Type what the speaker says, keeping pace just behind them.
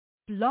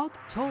Blog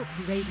Talk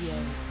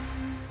Radio.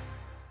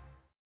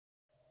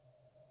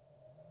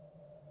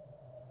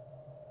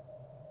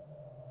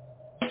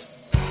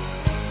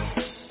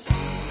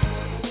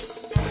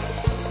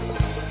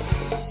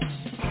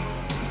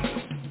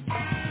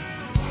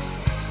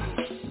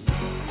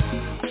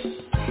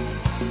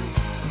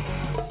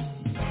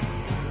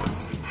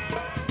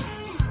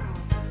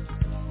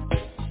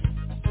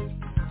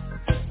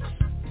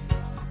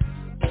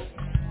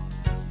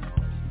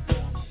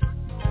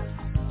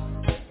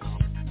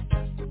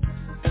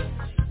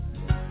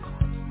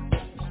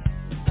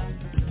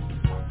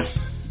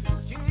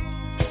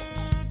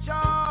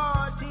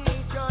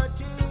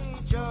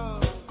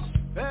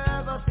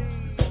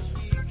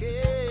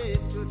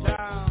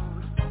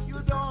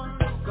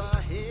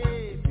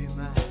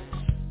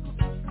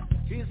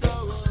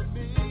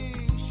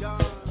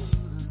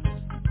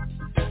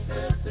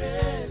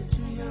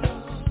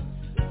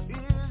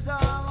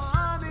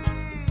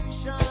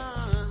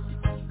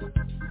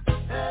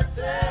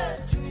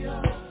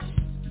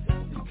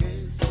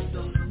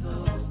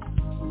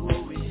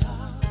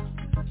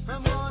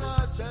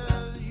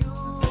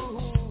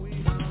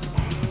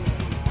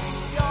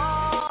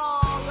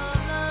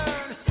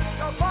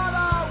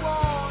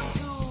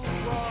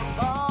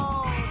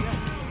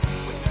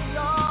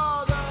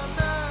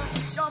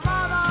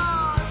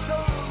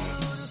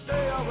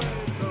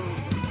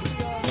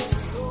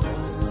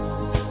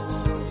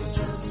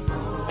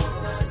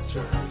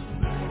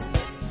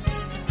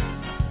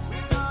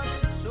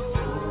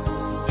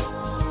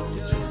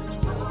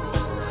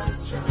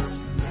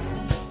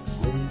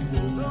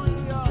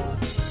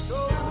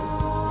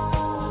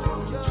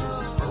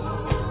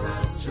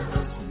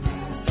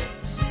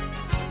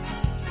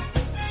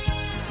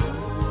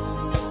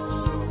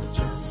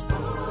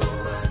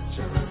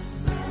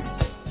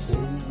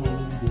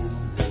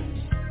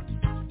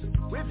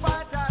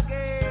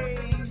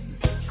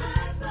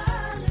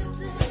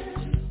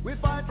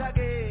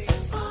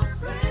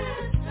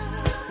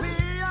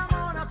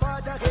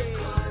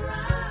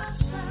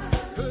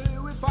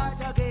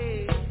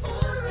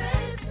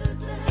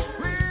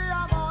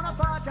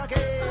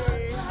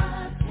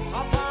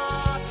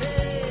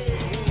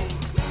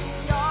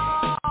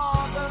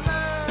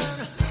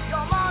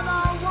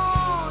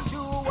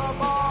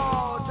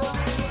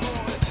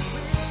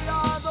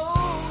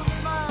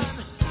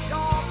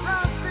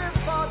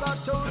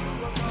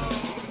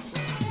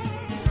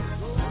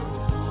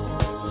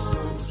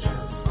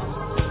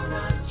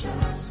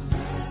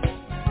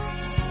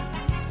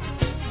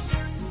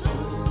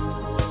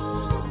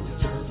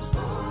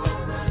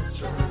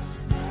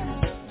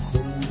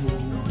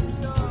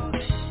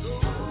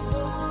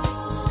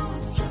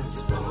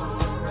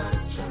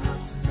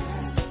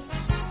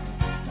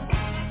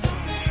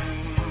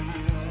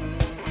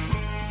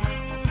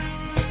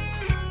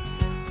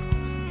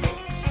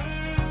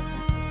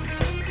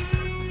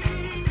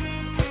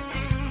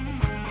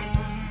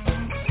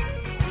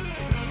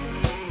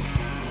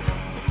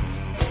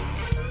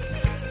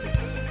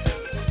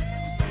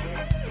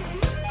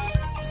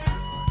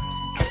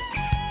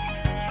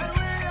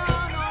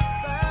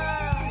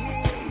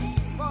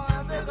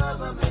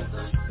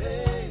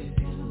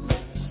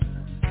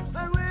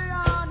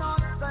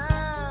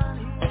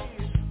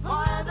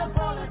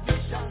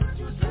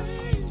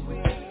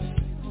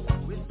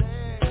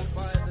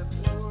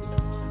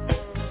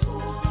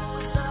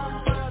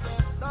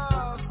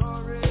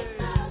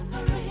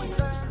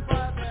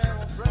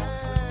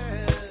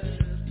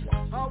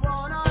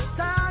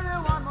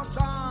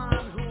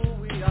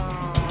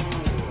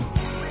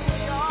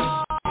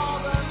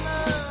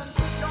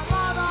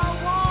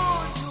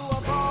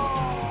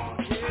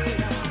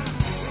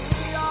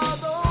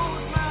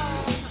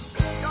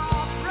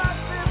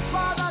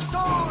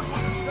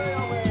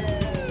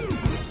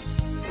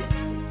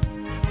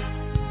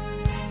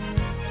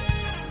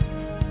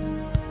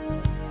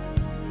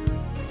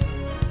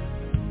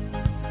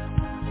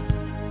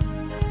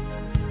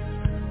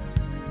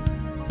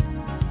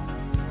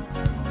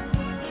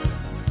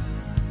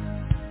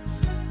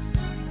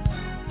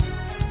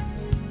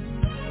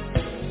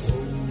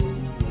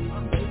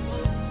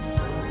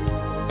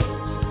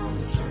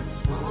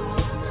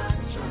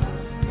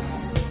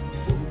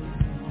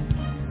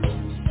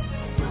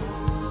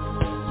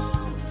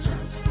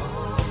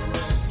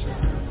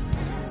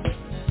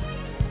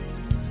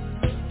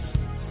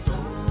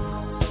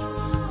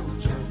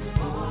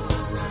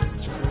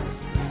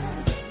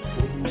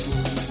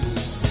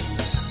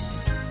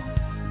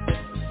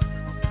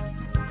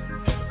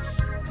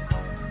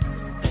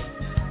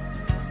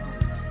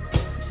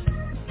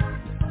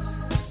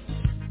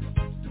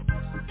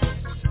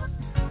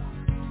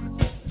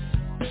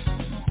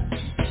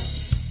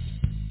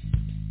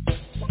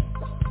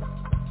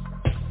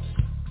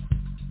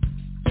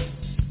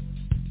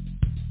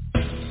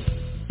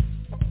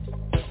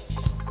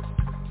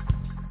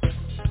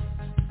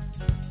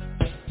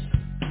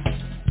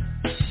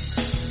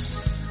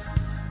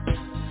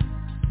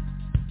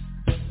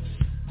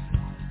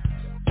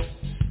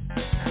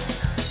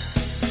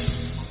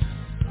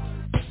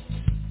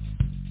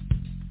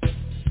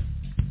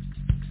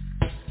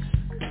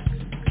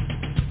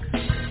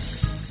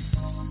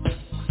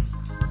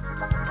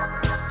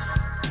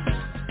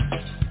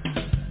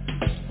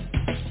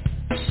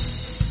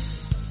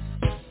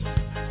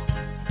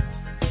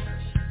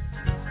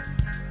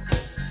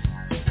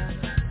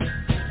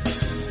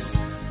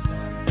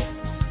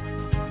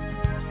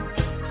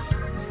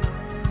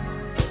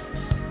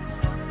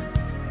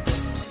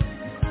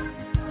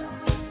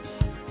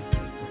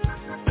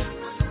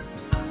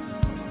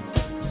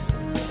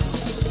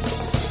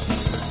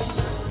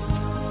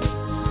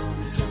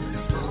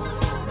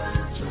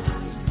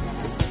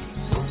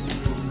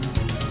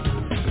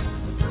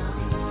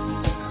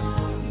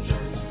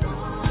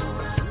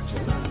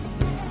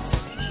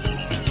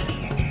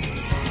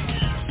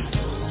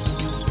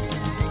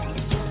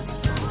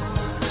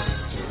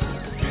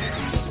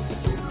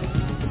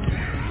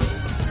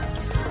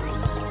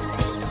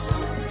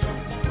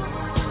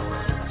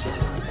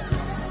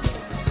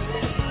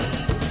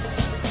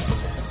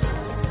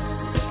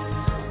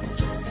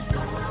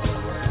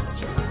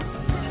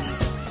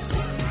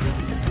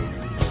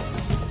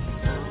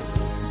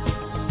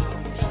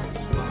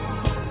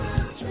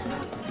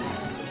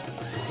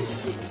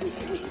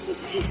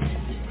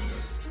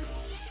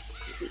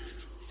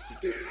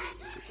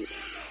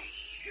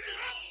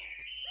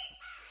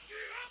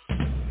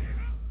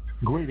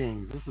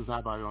 Greetings, this is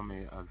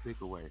Abayomi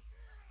Azikiwe,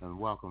 and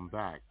welcome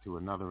back to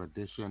another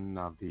edition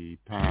of the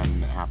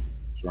Pan-African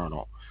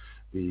Journal.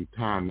 The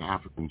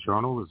Pan-African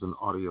Journal is an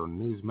audio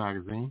news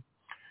magazine.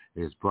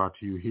 It is brought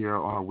to you here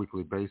on a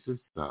weekly basis.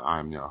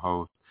 I'm your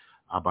host,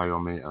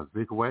 Abayomi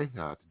Azikiwe.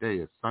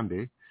 Today is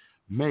Sunday,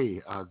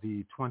 May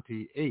the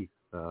 28th,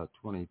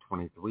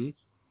 2023,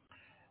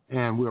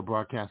 and we're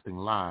broadcasting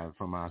live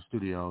from our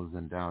studios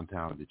in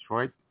downtown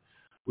Detroit.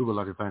 We would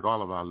like to thank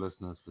all of our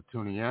listeners for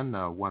tuning in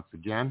once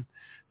again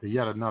to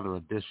yet another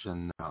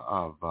edition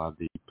of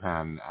the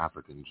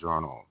Pan-African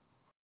Journal.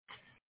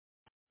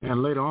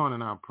 And later on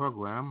in our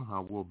program,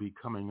 we'll be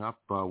coming up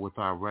with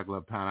our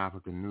regular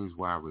Pan-African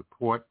Newswire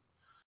report.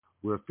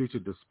 We'll feature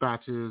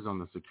dispatches on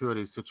the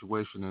security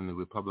situation in the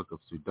Republic of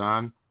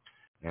Sudan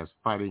as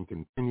fighting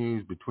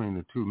continues between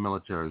the two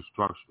military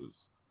structures.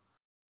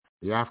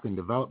 The African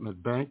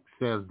Development Bank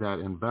says that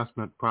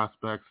investment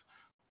prospects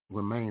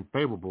remain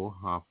favorable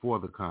for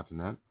the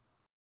continent.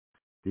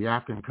 The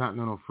African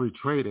Continental Free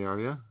Trade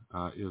Area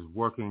is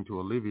working to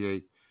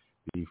alleviate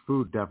the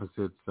food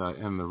deficits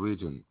in the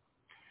region.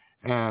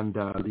 And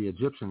the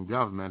Egyptian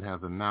government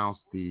has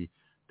announced the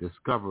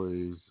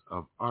discoveries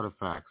of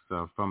artifacts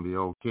from the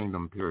Old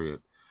Kingdom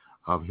period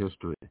of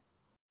history.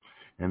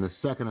 In the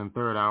second and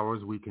third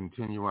hours, we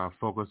continue our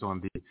focus on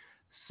the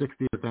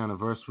 60th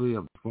anniversary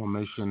of the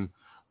formation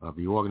of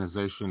the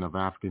Organization of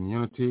African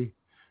Unity,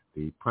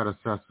 the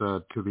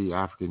predecessor to the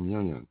African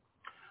Union.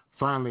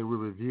 Finally, we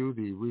review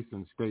the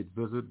recent state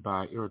visit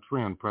by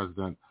Eritrean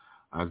President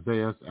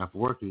Isaias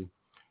Afwerki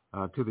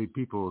to the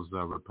People's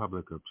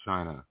Republic of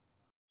China.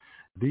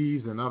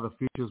 These and other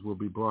features will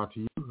be brought to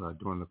you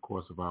during the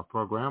course of our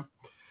program.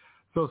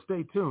 So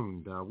stay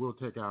tuned. We'll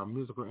take our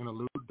musical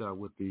interlude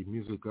with the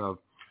music of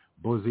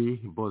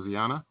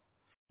Boziana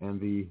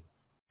and the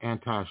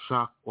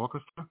Anti-Shock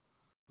Orchestra.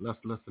 Let's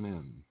listen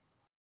in.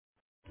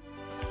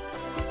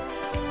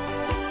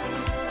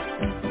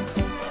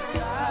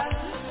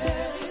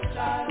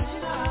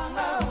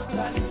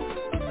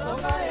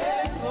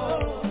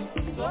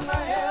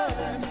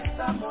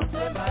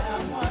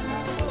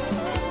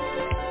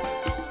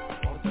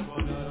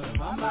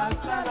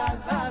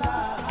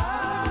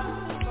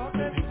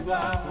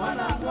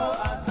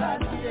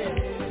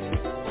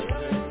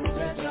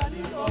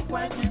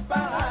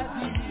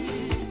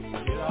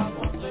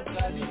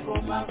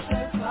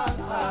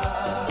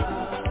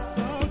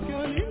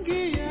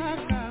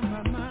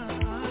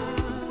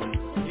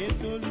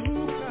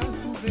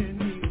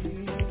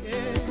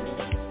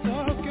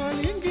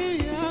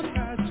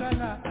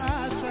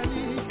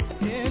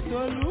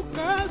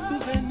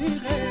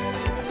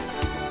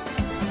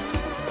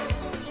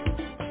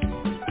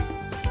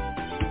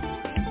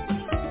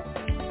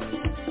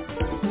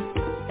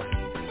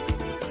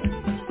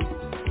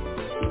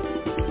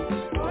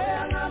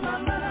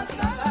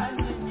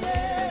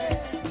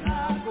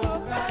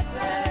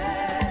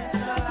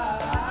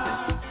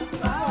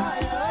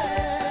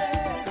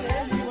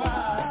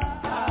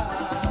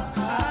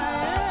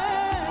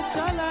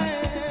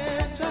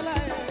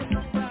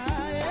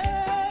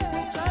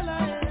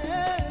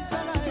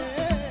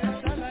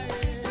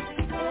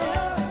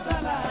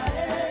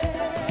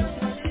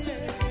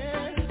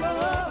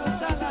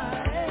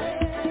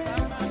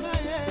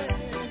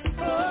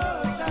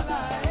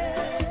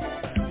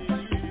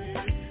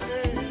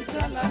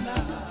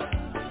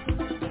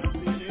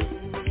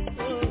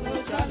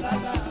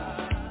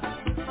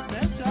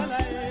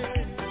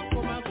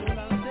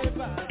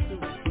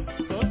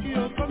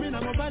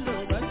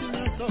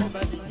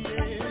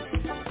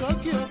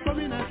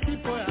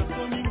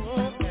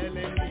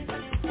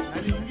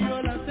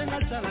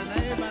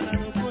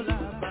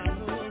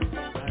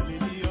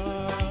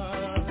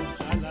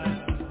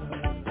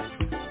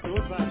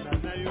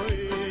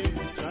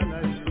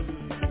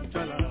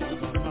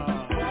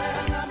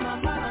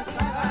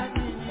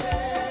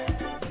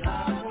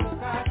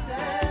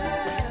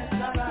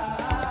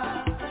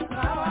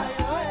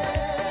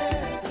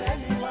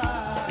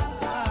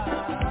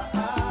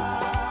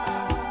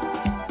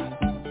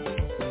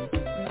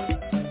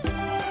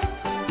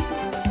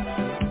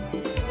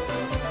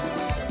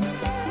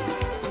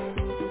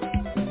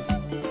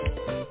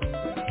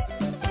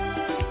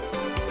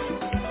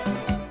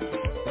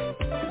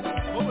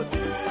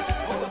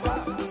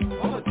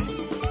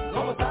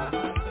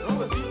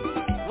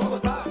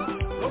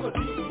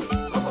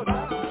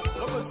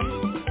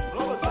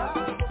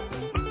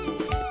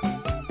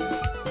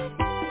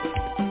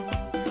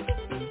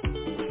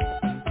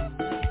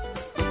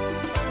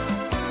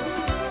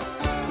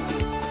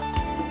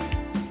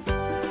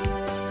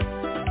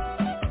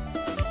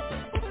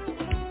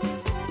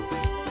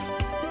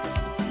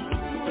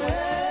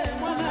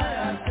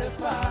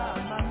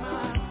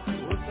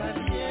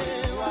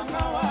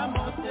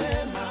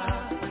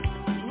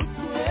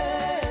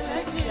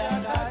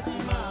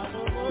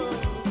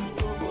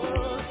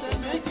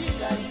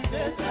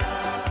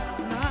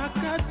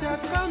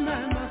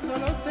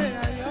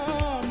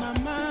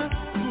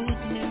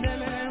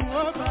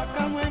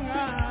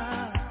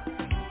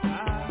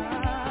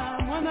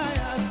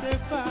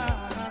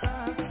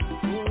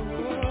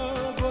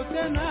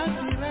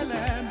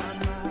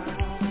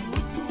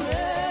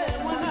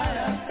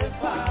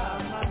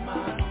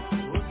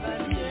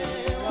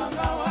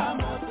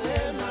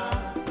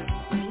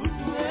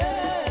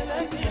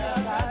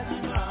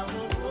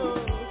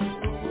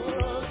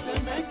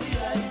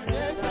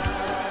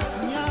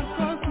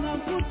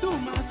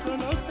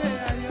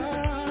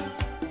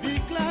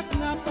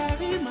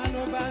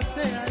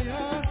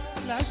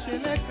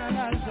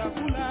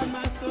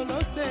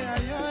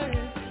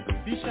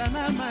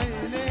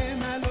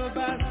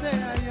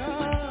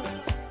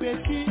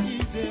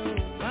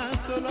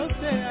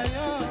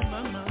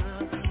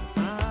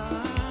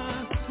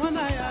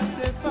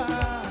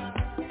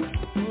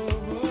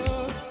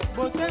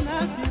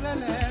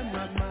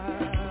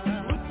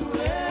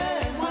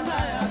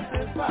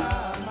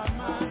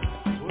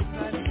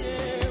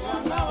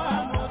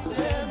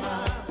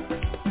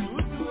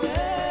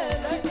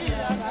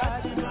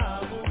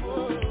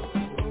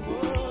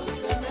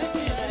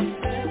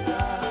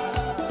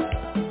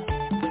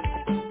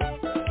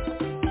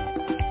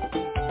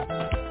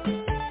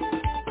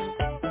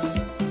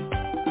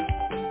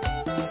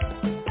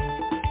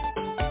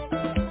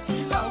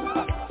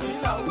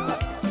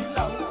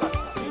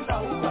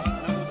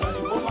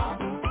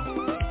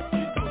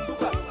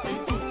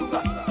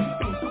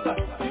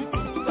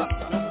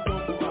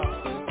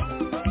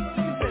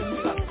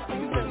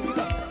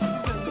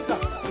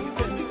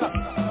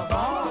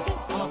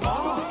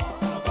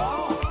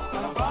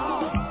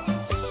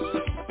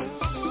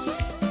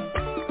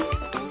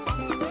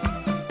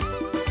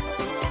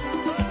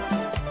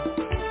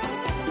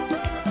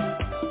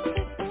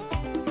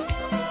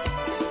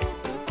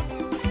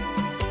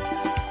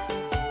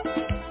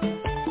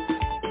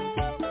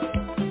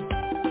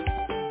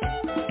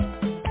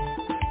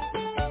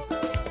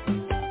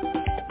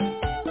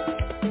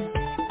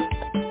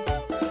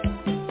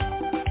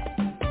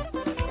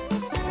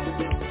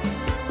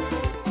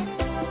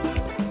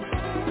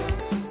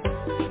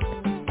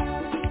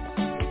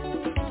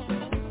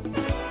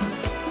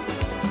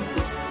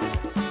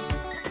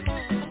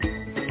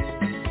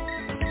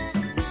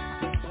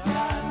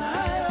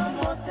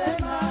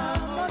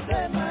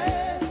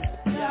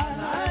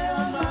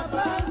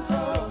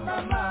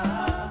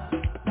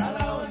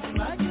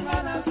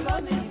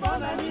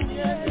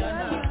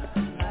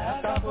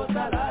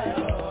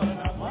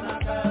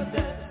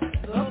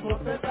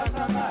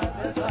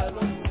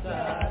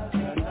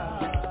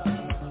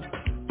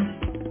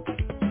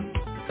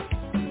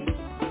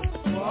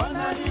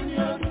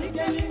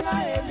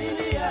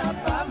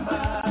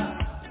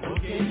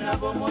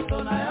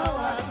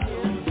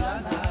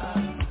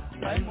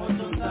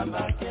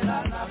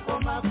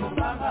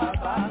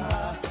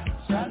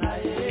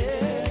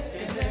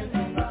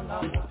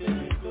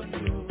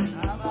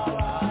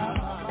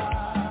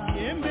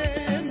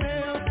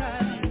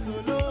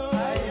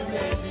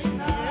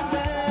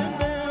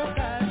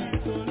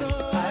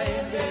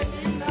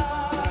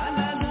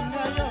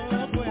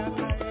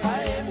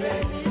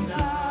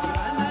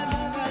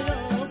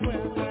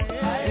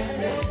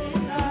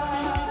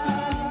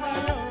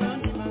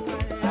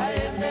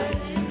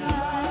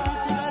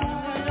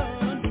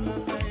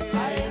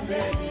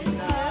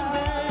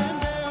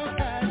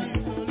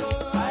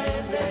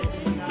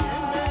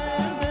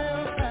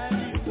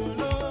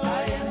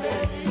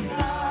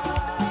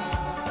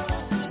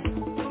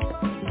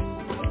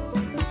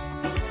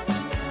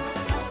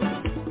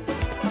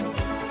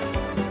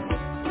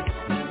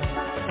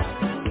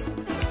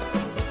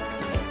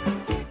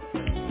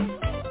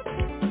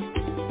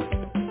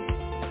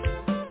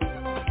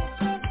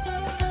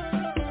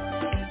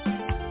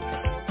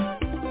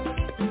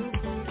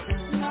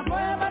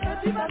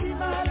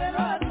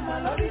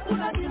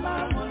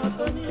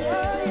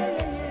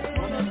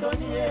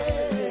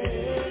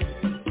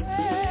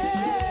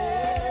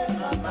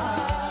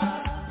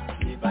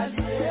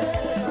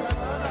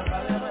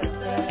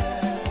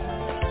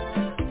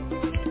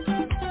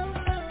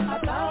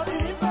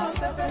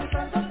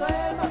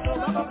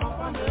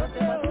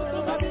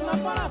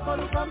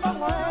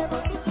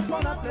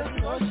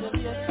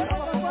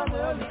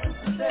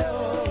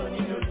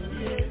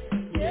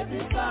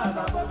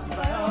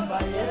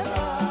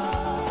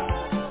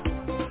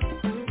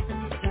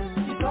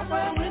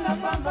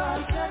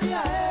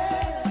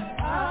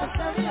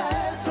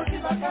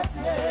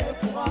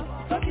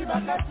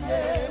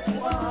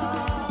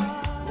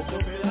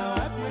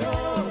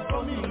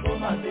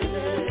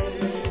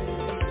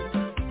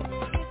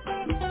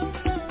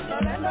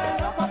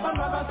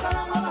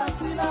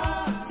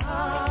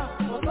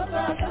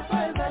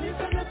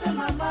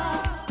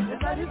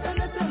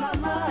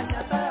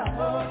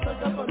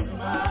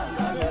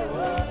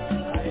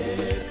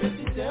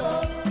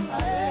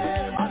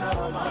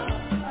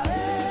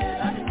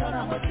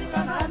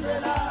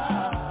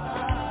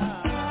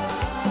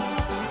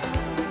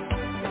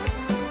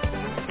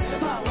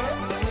 My way.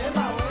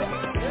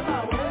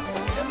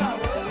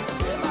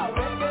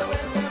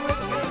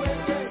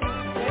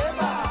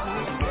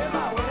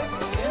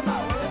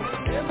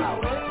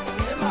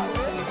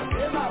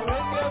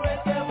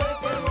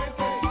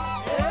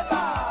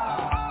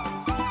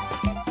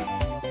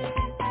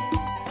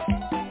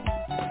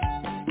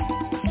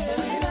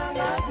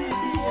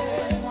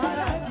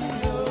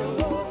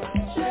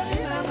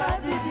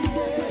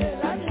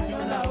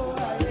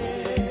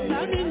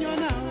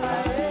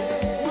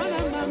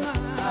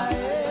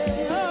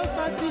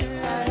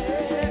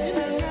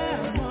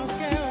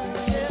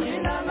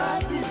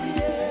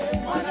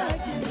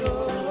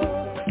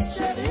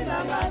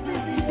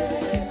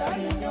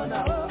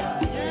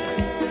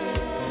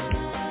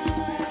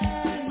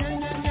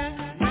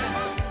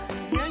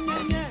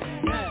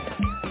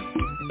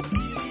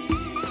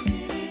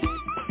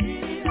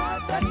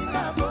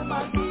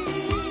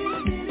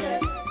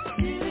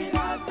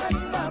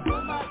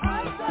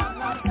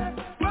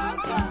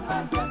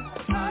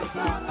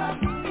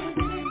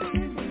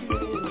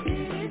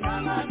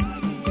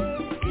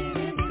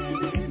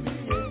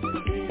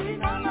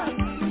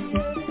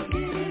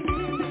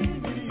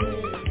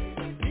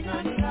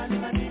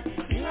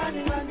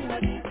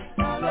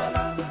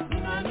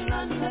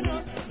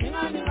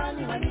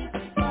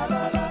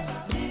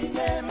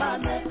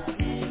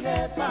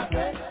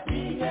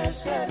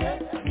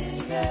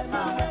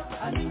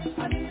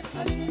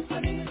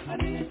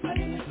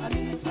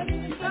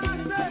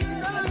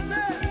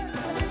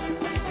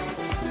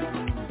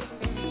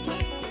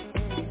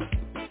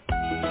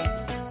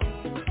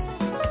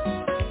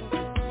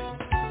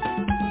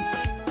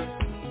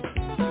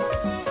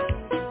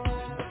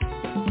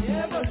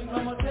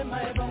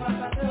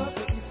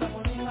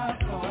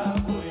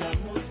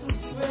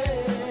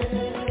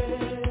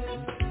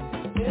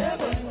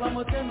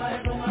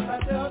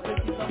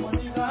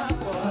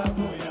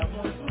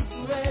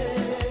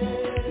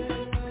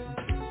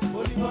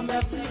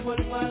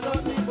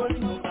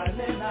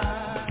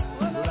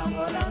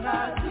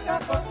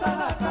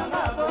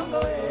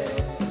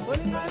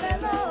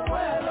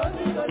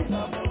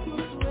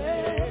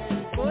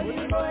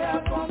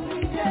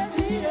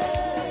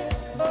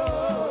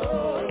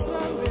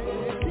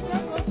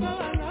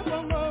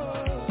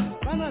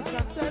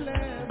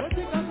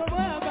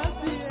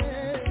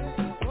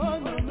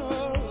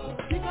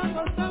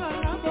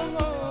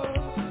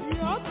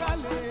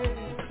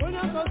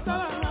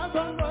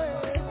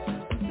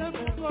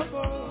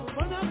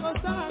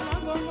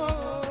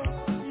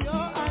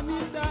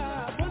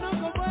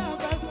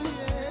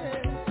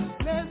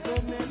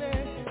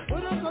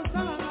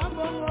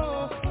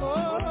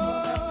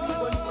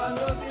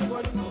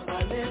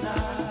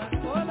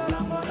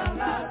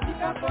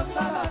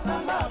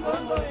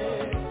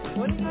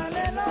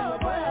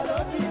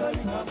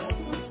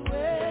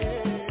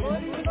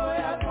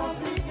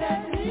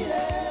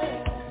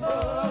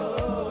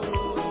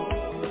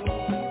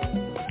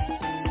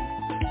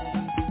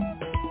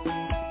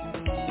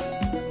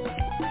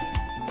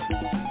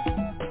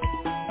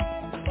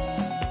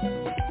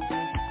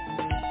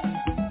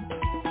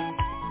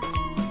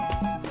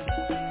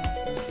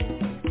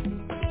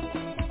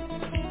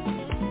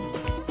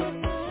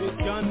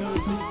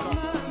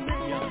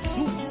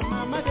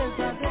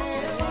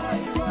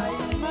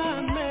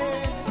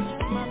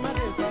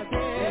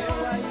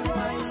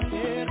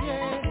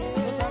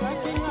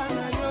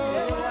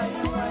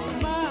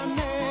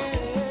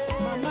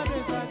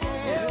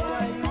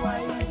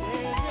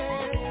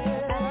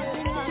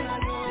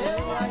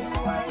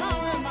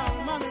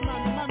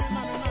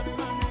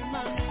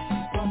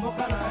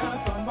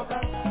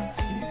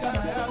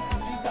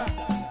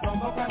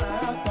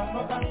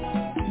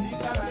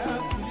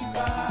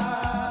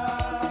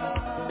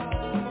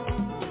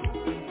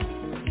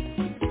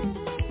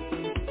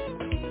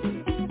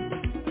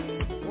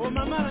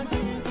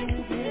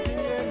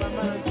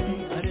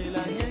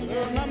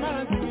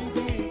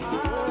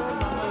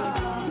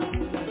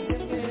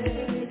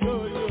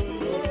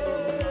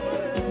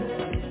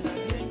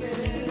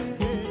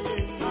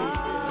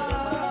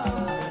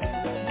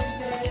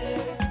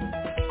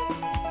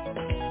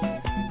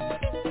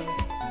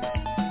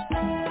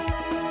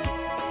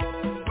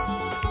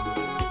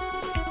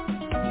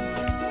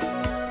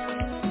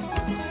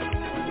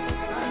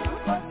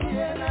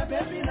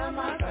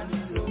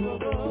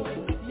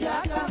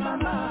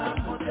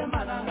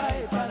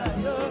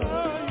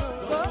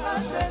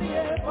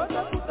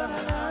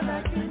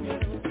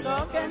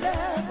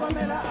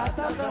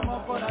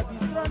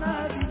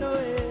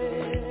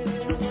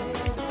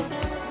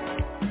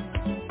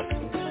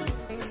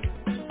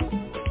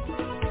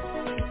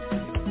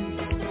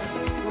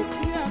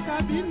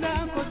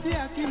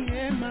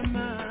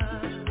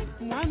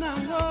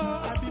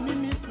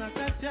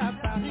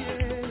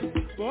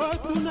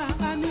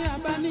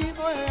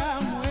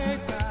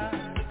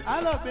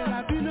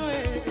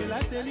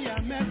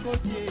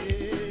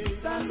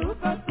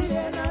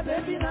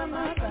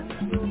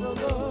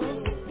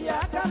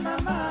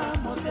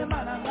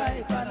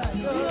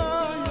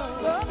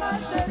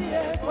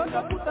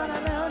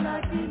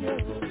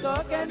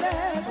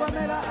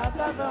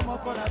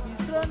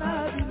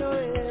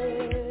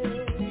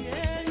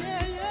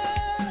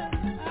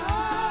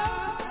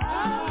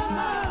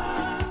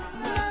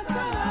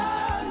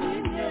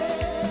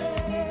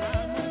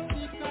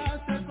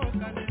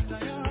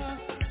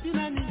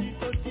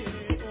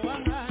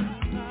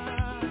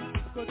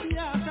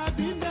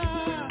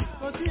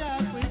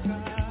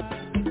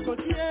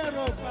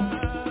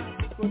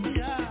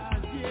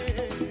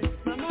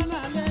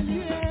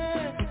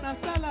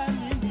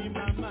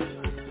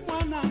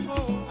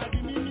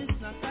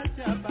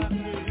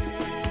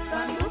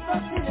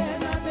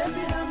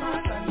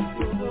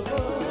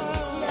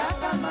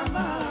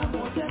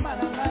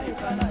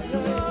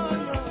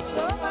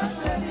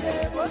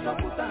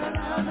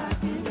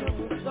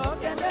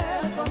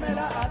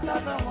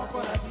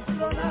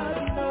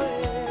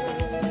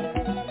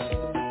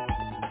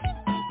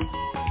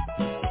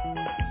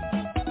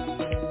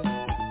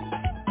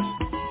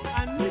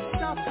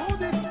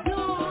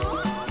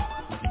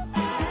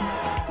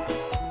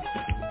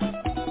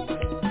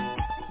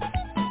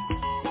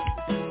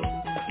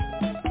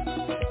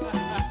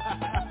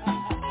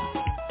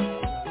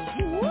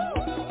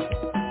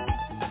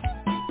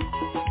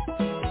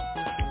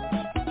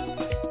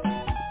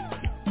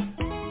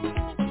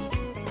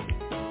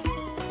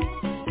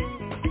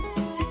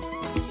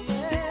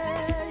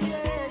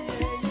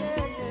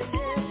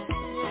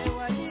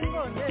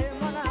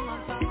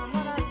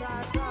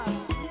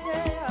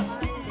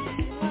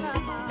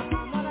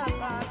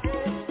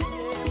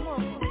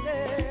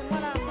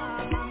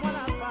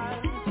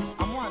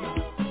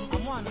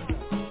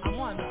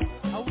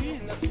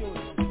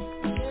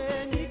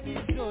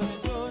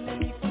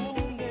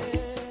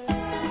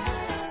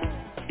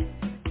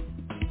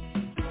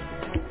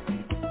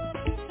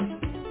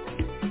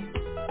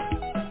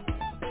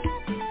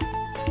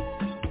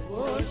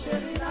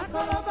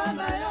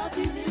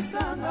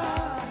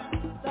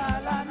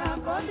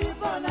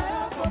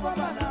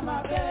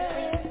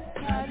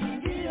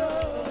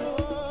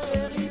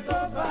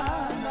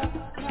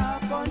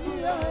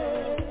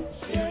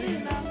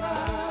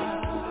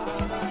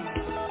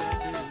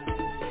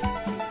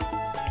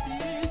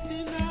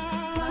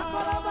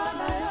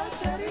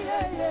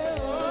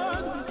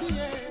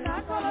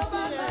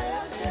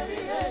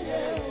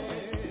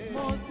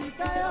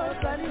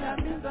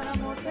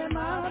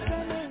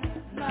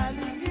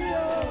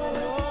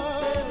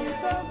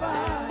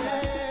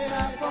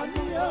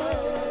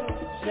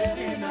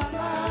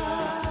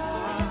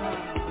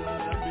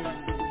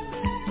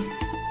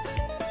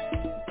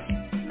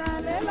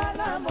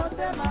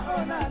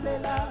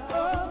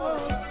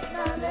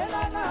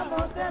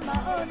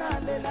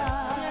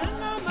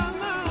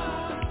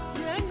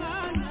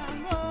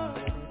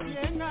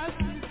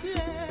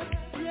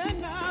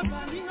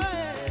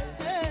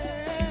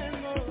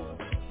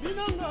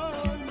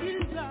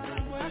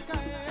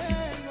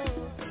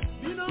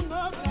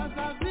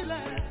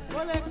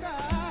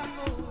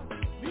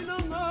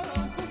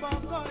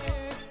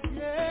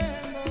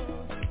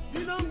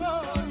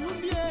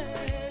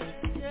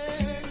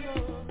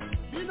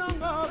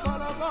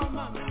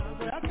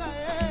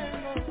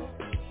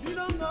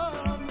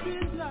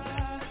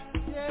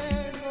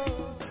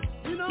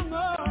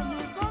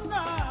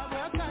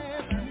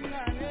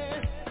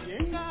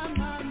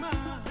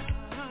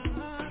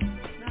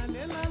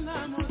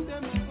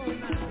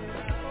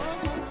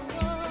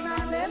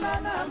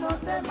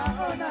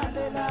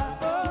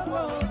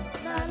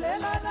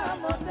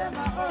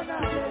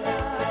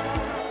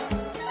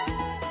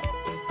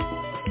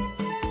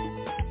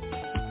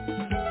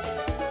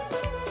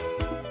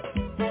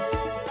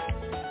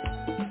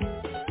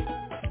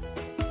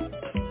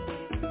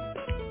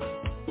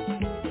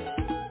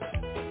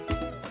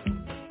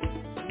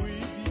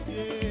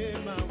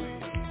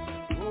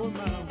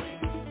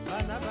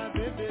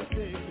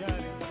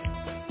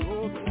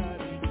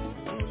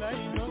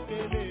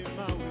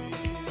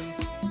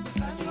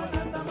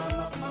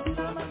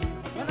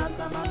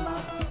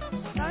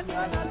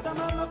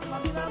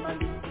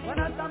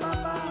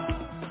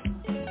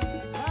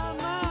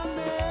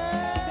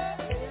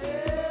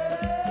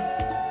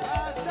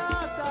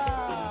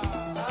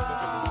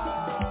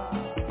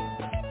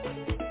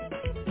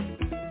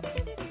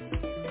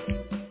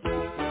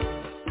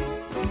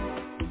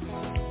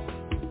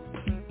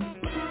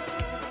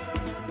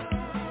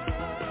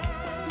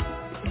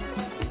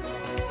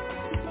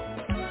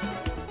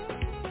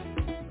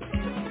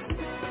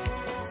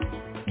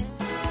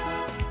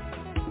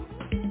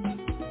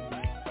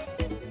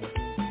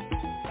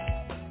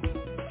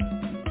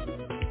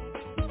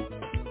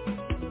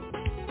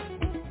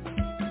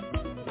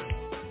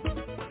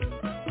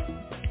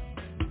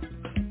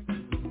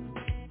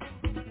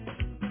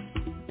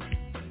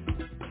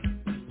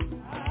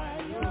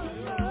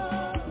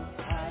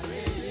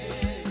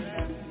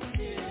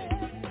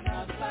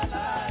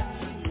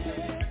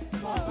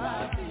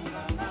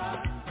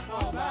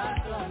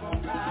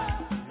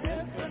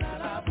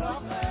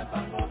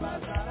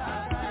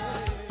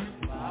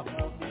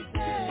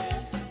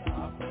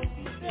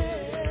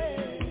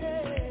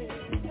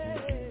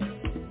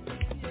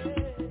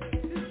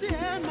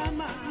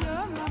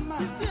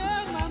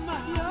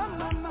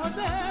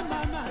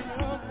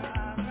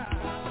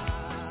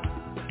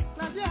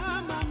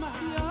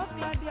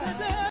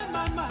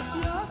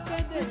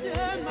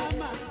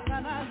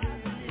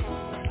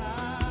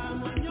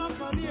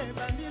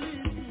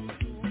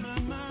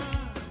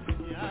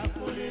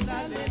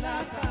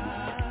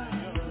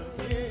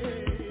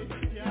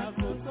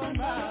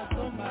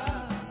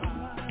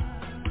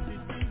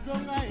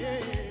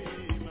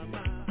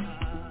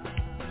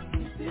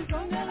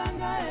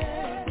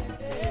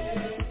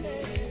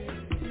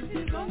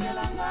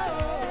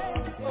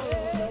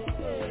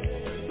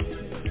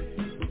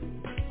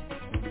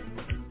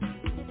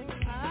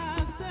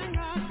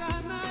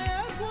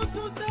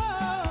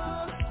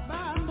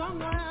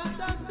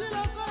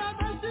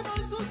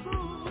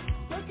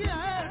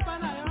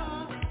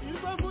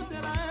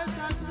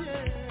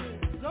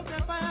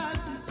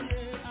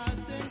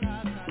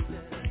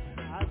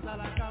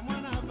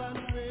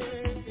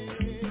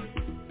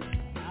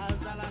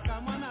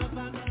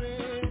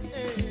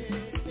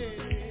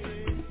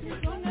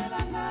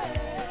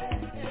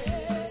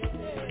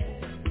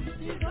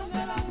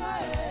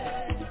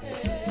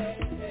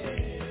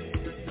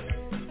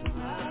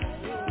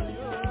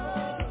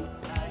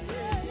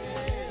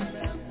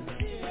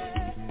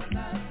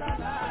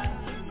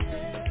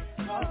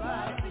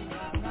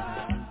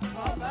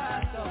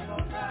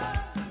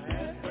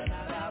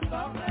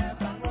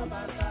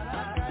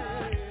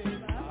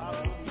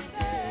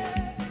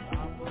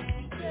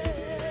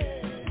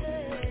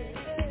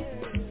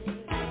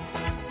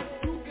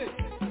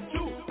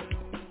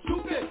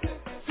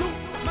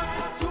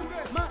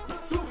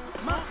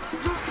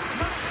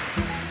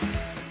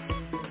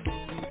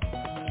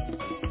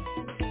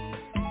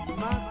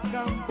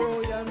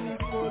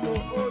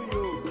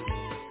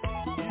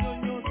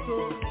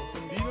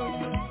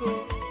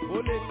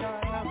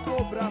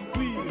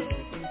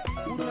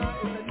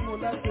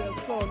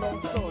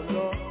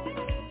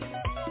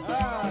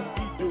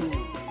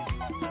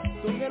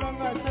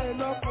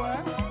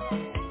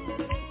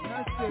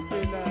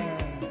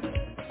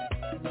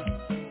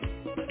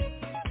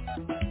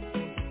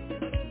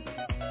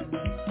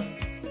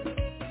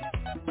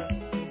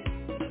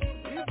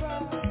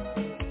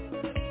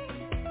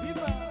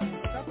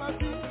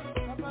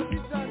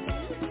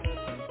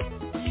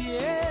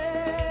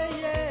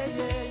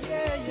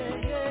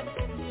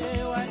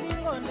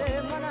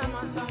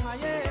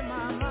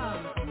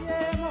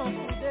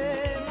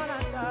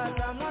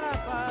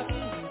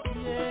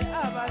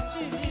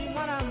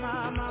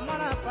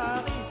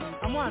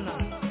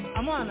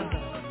 amwana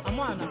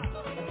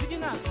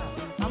aziginaka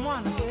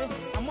amwana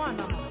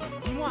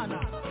imwana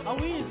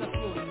awiza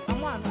kyo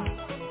amwana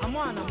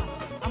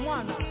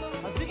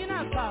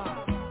aziginaka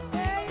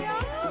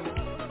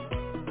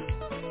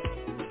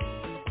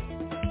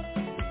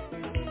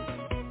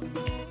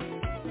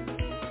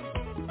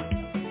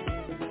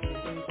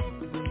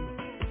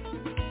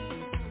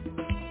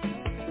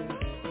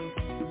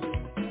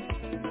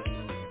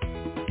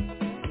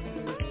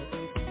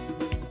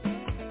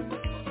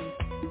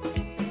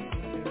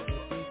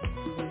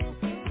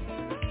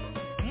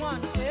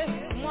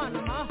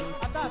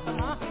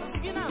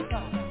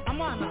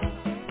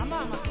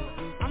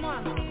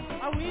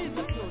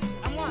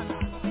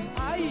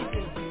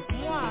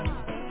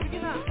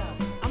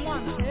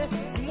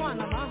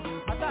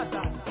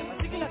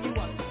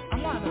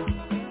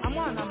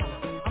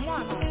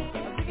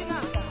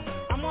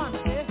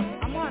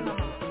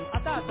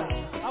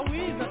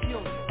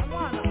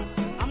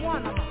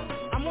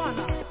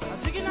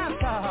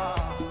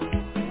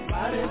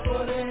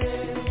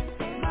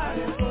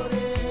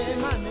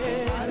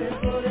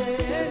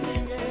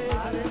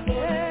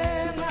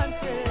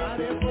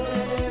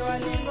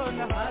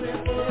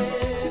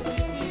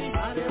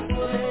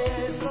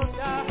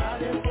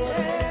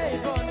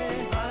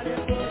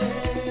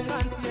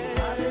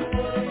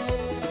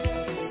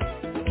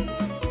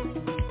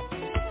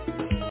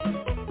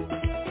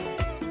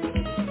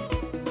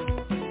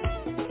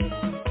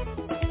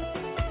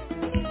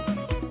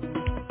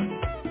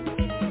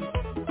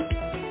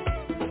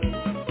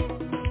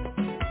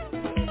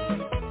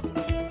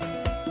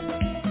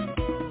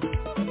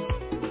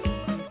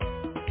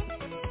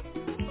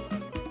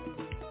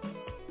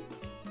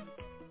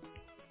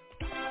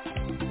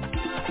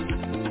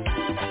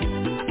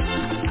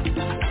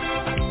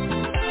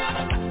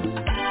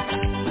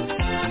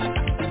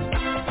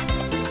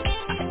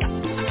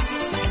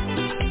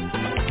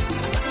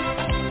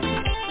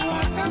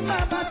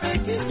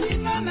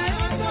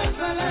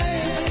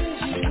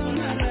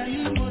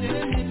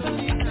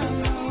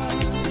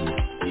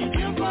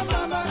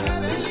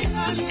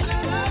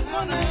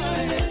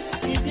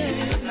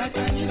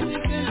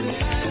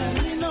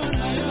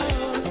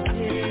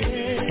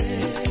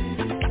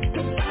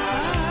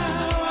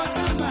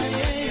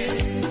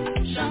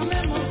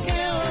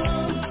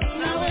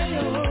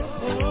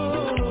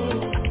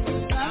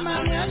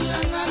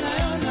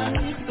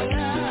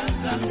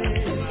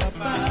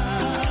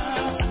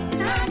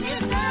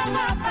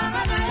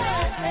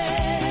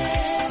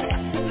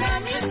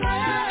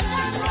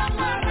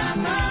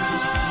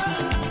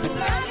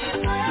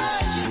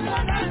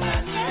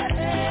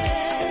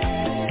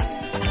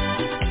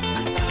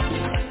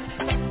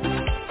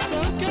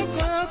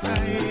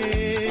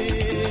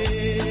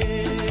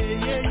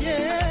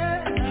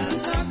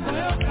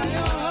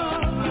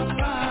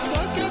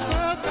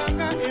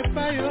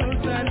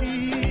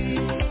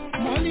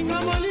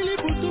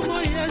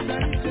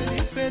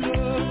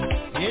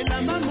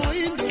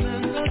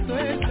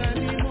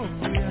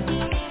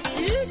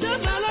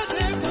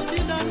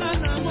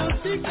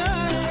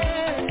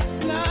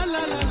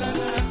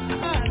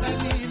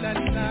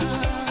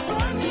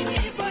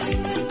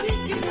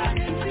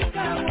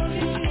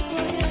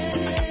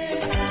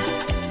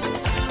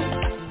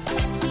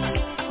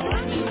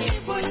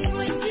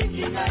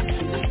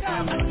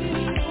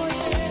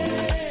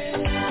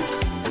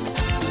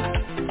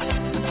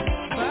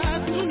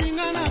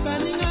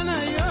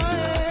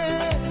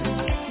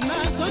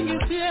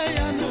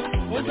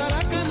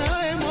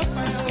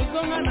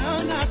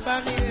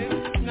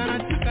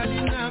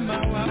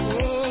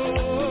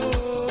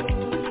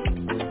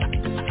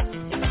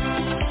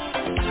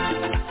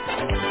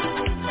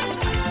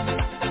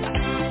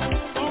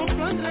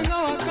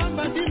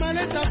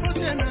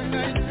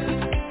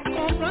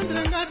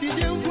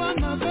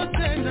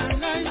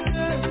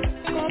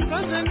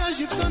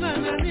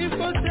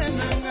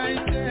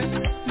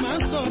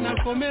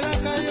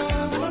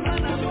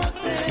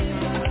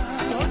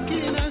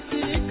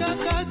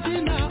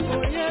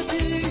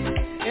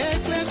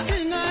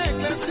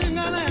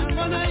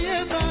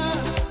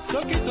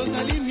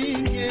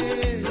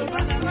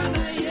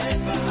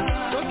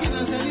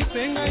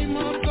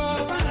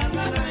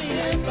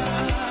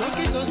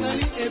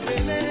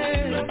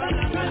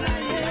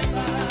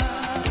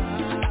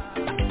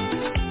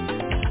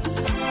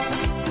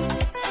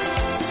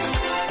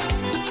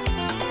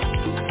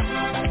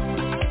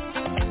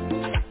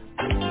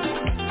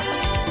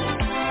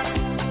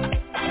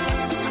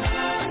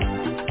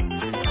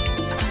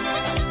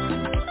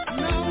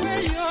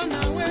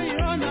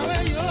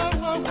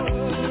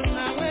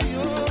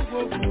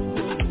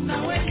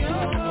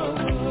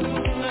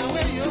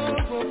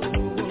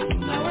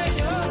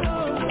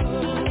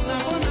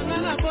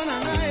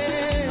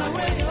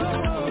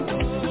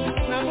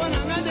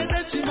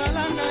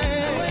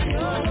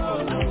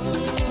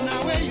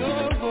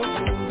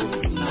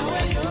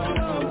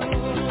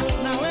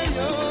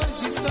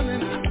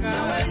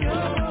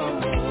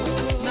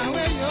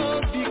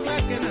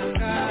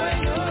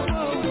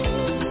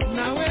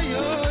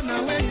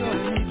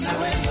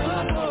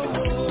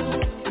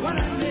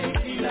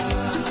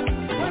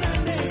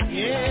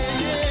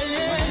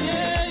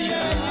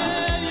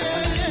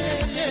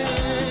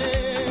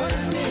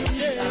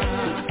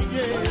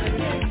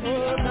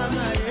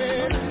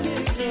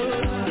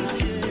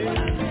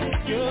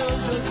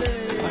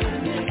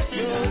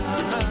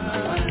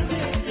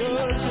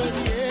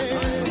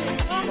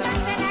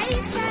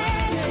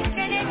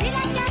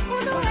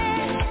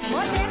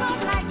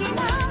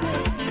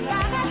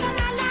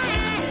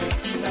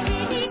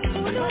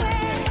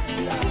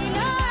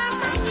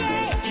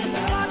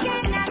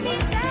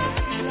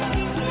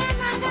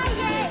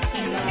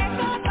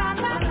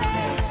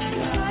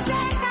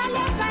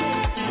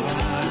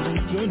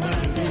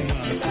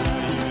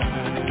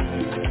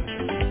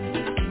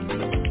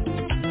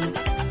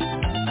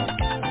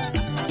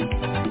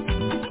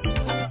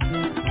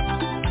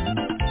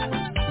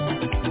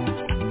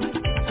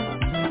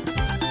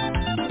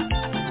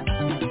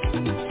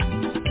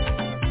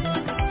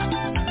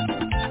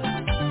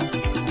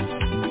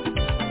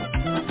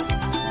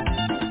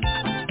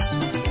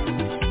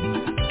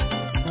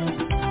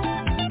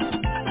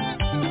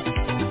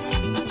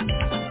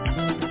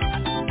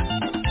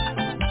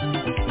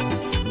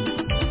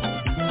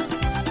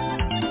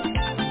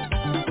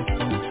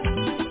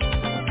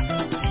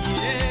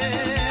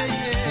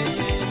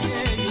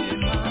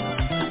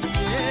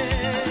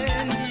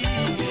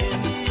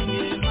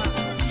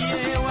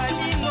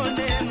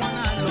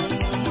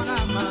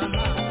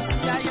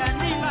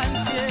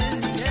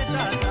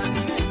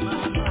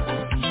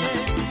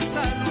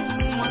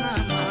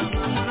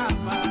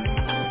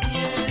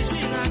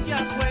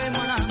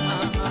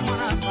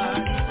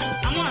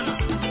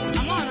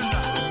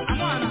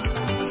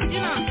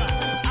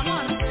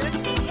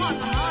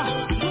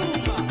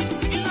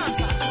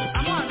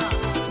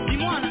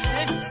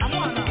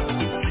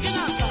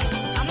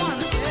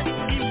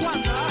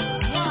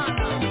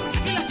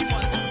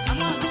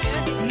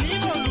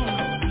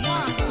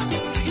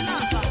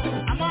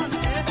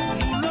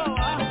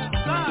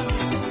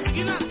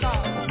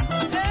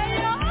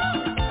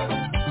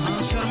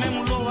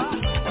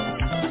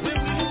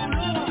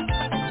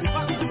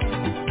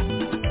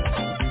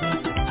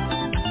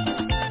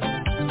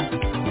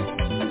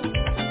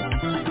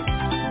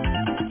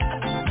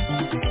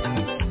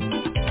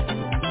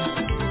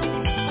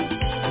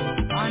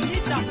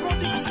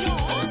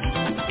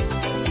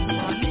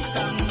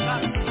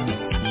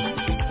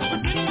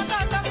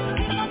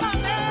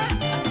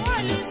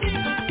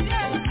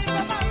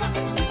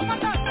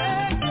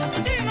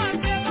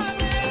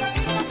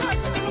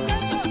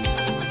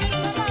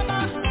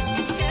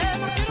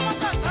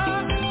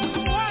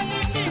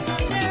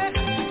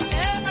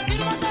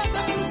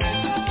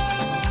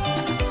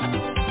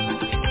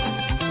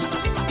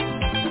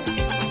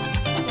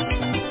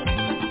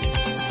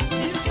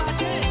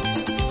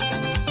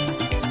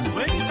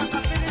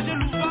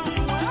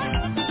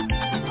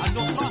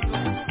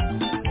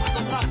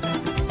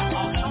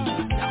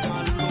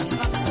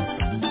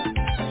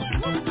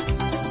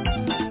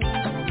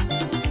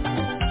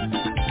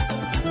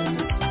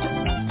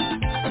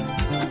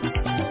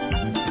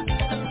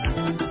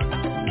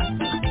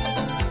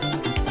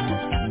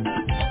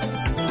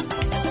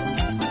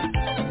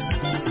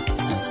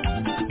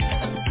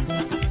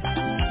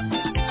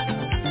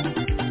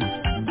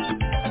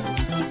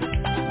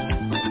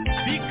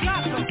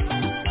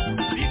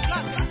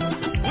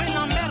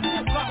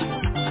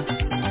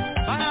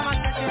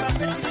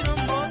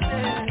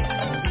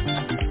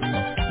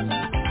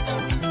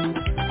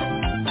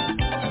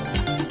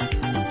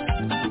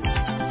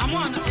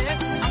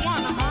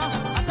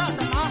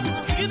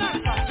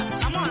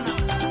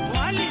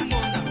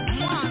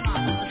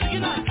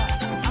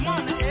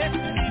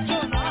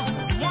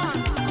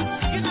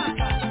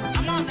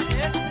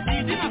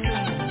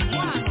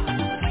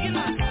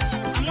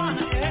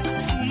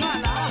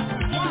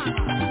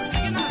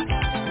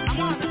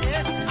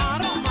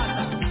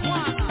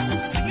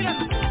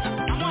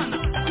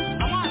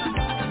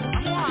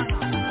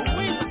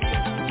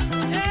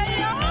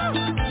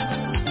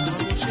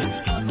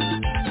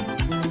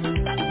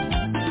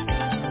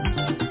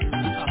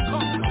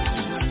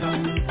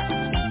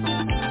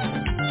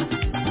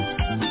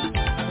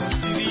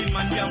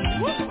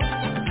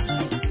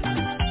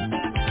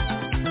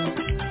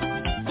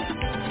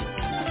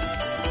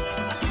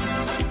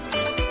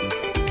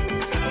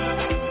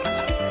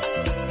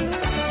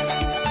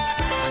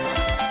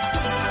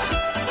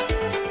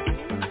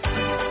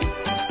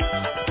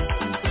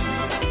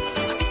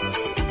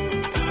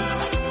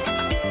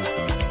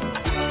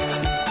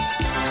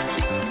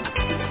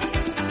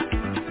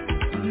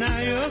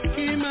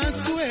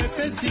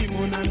Neti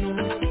monano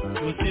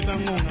Oseba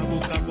ngonga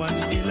boka kwa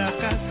nila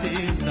kase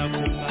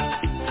Zaboka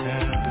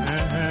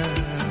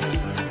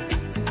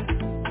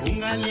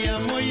Ungali ya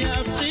moya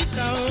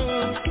Afrika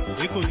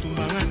Eko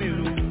tumbanga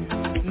nelu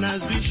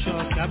Nazwi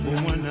shok ya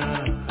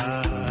bomwana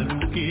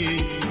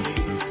aluke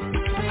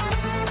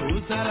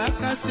Ozala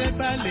kase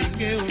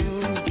balenge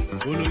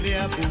Olole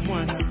ya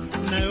bomwana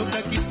Na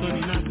yoka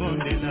kisoni na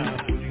bonde na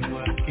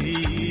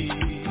polingwake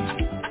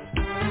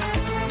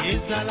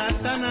Ezala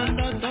tana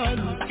ndoto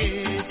luke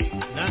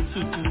Na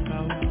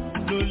sutuka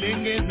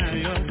Lolenge na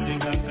yo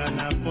Zengaka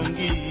na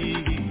pongi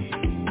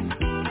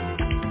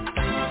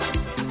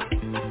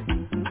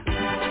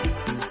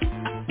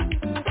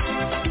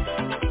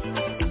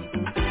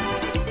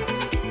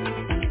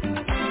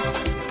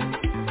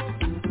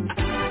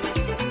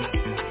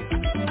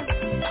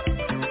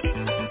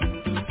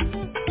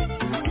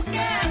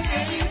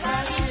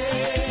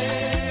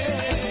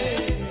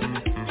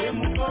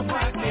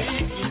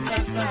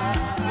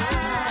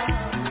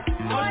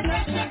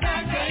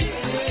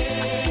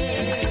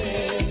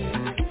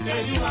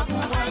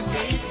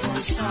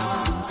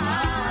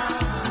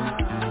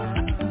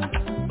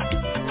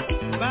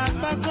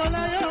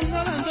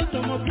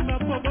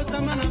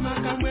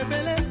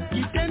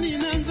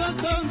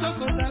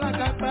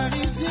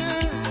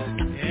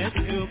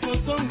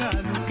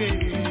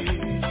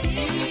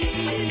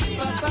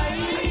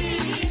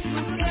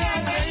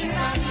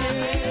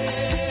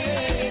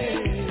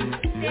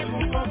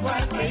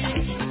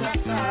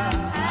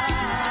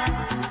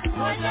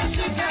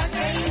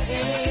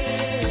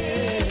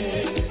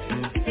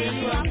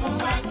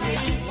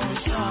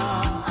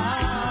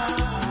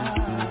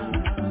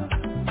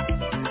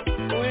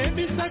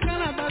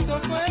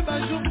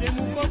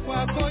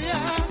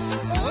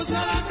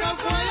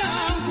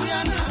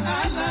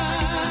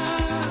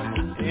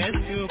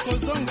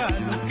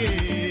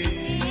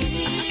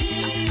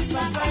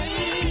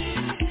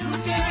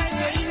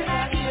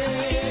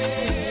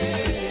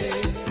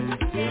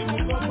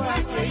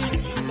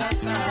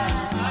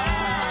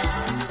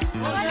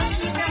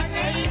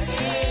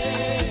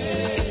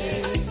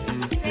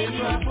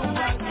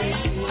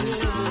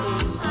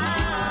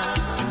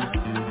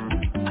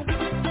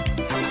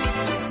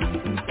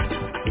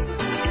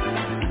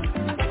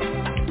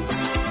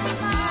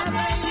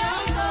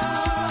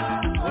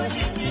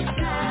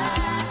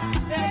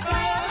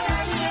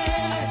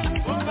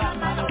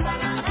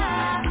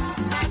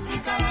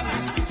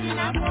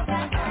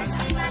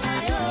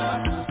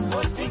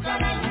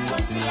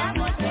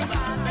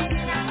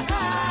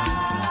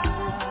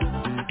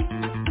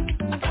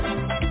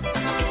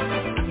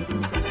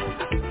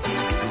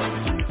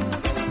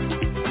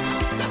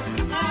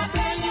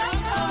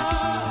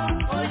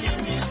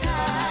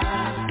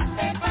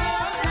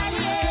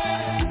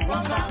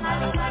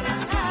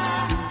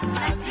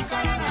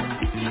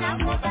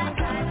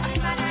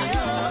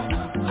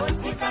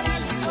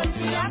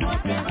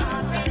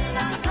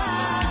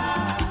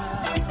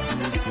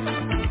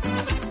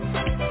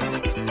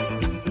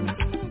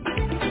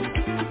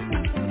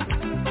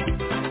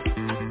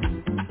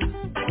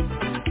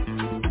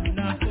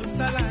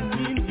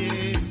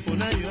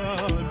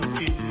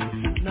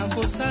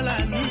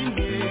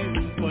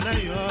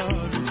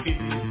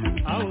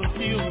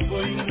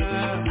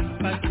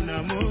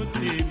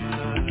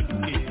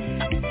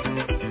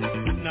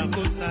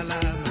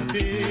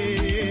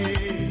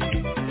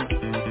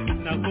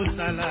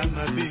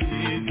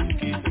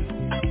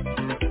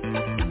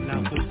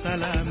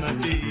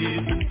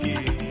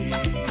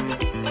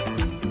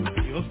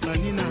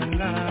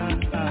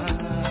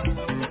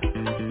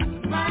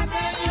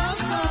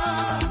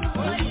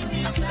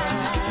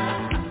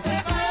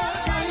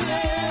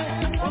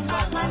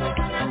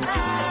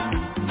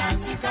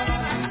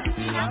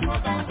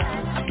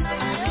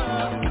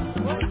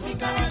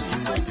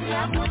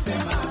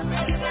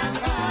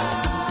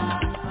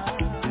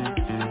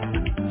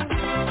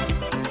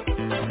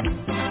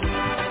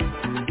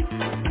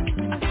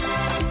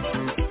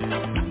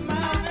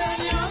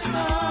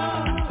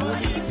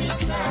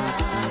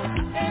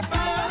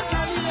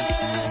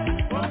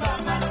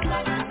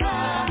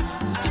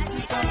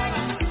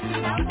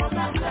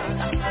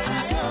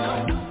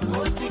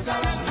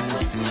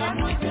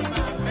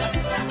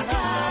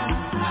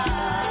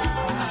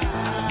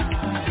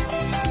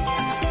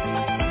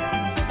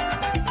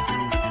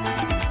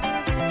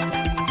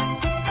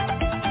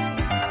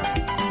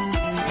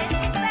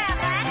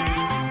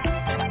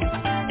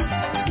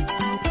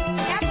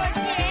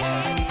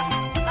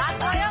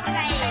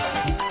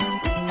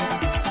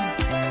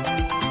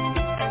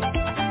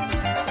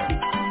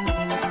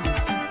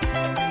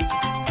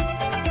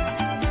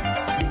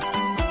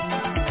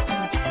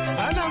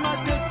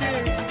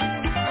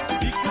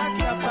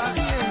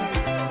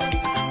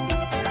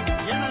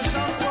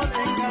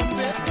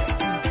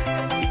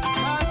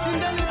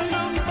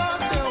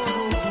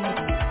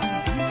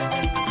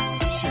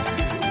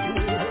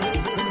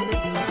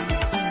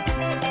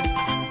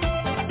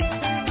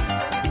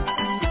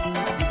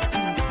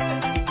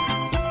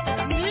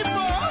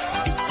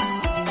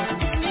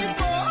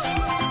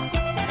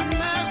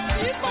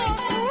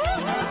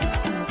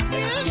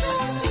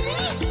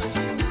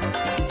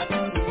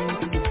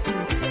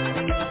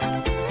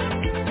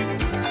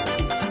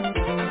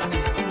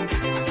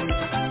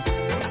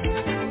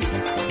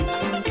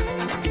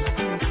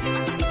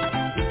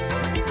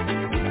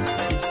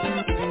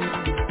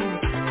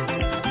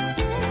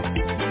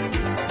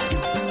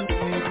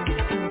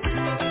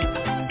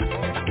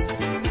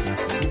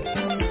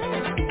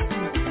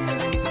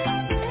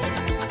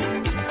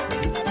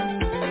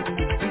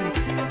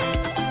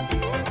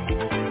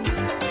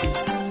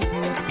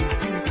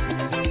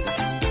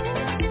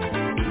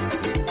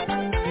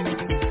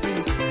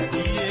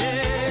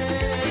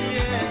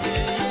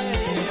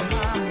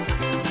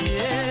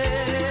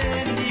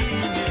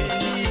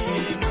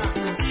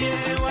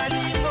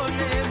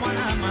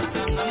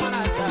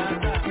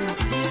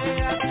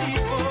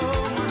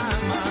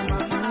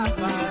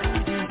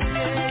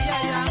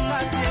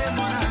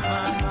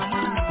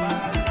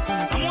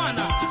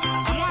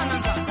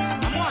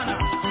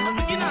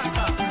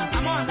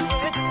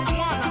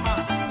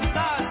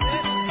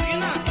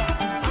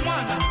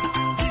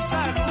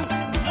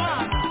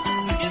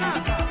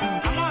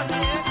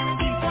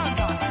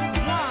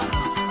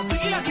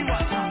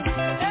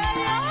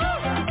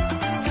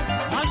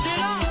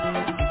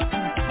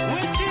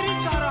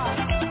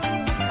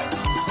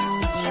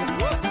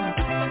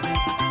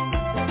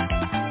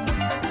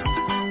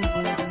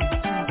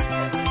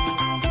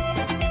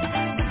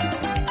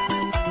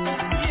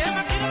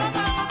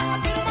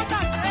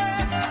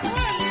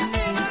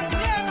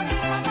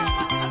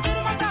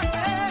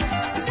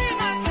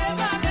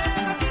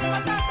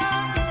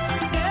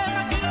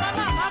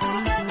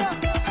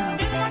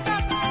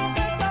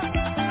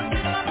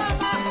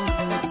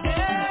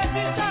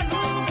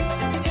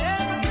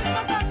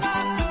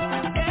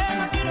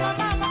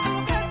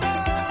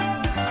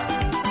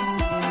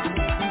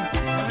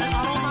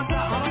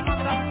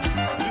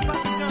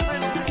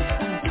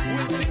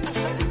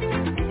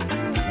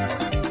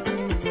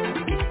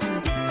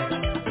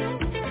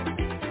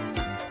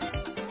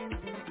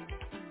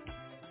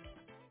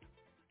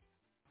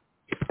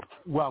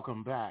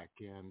Welcome back,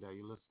 and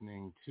you're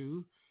listening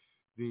to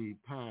the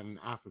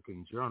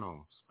Pan-African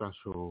Journal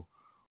special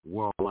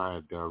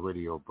worldwide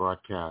radio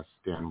broadcast,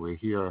 and we're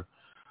here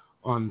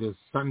on this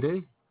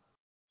Sunday,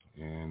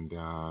 and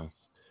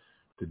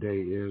today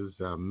is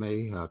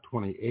May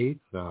 28th,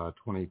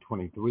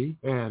 2023,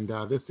 and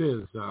this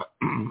is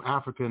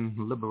African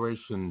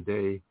Liberation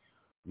Day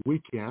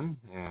weekend,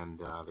 and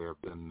there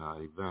have been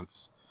events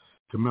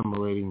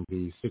commemorating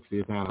the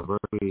 60th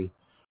anniversary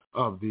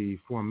of the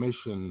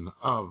formation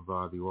of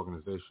the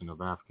Organization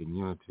of African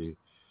Unity.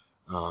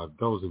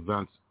 Those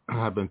events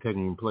have been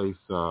taking place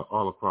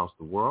all across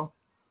the world,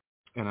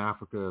 in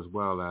Africa as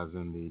well as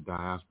in the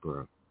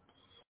diaspora.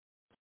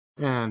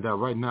 And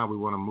right now we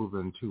want to move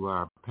into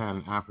our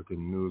Pan-African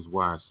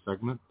Newswire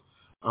segment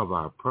of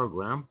our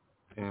program.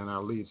 And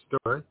our lead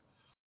story,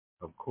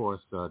 of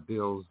course,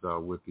 deals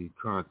with the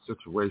current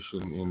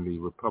situation in the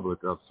Republic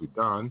of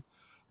Sudan,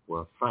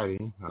 where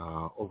fighting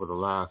over the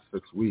last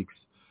 6 weeks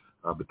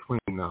between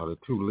the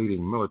two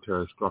leading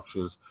military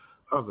structures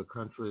of the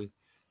country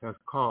has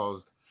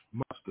caused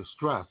much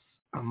distress.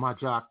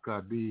 Majak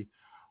D.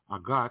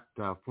 Agat,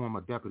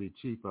 former deputy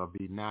chief of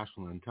the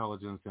National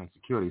Intelligence and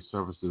Security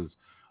Services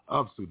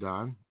of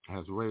Sudan,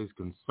 has raised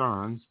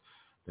concerns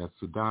that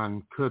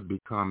Sudan could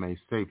become a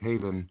safe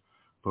haven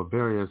for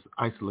various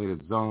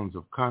isolated zones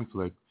of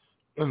conflict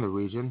in the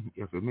region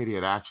if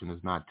immediate action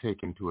is not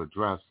taken to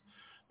address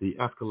the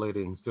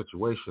escalating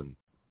situation.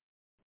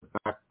 In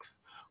fact,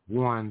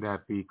 warned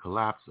that the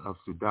collapse of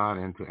Sudan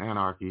into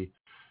anarchy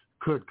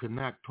could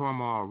connect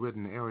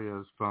turmoil-ridden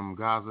areas from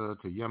Gaza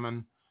to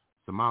Yemen,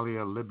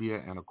 Somalia,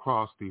 Libya, and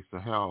across the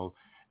Sahel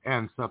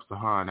and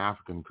sub-Saharan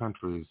African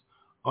countries,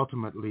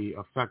 ultimately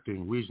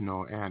affecting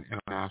regional and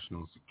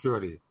international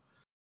security.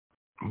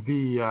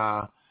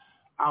 The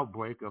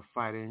outbreak of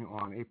fighting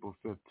on April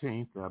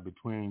 15th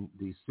between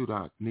the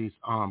Sudanese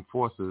armed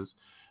forces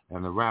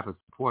and the Rapid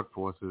Support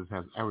Forces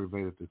has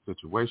aggravated the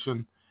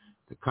situation.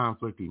 The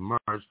conflict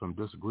emerged from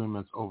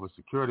disagreements over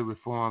security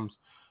reforms,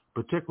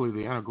 particularly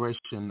the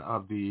integration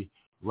of the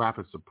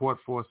Rapid Support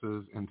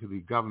Forces into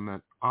the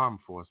government armed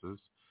forces.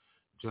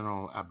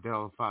 General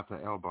Abdel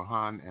Fattah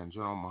el-Burhan and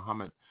General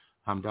Mohammed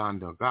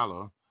Hamdan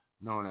Dagalo,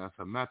 known as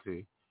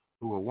Hemeti,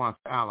 who were once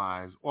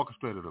allies,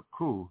 orchestrated a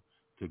coup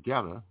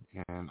together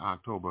in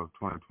October of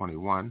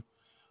 2021.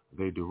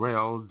 They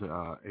derailed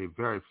a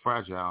very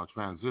fragile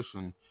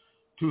transition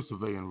to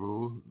civilian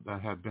rule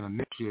that had been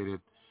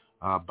initiated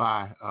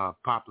by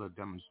popular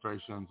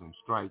demonstrations and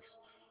strikes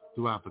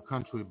throughout the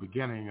country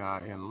beginning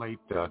in late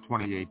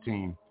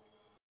 2018.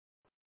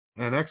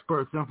 And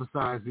experts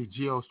emphasize the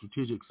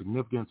geostrategic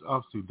significance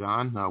of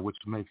Sudan, which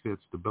makes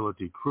its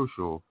stability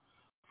crucial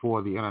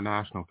for the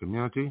international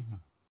community.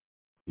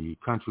 The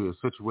country is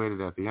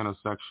situated at the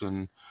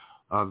intersection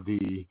of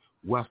the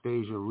West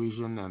Asia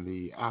region and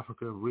the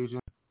Africa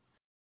region.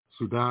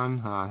 Sudan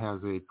has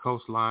a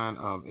coastline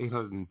of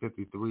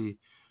 853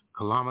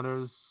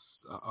 kilometers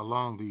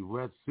along the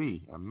Red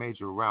Sea, a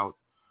major route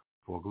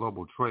for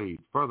global trade.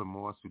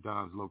 Furthermore,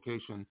 Sudan's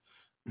location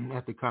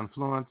at the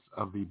confluence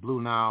of the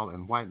Blue Nile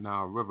and White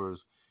Nile rivers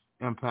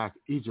impact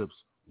Egypt's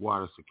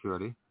water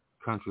security.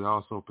 The country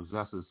also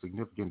possesses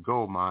significant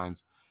gold mines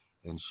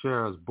and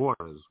shares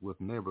borders with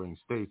neighboring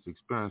states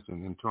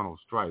experiencing internal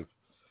strife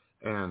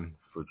and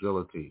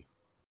fragility.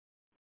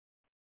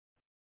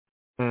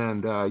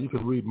 And you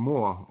can read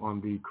more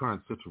on the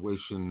current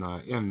situation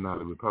in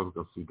the Republic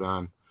of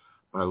Sudan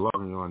by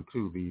logging on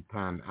to the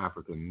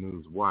Pan-African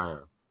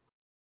Newswire.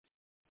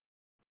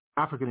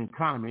 African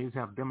economies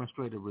have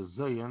demonstrated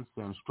resilience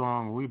and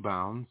strong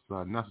rebounds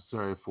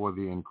necessary for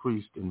the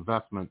increased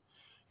investment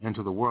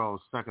into the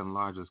world's second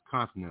largest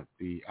continent,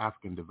 the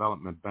African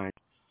Development Bank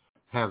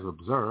has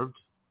observed.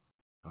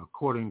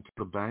 According to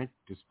the bank,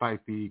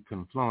 despite the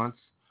confluence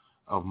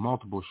of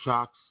multiple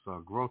shocks,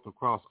 growth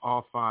across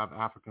all 5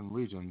 African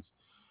regions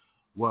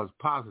was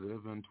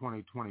positive in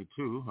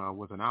 2022,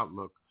 with an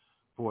outlook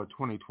for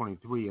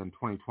 2023 and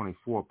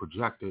 2024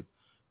 projected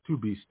to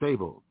be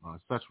stable.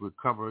 Such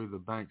recovery, the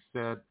bank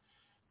said,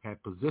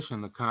 had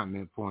positioned the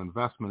continent for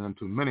investment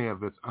into many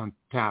of its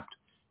untapped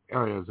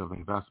areas of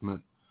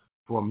investment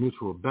for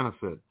mutual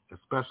benefit,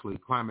 especially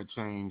climate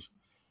change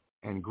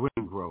and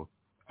green growth.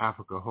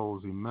 Africa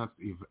holds immense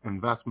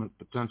investment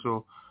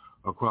potential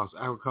across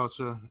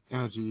agriculture,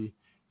 energy,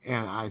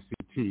 and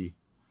ICT.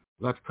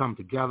 Let's come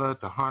together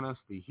to harness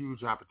the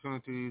huge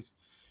opportunities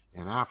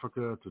in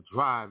Africa to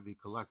drive the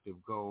collective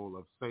goal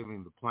of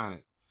saving the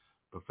planet.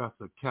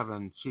 Professor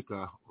Kevin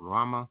Chika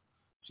Rama,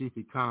 Chief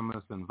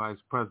Economist and Vice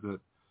President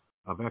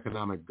of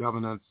Economic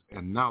Governance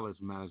and Knowledge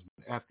Management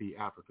at the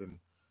African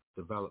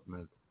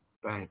Development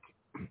Bank.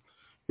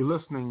 You're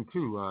listening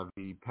to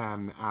the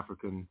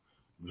Pan-African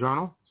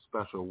Journal,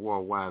 special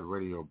worldwide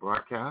radio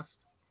broadcast.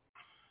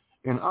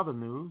 In other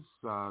news,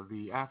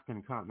 the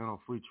African Continental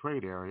Free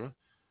Trade Area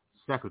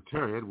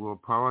Secretariat will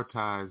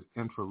prioritize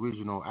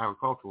intra-regional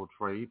agricultural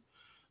trade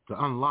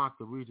to unlock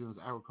the region's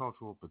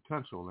agricultural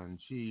potential and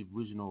achieve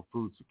regional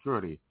food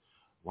security.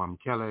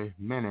 Wamkele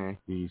Mene,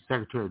 the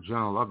Secretary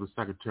General of the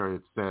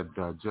Secretariat, said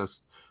just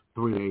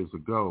 3 days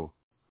ago.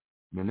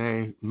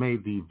 Mene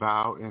made the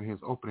vow in his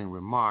opening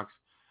remarks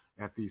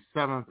at the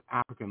 7th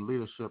African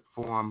Leadership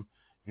Forum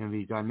in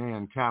the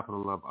Ghanaian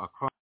capital of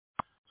Accra,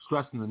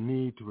 stressing the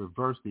need to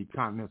reverse the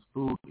continent's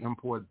food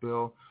import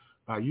bill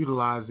by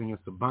utilizing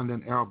its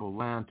abundant arable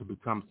land to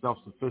become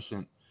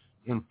self-sufficient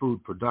in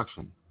food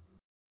production.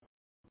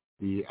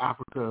 The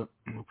Africa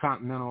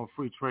Continental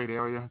Free Trade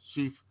Area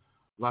chief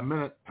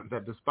lamented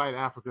that despite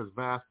Africa's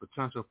vast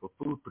potential for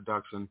food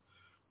production,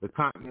 the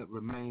continent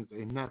remains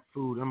a net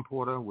food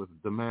importer with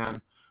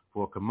demand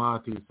for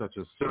commodities such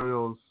as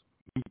cereals,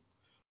 meat,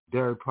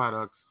 dairy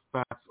products,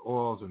 fats,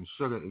 oils, and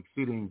sugar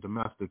exceeding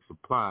domestic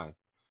supply.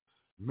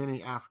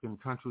 Many African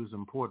countries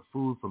import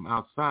food from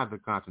outside the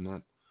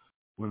continent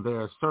when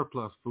there is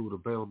surplus food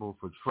available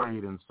for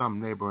trade in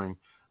some neighboring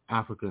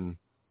African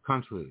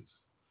countries.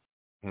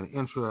 And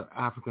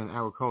intra-African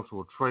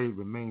agricultural trade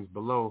remains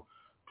below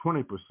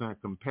 20%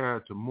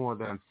 compared to more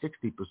than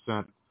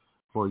 60%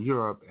 for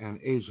Europe and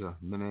Asia,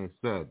 Mene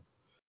said.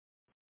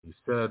 He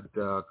said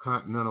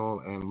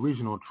continental and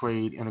regional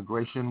trade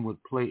integration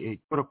would play a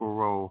critical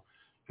role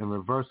in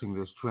reversing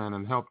this trend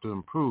and help to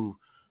improve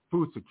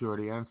food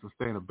security and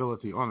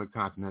sustainability on the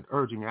continent,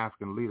 urging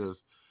African leaders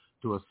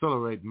to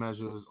accelerate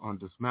measures on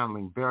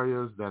dismantling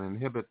barriers that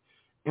inhibit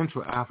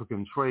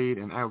intra-African trade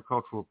in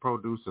agricultural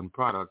produce and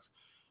products,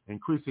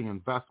 increasing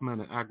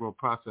investment in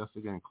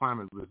agro-processing and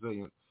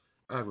climate-resilient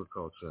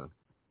agriculture.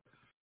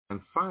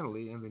 And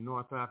finally, in the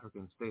North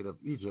African state of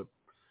Egypt,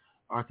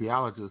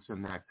 archaeologists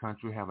in that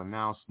country have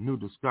announced new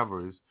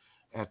discoveries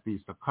at the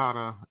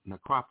Saqqara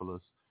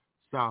necropolis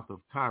south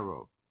of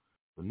Cairo.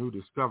 The new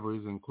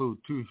discoveries include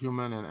 2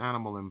 human and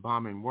animal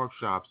embalming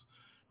workshops,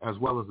 as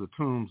well as the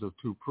tombs of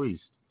 2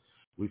 priests.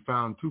 We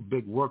found 2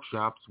 big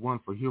workshops, one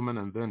for human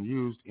and then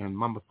used in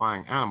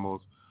mummifying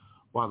animals,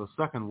 while the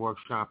second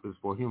workshop is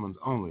for humans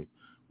only.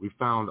 We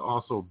found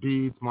also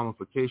beads,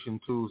 mummification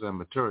tools, and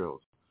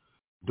materials.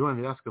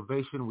 During the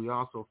excavation, we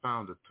also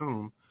found a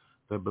tomb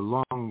that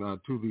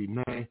belonged to the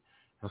Ne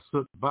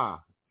Hasut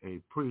Ba, a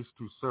priest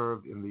who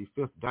served in the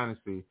 5th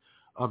dynasty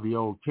of the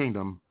Old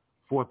Kingdom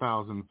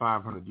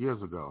 4,500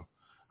 years ago,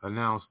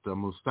 announced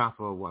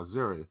Mustafa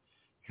Waziri,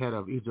 head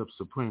of Egypt's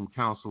Supreme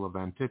Council of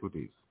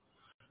Antiquities.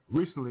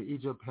 Recently,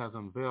 Egypt has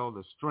unveiled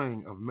a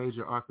string of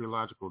major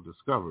archaeological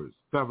discoveries.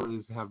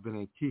 Discoveries have been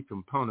a key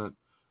component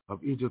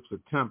of Egypt's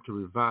attempt to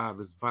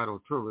revive its vital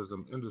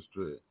tourism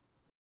industry.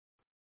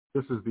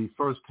 This is the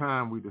first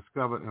time we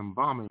discovered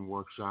embalming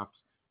workshops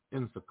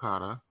in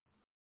Saqqara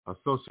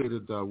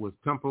associated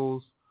with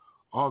temples.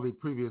 All the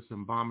previous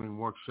embalming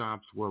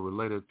workshops were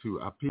related to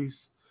Apis,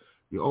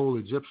 the old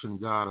Egyptian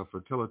god of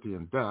fertility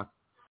and death.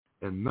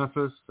 In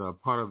Memphis,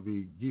 part of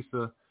the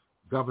Giza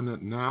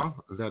Governorate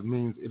now, that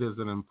means it is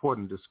an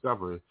important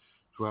discovery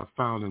to have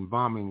found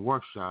embalming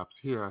workshops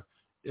here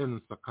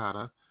in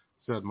Saqqara,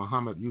 said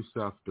Mohammed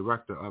Youssef,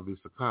 director of the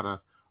Saqqara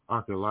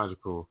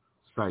Archaeological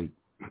Site.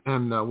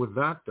 And with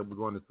that, we're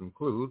going to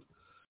conclude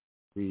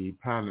the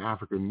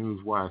Pan-African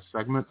Newswire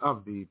segment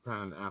of the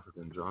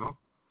Pan-African Journal.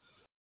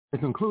 In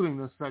concluding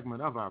this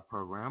segment of our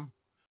program,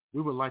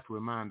 we would like to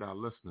remind our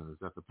listeners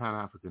that the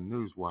Pan-African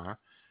Newswire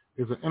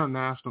is an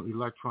international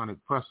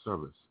electronic press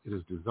service. It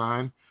is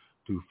designed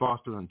to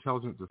foster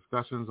intelligent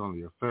discussions on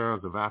the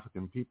affairs of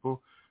African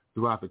people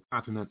throughout the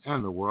continent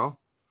and the world.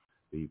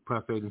 The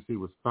press agency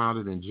was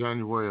founded in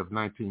January of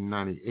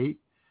 1998,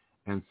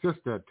 and since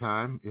that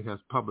time, it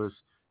has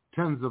published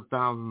tens of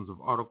thousands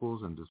of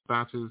articles and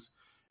dispatches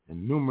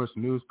in numerous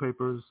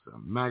newspapers,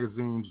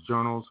 magazines,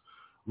 journals,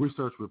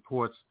 research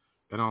reports,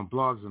 and on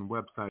blogs and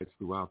websites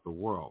throughout the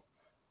world.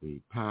 The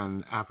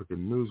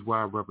Pan-African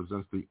Newswire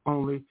represents the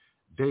only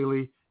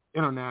daily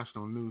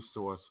international news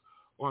source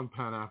on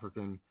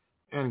Pan-African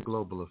and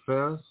global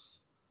affairs.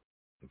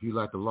 If you'd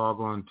like to log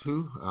on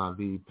to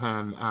the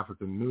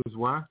Pan-African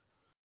Newswire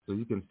so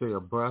you can stay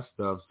abreast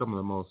of some of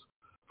the most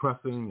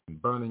pressing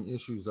and burning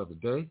issues of the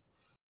day,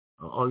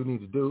 all you need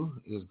to do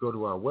is go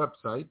to our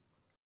website,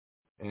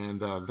 and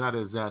that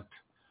is at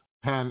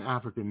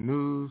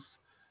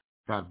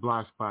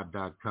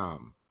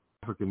panafricannews.blogspot.com.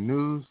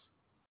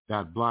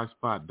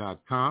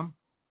 africannews.blogspot.com.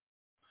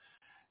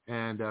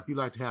 And if you'd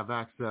like to have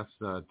access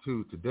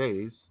to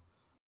today's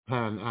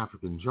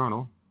Pan-African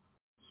Journal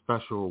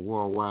special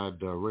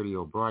worldwide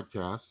radio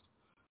broadcast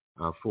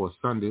for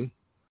Sunday,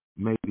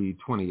 May the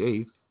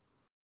 28th,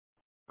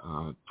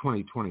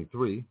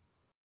 2023,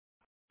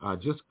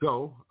 just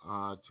go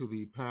to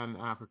the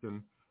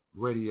Pan-African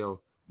Radio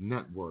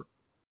Network,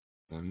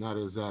 and that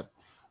is at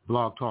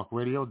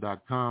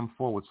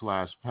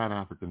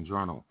blogtalkradio.com/Pan-African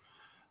Journal.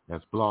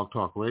 That's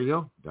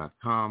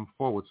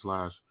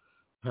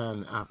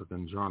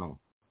blogtalkradio.com/Pan-African Journal.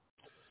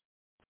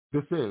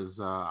 This is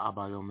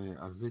Abayomi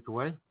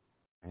Azikiwe,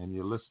 and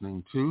you're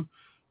listening to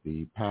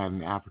the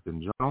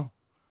Pan-African Journal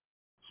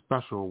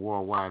special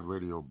worldwide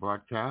radio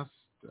broadcast.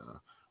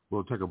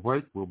 We'll take a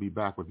break. We'll be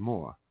back with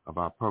more of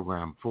our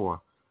program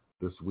for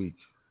this week.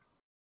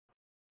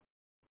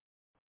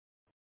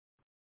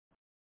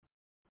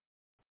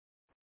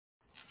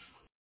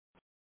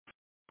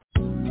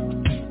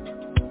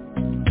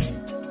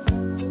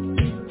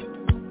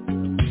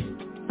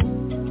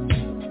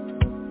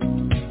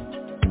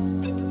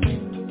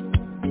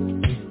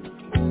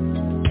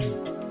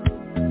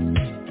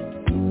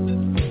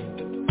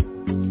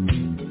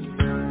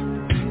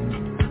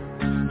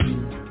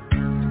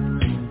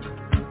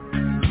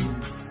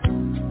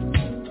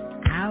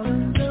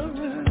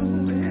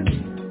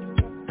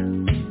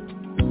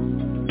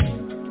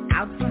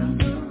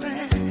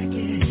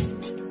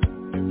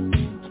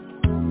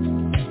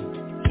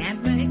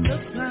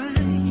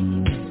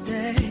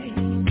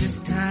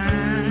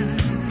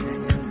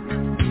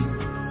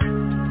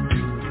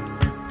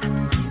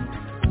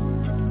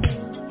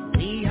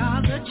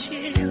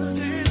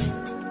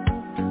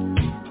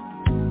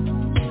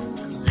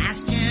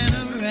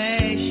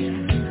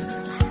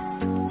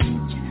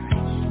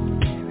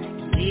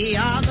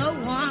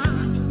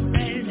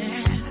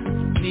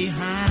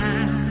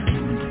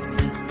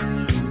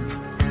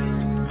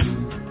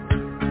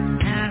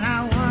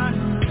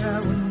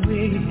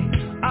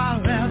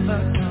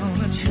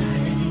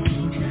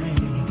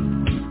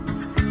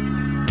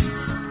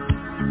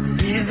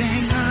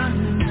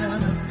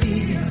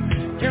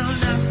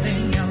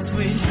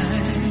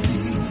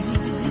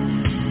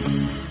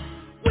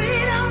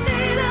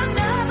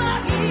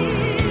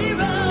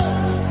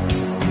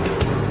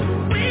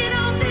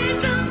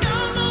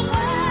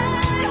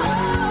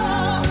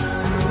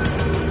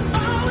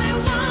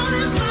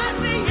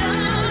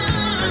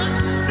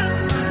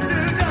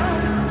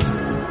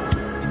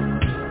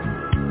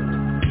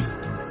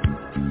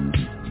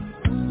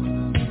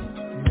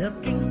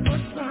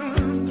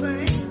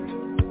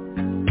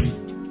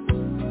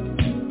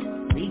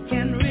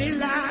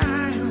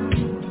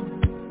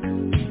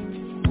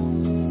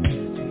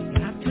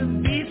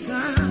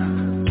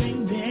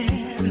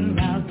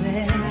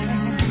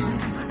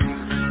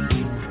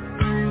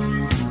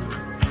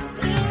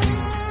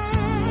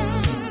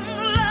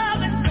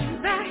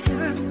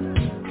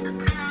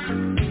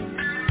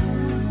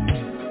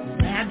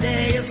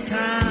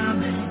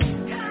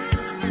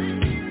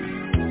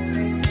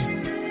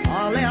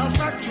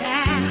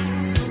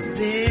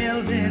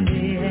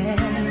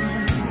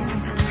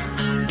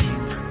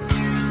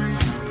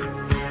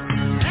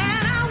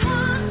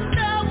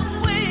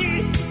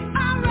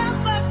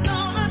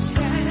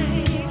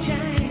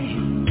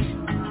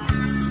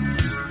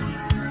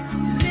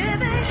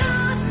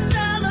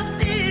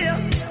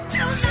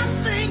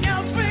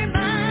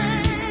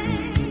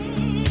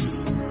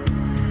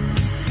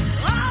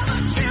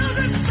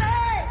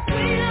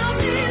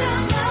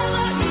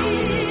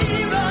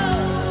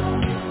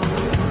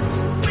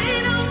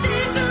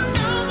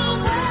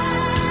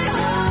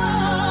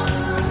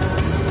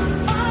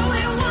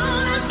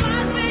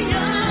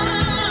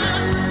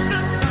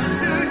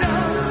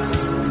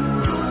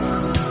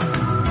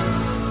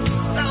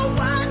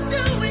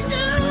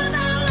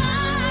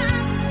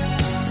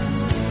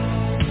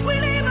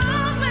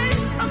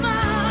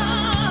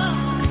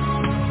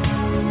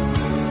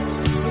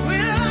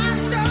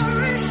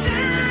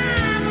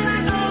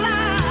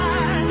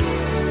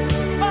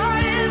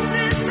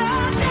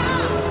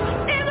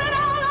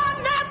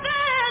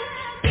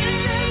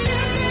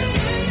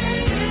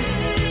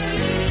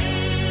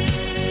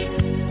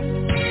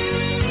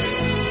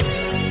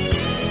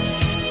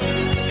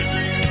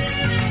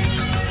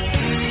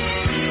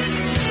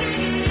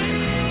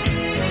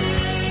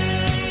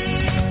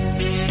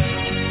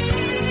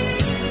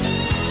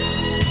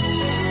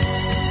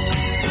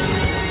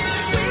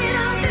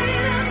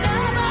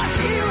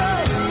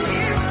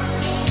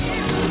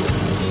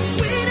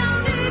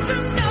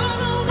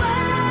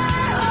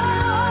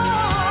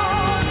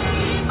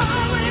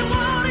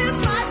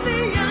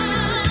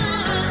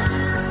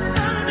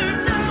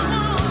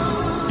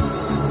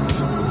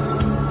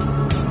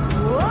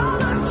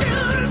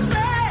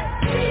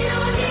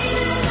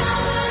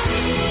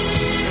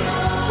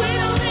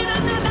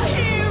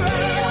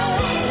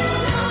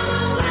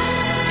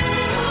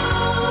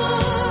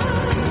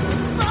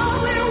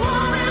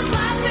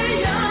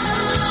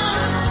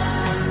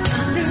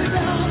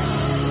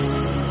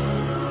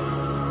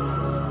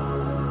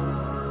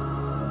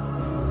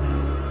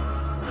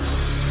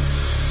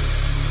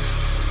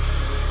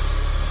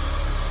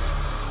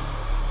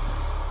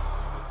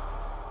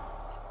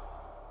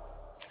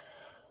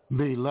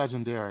 the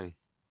legendary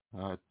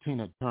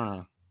Tina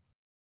Turner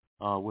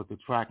with the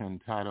track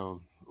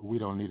entitled "We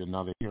Don't Need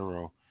Another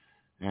Hero,"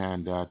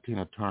 and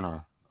Tina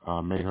Turner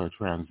made her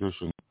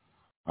transition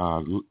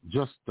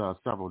just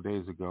several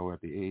days ago at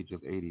the age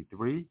of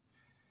 83.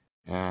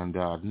 And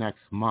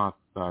next month,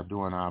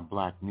 during our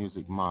Black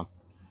Music Month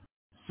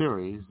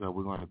series,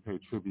 we're going to pay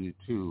tribute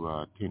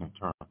to Tina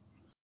Turner.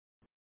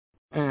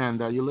 And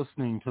you're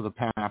listening to the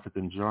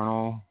Pan-African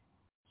Journal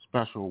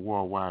special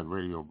worldwide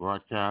radio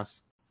broadcast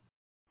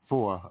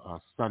for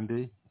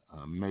Sunday,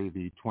 May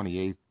the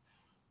 28th,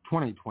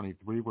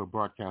 2023. We're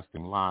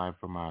broadcasting live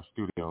from our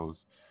studios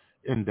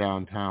in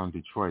downtown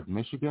Detroit,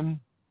 Michigan.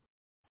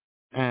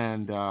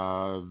 And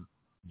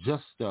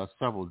just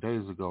several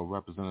days ago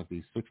represented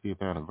the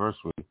 60th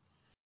anniversary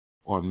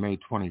on May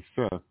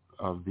 25th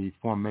of the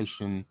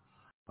formation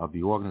of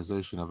the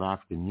Organization of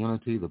African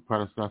Unity, the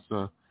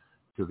predecessor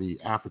to the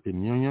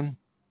African Union,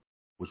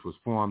 which was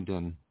formed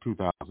in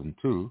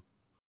 2002.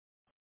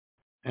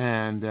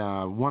 And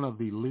one of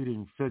the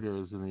leading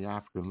figures in the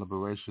African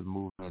liberation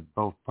movement,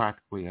 both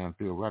practically and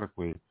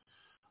theoretically,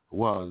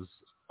 was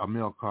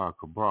Amilcar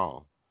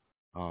Cabral,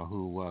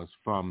 who was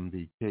from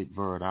the Cape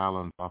Verde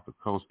Islands off the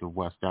coast of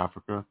West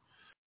Africa.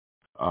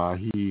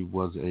 He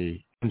was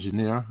an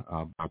engineer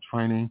by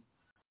training,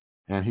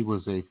 and he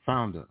was a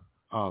founder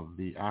of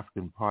the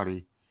African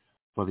Party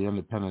for the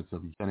Independence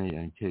of Guinea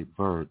and Cape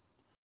Verde.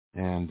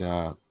 And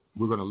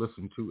we're going to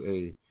listen to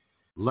a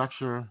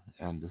lecture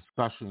and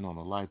discussion on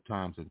the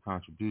lifetimes and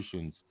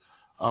contributions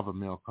of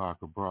Amilcar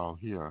Cabral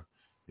here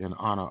in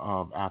honor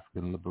of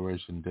African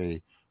Liberation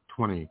Day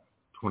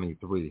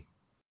 2023.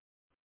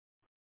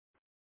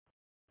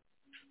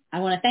 I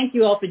want to thank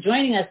you all for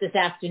joining us this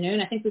afternoon.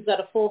 I think we've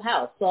got a full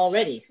house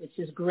already, which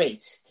is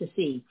great to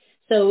see.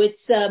 So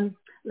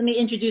let me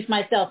introduce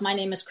myself. My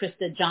name is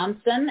Krista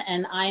Johnson,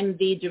 and I'm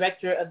the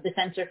director of the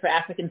Center for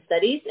African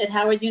Studies at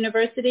Howard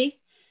University.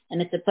 And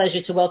it's a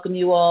pleasure to welcome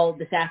you all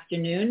this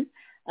afternoon.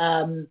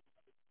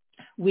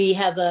 We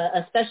have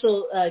a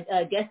special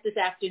guest this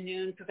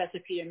afternoon, Professor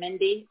Peter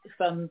Mendy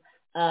from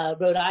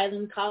Rhode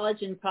Island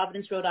College in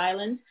Providence, Rhode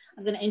Island.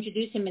 I'm going to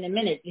introduce him in a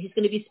minute. He's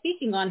going to be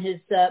speaking on his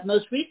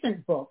most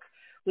recent book,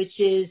 which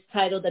is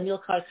titled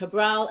Amilcar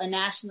Cabral, a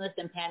Nationalist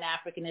and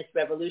Pan-Africanist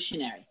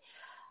Revolutionary.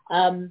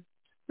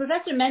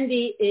 Professor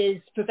Mendy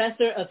is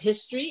Professor of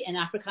History and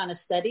Africana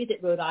Studies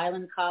at Rhode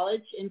Island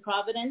College in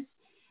Providence.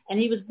 And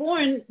he was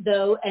born,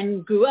 though,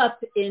 and grew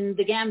up in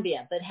the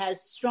Gambia, but has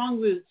strong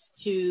roots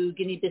to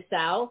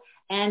Guinea-Bissau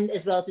and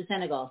as well to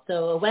Senegal.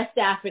 So a West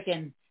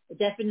African,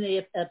 definitely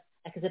a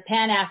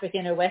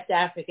Pan-African or West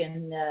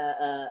African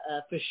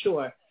for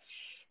sure.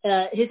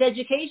 His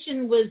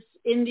education was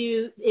done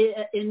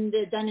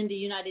in the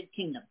United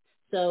Kingdom.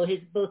 So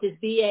both his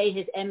BA,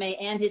 his MA,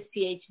 and his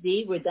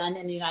PhD were done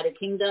in the United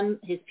Kingdom.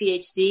 His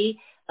PhD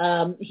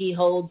he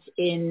holds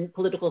in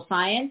political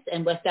science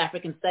and West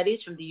African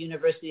studies from the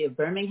University of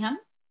Birmingham.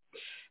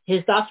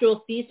 His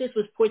doctoral thesis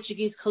was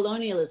Portuguese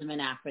colonialism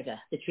in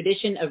Africa, the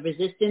tradition of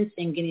resistance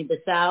in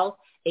Guinea-Bissau,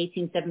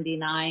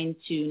 1879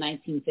 to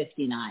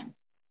 1959.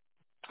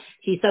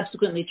 He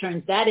subsequently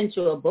turns that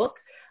into a book.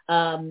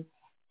 And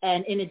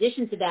in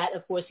addition to that,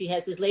 of course, he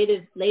has his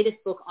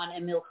latest book on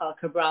Amilcar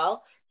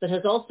Cabral, but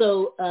has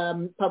also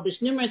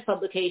published numerous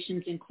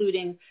publications,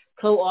 including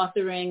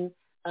co-authoring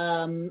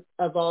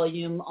a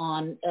volume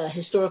on a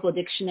historical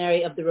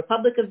dictionary of the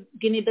Republic of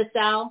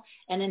Guinea-Bissau,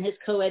 and then has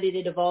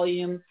co-edited a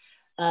volume,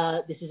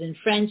 this is in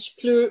French,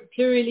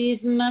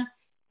 Pluralisme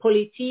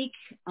politique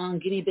en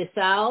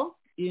Guinée-Bissau,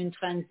 une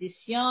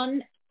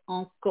transition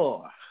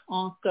encore.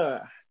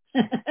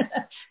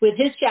 With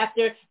his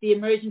chapter, The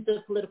Emergence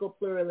of Political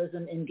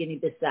Pluralism in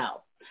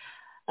Guinea-Bissau.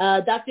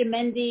 Dr.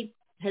 Mendy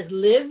has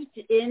lived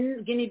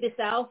in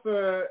Guinea-Bissau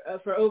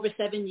for over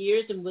 7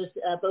 years and was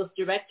both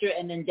director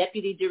and then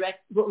deputy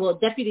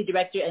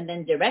director and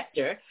then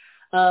director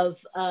of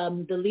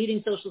the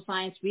leading social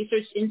science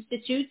research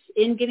institutes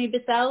in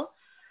Guinea-Bissau.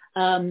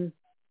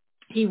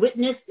 He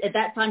witnessed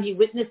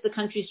the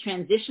country's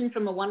transition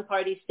from a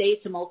one-party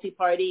state to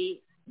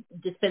multi-party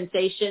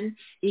dispensation,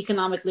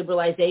 economic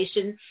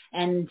liberalization,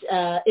 and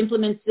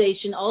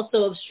implementation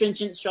also of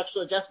stringent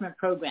structural adjustment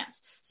programs.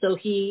 So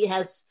he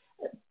has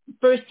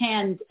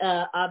firsthand,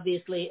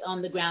 obviously,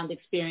 on-the-ground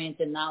experience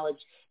and knowledge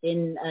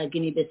in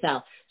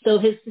Guinea-Bissau. So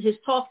his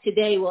talk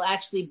today will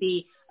actually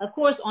be, of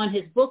course, on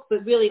his book,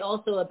 but really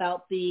also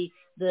about the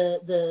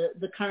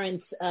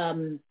current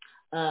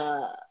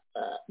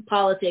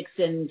politics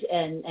and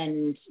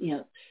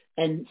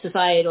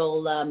societal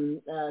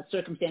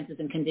circumstances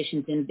and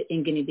conditions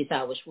in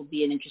Guinea-Bissau, which will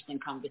be an interesting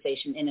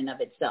conversation in and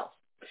of itself.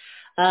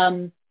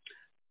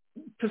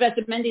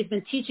 Professor Mendy has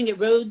been teaching at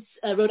Rhode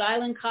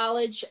Island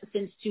College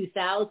since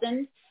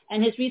 2000,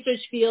 and his research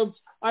fields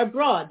are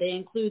broad. They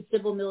include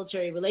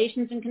civil-military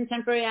relations in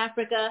contemporary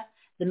Africa,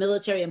 the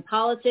military and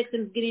politics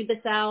in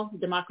Guinea-Bissau,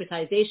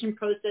 democratization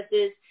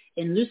processes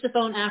in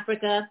Lusophone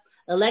Africa,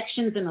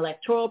 elections and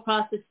electoral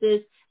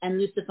processes and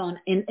Lusophone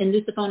in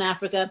Lusophone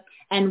Africa,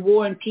 and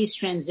war and peace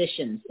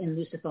transitions in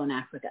Lusophone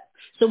Africa.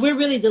 So we're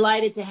really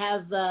delighted to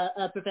have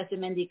Professor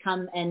Mendy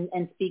come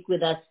and speak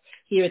with us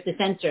here at the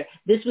center.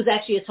 This was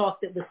actually a talk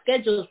that was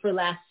scheduled for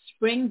last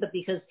spring, but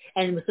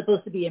and was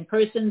supposed to be in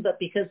person, but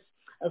because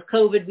of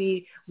COVID,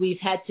 we've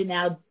had to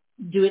now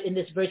do it in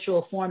this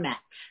virtual format.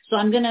 So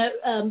I'm going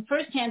to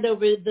first hand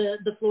over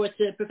the floor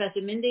to Professor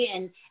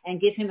Mendy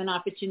and give him an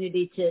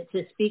opportunity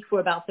to speak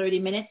for about 30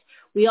 minutes.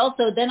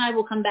 Then I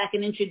will come back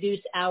and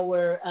introduce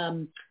our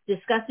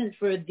discussant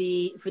for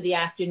the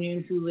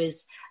afternoon, who is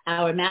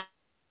our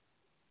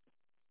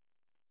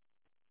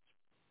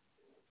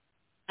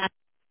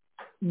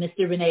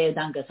Mr. Rene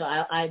Odanga. So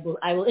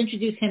I will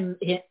introduce him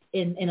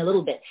in a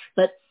little bit.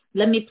 But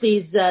let me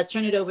please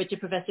turn it over to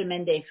Professor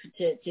Mendy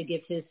to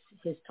give his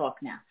talk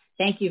now.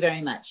 Thank you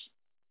very much.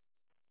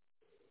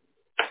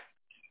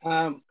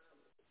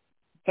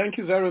 Thank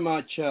you very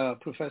much,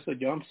 Professor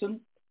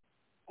Johnson,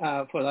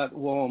 for that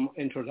warm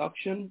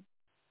introduction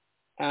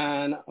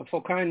and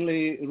for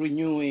kindly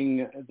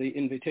renewing the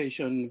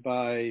invitation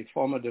by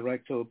former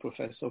director,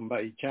 Professor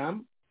Mbai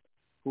Cham,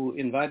 who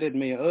invited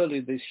me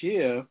early this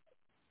year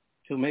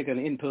to make an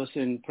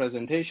in-person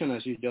presentation,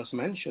 as you just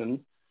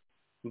mentioned,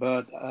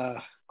 but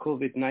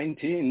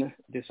COVID-19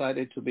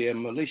 decided to be a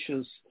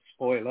malicious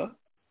spoiler.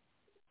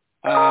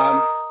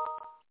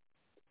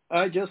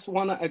 I just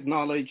want to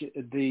acknowledge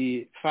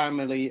the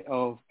family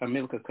of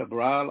Amilcar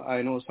Cabral.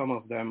 I know some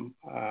of them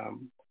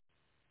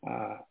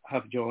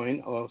have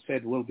joined or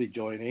said will be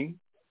joining.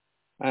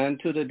 And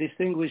to the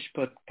distinguished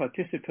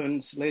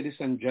participants, ladies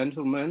and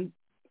gentlemen,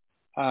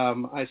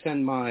 I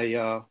send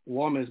my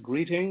warmest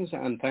greetings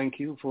and thank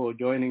you for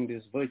joining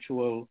this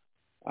virtual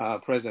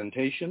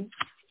presentation.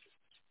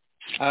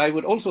 I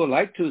would also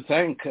like to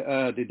thank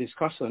the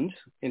discussant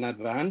in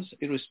advance,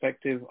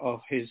 irrespective of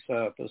his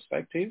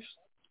perspectives.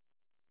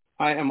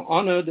 I am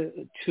honored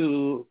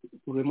to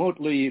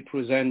remotely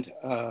present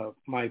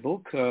my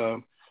book,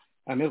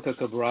 Amilcar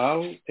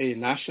Cabral, a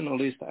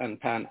nationalist and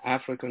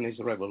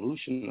Pan-Africanist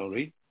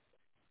revolutionary.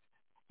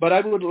 But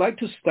I would like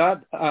to start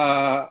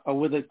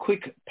with a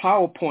quick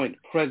PowerPoint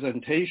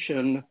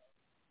presentation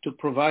to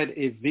provide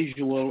a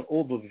visual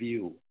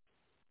overview.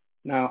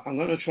 Now, I'm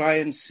going to try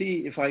and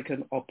see if I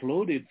can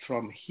upload it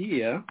from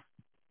here.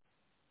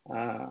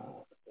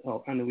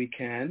 And we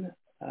can.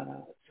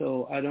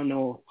 So I don't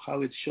know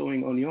how it's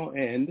showing on your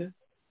end.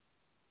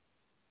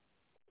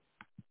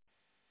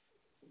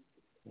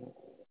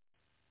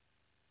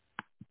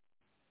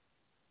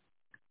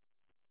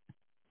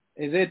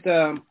 Is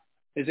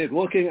it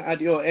working at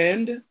your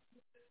end?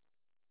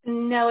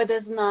 No, it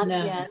is not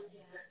yet.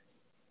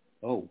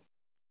 Oh.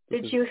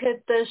 Did you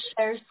hit the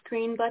share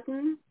screen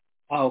button?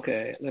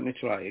 Okay, let me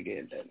try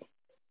again then.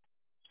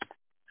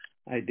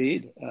 I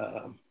did.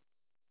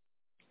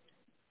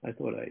 I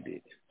thought I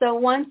did. So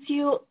once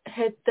you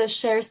hit the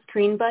share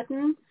screen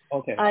button,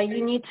 okay,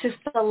 you need to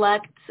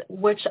select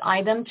which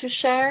item to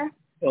share.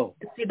 Oh.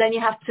 So then you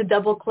have to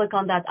double click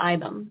on that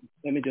item.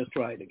 Let me just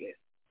try it again.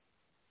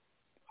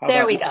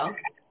 There we go.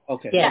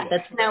 Okay. Yeah,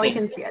 now we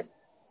can see it.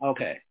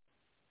 Okay.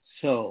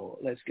 So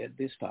let's get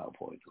this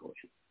PowerPoint going.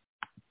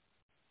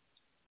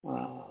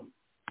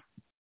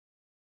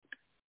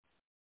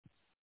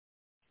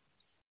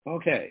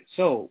 Okay,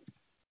 so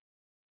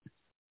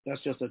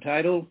that's just the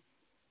title.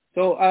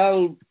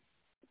 So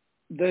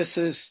this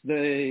is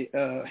the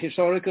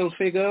historical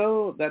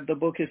figure that the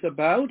book is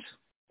about.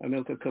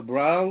 Amilcar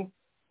Cabral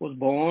was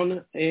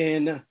born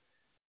in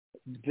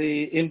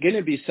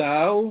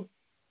Guinea-Bissau,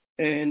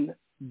 in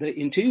the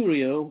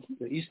interior,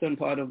 the eastern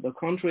part of the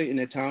country, in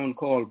a town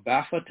called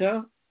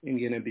Bafata in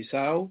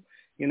Guinea-Bissau.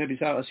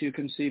 Guinea-Bissau, as you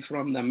can see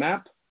from the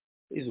map,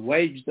 is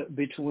wedged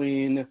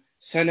between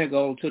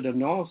Senegal to the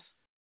north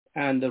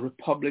and the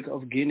Republic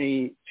of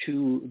Guinea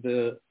to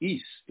the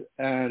east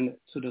and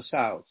to the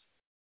south,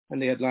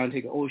 and the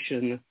Atlantic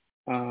Ocean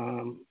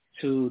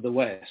to the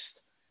west.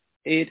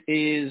 It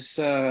is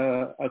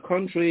a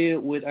country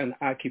with an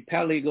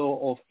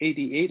archipelago of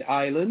 88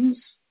 islands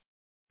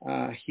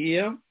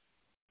here.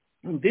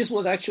 And this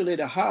was actually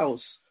the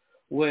house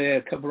where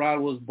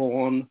Cabral was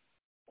born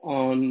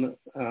on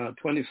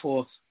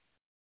 12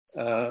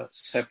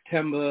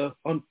 September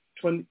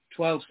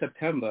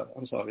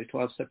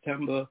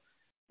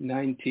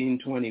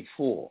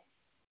 1924.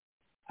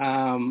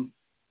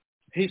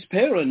 His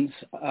parents,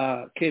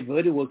 Cape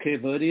Verde, were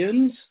Cape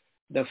Verdeans.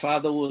 The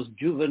father was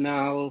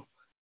Juvenal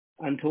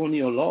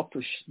Antonio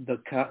Lopes the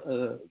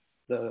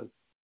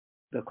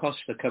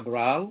Costa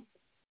Cabral,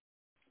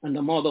 and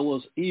the mother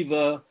was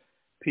Eva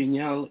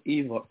Pinal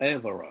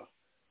Evera.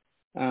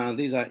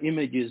 These are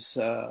images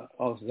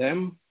of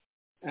them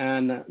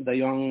and the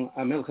young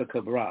Amilcar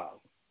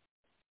Cabral.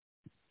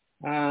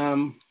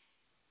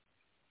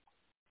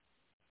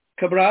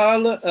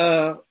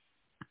 Cabral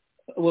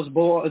was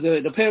born,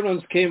 the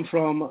parents came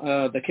from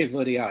the Cape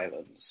Verde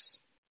Islands.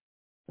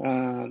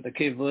 The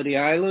Cape Verde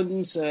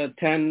Islands,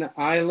 10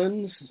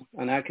 islands,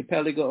 an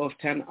archipelago of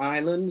 10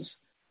 islands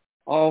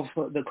off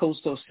the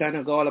coast of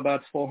Senegal,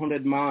 about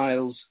 400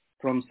 miles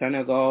from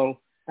Senegal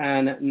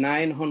and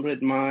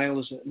 900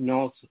 miles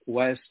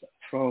northwest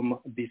from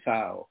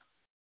Bissau.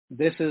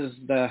 This is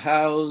the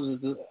house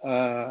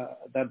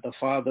that the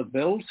father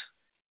built,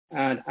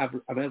 and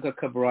Amilcar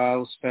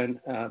Cabral spent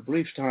a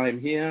brief time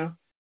here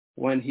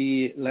when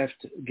he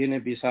left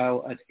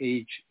Guinea-Bissau at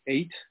age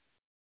 8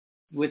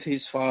 with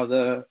his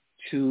father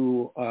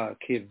to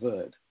Cape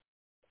Verde.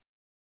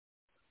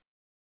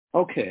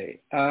 Okay,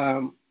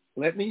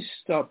 let me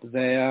stop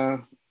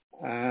there,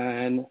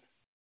 and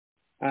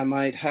I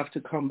might have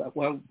to come back.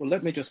 Well,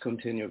 let me just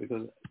continue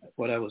because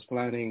what I was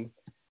planning.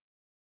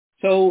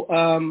 So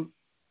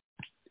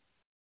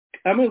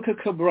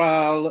Amilcar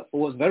Cabral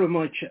was very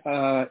much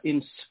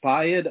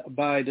inspired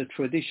by the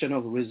tradition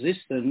of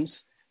resistance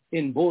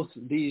in both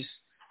these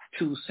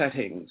two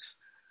settings.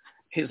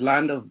 His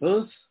land of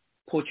birth,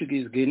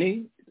 Portuguese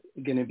Guinea,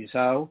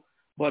 Guinea-Bissau,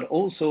 but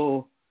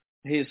also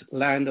his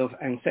land of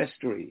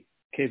ancestry,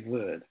 Cape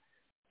Verde.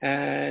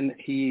 And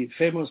he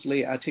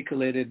famously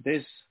articulated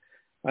this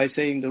by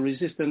saying the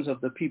resistance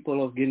of the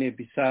people of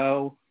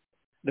Guinea-Bissau,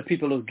 the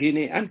people of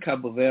Guinea and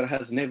Cabo Verde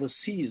has never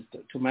ceased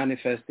to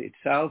manifest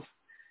itself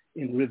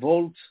in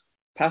revolt,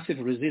 passive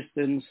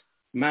resistance,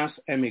 mass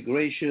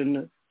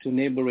emigration to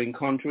neighboring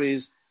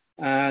countries,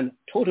 and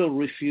total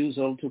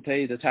refusal to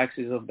pay the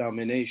taxes of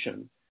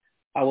domination.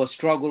 Our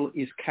struggle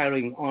is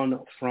carrying on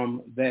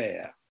from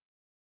there.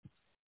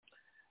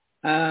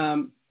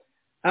 Amilcar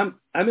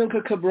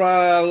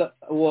Cabral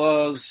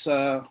was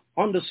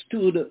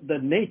understood the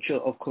nature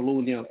of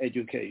colonial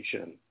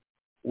education,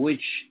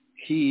 which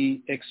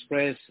he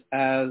expressed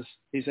as,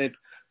 he said,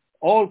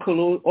 all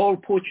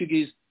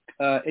Portuguese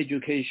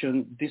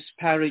education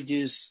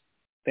disparages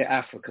the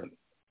African,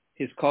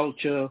 his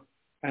culture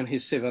and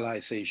his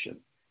civilization.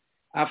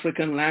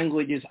 African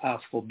languages are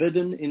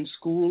forbidden in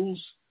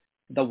schools.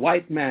 The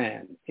white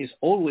man is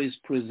always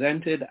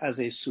presented as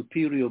a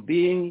superior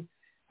being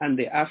and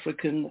the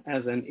African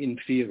as an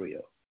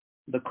inferior.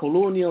 The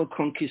colonial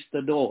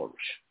conquistadors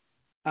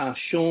are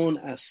shown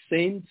as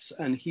saints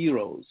and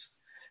heroes.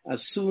 As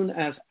soon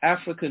as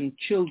African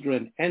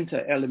children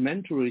enter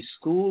elementary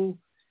school,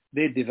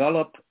 they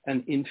develop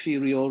an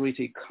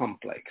inferiority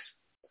complex.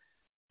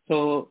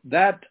 So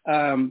that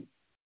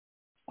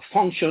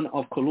function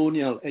of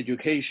colonial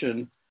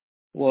education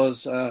was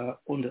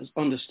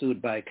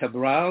understood by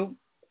Cabral,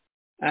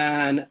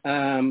 and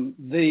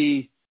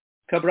the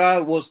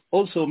Cabral was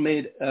also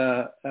made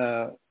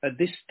a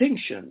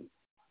distinction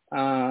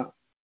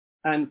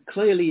and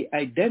clearly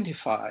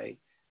identify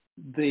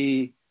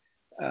the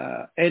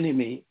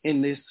enemy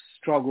in this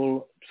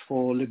struggle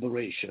for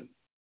liberation.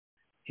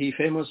 He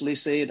famously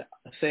said,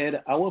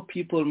 our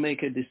people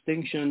make a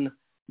distinction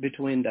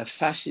between the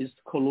fascist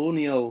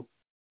colonial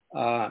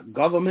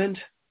government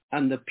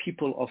and the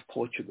people of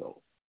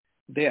Portugal.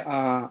 They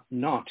are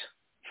not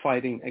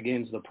fighting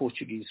against the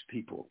Portuguese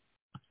people.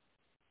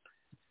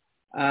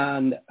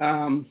 And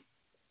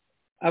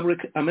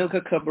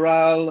Amilcar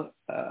Cabral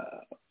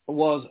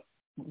was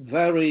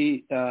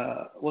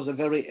a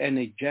very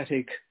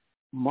energetic,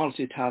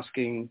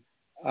 multitasking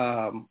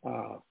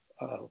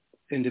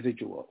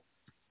individual.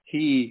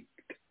 He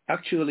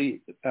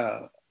actually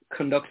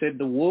conducted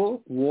the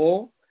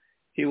war.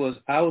 He was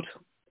out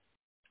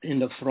in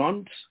the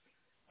front,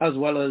 as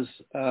well as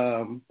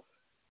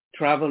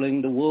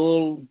traveling the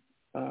world,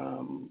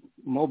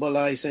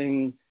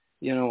 mobilizing,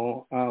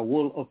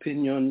 world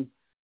opinion,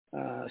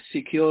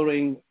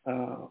 securing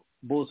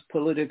both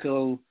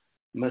political,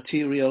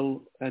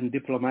 material, and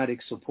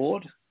diplomatic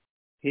support.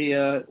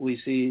 Here we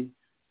see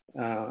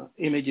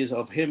images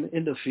of him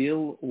in the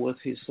field with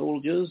his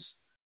soldiers.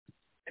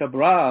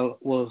 Cabral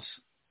was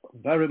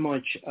very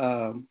much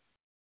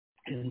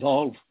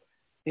involved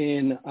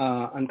in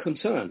and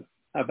concerned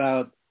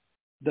about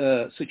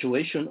the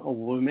situation of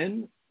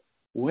women.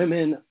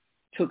 Women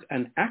took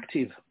an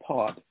active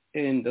part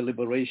in the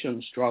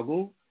liberation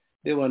struggle.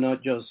 They were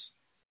not just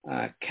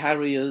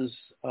carriers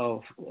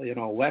of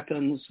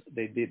weapons.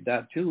 They did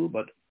that too,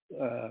 but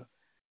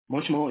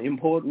much more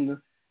important,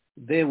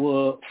 they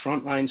were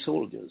frontline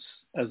soldiers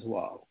as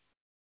well.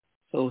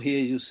 So here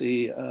you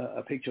see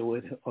a picture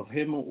of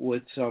him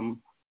with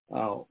some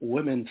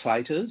women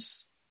fighters.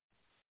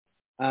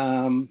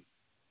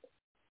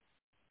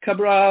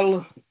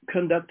 Cabral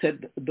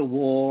conducted the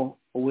war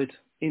with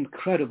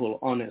incredible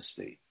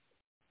honesty.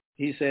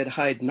 He said,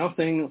 hide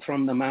nothing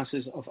from the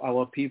masses of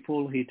our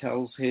people. He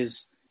tells his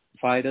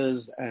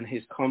fighters and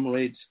his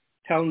comrades,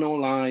 tell no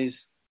lies,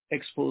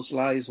 expose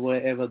lies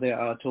wherever they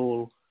are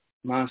told,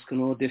 mask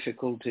no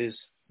difficulties,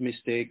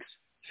 mistakes,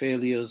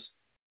 failures,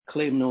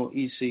 claim no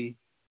easy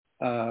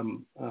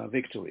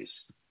victories.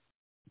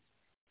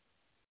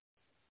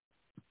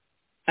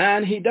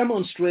 And he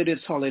demonstrated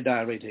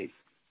solidarity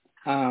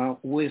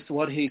with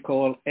what he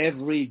called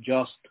every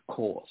just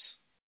cause.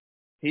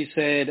 He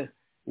said,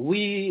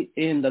 we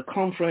in the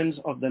Conference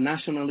of the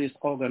Nationalist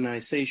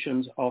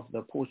Organizations of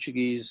the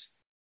Portuguese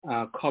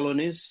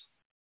colonies,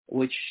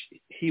 which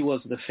he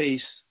was the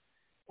face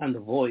and the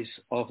voice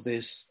of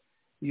this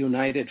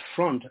united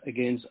front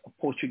against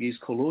Portuguese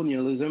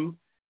colonialism,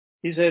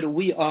 he said,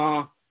 we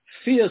are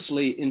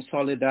fiercely in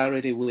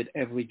solidarity with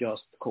every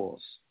just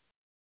cause.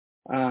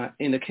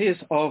 In the case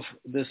of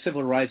the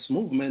civil rights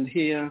movement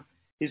here,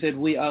 he said,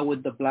 we are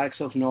with the blacks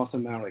of North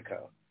America.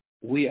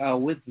 We are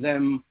with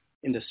them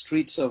in the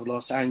streets of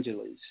Los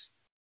Angeles.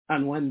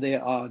 And when they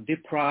are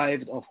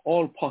deprived of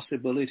all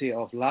possibility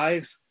of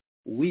life,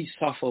 we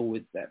suffer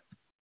with them.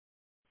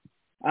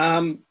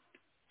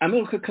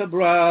 Amilcar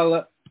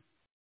Cabral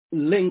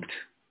linked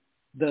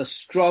the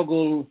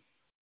struggle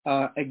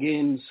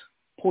against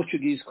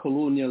Portuguese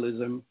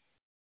colonialism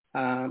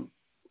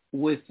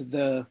with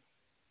the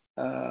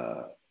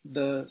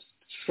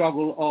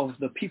struggle of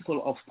the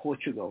people of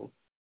Portugal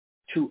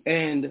to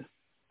end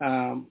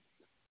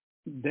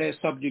their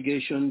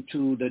subjugation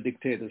to the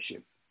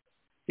dictatorship.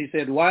 He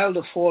said, while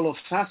the fall of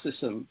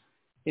fascism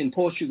in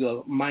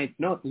Portugal might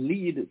not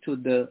lead to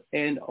the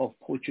end of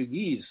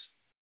Portuguese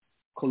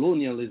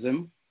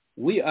colonialism,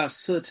 we are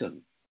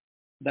certain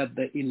that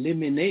the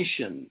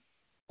elimination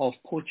of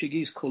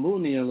Portuguese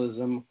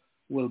colonialism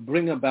will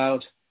bring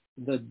about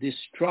the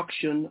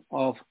destruction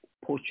of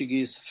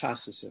Portuguese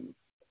fascism.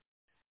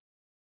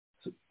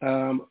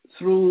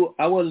 Through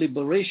our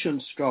liberation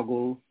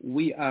struggle,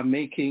 we are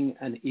making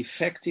an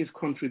effective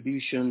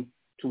contribution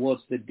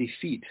towards the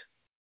defeat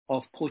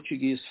of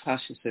Portuguese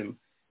fascism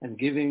and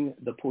giving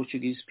the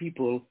Portuguese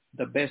people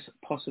the best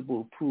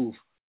possible proof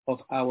of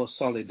our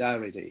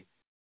solidarity.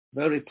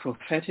 Very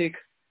prophetic,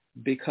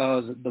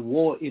 because the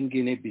war in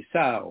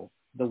Guinea-Bissau,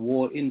 the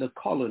war in the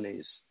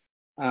colonies,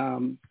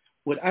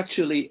 would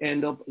actually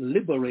end up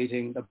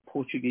liberating the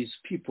Portuguese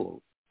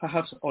people,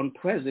 perhaps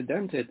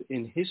unprecedented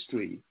in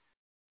history,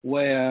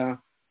 where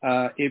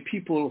a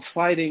people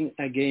fighting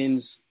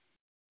against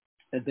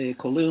the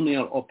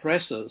colonial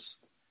oppressors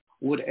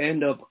would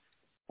end up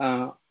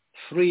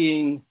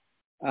freeing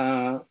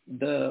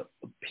the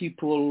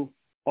people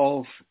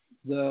of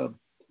the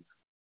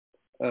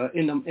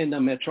in the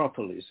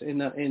metropolis, in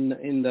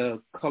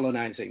the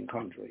colonizing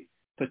country,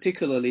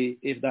 particularly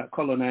if that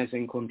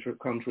colonizing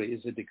country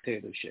is a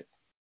dictatorship.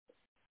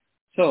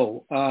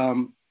 So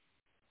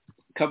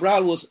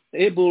Cabral was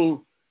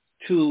able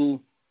to,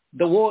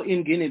 the war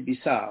in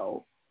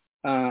Guinea-Bissau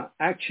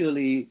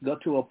actually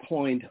got to a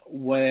point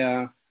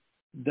where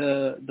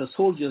the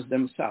soldiers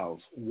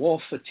themselves,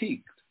 war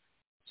fatigued,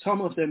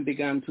 some of them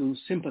began to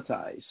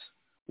sympathize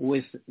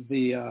with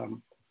the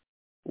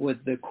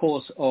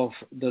course of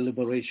the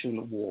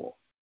liberation war.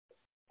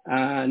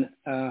 And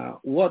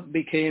what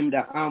became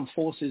the armed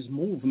forces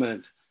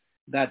movement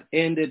that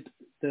ended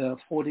the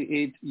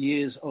 48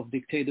 years of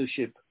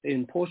dictatorship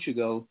in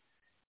Portugal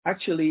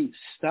actually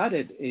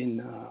started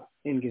in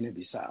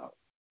Guinea-Bissau.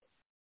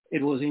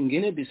 It was in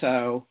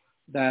Guinea-Bissau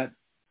that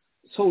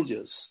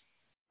soldiers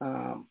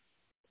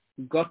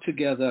got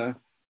together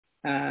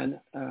and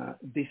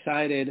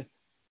decided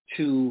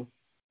to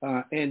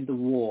end the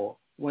war.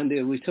 When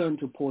they returned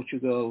to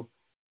Portugal,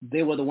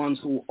 they were the ones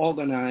who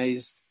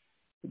organized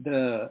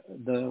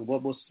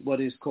what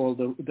is called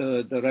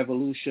the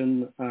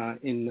revolution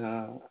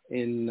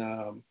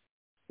in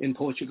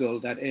Portugal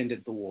that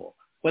ended the war.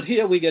 But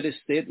here we get a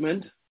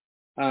statement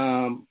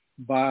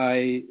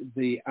by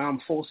the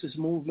armed forces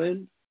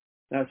movement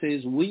that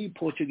says, we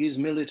Portuguese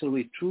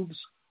military troops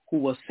who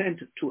were sent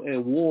to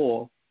a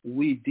war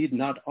we did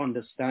not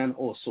understand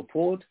or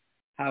support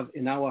have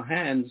in our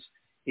hands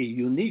a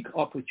unique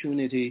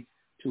opportunity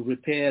to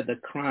repair the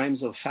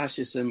crimes of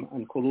fascism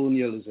and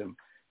colonialism,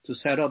 to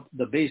set up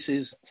the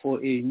basis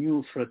for a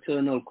new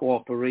fraternal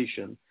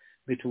cooperation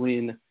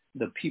between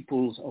the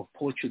peoples of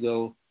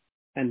Portugal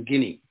and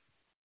Guinea.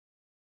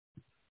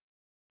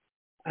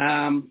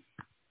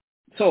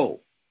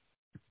 So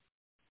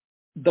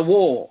the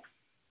war,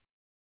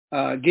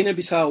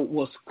 Guinea-Bissau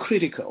was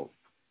critical.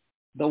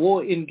 The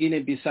war in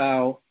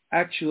Guinea-Bissau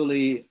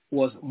actually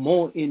was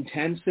more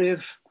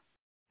intensive,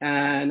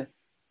 and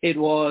it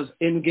was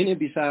in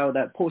Guinea-Bissau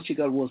that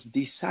Portugal was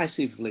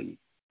decisively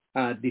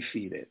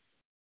defeated.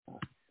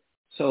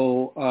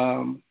 So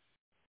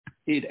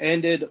it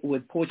ended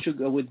with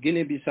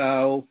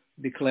Guinea-Bissau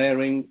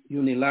declaring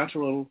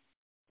unilaterally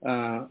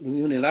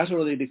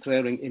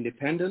declaring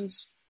independence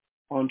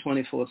on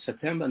 24th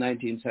September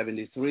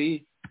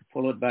 1973,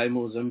 followed by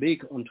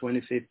Mozambique on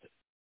 25th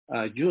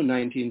June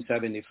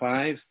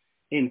 1975,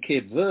 in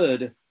Cape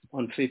Verde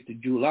on 5th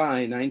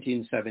July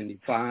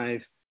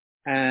 1975,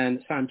 and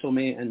São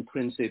Tomé and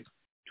Príncipe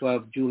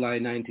 12th July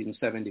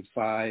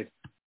 1975,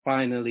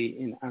 finally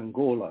in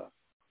Angola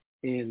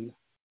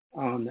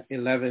on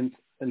 11th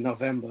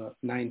November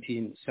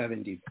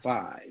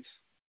 1975.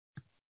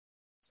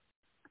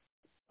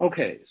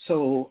 Okay,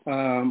 so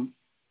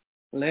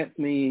let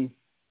me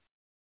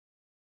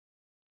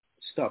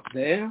stop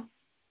there,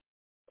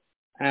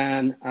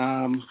 and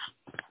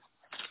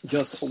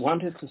just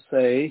wanted to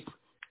say,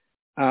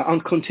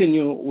 and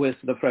continue with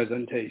the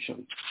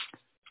presentation.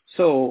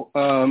 So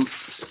a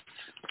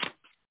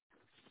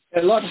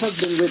lot has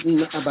been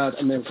written about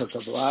Amilcar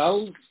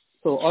Cabral.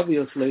 So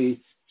obviously,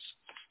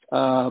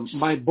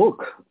 my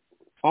book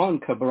on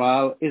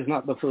Cabral is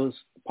not the first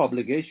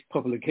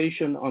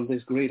publication on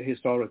this great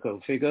historical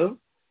figure.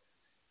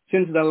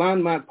 Since the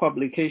landmark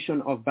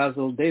publication of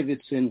Basil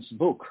Davidson's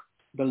book,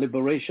 The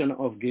Liberation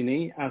of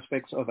Guinea,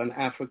 Aspects of an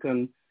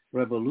African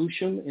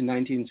Revolution in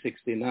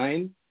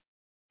 1969,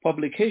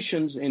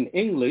 publications in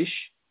English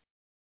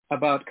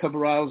about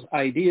Cabral's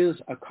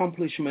ideas,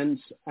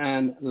 accomplishments,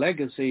 and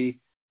legacy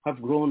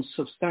have grown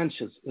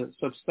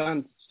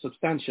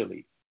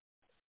substantially.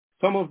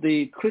 Some of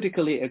the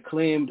critically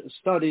acclaimed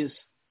studies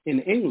in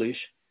English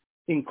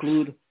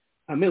include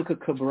Amilcar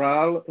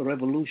Cabral,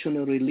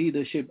 Revolutionary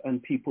Leadership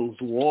and People's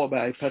War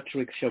by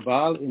Patrick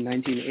Chaval in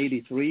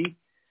 1983,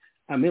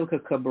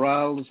 Amilcar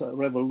Cabral's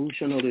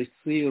Revolutionary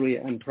Theory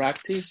and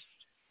Practice,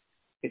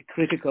 A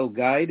Critical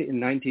Guide in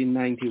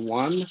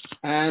 1991,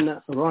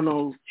 and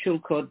Ronald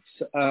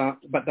Chilcott's,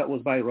 but that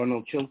was by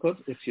Ronald Chilcott,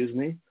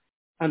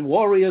 and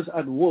Warriors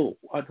at Work,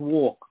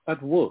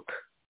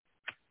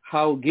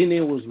 How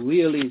Guinea Was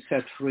Really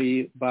Set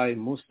Free by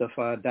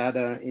Mustafa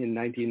Dada in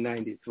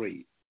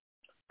 1993.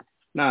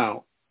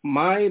 Now,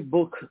 my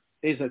book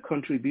is a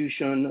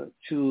contribution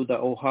to the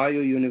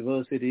Ohio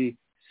University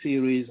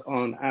series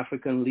on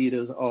African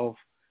leaders of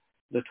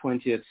the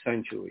 20th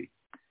century.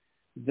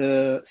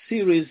 The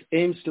series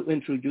aims to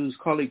introduce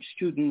college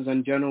students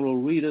and general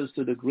readers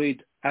to the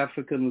great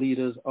African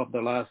leaders of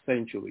the last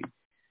century,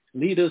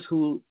 leaders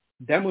who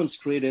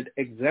demonstrated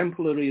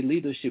exemplary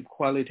leadership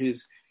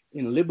qualities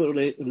in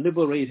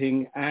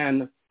liberating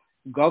and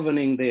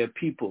governing their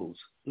peoples,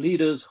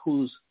 leaders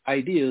whose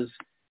ideas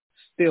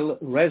still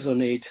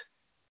resonate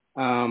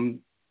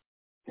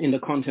in the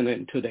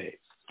continent today.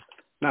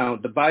 Now,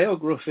 the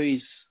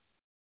biographies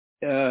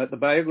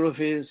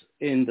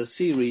in the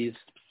series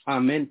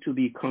are meant to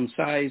be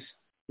concise,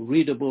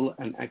 readable,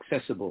 and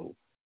accessible.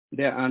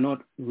 They are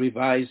not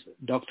revised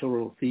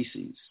doctoral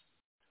theses.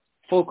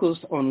 Focus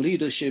on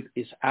leadership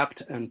is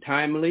apt and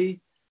timely,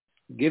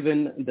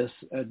 given the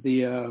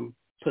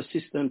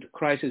persistent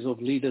crisis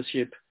of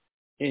leadership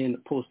in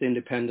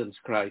post-independence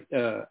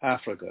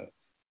Africa,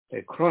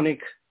 a chronic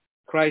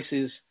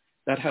crisis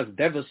that has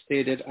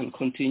devastated and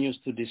continues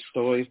to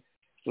destroy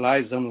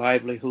lives and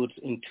livelihoods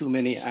in too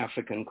many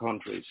African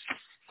countries.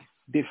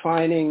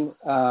 Defining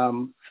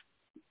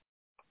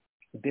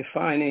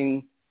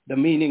the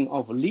meaning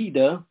of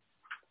leader,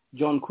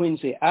 John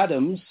Quincy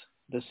Adams,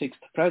 the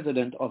sixth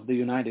president of the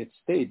United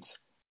States,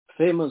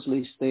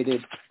 famously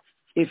stated,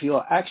 "If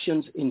your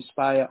actions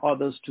inspire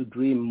others to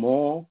dream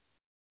more,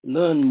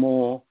 learn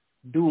more,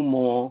 do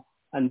more,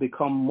 and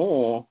become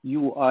more,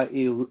 you are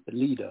a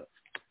leader."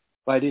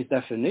 By this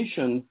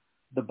definition,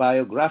 the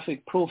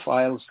biographic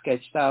profile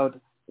sketched out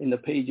in the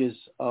pages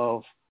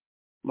of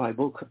my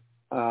book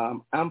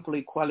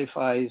amply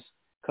qualifies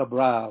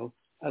Cabral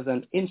as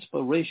an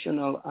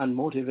inspirational and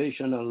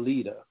motivational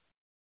leader.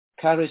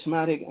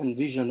 Charismatic and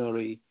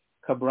visionary,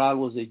 Cabral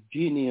was a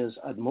genius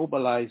at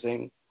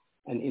mobilizing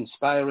and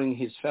inspiring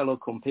his fellow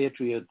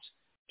compatriots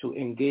to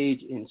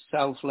engage in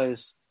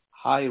selfless,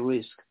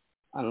 high-risk,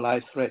 and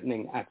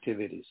life-threatening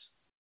activities.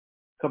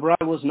 Cabral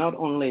was not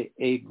only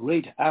a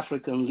great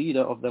African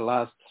leader of the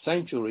last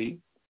century,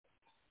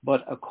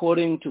 but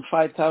according to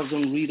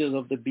 5,000 readers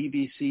of the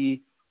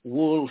BBC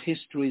World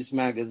Histories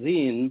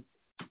magazine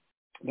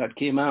that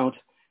came out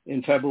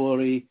in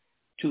February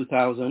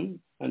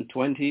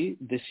 2020,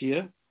 this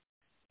year,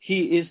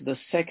 he is the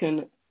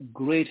second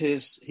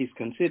greatest, he's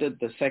considered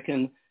the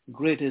second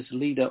greatest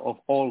leader of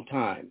all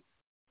time.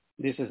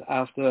 This is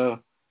after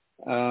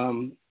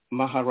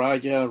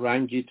Maharaja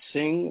Ranjit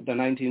Singh, the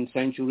 19th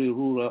century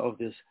ruler of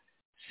this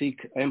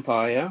Sikh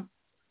empire.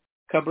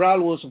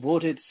 Cabral was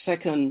voted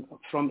second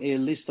from a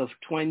list of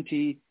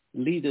 20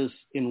 leaders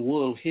in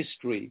world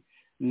history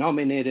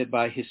nominated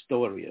by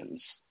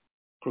historians.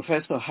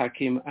 Professor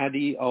Hakim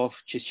Adi of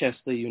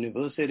Chichester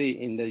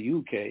University in the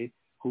UK,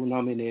 who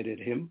nominated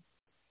him.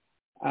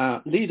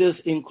 Leaders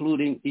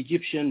including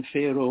Egyptian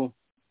Pharaoh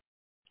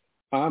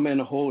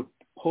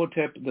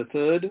Amenhotep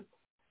III,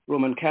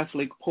 Roman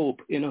Catholic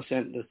Pope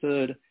Innocent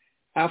III,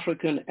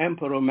 African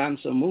Emperor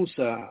Mansa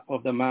Musa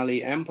of the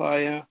Mali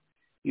Empire,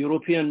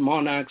 European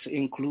monarchs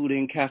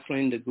including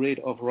Catherine the Great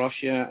of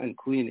Russia and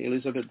Queen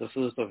Elizabeth I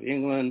of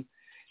England,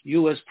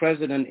 US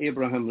President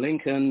Abraham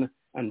Lincoln,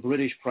 and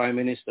British Prime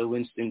Minister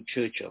Winston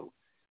Churchill.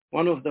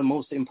 One of the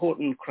most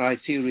important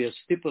criteria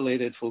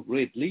stipulated for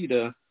great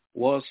leader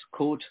was,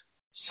 quote,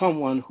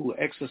 someone who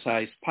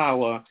exercised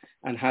power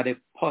and had a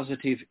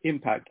positive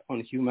impact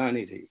on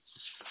humanity.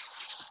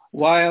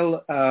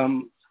 While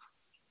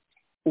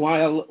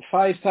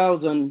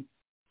 5,000,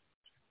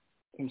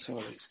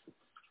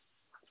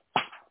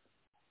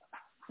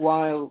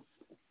 while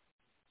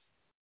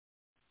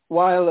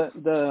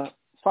the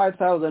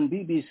 5,000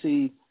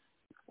 BBC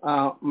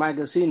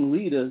magazine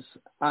readers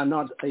are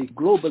not a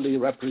globally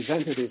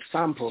representative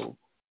sample,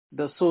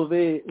 the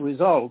survey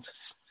result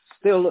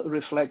still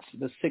reflects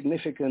the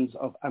significance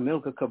of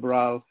Amilcar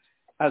Cabral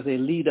as a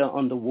leader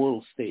on the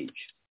world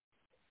stage.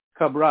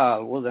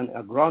 Cabral was an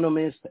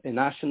agronomist, a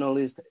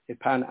nationalist, a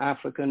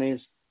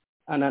Pan-Africanist,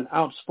 and an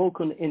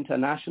outspoken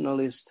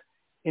internationalist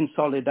in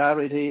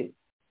solidarity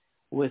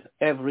with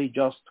every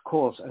just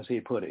cause, as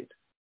he put it.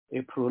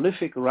 A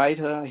prolific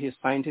writer, his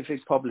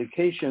scientific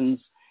publications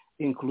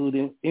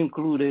include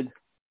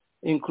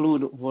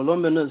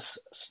voluminous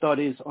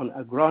studies on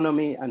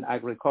agronomy and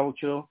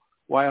agriculture,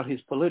 while his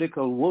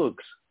political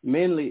works,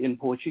 mainly in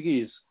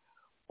Portuguese,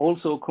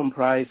 also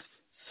comprise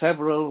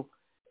several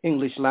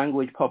English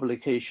language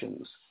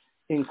publications,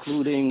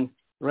 including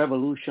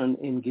Revolution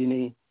in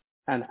Guinea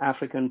and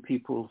African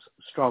People's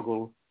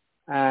Struggle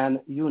and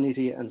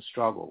Unity and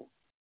Struggle.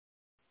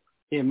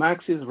 A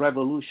Marxist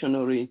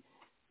revolutionary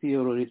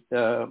theorist,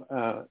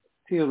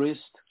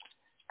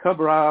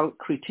 Cabral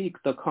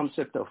critiqued the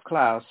concept of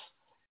class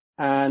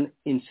and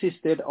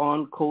insisted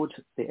on, quote,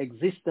 the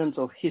existence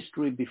of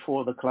history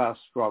before the class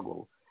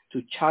struggle,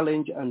 to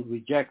challenge and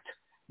reject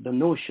the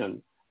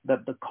notion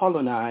that the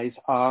colonized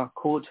are,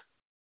 quote,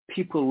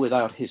 people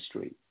without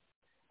history.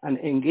 An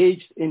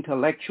engaged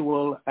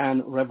intellectual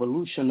and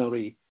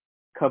revolutionary,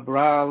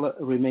 Cabral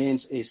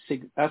remains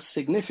as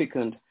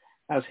significant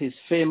as his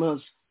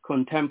famous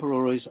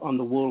contemporaries on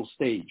the world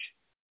stage,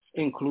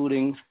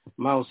 including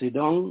Mao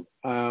Zedong,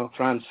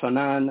 Frantz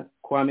Fanon,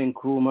 Kwame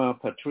Nkrumah,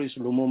 Patrice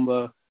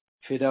Lumumba,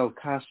 Fidel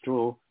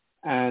Castro,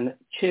 and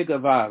Che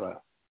Guevara,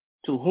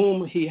 to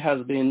whom he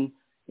has been,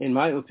 in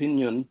my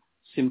opinion,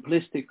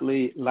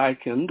 simplistically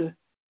likened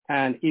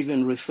and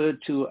even referred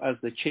to as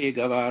the Che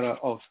Guevara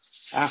of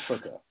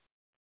Africa.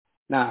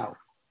 Now,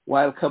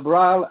 while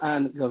Cabral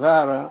and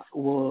Guevara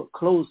were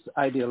close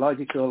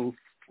ideological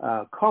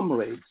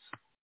comrades,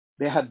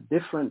 they had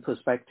different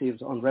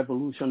perspectives on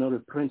revolutionary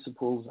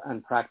principles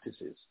and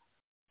practices.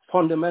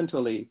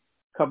 Fundamentally,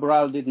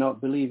 Cabral did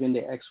not believe in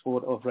the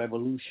export of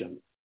revolution,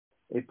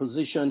 a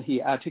position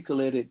he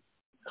articulated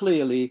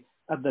clearly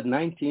at the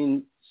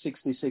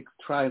 1966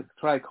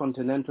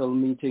 Tricontinental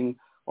meeting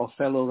of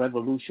fellow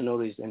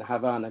revolutionaries in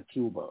Havana,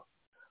 Cuba,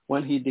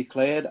 when he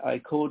declared, I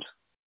quote,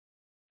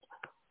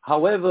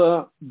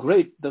 however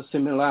great the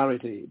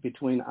similarity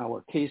between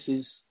our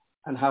cases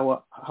and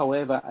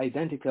however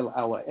identical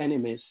our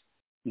enemies,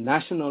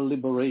 national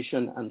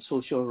liberation and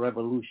social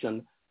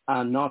revolution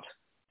are not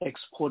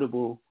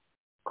exportable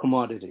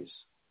commodities.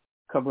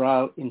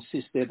 Cabral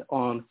insisted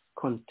on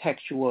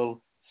contextual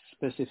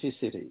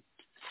specificity.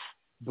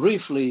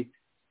 Briefly,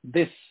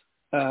 this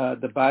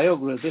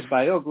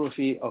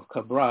biography of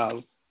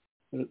Cabral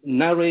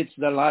narrates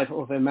the life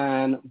of a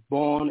man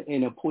born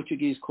in a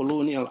Portuguese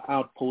colonial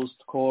outpost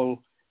called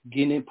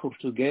Guinea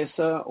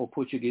Portuguesa or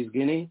Portuguese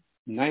Guinea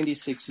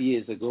 96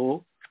 years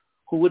ago,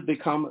 who would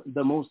become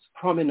the most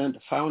prominent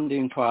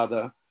founding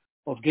father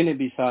of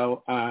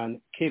Guinea-Bissau and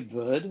Cape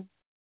Verde.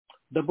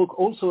 The book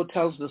also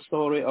tells the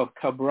story of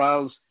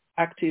Cabral's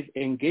active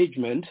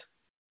engagement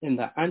in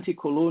the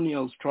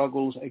anti-colonial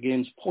struggles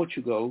against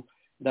Portugal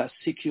that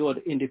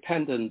secured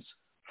independence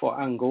for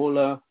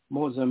Angola,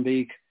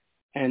 Mozambique,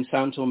 and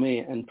São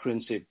Tomé and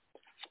Príncipe.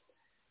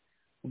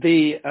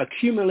 The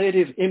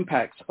cumulative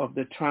impacts of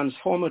the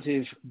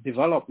transformative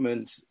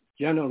developments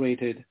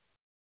generated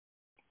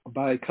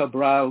by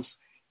Cabral's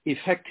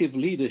effective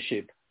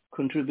leadership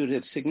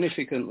contributed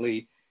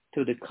significantly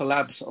to the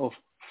collapse of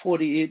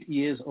 48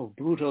 years of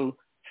brutal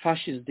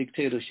fascist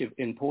dictatorship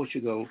in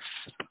Portugal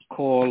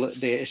called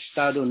the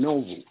Estado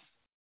Novo.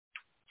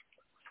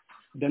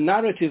 The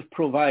narrative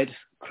provides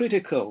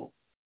critical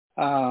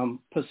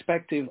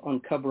perspective on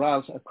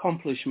Cabral's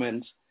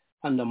accomplishments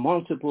and the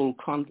multiple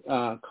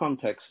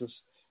contexts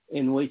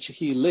in which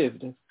he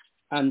lived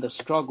and the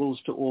struggles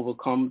to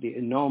overcome the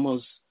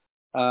enormous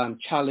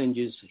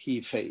challenges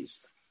he faced.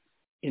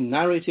 In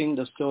narrating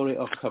the story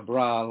of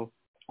Cabral,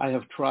 I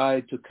have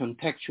tried to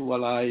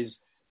contextualize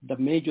the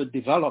major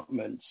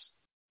developments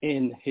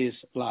in his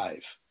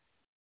life.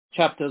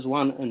 Chapters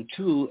 1 and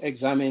 2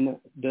 examine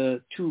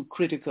the two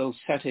critical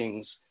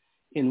settings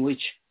in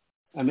which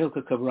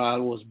Amilcar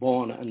Cabral was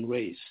born and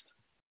raised.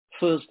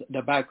 First,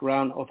 the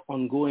background of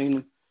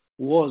ongoing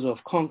wars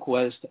of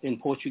conquest in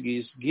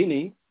Portuguese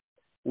Guinea,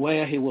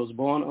 where he was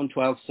born on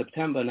 12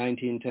 September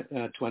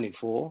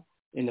 1924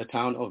 in the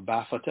town of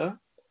Bafata.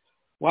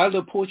 While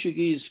the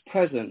Portuguese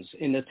presence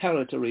in the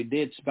territory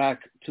dates back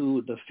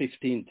to the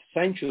 15th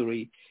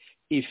century,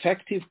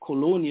 effective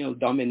colonial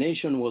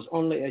domination was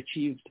only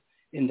achieved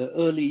in the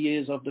early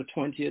years of the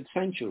 20th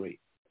century.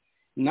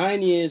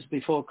 9 years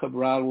before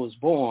Cabral was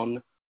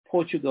born,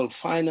 Portugal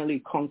finally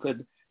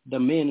conquered the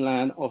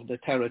mainland of the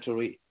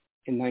territory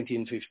in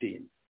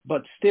 1915,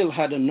 but still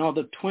had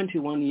another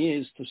 21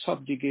 years to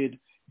subjugate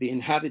the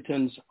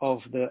inhabitants of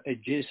the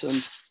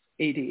adjacent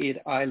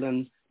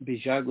 88-island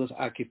Bijagos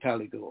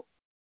archipelago.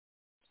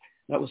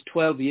 That was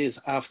 12 years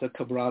after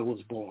Cabral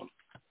was born.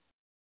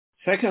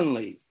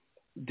 Secondly,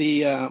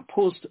 the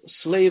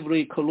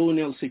post-slavery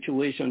colonial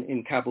situation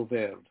in Cabo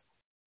Verde.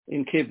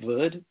 In Cape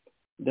Verde,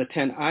 the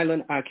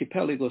 10-island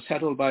archipelago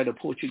settled by the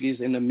Portuguese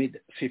in the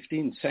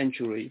mid-15th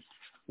century,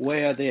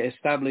 where they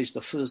established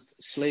the first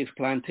slave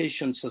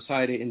plantation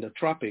society in the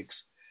tropics,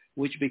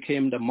 which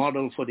became the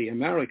model for the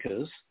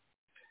Americas.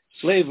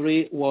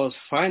 Slavery was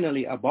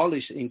finally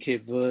abolished in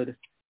Cape Verde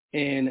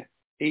in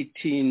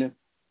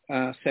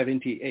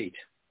 1878.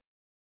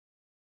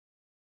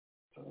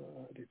 I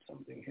did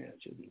something here,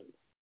 shouldn't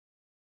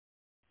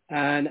I?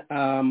 And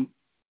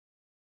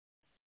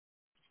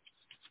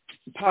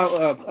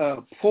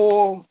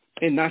poor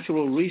in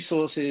natural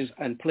resources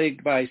and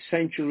plagued by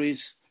centuries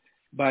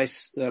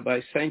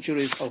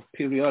of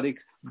periodic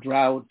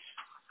droughts,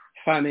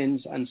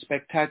 famines, and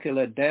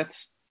spectacular deaths,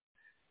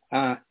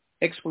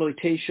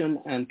 exploitation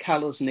and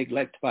callous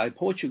neglect by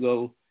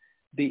Portugal,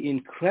 the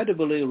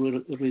incredibly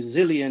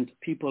resilient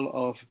people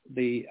of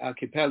the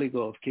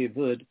archipelago of Cape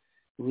Verde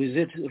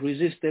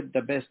resisted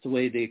the best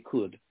way they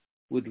could,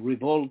 with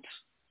revolts,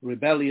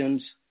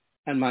 rebellions,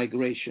 and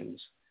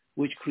migrations,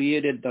 which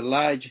created the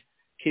large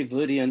Cape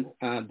Verdean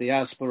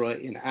diaspora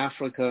in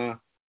Africa,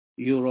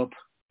 Europe,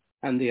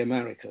 and the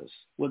Americas.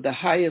 With the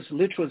highest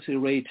literacy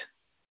rate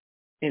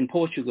in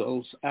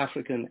Portugal's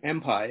African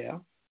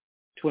empire,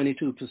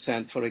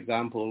 22%, for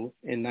example,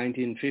 in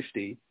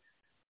 1950,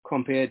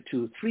 compared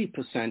to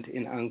 3%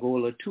 in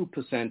Angola,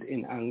 2%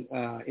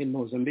 in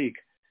Mozambique,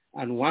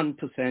 and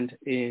 1%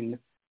 in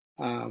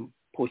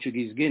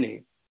Portuguese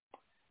Guinea.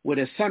 With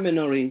a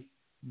seminary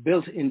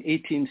built in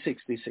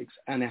 1866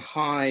 and a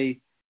high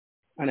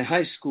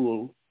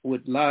school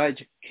with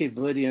large Cape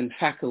Verdean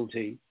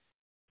faculty,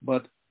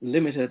 but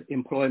limited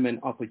employment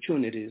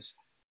opportunities,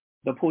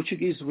 the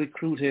Portuguese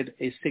recruited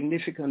a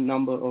significant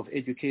number of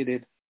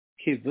educated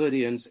Cape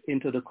Verdeans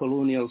into the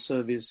colonial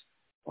service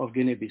of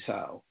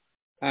Guinea-Bissau,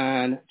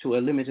 and to a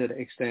limited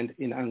extent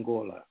in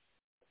Angola.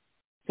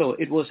 So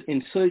it was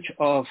in search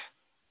of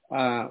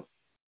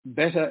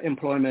better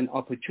employment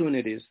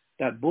opportunities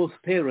that both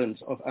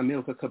parents of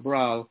Amilcar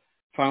Cabral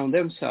found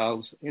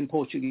themselves in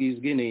Portuguese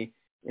Guinea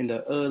in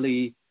the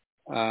early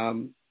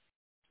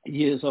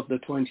years of the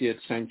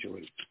 20th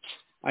century.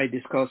 I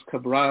discussed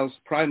Cabral's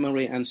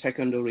primary and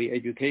secondary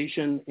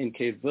education in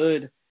Cape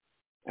Verde,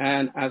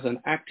 and as an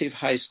active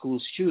high school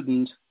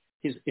student,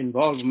 his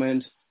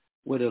involvement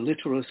with a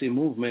literacy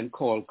movement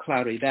called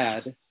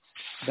Claridad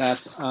that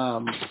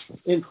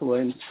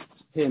influenced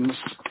him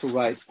to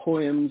write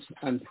poems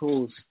and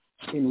prose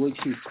in which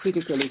he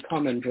critically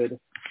commented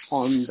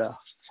on the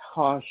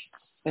harsh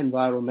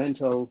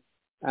environmental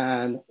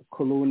and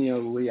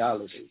colonial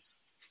realities.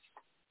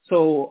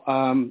 So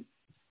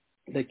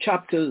the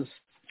chapters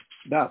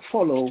that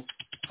follow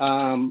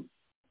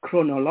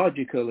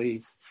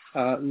chronologically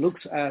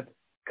looks at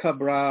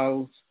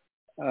Cabral's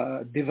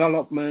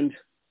development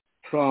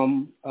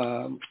from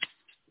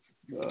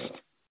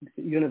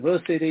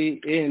university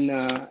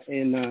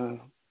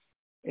in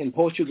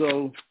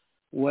Portugal,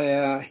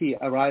 where he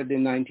arrived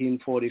in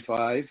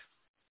 1945.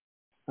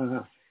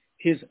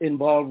 His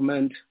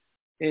involvement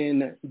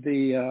in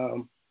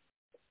the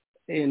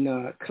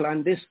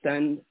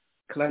clandestine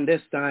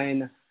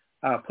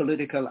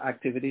political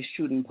activity,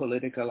 student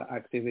political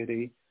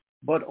activity,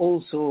 but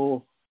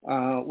also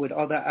with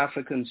other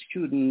African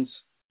students,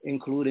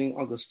 including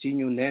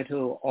Agostinho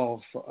Neto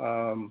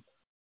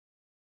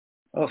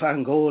of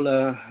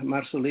Angola,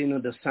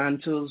 Marcelino dos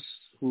Santos,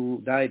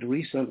 who died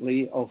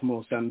recently, of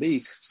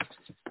Mozambique.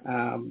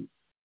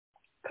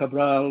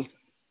 Cabral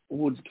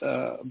would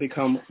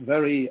become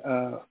very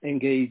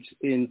engaged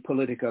in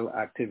political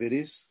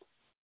activities.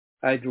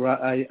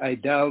 I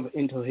delve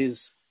into his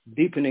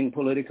deepening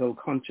political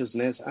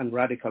consciousness and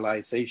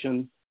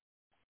radicalization.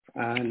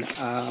 And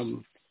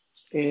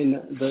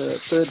in the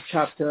third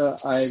chapter,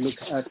 I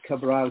look at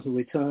Cabral's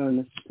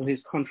return to his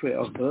country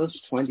of birth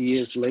 20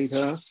 years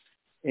later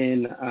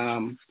in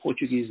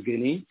Portuguese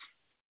Guinea,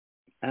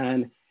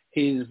 and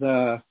his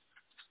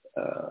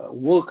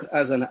work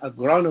as an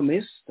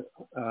agronomist.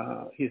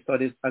 He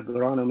studied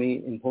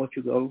agronomy in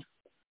Portugal,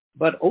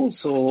 but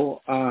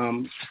also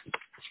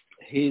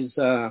his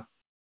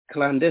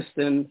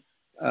clandestine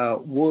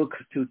work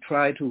to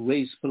try to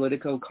raise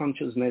political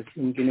consciousness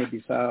in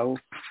Guinea-Bissau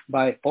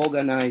by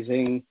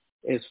organizing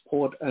a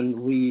sport and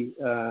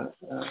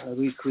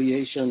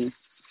recreation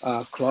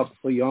club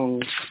for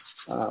young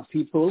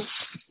people.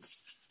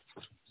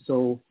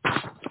 So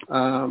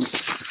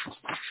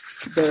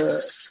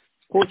the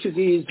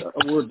Portuguese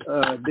would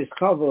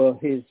discover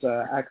his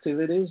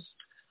activities,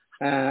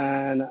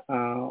 and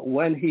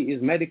when he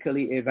is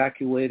medically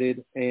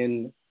evacuated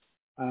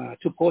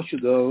to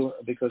Portugal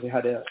because he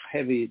had a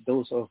heavy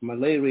dose of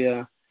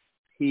malaria,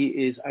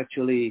 his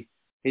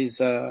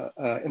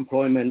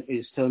employment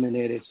is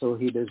terminated, so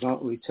he does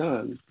not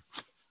return.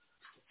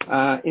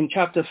 In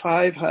chapter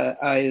 5,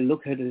 I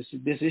look at his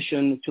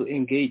decision to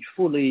engage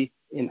fully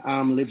in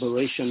armed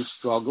liberation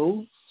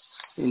struggle.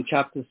 In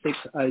chapter 6,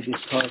 I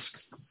discuss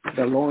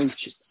the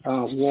launch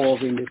War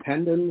of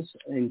Independence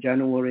in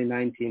January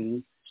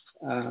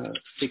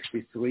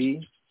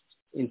 1963.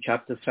 In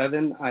chapter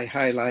 7, I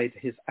highlight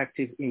his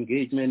active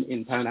engagement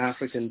in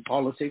Pan-African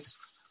politics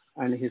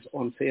and his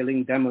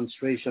unfailing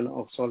demonstration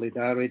of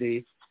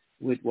solidarity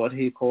with what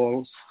he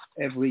calls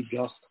every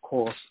just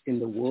cause in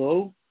the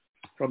world,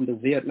 from the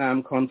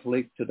Vietnam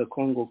conflict to the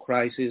Congo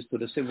crisis to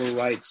the civil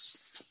rights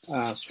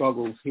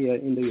struggles here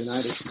in the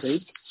United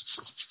States.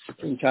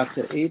 In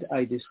chapter 8,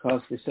 I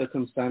discuss the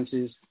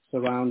circumstances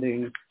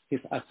surrounding his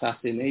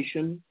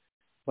assassination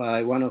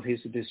by one of his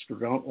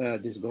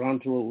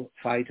disgruntled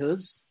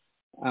fighters.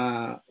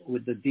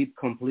 with the deep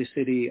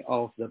complicity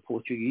of the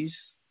Portuguese.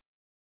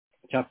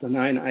 Chapter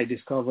 9, I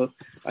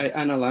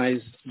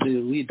analyzed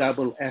the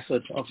redoubled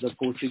effort of the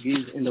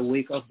Portuguese in the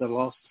wake of the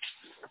loss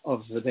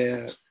of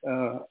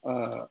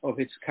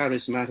its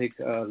charismatic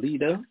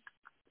leader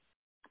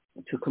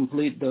to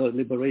complete the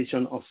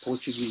liberation of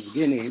Portuguese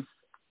Guinea.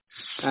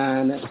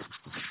 And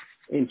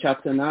in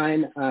chapter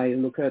 9, I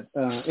look at,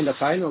 in the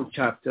final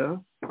chapter,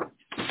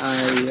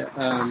 I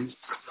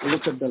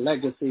look at the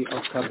legacy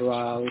of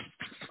Cabral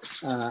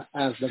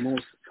as the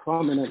most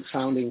prominent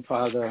founding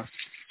father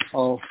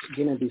of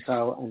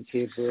Guinea-Bissau and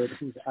Cape Verde,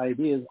 whose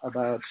ideas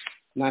about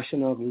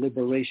national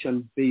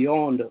liberation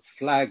beyond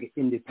flag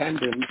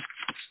independence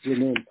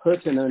remain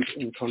pertinent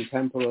in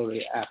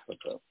contemporary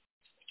Africa.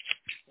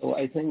 So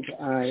I think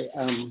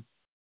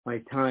my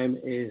time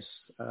is,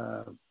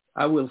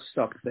 I will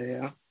stop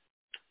there.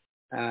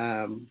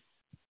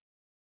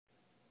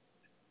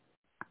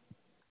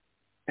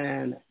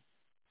 And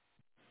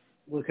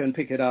we can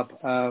pick it up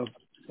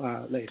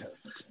later.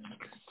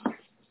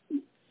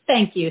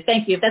 Thank you.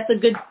 That's a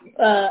good,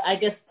 I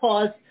guess,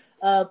 pause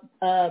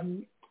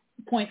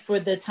point for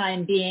the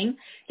time being.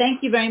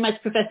 Thank you very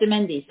much, Professor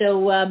Mendy. So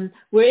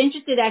we're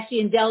interested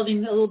actually in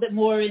delving a little bit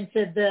more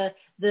into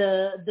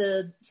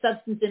the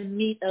substance and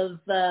meat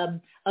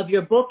of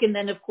your book, and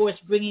then of course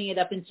bringing it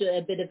up into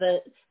a bit of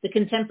the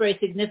contemporary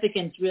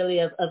significance really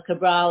of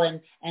Cabral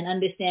and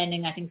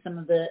understanding, I think, some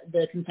of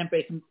the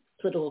contemporary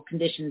political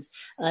conditions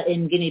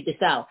in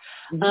Guinea-Bissau.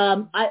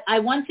 Mm-hmm. I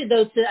wanted,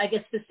 though, to, I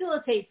guess,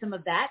 facilitate some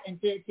of that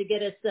and to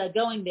get us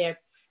going there,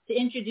 to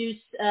introduce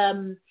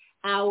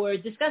our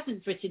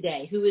discussant for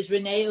today, who is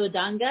Rene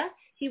Odanga.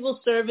 He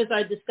will serve as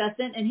our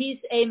discussant, and he's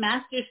a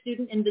master's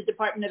student in the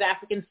Department of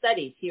African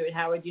Studies here at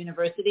Howard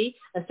University,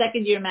 a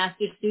second-year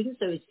master's student,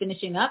 so he's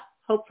finishing up,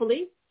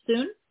 hopefully,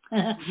 soon.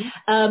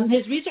 Mm-hmm.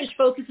 His research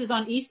focuses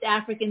on East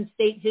African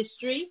state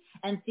history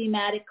and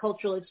thematic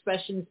cultural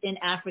expressions in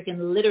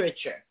African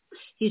literature.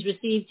 He's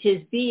received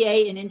his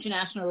BA in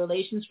International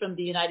Relations from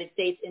the United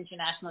States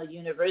International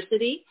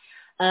University.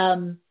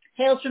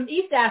 Hails from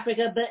East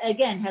Africa, but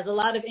again, has a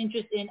lot of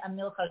interest in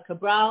Amilcar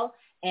Cabral,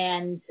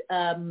 and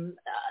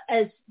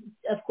as,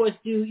 of course,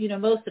 do,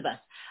 most of us.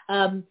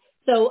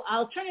 So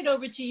I'll turn it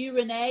over to you,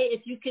 Rene,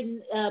 if you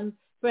can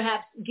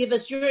perhaps give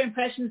us your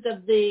impressions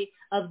of the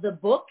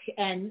book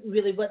and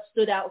really what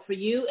stood out for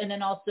you, and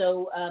then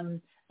also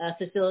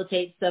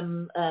facilitate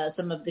some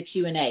of the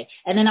Q&A.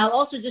 And then I'll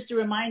also, just a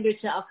reminder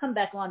I'll come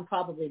back on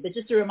probably, but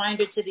just a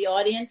reminder to the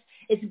audience,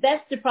 it's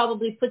best to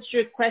probably put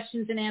your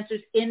questions and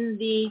answers in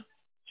the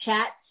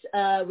chat.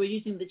 We're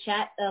using the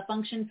chat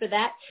function for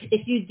that.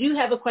 If you do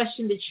have a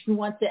question that you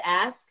want to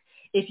ask,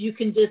 if you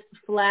can just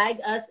flag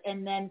us,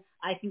 and then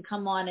I can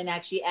come on and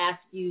actually ask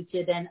you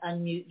to then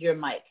unmute your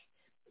mic.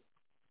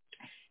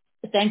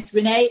 Thanks,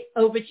 Rene.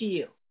 Over to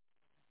you.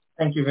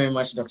 Thank you very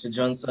much, Dr.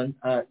 Johnson.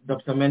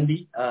 Dr.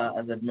 Mendy,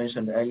 as I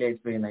mentioned earlier,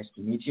 it's very nice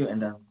to meet you,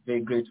 and I'm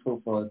very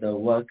grateful for the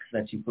work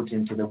that you put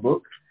into the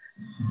book.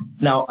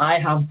 Now, I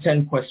have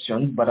 10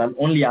 questions, but I'll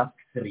only ask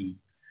 3,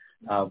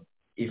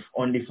 if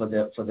only for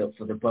the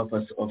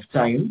purpose of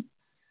time.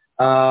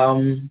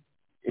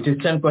 It is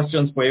 10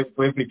 questions for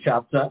every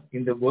chapter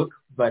in the book,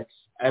 but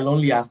I'll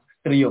only ask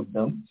 3 of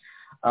them,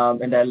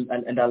 and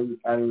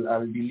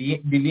I'll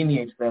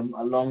delineate them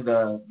along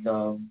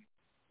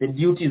the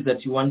duties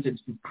that you wanted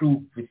to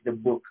prove with the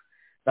book.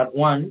 That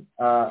one,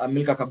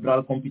 Amilcar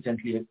Cabral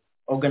competently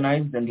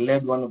organized and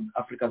led one of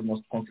Africa's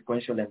most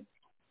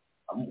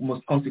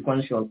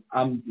consequential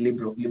armed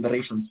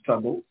liberation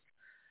struggles.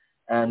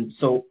 And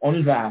so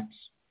on that,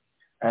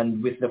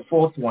 and with the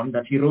 4th one,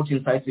 that he wrote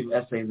incisive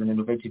essays and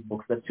innovative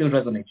books that still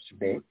resonate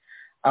today,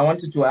 I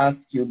wanted to ask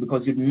you,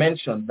 because you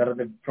mentioned that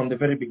from the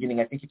very beginning,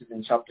 I think it is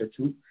in chapter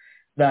 2,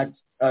 that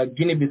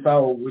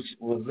Guinea-Bissau, which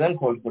was then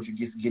called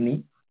Portuguese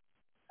Guinea,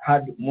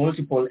 had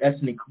multiple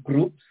ethnic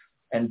groups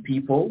and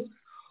people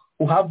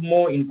who have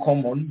more in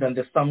common than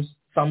the sum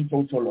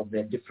total of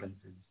their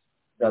differences.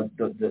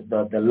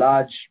 The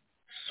large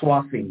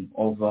swathing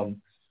of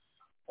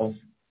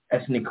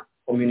ethnic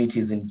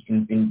communities in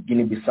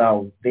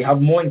Guinea-Bissau, they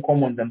have more in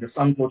common than the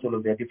sum total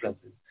of their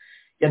differences.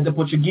 Yet the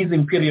Portuguese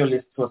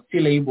imperialists were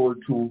still able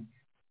to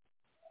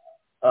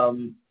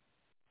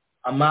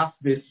amass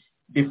these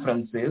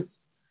differences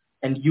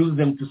and use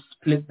them to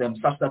split them,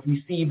 such that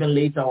we see even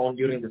later on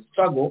during the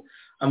struggle,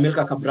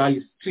 Amilcar Cabral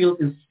is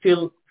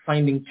still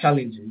finding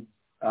challenges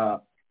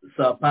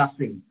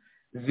surpassing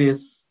these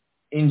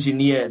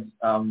engineered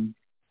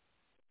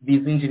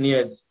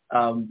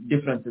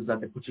differences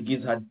that the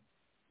Portuguese had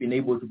been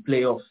able to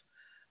play off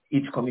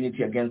each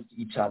community against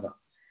each other.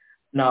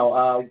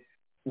 Now,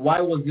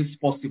 why was this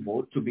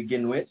possible to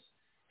begin with?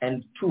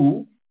 And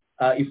 2,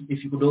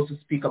 if you could also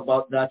speak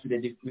about that with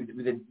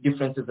the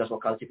differences that were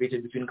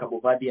cultivated between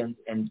Cabo Verdeans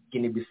and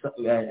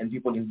Guinea-Bissau and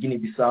people in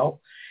Guinea-Bissau,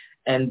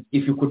 and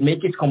if you could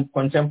make it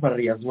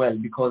contemporary as well,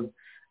 because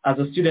as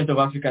a student of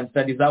African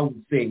studies, I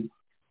would say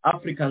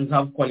Africans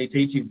have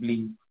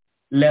qualitatively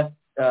less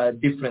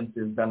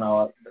differences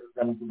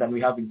than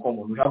we have in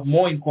common. We have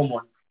more in common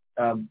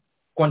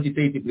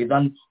quantitatively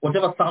than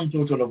whatever sum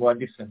total of our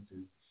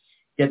differences.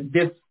 Yet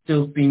this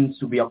still seems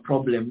to be a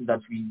problem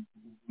that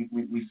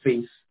we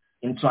face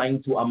in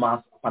trying to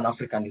amass a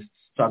Pan-Africanist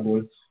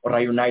struggle or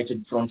a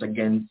united front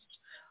against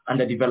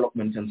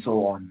underdevelopment and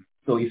so on.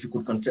 So if you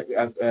could,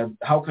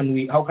 how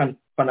can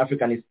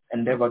Pan-Africanists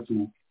endeavor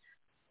to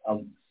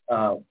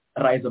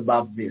rise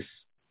above this?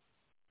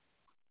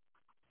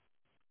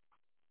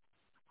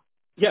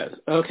 Yes,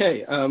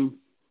 okay.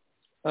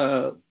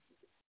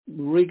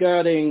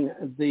 Regarding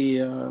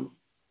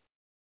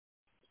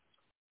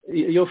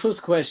your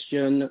first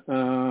question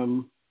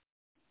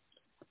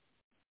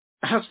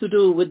has to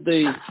do with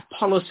the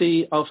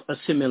policy of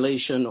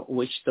assimilation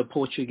which the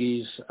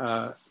Portuguese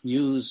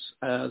use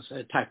as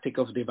a tactic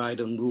of divide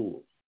and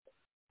rule.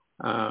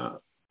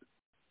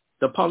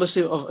 The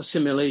policy of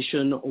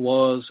assimilation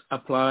was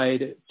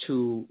applied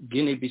to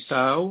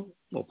Guinea-Bissau,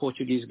 or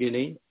Portuguese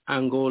Guinea,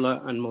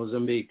 Angola, and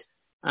Mozambique,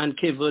 and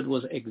Cape Verde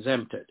was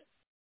exempted.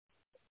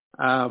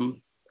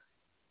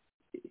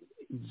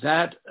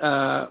 That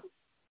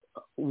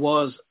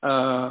was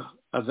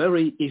a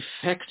very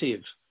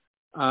effective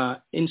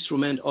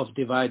instrument of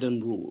divide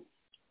and rule.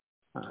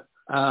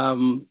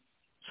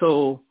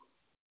 So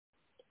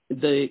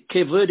the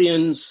Cape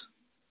Verdeans,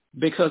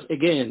 because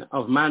again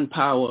of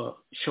manpower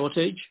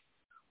shortage,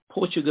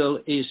 Portugal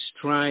is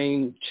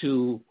trying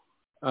to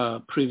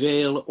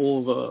prevail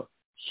over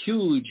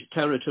huge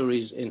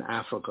territories in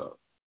Africa.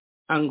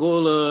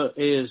 Angola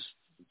is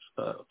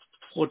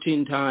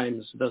 14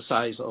 times the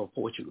size of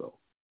Portugal,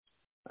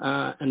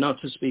 and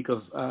not to speak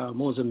of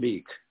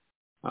Mozambique.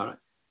 All right.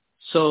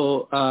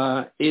 So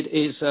it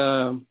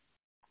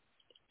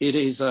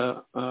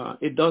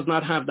does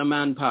not have the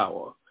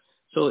manpower.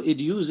 So it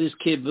uses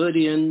Cape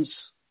Verdeans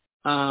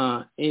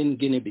in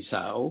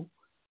Guinea-Bissau,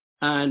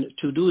 and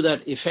to do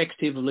that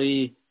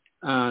effectively,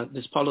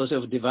 this policy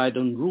of divide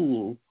and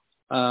rule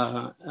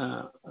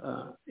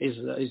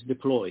is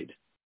deployed.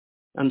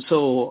 And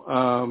so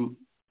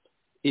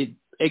it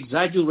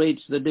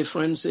exaggerates the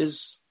differences.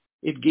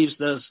 It gives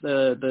us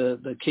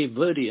the Cape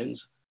Verdeans,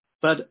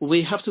 but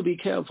we have to be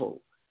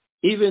careful.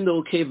 Even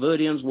though Cape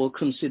Verdeans were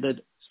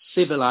considered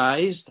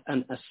civilized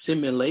and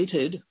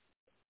assimilated,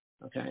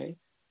 okay,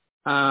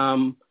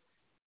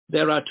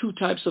 there are two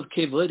types of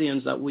Cape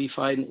Verdeans that we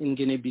find in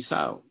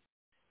Guinea-Bissau.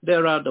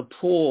 There are the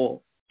poor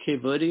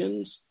Cape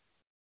Verdeans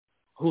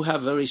who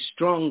have very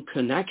strong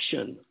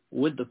connection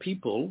with the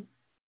people,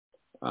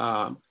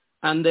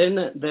 and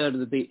then there are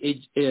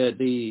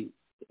the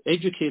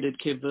educated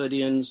Cape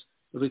Verdeans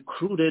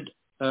recruited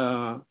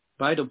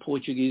by the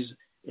Portuguese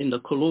in the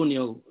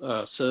colonial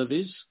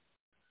service,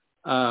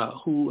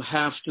 who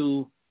have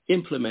to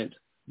implement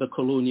the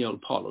colonial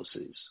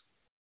policies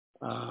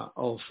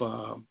of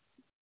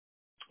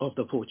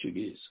the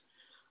Portuguese.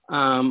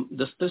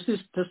 The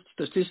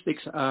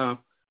statistics are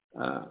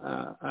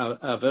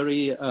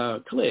very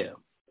clear.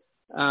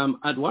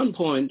 At one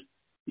point,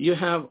 you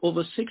have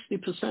over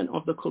 60%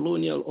 of the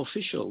colonial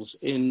officials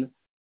in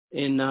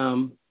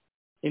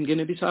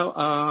Guinea-Bissau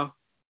are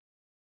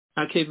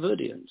Cape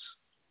Verdeans,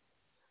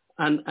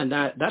 and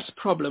that's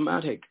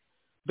problematic,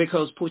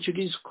 because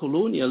Portuguese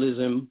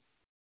colonialism,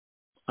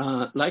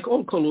 like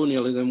all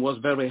colonialism, was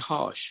very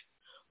harsh.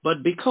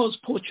 But because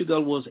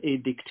Portugal was a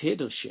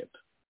dictatorship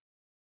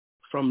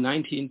from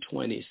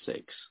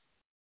 1926,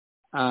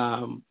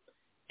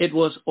 it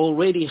was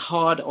already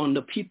hard on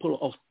the people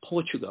of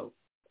Portugal.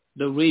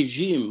 The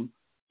regime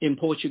in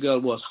Portugal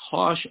was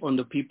harsh on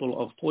the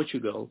people of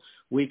Portugal.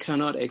 We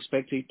cannot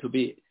expect it to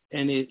be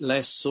any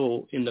less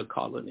so in the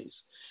colonies.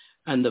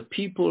 And the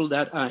people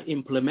that are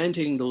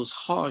implementing those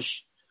harsh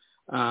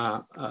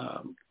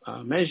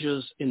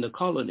measures in the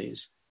colonies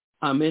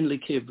are mainly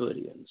Cape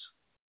Verdeans.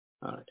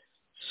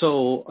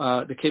 So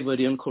the Cape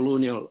Verdean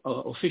colonial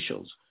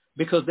officials,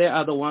 because they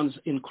are the ones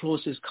in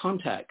closest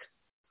contact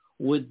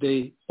with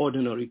the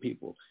ordinary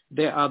people.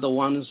 They are the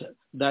ones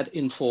that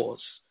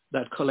enforce,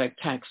 that collect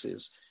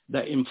taxes,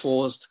 that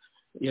enforced,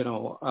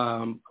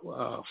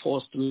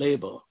 forced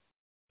labor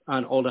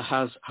and all the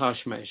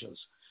harsh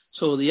measures.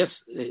 So yes,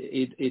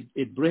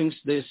 it brings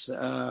this,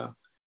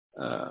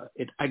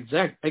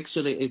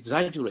 actually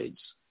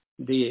exaggerates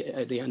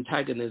the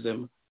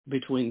antagonism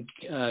between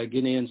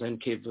Guineans and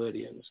Cape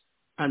Verdeans.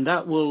 And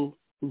that will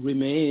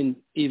remain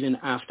even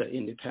after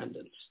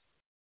independence.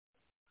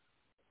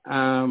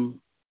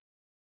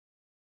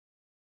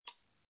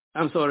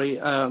 I'm sorry,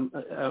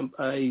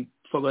 I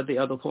forgot the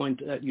other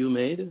point that you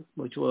made,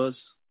 which was?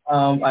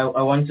 I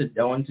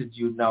wanted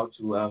you now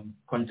to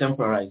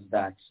contemporize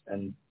that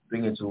and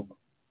bring it to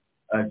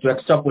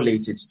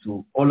extrapolate it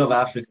to all of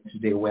Africa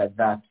today, where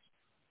that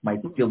might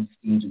still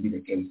seem to be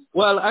the case.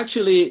 Well,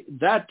 actually,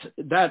 that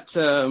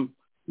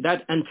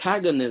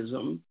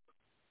antagonism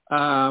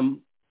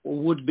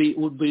would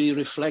be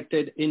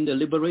reflected in the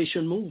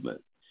liberation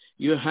movement.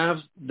 You have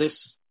this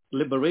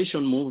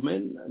liberation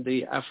movement,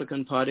 the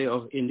African Party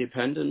of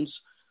Independence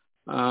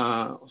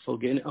of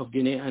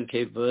Guinea and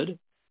Cape Verde.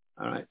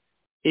 All right,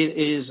 it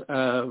is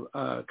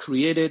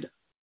created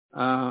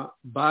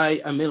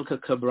by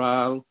Amilcar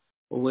Cabral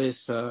with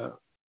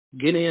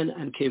Guinean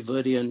and Cape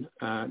Verdean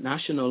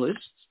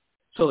nationalists.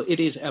 So it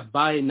is a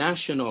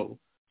binational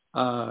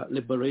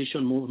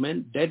liberation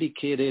movement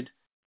dedicated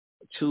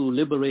to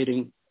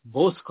liberating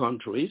both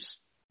countries,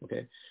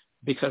 okay?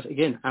 Because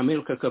again,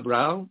 Amilcar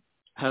Cabral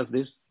has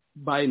this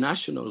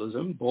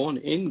binationalism, born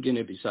in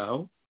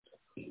Guinea-Bissau,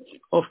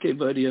 of Cape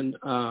Verdean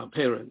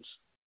parents.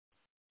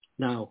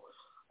 Now,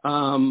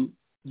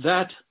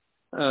 that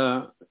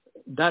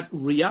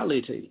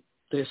reality,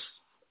 this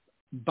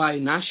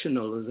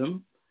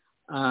binationalism,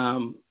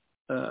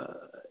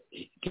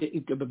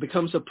 it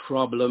becomes a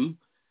problem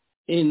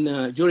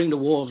during the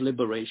War of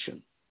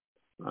Liberation.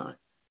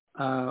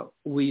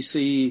 We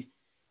see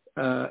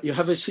you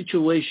have a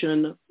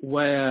situation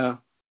where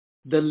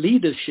the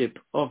leadership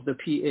of the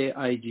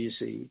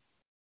PAIGC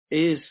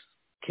is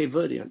Cape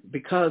Verdean,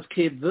 because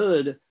Cape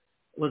Verde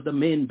was the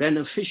main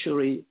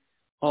beneficiary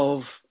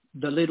of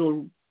the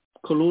little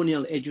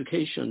colonial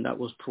education that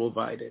was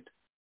provided.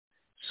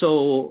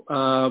 So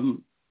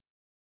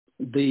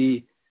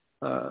the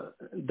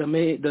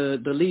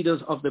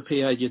leaders of the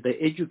PAIGC,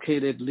 the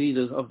educated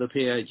leaders of the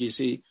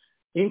PAIGC,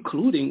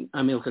 including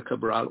Amilcar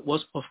Cabral,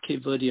 was of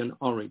Cape Verdean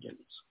origins.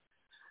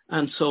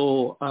 And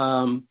so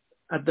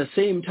at the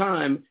same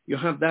time, you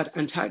have that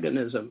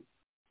antagonism,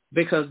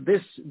 because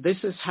this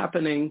is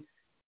happening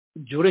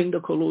during the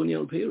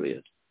colonial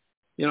period.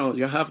 You know,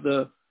 you have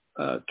the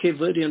Cape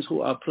Verdeans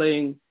who are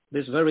playing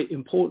this very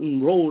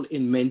important role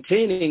in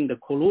maintaining the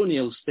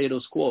colonial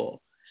status quo.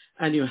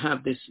 And you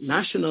have this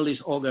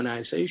nationalist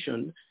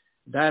organization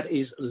that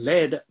is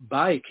led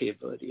by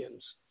Cape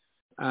Verdeans.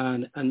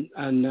 And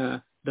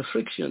the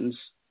frictions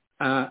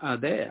are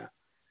there.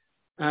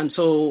 And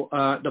so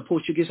the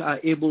Portuguese are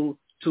able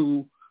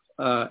to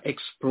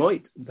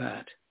exploit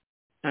that.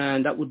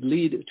 And that would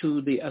lead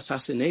to the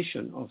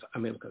assassination of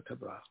Amilcar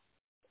Cabral.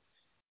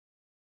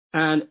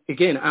 And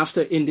again,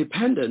 after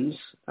independence,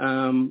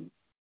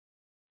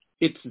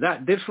 it's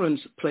that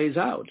difference plays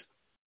out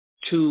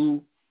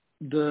to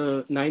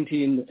the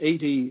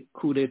 1980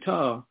 coup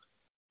d'etat,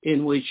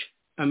 in which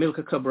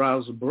Amilcar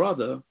Cabral's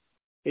brother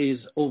is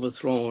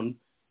overthrown,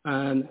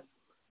 and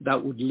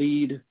that would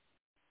lead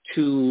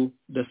to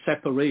the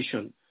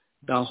separation.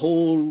 The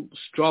whole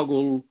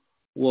struggle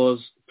was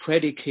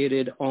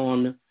predicated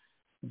on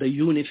the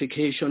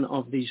unification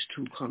of these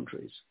two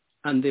countries,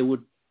 and they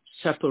would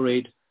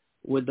separate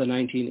with the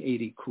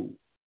 1980 coup.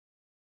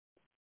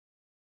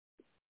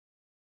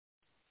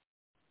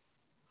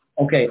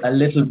 Okay, a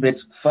little bit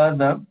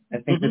further. I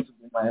think this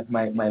is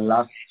my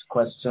last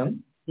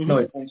question. No,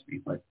 it won't be,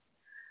 but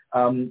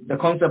the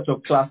concept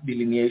of class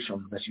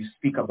delineation that you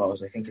speak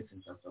about, I think it's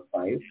in chapter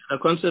 5. The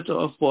concept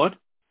of what?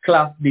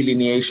 Class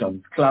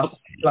delineation, class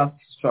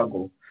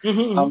struggle.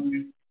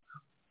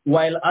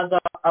 While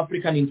other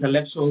African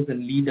intellectuals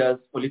and leaders,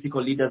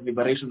 political leaders,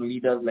 liberation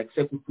leaders like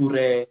Sekou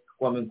Touré,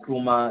 Kwame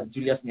Nkrumah,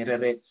 Julius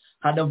Nyerere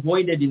had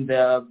avoided in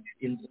their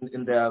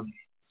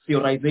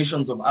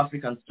theorizations of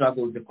African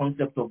struggles the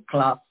concept of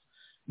class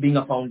being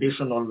a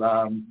foundational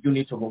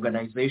unit of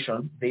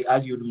organization. They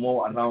argued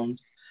more around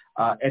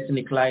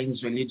ethnic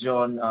lines,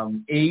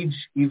 religion, age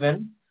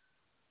even.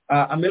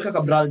 Amilcar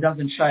Cabral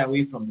doesn't shy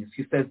away from this.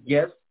 He says,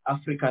 yes,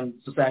 African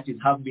societies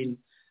have been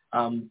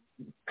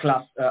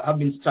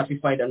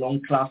stratified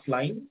along class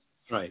lines.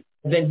 Right.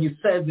 Then he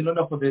says, in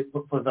order for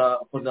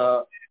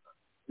the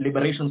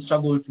liberation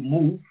struggle to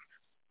move,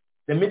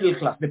 the middle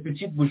class, the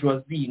petite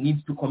bourgeoisie,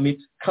 needs to commit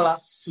class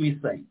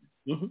suicide.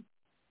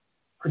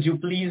 Could you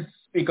please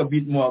speak a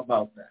bit more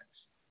about that?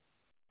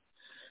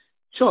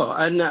 Sure,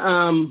 and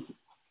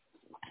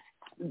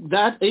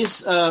that is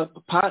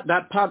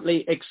that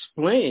partly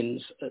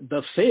explains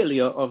the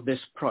failure of this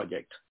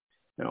project.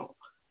 You know,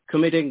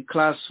 committing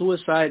class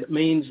suicide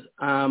means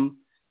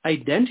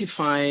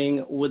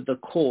identifying with the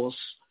cause,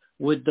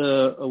 with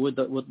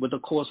the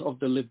cause of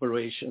the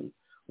liberation,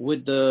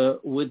 with the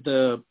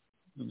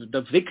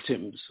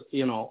victims,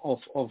 you know,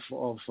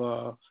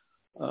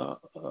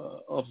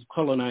 of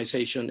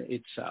colonization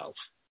itself.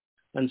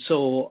 And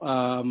so,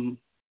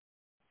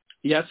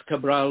 yes,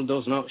 Cabral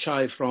does not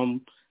shy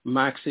from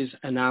Marx's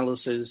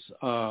analysis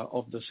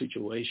of the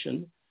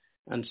situation.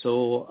 And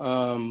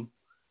so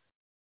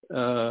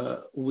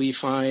we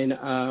find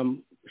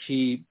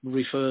he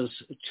refers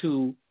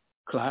to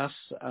class,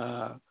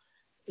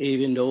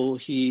 even though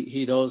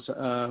he does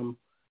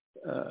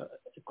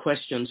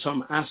question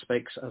some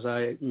aspects, as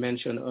I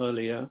mentioned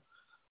earlier,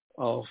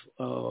 of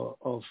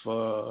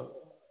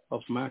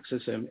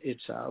Marxism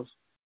itself,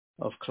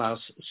 of class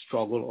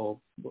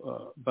struggle,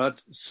 but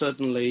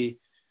certainly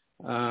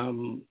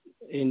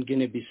in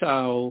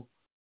Guinea-Bissau,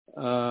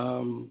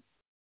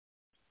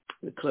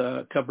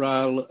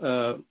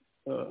 Cabral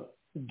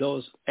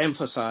does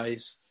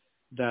emphasize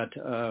that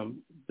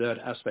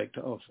aspect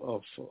of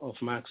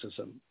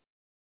Marxism.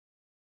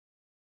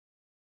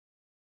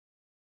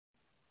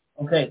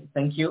 Okay,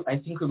 thank you. I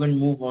think we're going to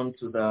move on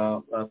to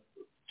the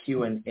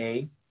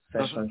Q&A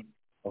session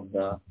of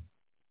the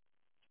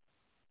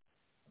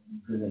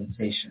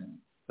presentation.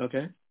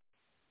 Okay.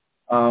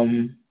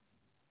 Am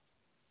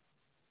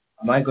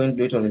I going to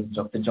do it, or is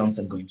Dr.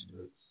 Johnson going to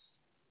do it?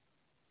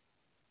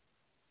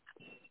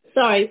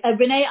 Sorry,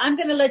 Renee, I'm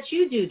going to let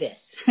you do this.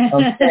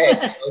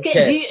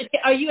 Okay.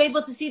 Are you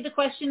able to see the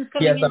questions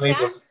coming in? Yes, I'm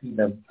able to see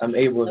them. I'm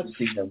able to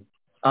see them.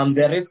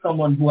 There is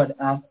someone who had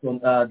asked on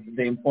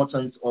the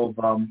importance of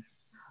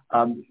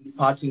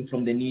departing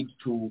from the need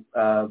to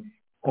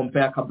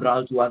compare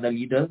Cabral to other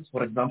leaders,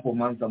 for example,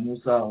 Mansa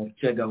Musa or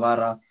Che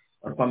Guevara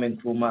or Kwame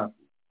Nkrumah.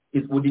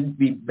 Would it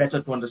be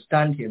better to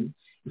understand him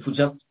if we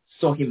just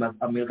saw him as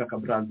Amilcar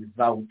Cabral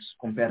without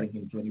comparing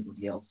him to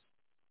anybody else?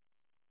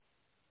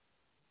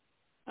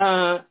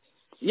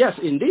 Yes,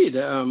 indeed.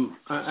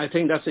 I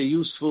think that's a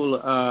useful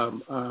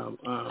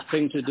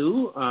thing to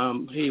do.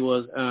 He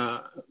was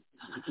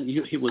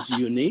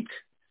unique,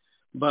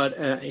 but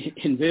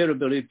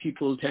invariably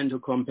people tend to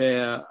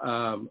compare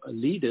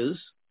leaders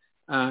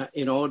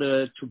in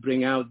order to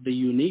bring out the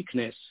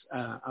uniqueness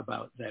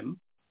about them.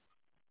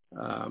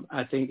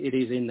 I think it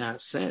is in that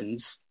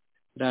sense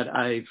that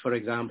I, for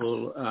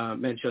example,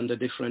 mentioned the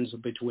difference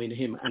between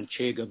him and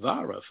Che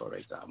Guevara, for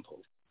example.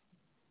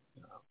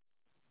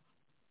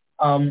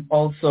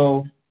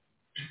 Also,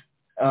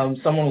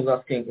 someone was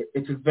asking,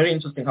 it is very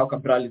interesting how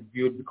Cabral is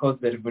viewed because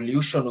the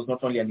revolution was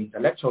not only an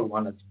intellectual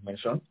one, as you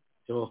mentioned,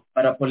 sure,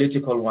 but a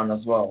political one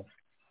as well.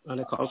 And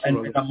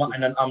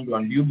an armed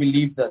one. Do you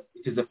believe that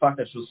it is the fact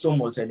that it was so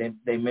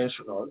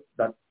multidimensional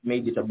that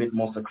made it a bit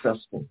more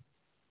successful?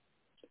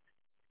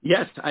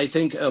 Yes, I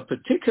think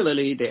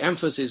particularly the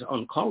emphasis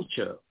on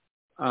culture.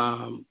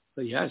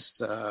 Yes,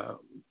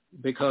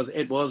 because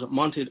it was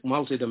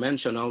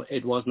multidimensional.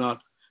 It was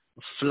not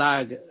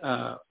flag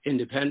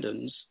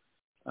independence.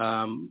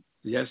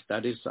 Yes,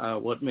 that is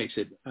what makes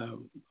it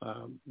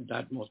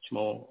that much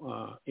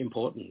more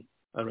important,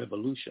 a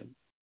revolution.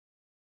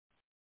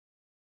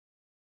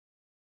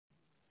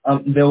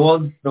 There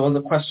was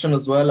a question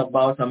as well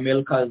about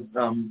Amilcar's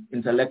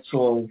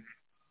intellectual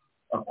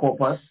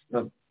corpus,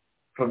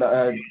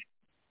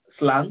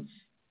 slants,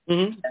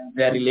 and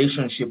their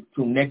relationship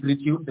to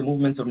negritude, the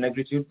movements of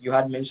negritude. You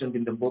had mentioned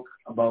in the book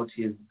about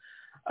his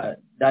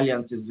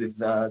dalliances with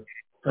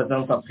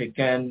President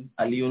African,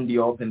 Alioune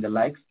Diop, and the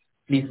likes.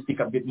 Please speak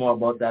a bit more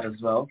about that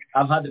as well.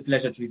 I've had the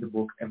pleasure to read the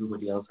book.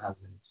 Everybody else hasn't.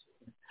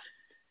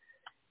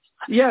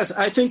 Yes,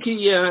 I think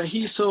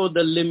he saw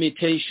the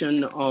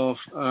limitation of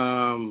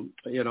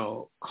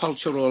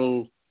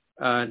cultural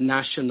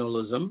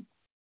nationalism,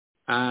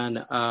 and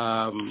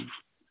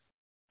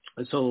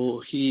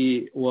so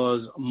he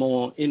was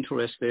more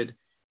interested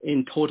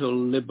in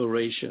total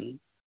liberation.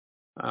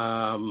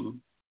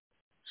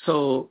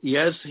 So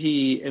yes,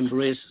 he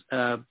embraced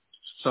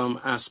some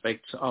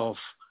aspects of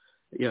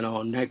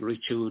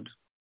negritude.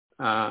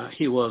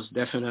 He was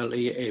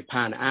definitely a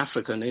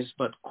Pan-Africanist,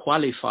 but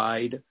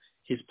qualified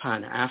his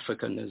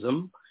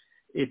Pan-Africanism.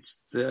 It's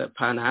the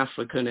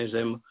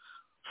Pan-Africanism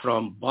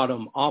from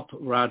bottom up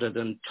rather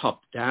than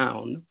top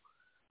down.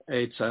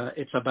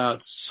 It's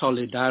about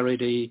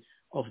solidarity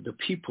of the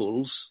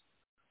peoples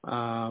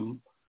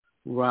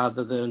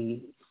rather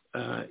than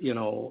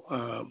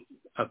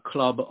a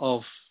club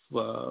of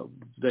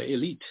the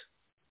elite,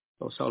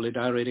 or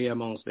solidarity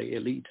amongst the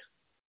elite.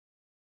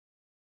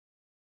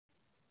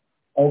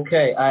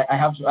 Okay, I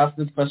have to ask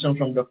this question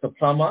from Dr.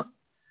 Plummer.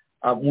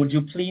 Would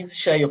you please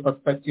share your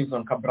perspectives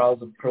on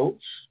Cabral's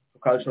approach to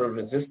cultural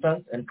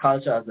resistance and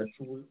culture as a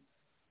tool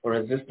for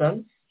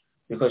resistance?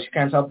 Because you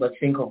can't help but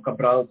think of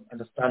Cabral's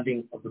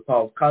understanding of the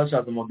power of culture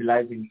as a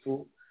mobilizing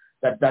tool,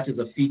 that is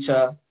a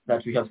feature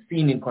that we have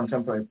seen in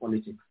contemporary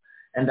politics.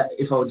 And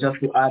if I were just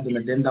to add an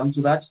addendum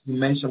to that, you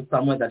mentioned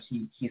somewhere that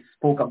he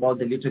spoke about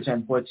the literature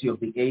and poetry of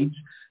the age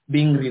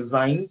being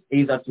resigned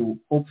either to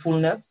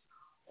hopefulness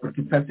or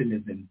to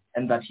pessimism,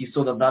 and that he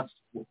saw that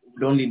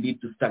would only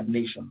lead to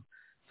stagnation.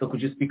 So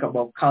could you speak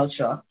about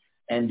culture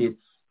and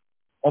its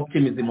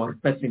optimism or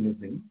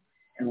pessimism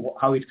and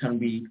how it can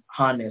be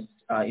harnessed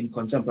in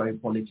contemporary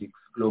politics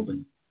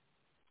globally?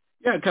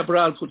 Yeah,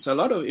 Cabral puts a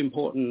lot of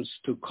importance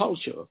to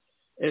culture,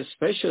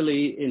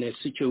 especially in a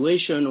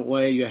situation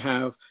where you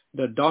have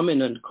the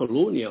dominant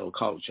colonial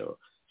culture.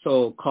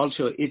 So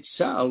culture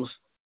itself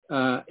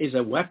is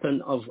a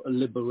weapon of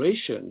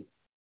liberation,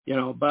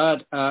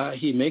 but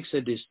he makes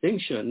a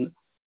distinction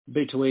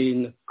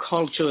between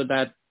culture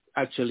that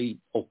actually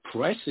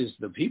oppresses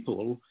the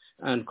people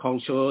and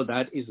culture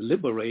that is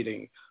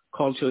liberating.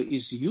 Culture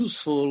is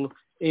useful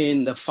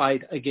in the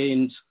fight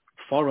against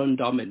foreign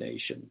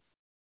domination.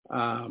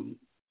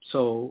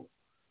 So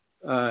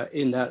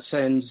in that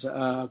sense,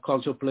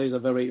 culture plays a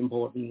very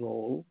important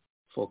role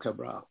for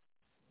Cabral.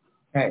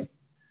 Okay.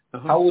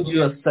 How would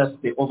you assess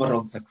the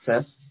overall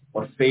success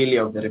or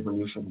failure of the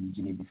revolution in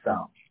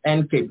Guinea-Bissau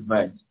and Cape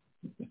Verde?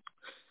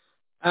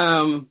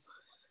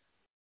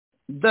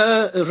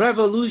 The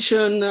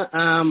revolution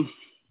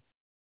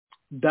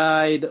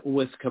died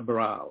with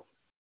Cabral.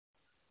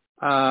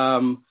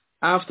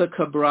 After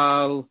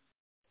Cabral,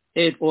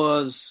 it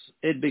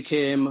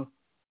became,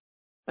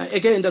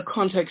 again, the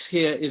context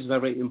here is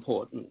very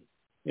important.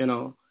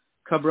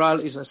 Cabral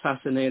is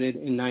assassinated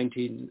in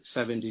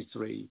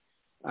 1973.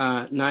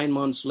 9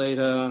 months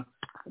later,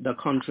 the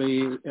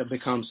country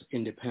becomes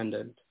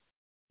independent.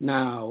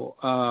 Now,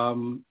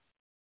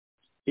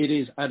 it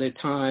is at a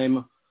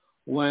time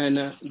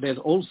when there's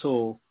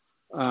also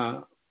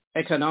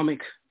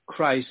economic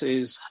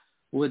crisis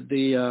with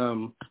the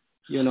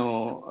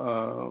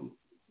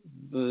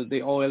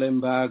oil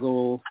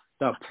embargo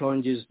that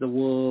plunges the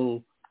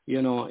world,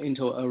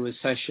 into a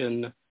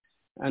recession.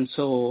 And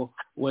so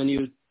when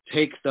you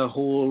take the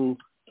whole,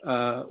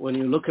 when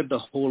you look at the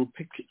whole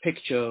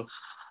picture,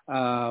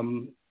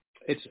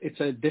 it's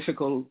a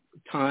difficult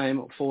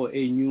time for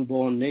a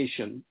newborn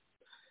nation.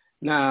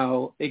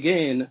 Now,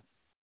 again,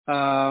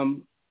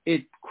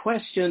 it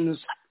questions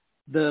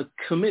the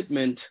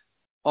commitment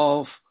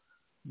of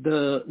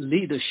the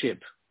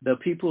leadership, the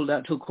people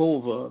that took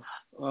over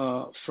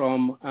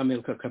from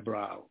Amilcar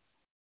Cabral.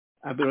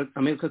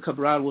 Amilcar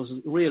Cabral was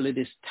really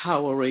this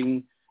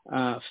towering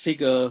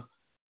figure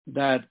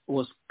that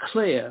was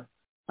clear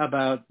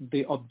about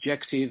the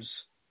objectives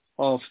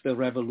of the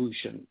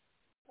revolution.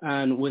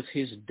 And with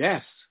his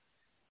death,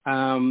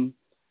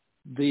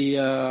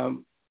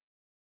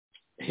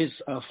 his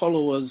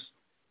followers,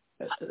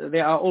 they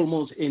are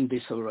almost in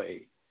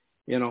disarray.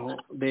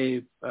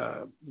 They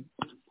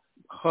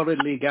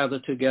hurriedly gather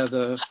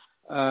together.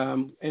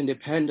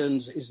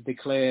 Independence is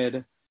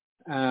declared.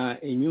 A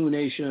new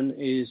nation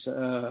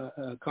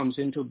comes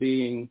into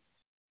being,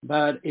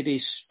 but it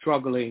is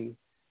struggling.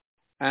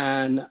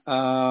 And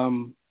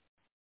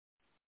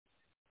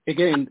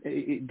again,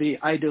 the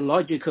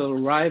ideological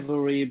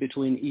rivalry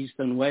between East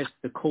and West,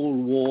 the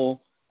Cold War,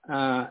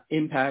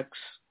 impacts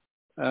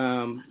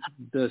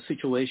the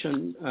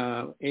situation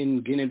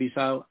in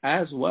Guinea-Bissau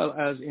as well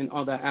as in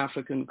other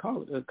African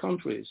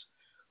countries.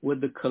 With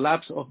the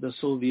collapse of the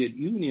Soviet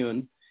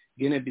Union,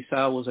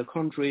 Guinea-Bissau was a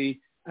country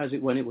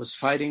when it was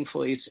fighting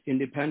for its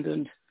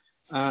independence.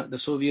 The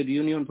Soviet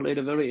Union played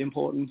a very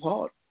important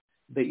part.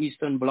 The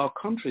Eastern Bloc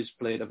countries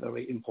played a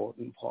very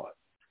important part.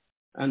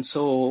 And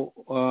so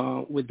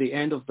with the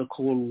end of the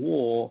Cold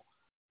War,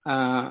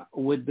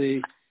 with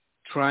the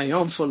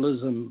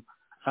triumphalism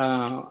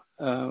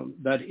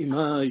that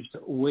emerged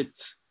with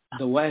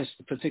the West,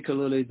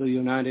 particularly the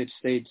United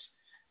States,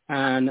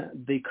 and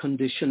the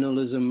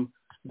conditionalism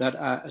that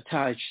are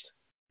attached,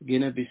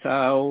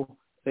 Guinea-Bissau,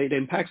 it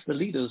impacts the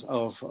leaders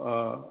of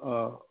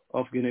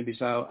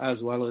Guinea-Bissau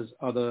as well as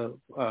other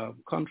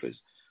countries.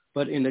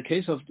 But in the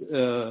case of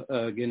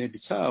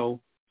Guinea-Bissau,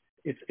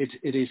 it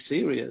is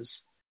serious.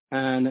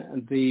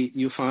 And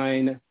you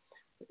find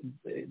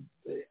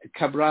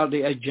Cabral,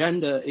 the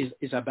agenda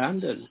is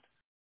abandoned.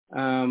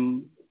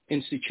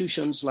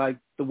 Institutions like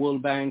the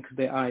World Bank,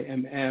 the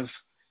IMF,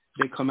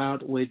 they come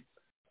out with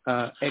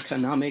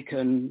economic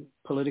and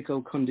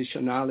political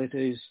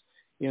conditionalities,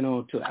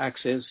 to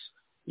access,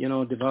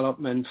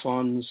 development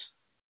funds,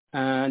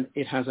 and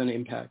it has an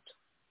impact.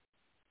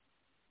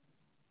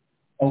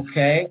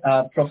 Okay,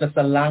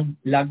 Professor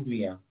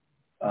Lagria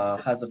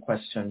has a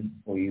question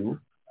for you.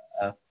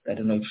 I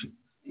don't know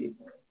if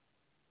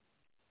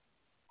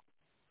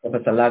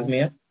Professor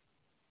Lagria.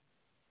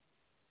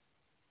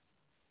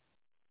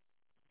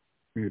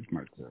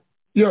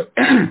 Yeah.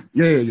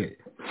 Yeah.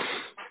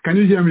 Can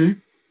you hear me?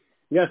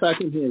 Yes, I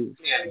can hear you.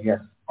 Yes.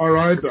 All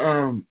right.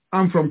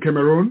 I'm from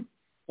Cameroon.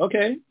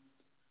 Okay.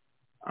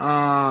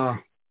 I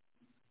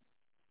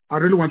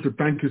really want to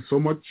thank you so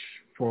much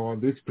for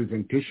this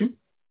presentation.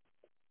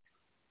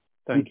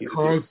 Thank you.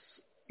 Because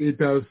it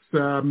has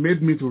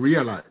made me to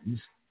realize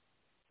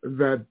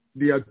that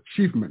the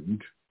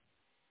achievement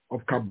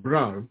of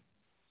Cabral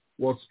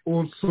was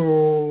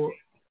also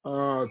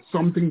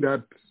something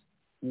that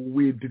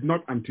we did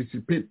not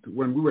anticipate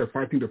when we were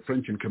fighting the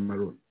French in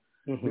Cameroon.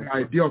 Mm-hmm. The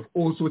idea of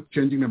also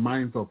changing the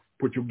minds of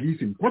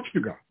Portuguese in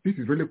Portugal. This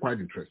is really quite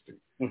interesting.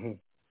 Mm-hmm.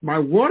 My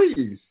worry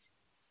is,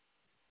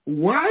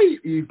 why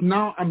is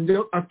now, I'm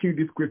just asking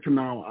this question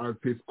now as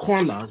a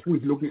scholar who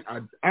is looking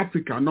at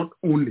Africa, not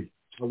only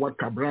what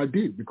Cabral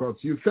did, because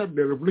you said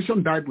the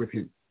revolution died with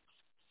him.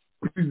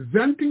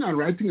 Presenting and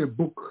writing a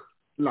book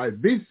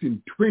like this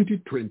in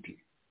 2020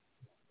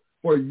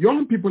 for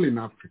young people in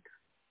Africa,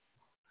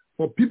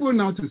 for people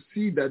now to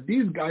see that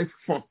these guys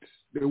fought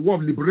the war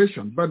of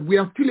liberation, but we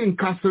are still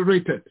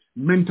incarcerated,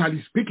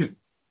 mentally speaking.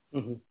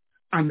 Mm-hmm.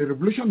 And the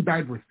revolution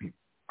died with him.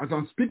 As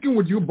I'm speaking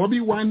with you, Bobby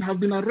Wine has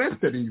been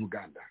arrested in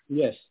Uganda.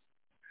 Yes.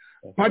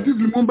 Patrice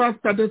Lumumba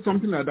started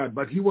something like that,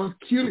 but he was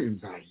killed in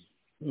Zaire.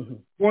 Mm-hmm.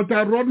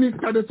 Walter Rodney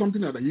started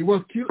something like that. He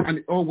was killed and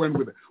it all went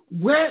with it.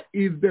 Where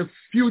is the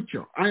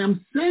future? I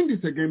am saying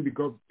this again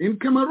because in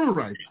Cameroon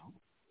right now,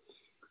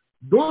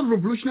 those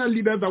revolutionary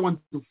leaders that want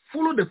to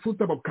follow the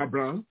footsteps of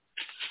Cabral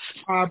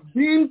are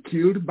being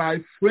killed by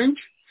French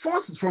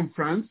forces from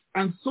France,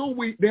 and so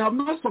they have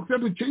not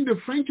succeeded to change the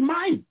French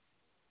mind.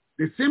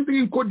 The same thing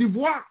in Cote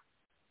d'Ivoire.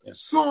 Yes.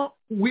 So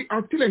we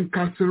are still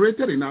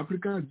incarcerated in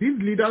Africa. These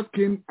leaders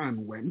came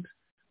and went,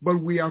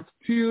 but we are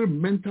still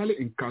mentally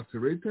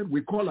incarcerated.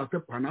 We call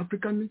ourselves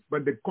Pan-Africanists,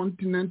 but the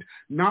continent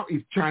now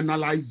is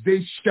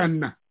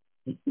channelization.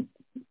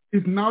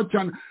 It's now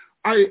channel.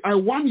 I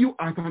want you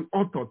as an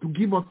author to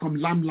give us some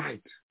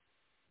limelight,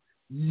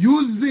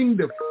 using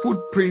the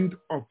footprint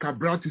of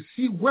Cabral to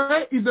see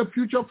where is the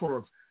future for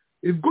us.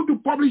 It's good to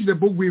publish the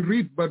book we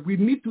read, but we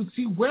need to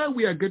see where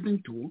we are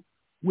getting to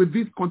with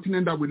this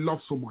continent that we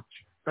love so much.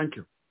 Thank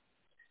you.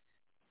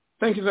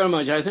 Thank you very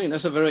much. I think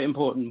that's a very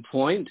important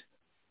point.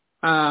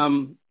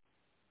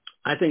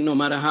 I think no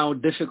matter how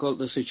difficult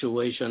the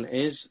situation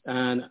is,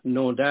 and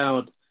no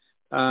doubt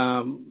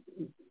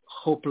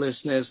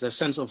hopelessness, the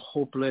sense of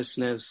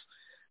hopelessness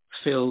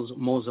fills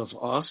most of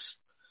us,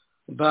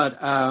 but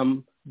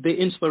the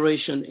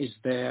inspiration is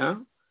there,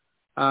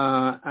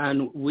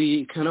 and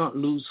we cannot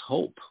lose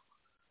hope.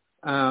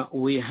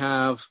 We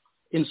have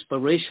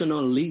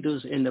inspirational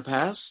leaders in the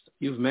past.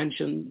 You've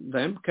mentioned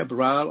them.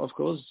 Cabral, of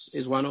course,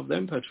 is one of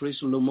them.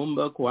 Patrice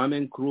Lumumba,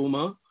 Kwame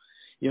Nkrumah.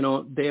 You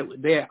know,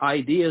 their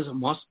ideas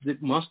must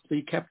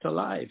be kept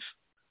alive.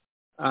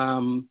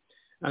 And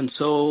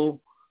so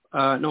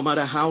no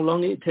matter how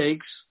long it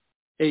takes,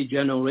 a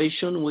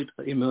generation will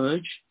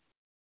emerge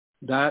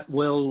that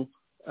will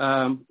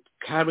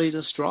carry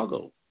the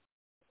struggle.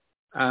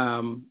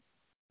 I'm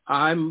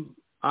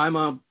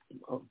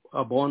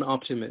a born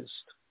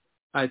optimist.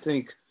 I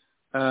think,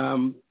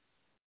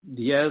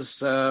 yes,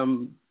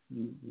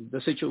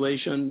 the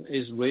situation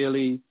is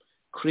really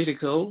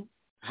critical,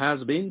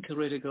 has been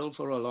critical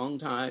for a long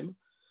time,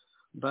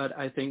 but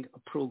I think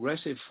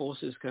progressive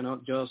forces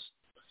cannot just,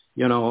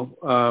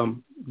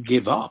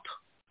 give up.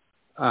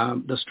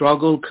 The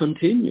struggle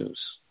continues.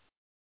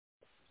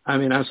 I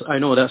mean, I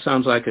know that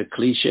sounds like a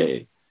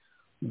cliche,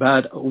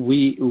 but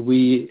we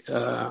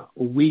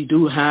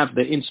do have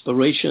the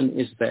inspiration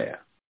is there.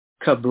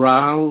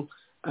 Cabral,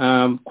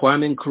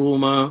 Kwame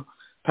Nkrumah,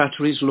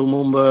 Patrice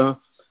Lumumba,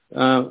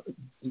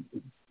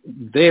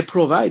 they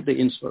provide the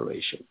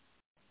inspiration.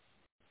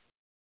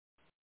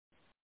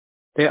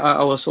 They are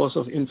our source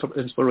of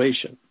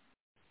inspiration.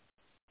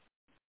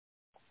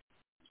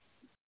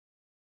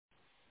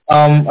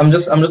 I'm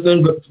just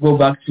going to go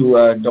back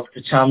to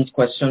Dr. Cham's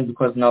question,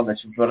 because now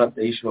that you brought up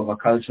the issue of a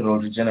cultural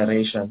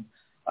regeneration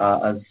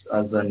as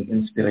an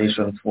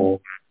inspiration for,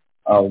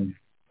 I'm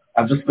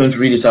just going to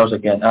read it out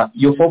again.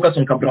 Your focus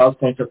on Cabral's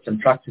concepts and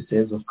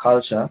practices of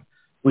culture,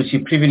 which he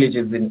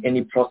privileges in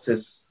any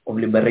process of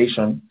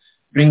liberation,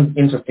 brings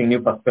interesting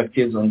new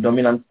perspectives on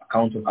dominant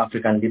accounts of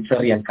African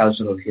literary and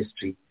cultural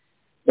history.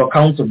 The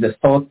accounts of the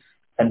thoughts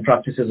and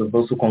practices of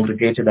those who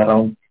congregated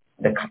around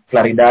the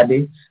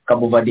Claridade,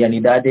 Cabo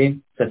Verdeanidade,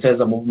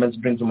 Certeza movements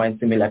bring to mind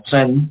similar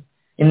trends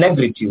in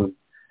negritude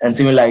and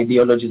similar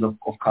ideologies of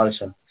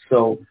culture.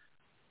 So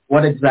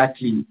what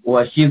exactly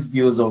were his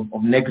views of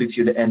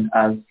negritude, and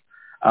as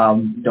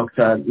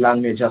Dr.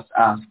 Langme just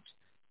asked,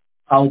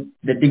 how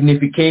the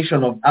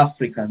dignification of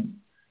Africans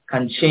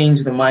can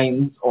change the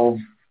minds of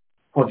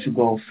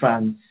Portugal,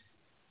 France,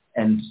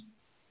 and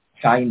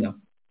China,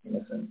 in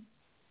a sense?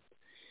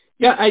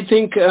 Yeah, I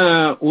think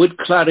with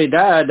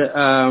Claridad,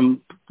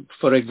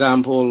 for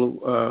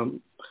example,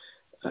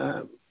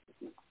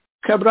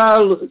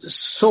 Cabral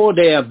saw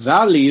their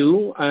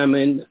value,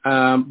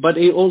 but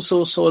he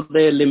also saw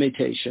their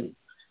limitation.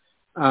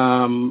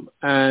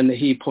 And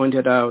he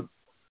pointed out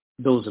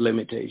those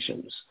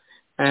limitations.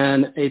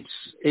 And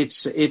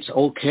it's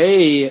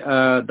okay,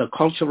 the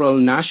cultural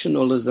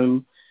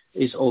nationalism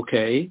is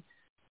okay,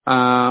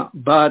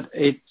 but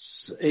it's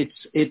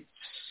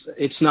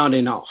not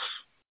enough.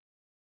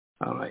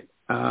 All right.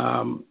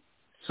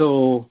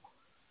 So,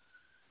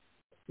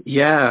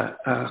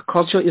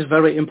 culture is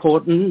very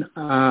important,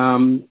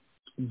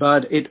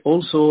 but it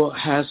also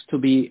has to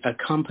be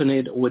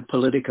accompanied with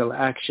political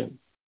action.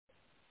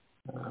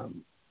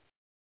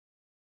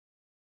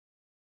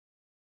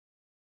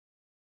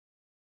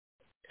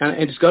 And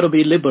it's got to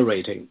be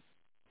liberating.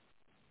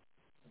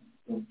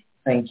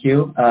 Thank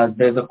you.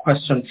 There's a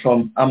question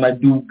from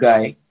Amadou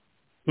Guy.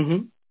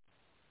 Mm-hmm.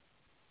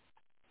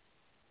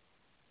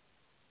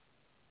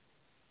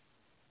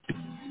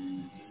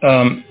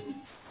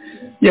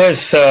 Yes,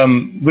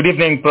 good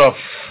evening, Prof.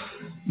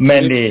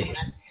 Mendy.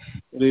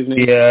 Good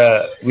evening.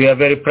 We are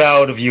very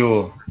proud of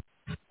you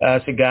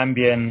as a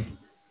Gambian,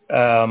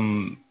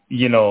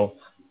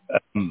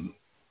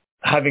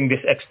 having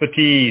this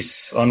expertise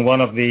on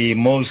one of the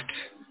most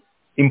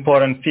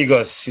important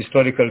figures,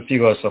 historical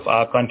figures of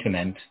our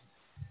continent,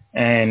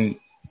 and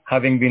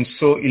having been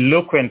so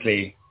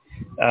eloquently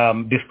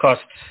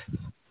discussed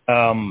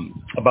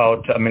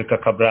about Amilcar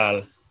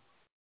Cabral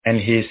and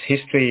his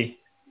history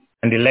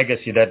and the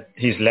legacy that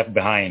he's left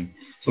behind.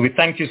 So we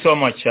thank you so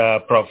much,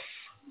 Prof.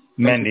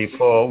 Mendy.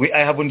 I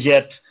haven't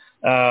yet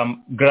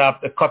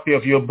grabbed a copy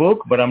of your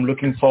book, but I'm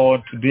looking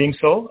forward to doing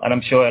so. And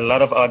I'm sure a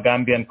lot of our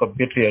Gambian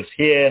compatriots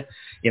here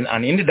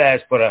and in the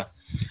diaspora,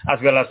 as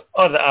well as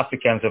other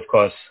Africans, of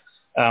course,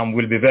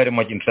 will be very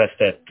much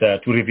interested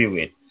to review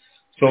it.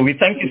 So we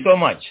thank you so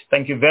much.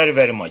 Thank you very,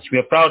 very much. We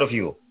are proud of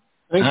you.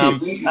 Thank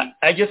you.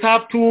 I just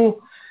have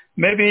two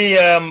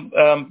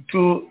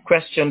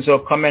questions or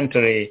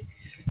commentary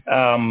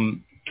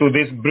to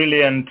this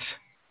brilliant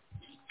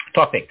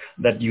topic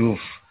that you've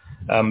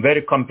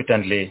very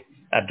competently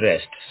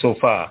addressed so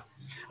far.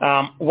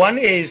 One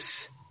is,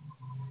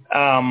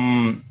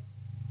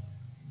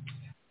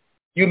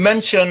 you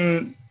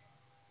mentioned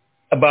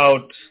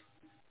about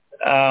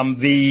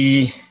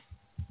the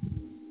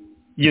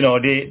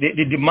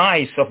the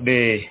demise of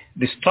the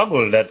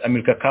struggle that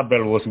Amilcar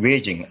Cabral was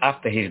waging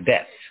after his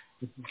death,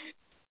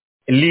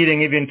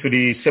 leading even to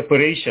the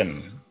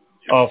separation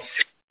of,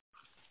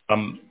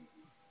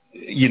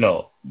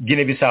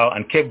 Guinea-Bissau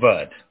and Cape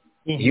Verde.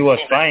 Mm-hmm. He was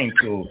trying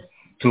to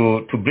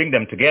bring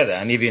them together,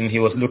 and even he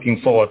was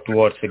looking forward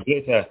towards a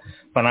greater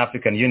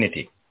Pan-African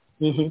unity.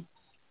 Mm-hmm.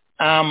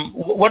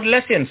 What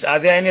lessons, are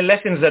there any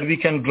lessons that we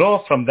can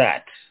draw from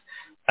that?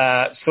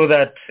 So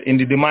that in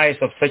the demise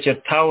of such a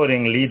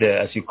towering leader,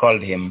 as you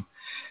called him,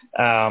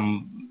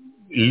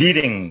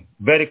 leading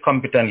very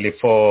competently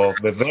for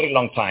a very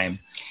long time,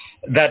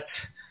 that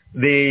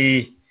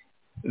the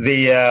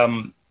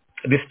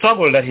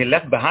struggle that he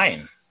left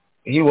behind,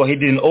 he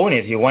didn't own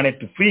it. He wanted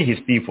to free his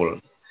people.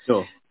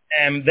 Sure.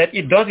 That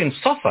it doesn't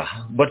suffer,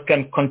 but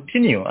can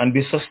continue and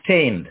be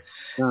sustained.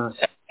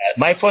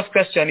 My first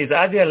question is,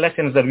 are there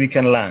lessons that we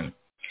can learn?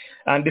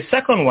 And the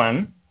second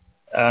one,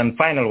 and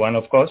final one,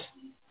 of course,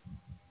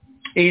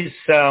 is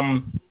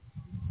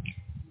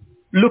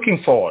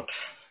looking forward.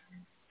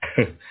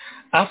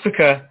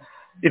 Africa,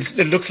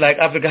 it looks like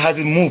Africa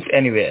hasn't moved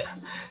anywhere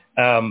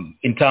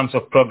in terms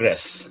of progress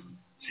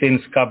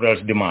since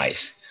Cabral's demise.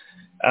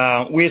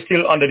 We're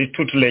still under the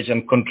tutelage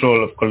and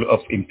control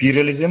of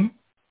imperialism.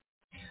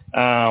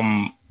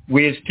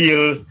 We're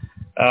still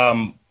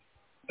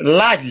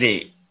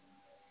largely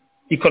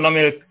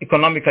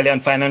economically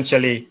and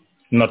financially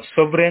not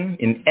sovereign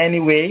in any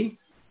way,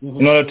 mm-hmm.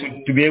 in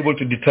order to be able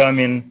to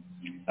determine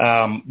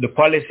the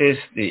policies,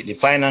 the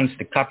finance,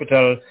 the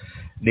capital,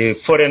 the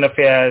foreign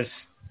affairs,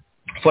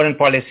 foreign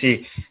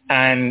policy,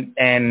 and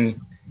et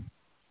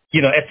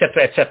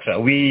cetera, et cetera.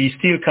 We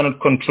still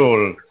cannot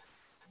control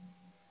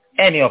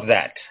any of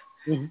that.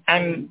 Mm-hmm.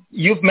 And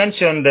you've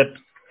mentioned that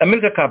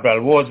Amilcar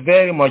Cabral was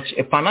very much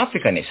a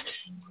Pan-Africanist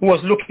who was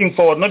looking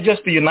forward not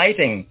just to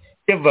uniting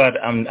Cape Verde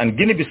and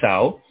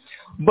Guinea-Bissau,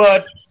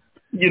 but,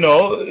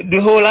 the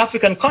whole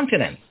African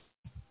continent.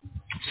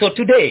 So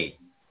today,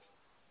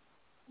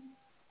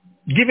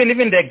 given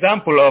even the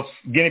example of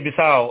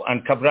Guinea-Bissau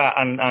and Cabral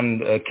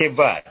and Cape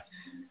Verde,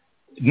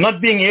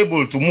 not being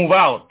able to move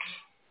out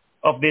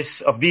of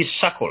these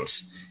shackles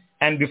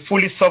and be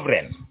fully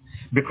sovereign,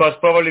 because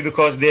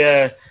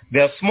they're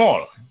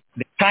small,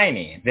 they're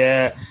tiny,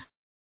 they're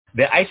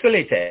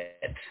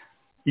isolated,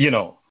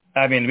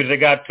 with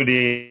regard to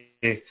the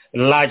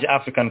large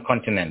African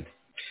continent.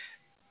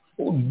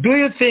 Do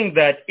you think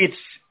that it's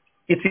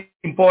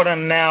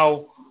important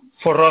now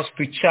for us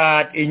to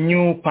chart a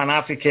new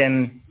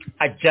Pan-African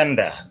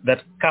agenda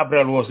that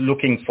Cabral was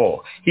looking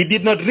for? He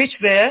did not reach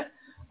there,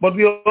 but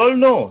we all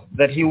know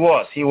that he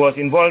was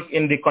involved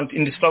in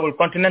the struggle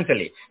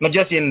continentally, not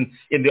just in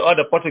the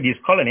other Portuguese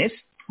colonies,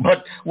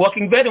 but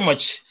working very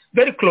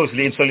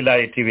closely in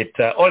solidarity with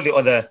all the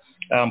other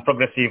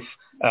progressive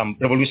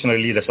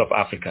revolutionary leaders of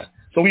Africa.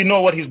 So we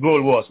know what his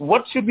goal was.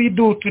 What should we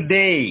do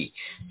today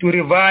to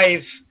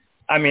revive,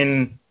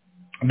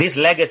 these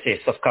legacies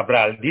of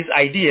Cabral, these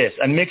ideas,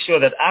 and make sure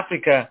that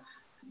Africa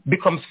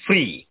becomes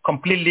free,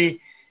 completely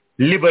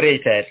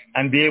liberated,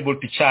 and be able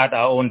to chart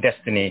our own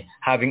destiny,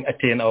 having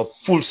attained our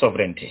full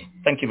sovereignty?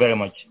 Thank you very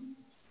much.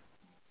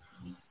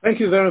 Thank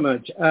you very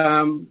much.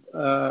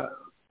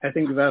 I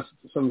think you've asked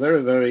some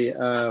very, very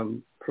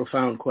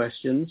profound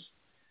questions.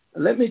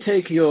 Let me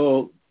take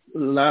your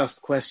last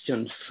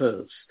question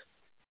first.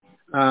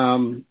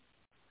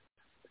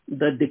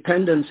 The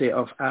dependency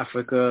of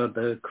Africa,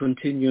 the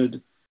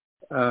continued,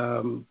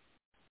 the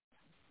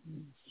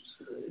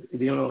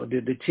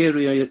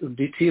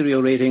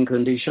deteriorating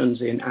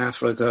conditions in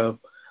Africa,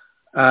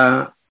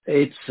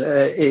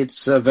 it's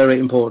very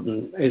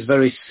important. It's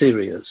very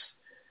serious.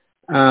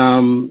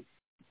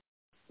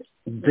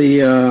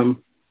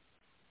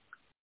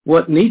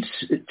 What needs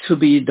to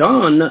be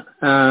done,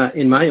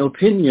 in my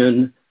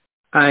opinion,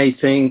 I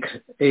think,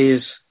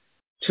 is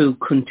to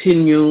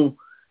continue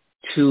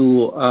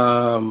to,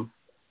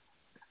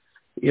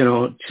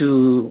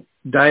 to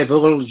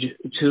divulge,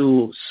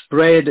 to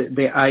spread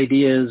the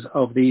ideas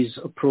of these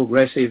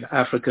progressive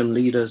African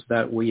leaders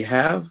that we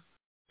have,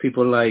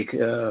 people like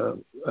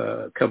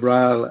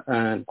Cabral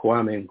and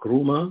Kwame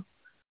Nkrumah.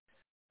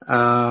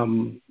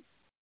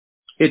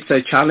 It's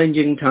a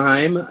challenging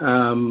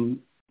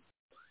time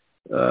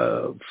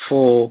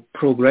for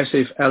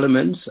progressive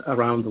elements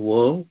around the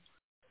world.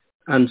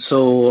 And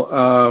so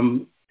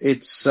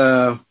it's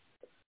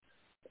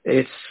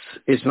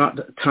not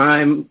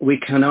time. We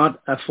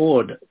cannot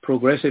afford,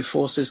 progressive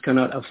forces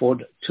cannot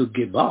afford to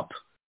give up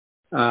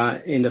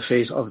in the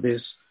face of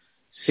this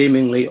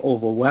seemingly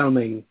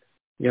overwhelming,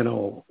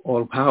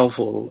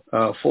 all-powerful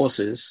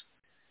forces.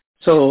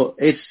 So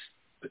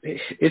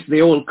it's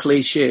the old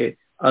cliche,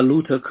 a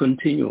luta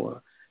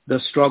continua. The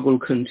struggle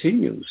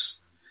continues.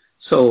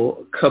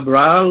 So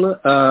Cabral,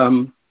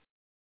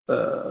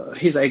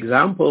 his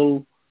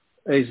example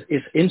is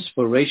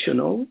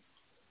inspirational.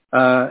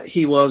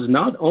 He was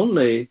not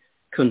only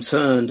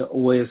concerned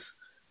with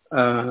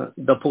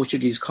the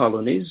Portuguese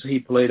colonies. He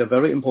played a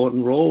very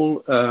important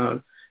role,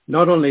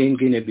 not only in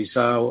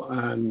Guinea-Bissau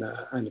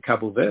and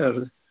Cabo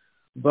Verde,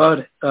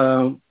 but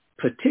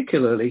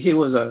particularly, he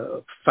was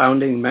a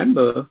founding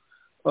member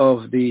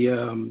of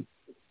the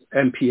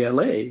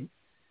MPLA.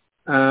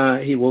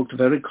 He worked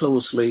very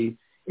closely.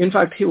 In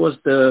fact, he was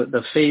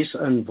the face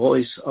and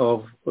voice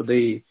of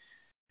the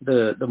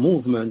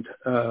movement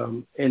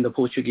in the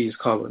Portuguese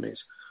colonies.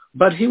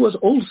 But he was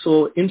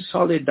also in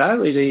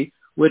solidarity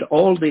with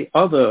all the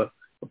other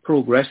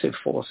progressive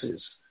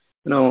forces.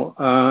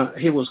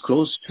 He was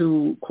close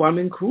to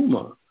Kwame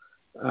Nkrumah.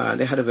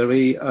 They had a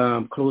very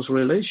close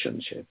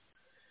relationship.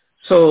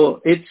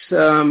 So it's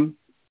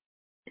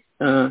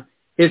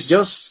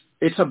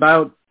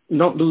about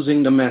not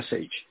losing the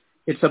message.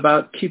 It's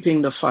about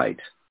keeping the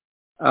fight,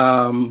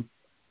 no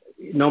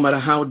matter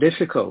how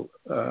difficult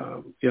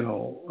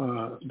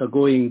the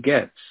going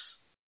gets.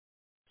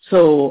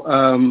 So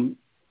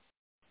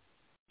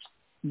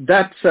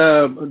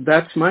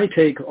that's my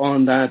take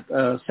on that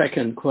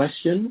second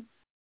question.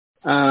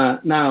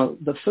 Now,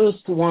 the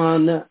first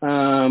one,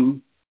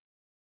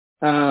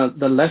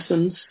 the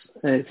lessons,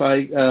 if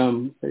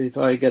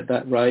I get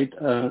that right,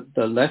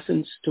 the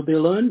lessons to be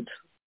learned.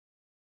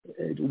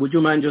 Would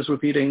you mind just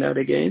repeating that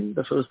again?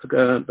 The first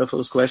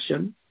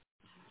question.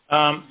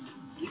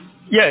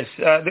 Yes,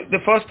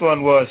 the first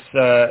one was,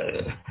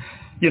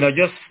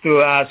 just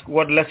to ask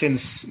what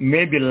lessons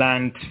may be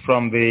learned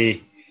from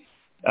the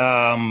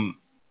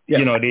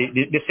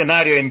the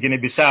scenario in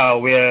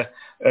Guinea-Bissau where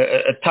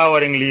a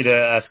towering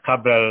leader as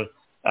Cabral,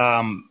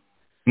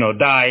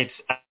 died,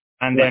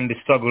 and then the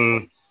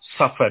struggle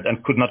suffered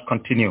and could not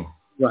continue.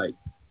 Right.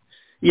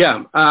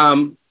 Yeah.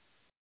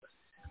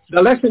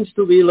 The lessons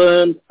to be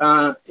learned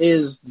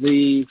is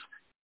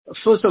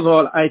first of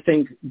all, I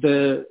think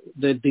the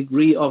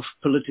degree of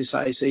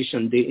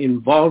politicization, the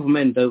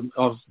involvement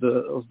of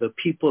the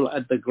people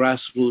at the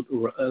grassroots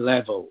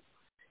level.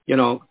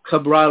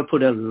 Cabral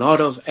put a lot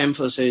of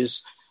emphasis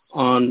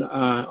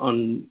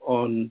on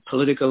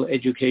political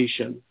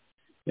education,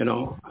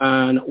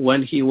 and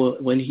when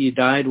he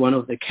died, one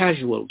of the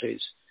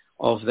casualties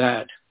of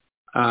that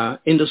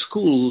in the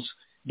schools,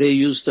 they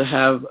used to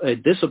have a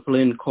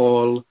discipline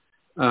called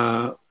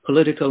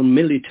political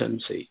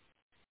militancy.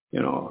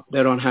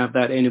 They don't have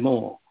that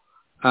anymore.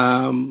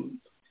 In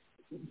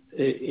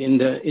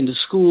the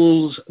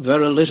schools,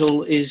 very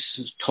little is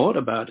taught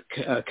about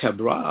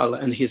Cabral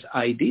and his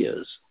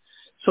ideas.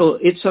 So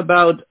it's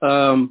about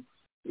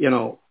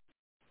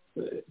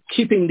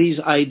keeping these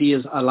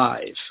ideas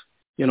alive.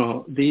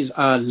 These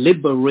are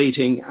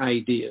liberating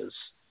ideas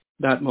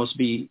that must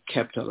be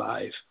kept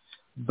alive.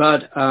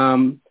 But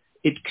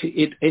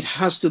it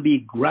has to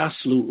be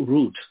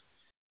grassroots,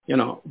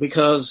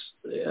 because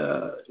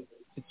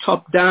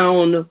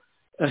top-down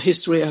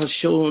history has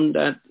shown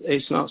that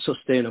it's not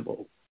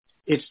sustainable.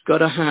 It's got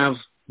to have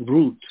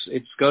roots.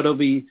 It's got to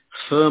be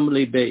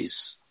firmly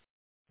based.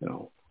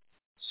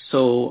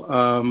 So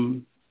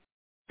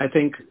I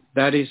think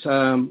that is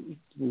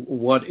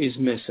what is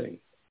missing.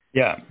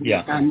 Yeah.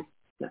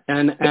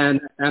 And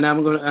I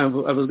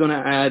was going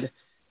to add,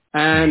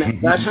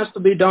 and that has to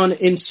be done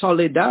in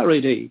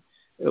solidarity.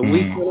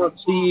 We cannot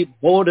see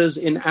borders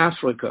in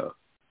Africa.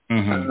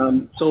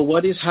 So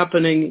what is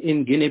happening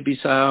in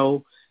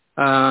Guinea-Bissau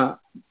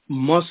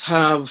must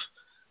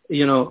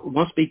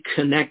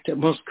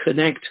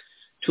connect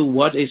to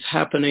what is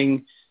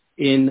happening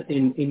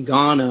in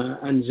Ghana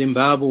and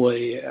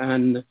Zimbabwe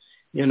and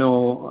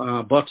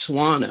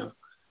Botswana,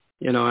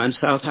 and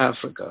South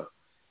Africa.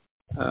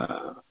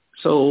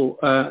 So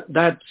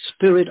that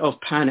spirit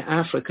of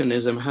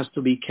Pan-Africanism has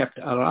to be kept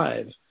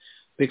alive,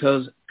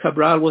 because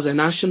Cabral was a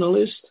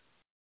nationalist,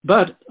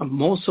 but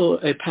more so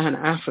a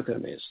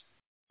Pan-Africanist.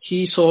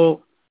 He saw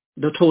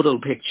the total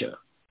picture,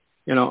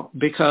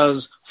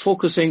 because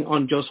focusing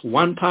on just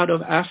one part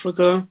of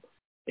Africa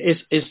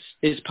is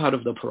part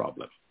of the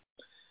problem.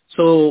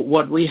 So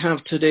what we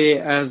have today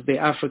as the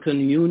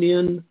African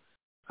Union,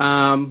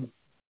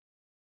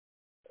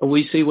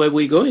 we see where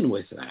we're going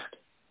with that.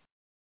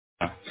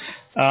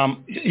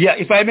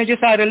 If I may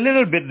just add a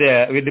little bit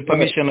there, with the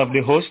permission of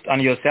the host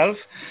and yourself.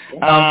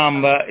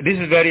 This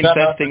is very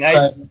interesting.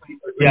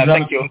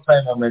 Thank you.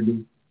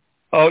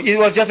 Oh, it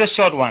was just a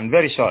short one,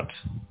 very short.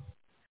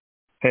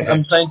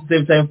 I'm trying to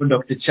save time for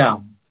Dr.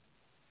 Cham.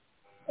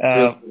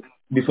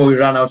 Before we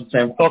run out of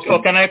time.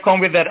 Or can I come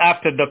with that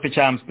after Dr.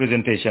 Cham's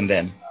presentation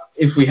then?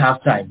 If we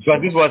have time.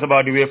 Because this was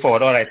about the way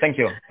forward. All right, thank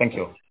you.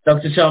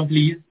 Dr. Cham,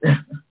 please.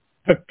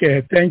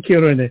 Okay, thank you,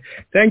 Rene.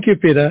 Thank you,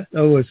 Peter.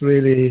 That was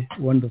really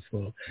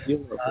wonderful.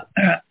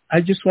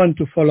 I just want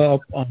to follow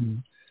up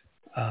on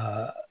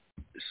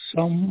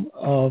some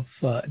of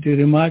the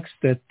remarks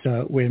that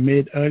were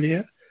made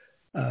earlier,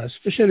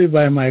 especially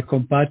by my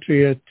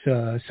compatriot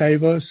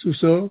Saiba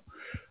Suso,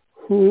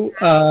 who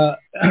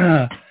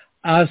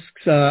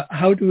asks,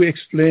 how do we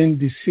explain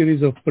the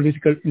series of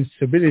political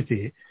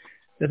instability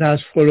that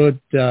has followed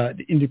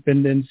the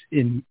independence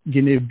in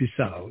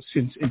Guinea-Bissau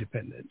since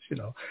independence,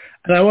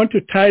 And I want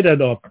to tie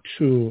that up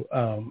to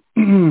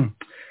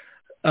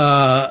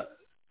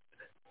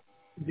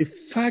the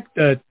fact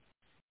that,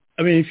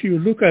 if you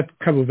look at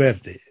Cabo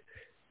Verde,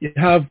 you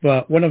have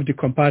one of the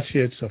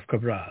compatriots of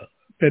Cabral,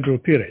 Pedro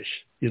Pires,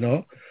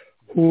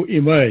 who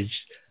emerged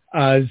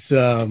as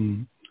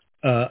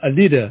a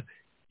leader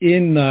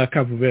in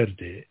Cabo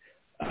Verde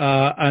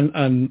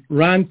and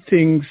ran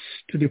things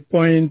to the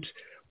point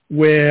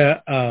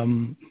where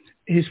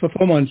his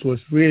performance was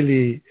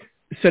really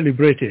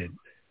celebrated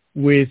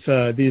with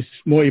this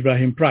Mo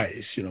Ibrahim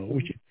Prize,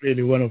 which is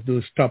really one of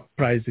those top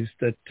prizes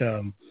that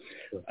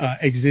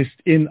exist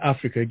in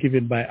Africa,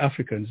 given by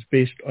Africans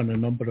based on a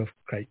number of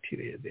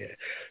criteria there.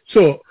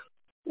 So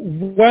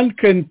one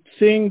can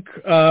think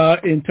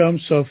in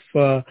terms of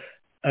a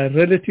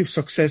relative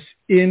success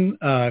in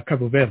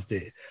Cabo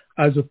Verde,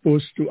 as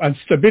opposed to, and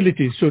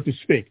stability, so to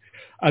speak,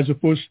 as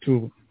opposed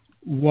to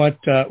what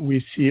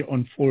we see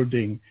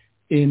unfolding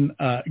in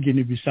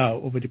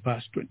Guinea-Bissau over the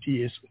past 20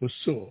 years or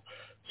so.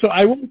 So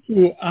I want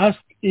to ask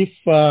if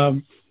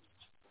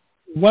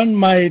one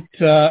might,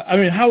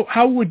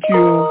 how would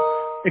you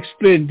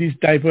explain these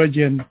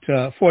divergent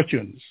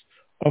fortunes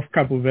of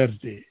Cabo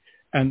Verde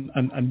and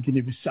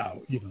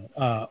Guinea-Bissau,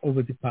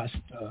 over the past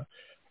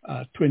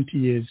 20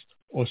 years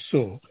or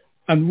so?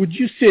 And would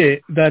you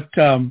say that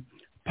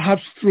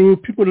perhaps through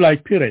people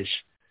like Pires,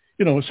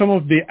 some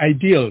of the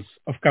ideals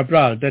of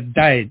Cabral that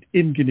died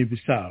in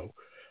Guinea-Bissau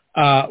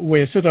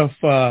were sort of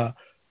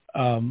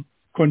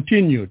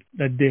continued,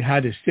 that they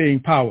had a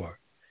staying power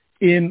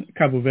in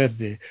Cabo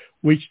Verde,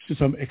 which to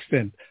some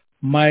extent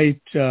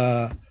might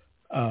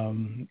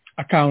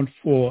account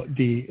for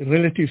the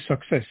relative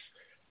success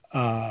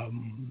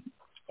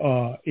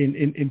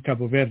in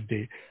Cabo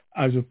Verde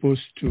as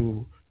opposed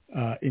to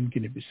in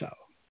Guinea-Bissau.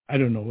 I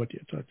don't know what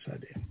your thoughts are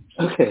there.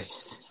 Okay.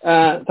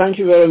 Thank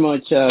you very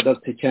much,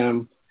 Dr.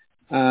 Cham.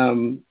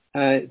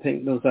 I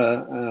think those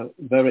are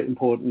very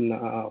important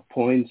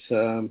points.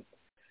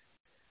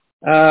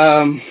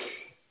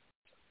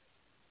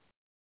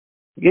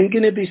 In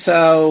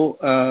Guinea-Bissau,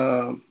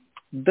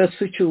 the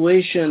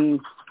situation,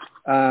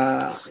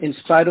 in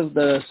spite of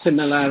the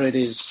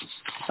similarities,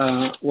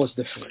 was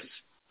different.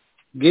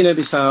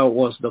 Guinea-Bissau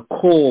was the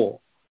core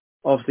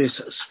of this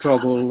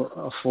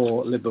struggle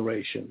for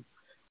liberation.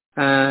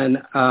 And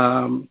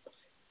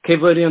Cape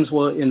Verdeans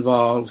were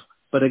involved,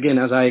 but again,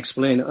 as I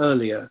explained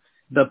earlier,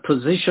 the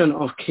position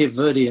of Cape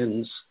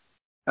Verdeans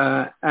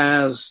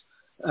as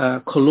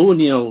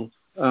colonial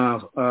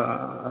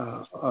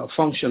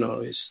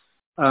functionaries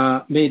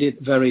made it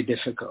very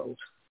difficult.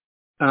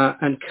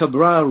 And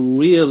Cabral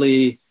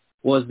really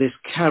was this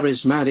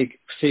charismatic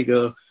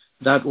figure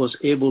that was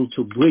able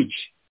to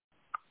bridge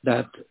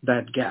that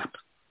gap.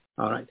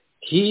 All right.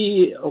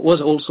 He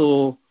was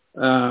also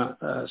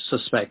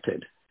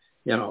suspected,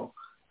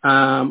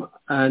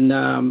 and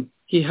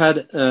he had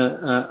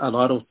a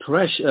lot of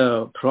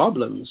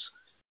problems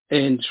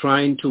in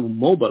trying to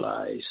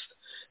mobilize.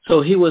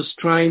 So he was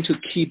trying to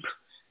keep,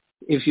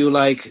 if you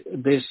like,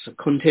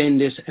 contain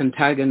this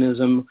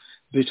antagonism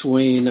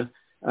between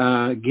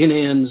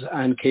Guineans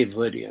and Cape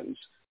Verdeans.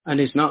 And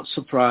it's not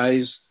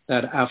surprised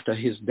that after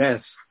his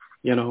death,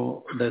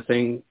 the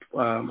thing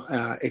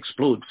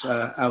explodes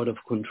out of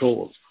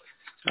control.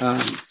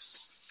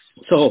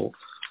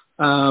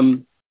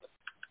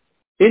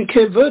 In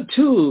Cape Verde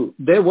too,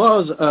 there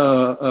was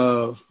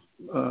a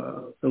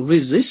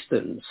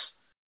resistance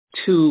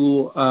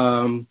to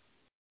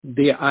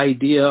the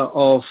idea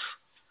of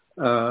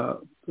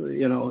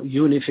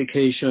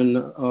unification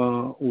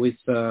with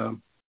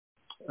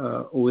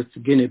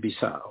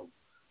Guinea-Bissau.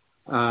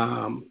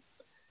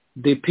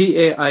 The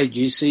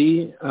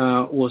PAIGC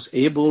was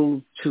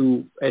able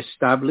to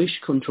establish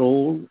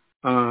control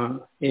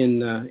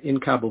in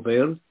Cabo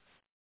Verde.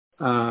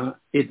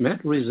 It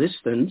met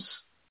resistance,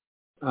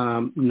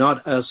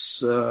 not as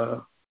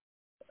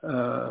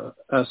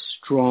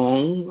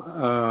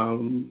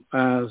strong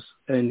as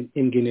in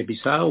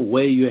Guinea-Bissau,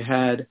 where you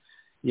had,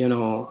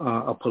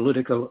 a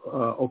political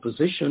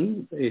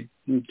opposition. It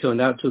turned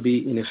out to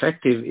be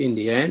ineffective in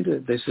the end.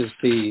 This is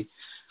the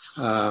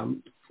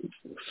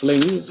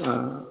FLING,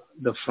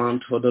 the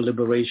Front for the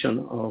Liberation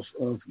of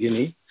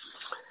Guinea.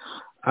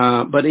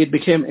 But it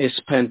became a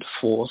spent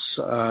force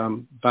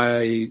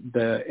by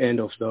the end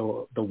of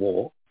the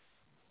war.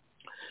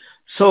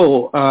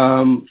 So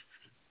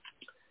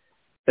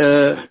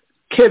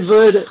Cape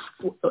Verde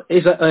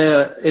is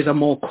a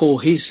more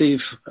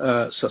cohesive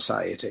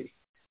society.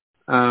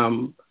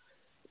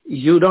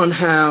 You don't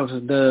have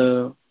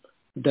the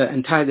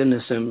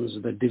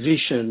antagonisms, the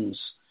divisions,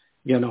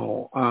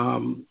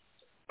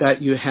 that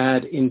you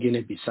had in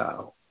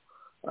Guinea-Bissau.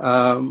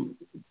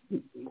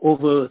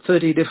 Over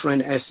 30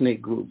 different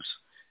ethnic groups,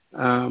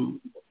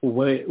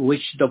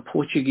 which the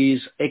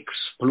Portuguese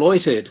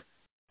exploited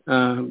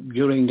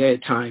during their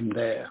time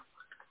there,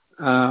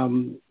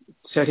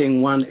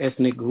 setting one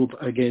ethnic group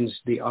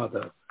against the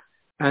other.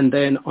 And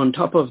then on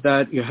top of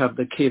that, you have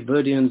the Cape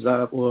Verdeans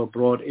that were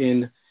brought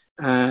in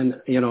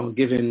and,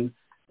 given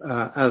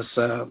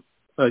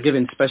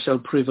special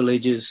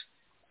privileges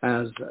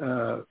as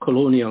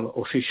colonial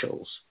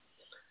officials.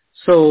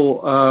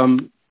 So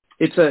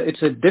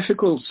it's a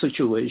difficult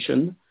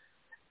situation.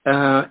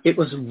 It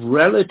was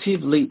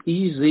relatively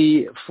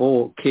easy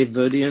for Cape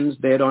Verdeans.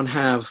 They don't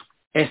have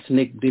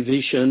ethnic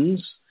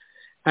divisions.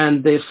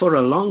 And they, for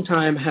a long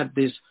time, had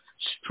this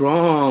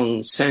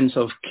strong sense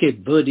of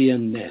Cape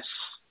Verdeanness,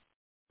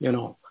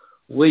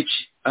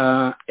 which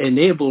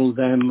enabled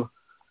them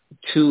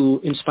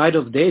to, in spite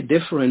of their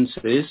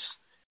differences,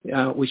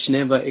 which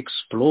never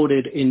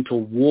exploded into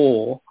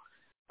war,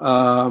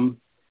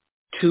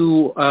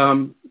 to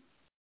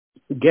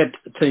get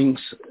things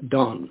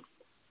done.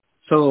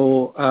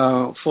 So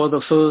for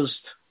the first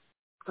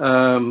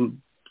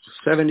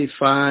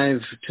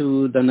 75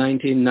 to the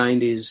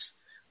 1990s,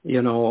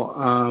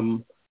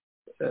 the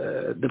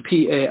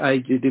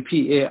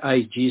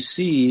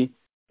PAIGC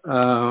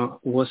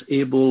was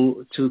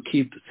able to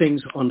keep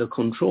things under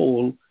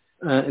control,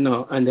 and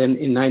then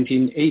in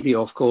 1980,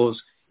 of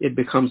course, it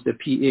becomes the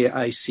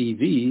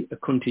PAICV, a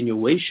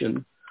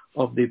continuation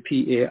of the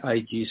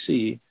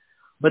PAIGC.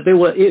 But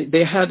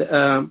they had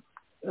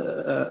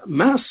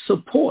mass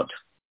support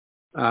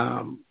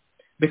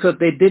because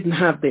they didn't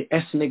have the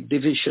ethnic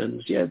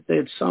divisions. Yes,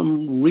 there's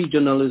some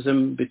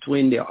regionalism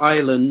between the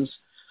islands,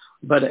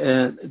 but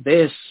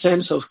their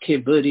sense of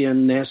Cape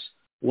Verdeanness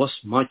was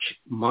much,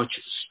 much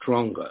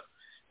stronger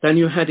than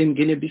you had in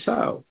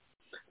Guinea-Bissau.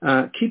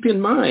 Keep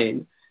in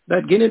mind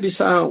that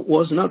Guinea-Bissau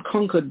was not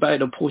conquered by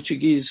the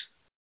Portuguese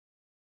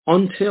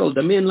until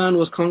the mainland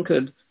was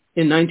conquered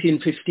in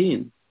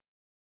 1915,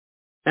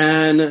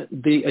 and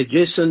the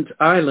adjacent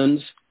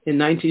islands in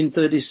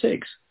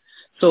 1936.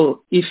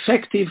 So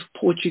effective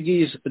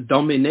Portuguese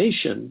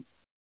domination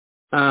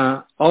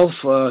of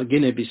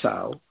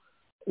Guinea-Bissau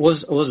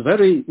was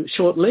very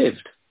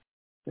short-lived.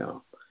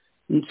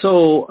 And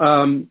so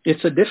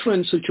it's a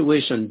different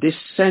situation. This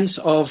sense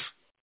of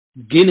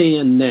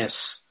Guineanness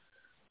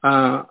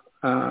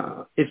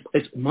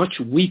is much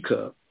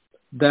weaker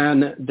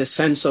than the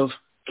sense of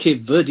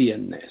Cape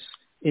Verdeanness.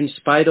 In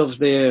spite of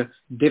their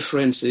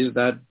differences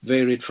that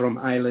varied from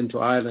island to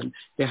island,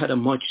 they had a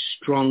much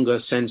stronger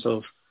sense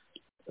of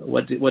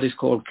what is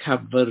called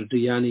Cape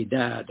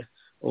Verdeanidad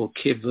or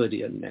Cape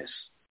Verdeanness.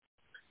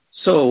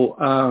 So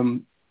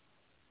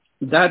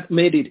that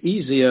made it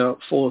easier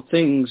for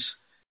things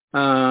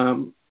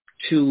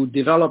to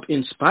develop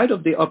in spite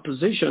of the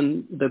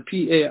opposition. The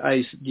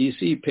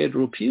PAIGC,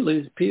 Pedro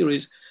Pires,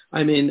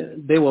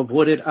 they were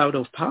voted out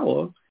of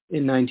power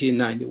in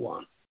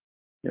 1991,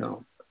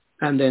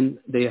 and then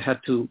they had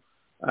to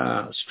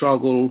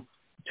struggle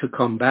to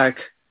come back.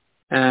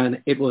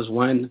 And it was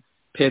when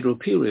Pedro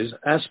Pires,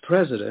 as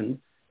president,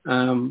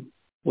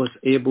 was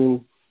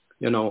able,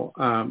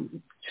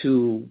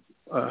 to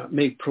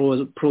make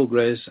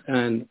progress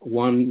and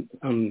won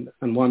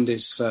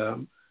this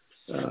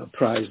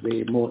prize,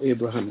 the Mo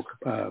Abraham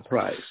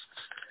Prize.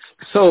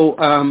 So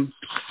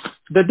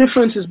the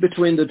differences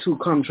between the two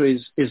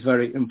countries is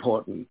very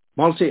important.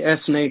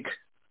 Multi-ethnic,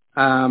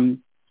 the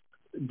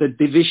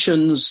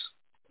divisions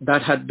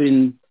that had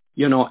been,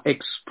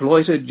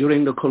 exploited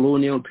during the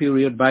colonial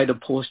period by the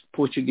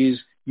Portuguese,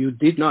 you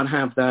did not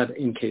have that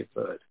in Cape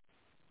Verde.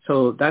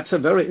 So that's a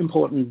very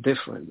important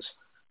difference,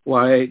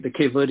 why the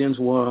Cape Verdeans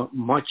were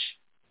much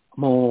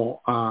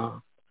more,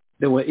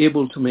 they were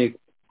able to make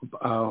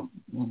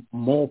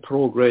more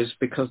progress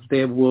because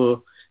they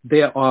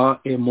are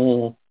a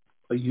more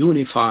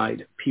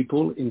unified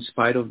people in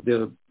spite of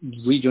the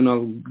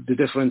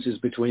differences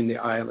between the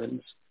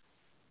islands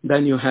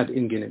than you had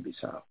in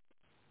Guinea-Bissau.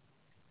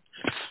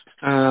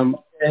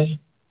 Okay.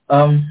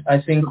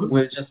 I think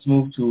we'll just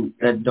move to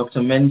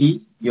Dr.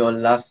 Mendy, your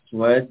last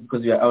word,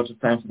 because we are out of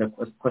time for the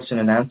question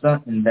and answer,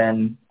 and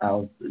then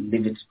I'll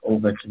leave it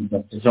over to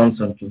Dr.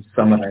 Johnson to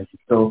summarize it.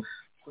 So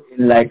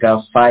in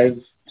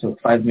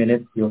 5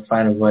 minutes, your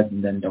final word,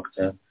 and then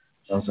Dr.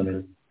 Johnson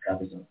will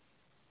wrap it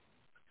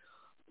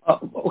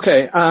up.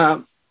 Okay.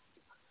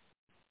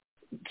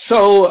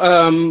 So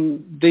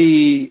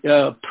the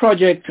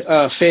project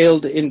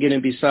failed in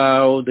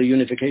Guinea-Bissau. The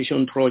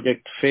unification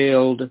project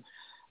failed.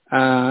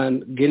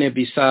 And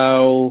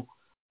Guinea-Bissau,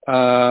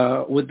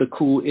 with the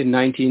coup in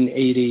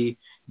 1980,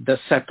 the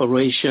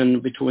separation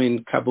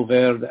between Cape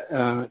Verde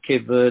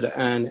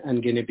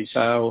and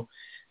Guinea-Bissau.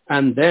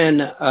 And then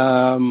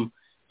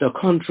the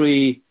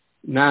country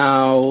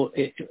now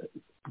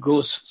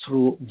goes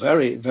through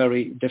very,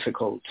 very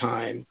difficult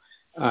time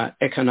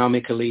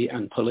economically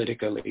and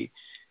politically.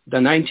 The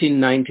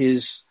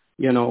 1990s,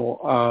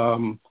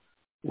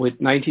 with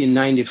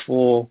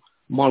 1994,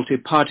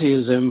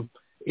 multipartyism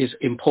is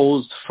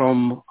imposed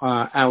from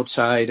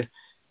outside,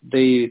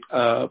 the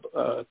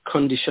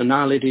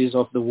conditionalities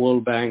of the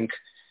World Bank.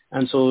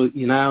 And so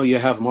now you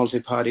have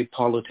multi-party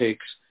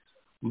politics,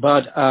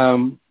 but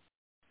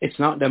it's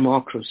not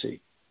democracy.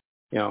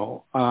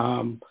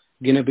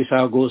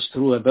 Guinea-Bissau goes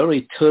through a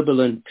very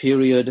turbulent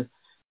period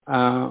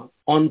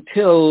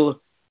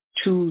until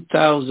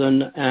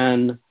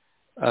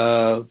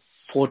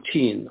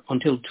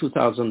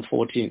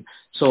 2014.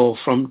 So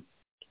from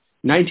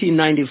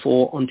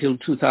 1994 until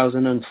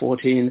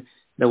 2014,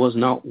 there was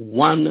not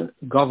one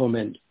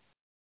government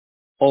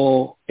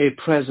or a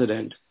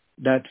president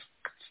that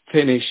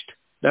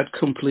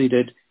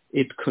completed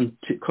its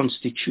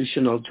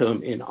constitutional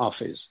term in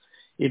office.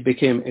 It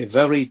became a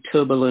very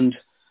turbulent,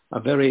 a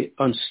very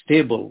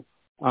unstable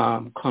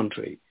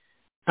country.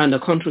 And the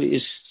country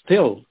is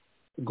still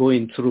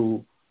going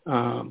through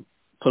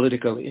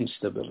political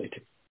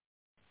instability.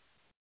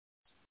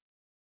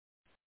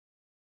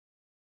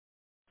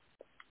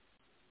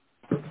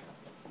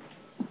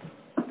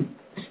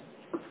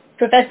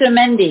 Professor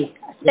Mendy,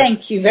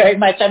 thank you very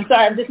much. I'm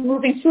sorry, I'm just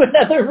moving to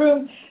another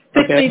room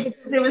quickly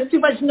because there was too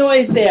much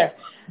noise there.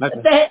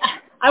 Okay.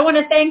 I want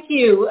to thank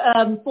you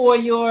for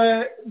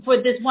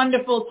this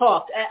wonderful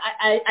talk.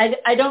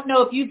 I don't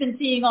know if you've been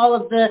seeing all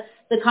of the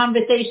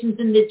conversations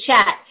in the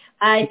chat.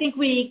 I think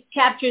we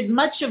captured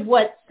much of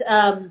what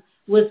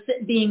was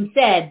being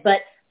said,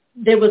 but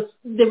there was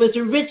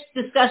a rich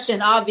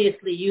discussion.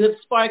 Obviously, you have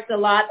sparked a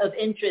lot of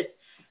interest.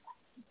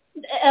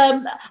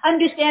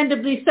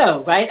 Understandably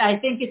so, right? I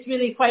think it's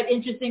really quite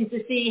interesting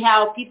to see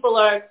how people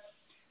are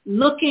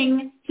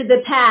looking to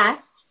the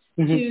past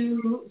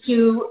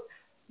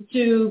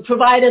to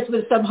provide us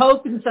with some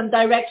hope and some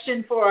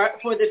direction for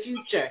the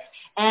future.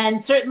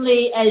 And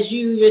certainly, as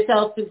you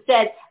yourself have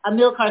said,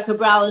 Amilcar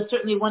Cabral is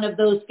certainly one of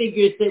those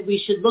figures that we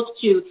should look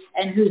to,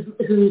 and whose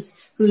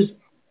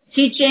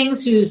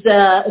teachings, whose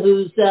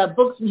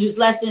books and whose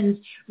lessons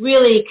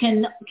really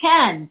can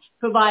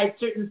provide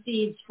certain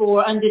seeds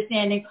for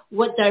understanding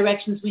what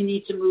directions we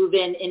need to move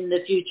in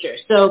the future.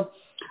 So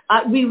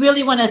we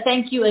really want to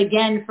thank you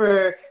again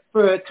for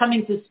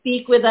coming to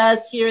speak with us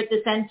here at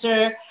the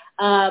center.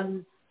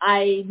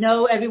 I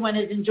know everyone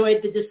has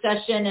enjoyed the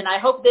discussion, and I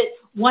hope that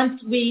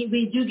once we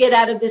do get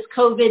out of this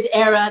COVID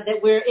era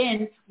that we're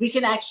in, we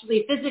can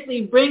actually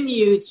physically bring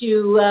you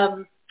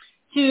to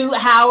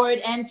Howard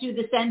and to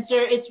the center.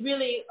 It's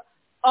really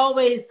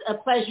always a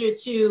pleasure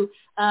to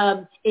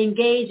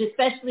engage,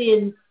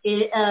 especially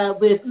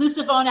with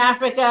Lusophone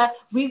Africa.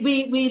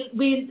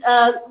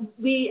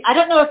 I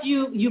don't know if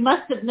you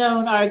must have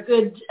known our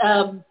good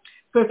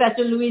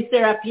Professor Luis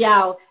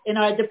Serapiao in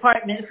our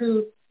department,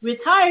 who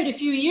retired a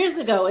few years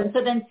ago, and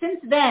so then since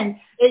then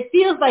it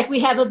feels like we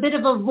have a bit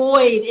of a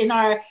void in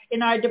our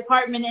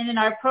department and in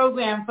our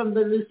program from the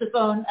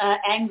Lusophone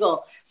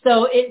angle.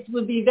 So it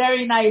would be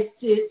very nice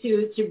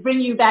to bring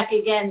you back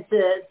again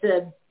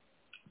to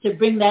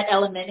bring that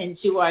element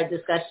into our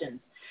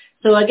discussions.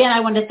 So again, I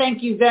want to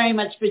thank you very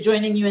much for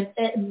joining us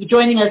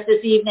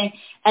this evening,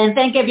 and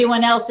thank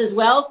everyone else as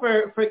well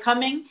for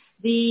coming.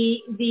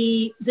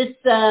 This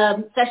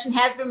session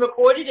has been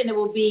recorded, and it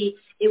will be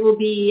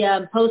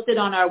posted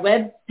on our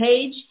web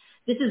page.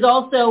 This is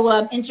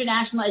also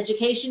International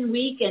Education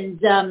Week,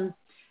 and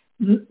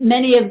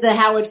many of the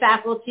Howard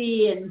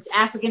faculty and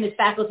Africanist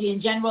faculty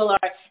in general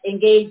are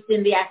engaged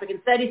in the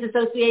African Studies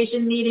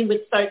Association meeting,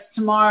 which starts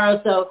tomorrow.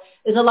 So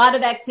there's a lot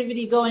of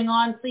activity going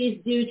on. Please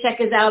do check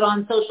us out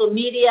on social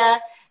media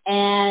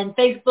and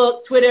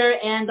Facebook, Twitter,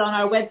 and on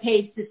our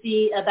webpage to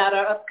see about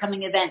our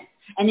upcoming events.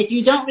 And if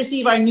you don't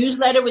receive our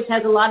newsletter, which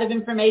has a lot of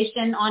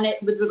information on it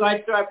with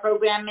regards to our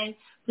programming,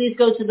 please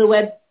go to the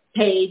web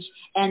page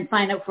and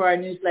sign up for our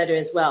newsletter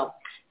as well.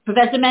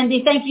 Professor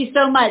Mendy, thank you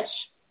so much.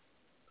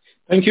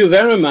 Thank you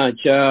very much.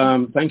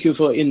 Thank you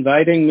for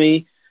inviting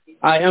me.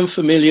 I am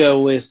familiar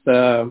with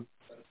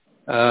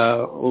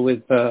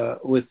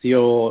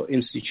your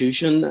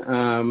institution.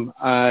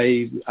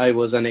 I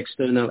was an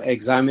external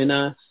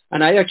examiner,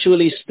 and I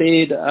actually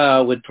stayed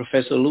with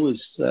Professor Lewis.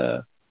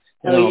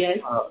 Yes.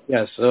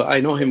 Yes, so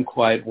I know him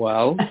quite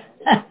well.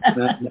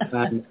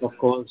 and of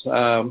course,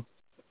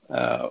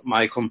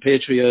 my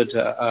compatriot,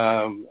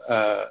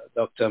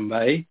 Dr.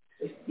 Mbai.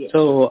 Yes.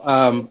 So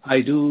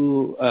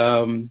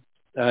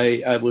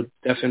I would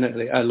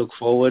definitely, I look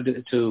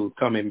forward to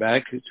coming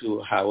back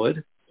to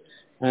Howard.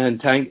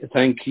 And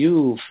thank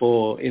you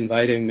for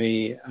inviting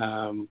me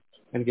and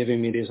giving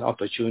me this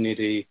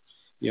opportunity,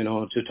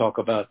 to talk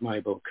about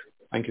my book.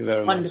 Thank you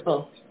very much.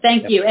 Wonderful.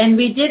 Thank you. And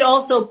we did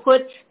also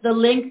put the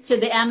link to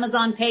the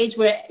Amazon page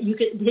where you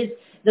could,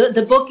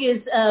 the book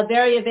is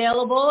very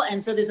available.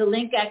 And so there's a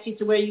link actually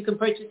to where you can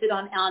purchase it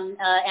on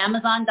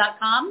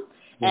Amazon.com,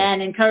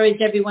 and encourage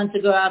everyone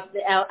to go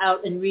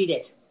out and read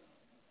it.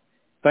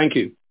 Thank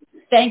you.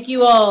 Thank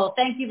you all.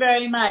 Thank you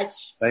very much.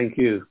 Thank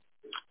you.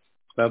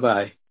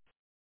 Bye-bye.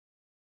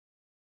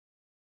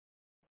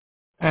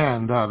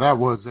 And that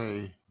was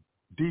a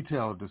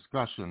detailed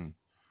discussion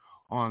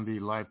on the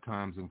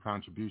lifetimes and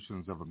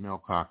contributions of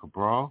Amilcar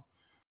Cabral,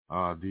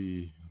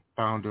 the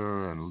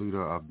founder and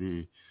leader of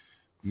the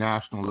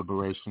national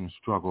liberation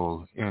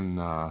struggle in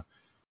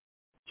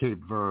Cape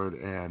Verde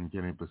and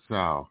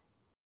Guinea-Bissau.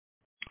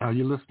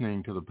 You're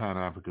listening to the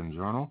Pan-African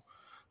Journal,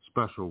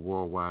 special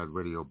worldwide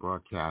radio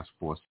broadcast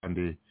for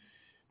Sunday,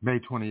 May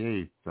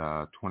 28th,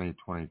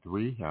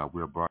 2023.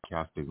 We're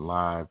broadcasting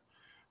live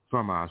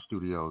from our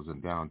studios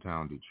in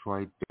downtown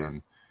Detroit,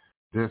 and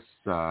this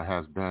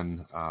has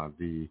been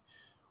the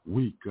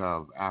week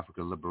of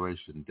Africa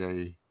Liberation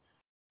Day,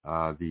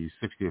 the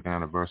 60th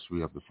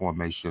anniversary of the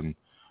formation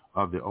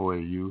of the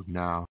OAU,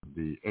 now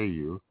the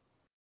AU.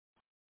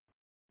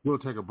 We'll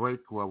take a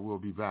break. We'll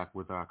be back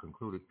with our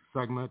concluding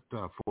segment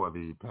for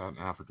the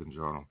Pan-African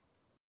Journal.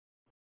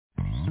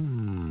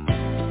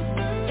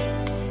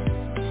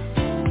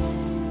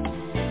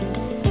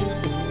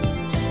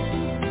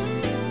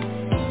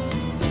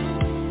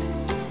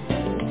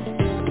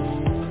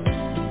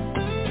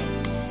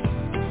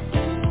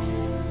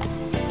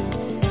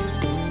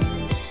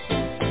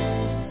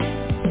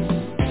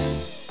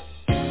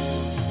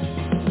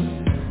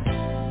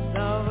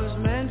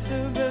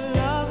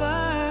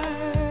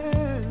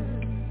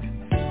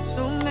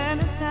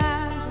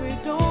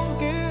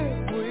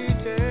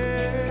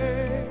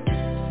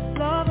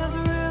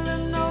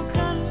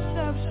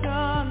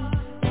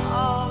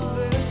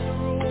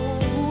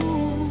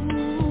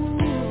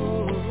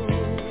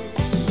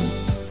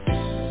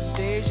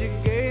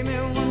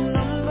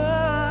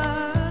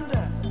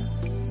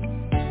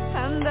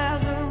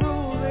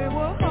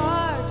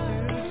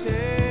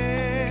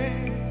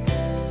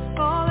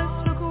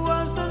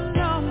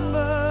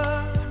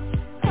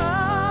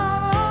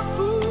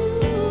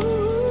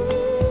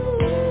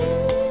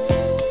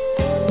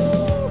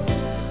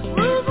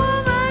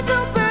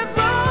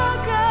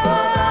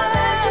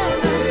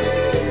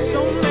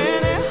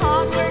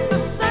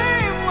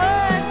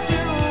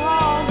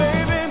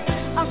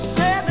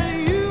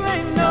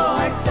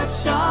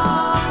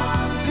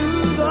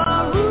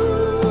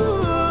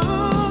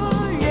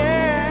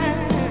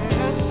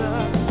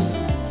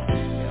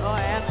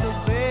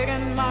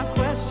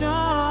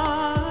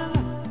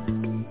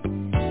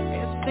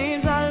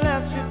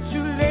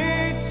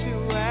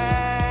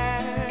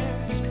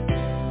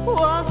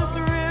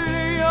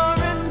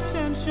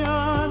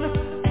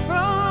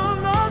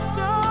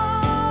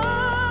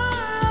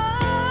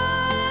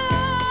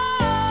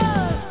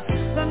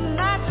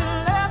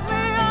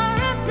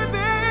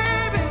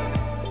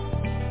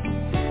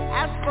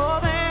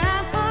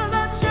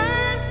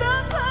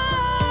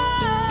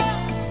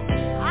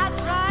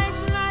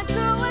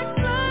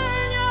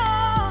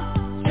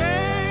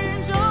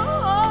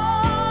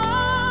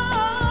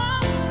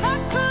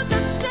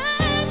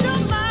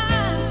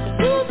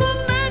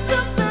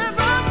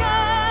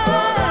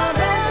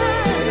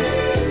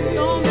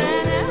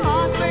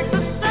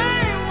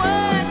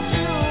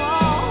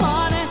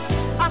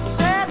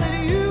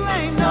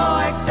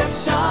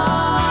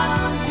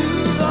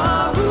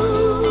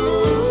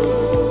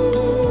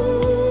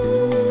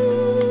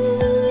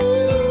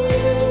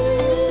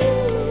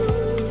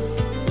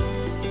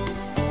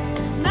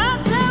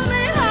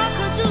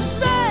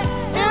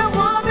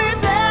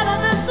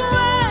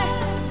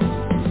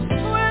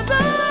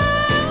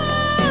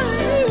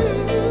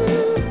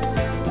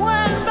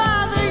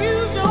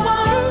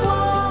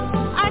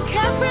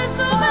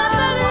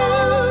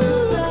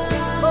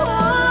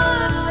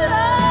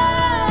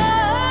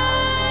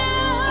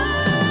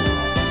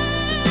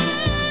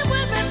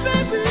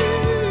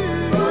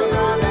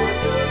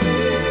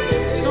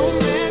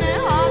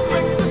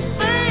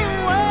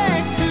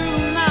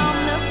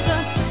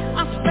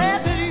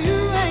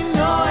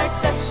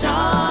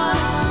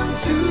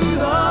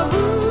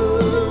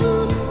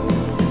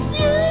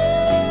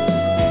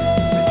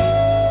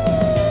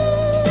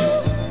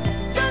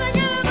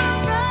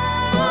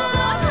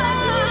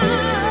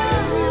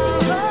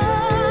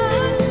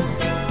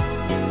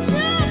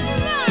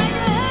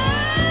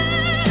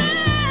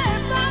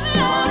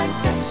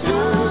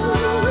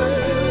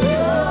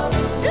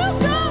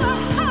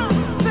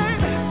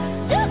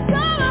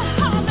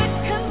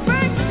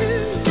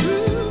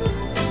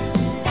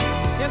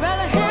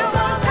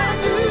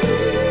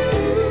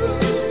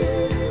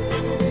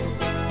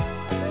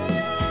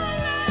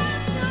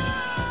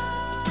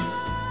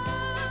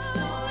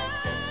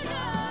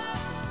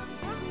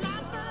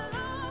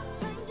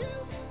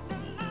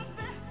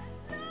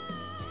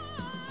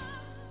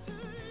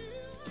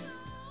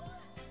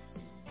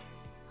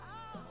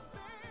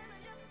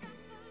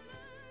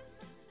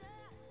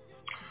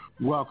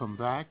 Welcome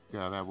back.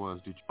 That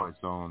was Detroit's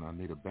own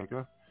Anita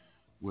Baker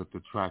with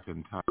the track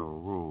entitled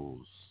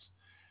Rules.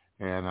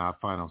 And our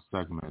final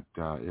segment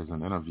is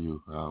an interview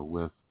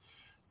with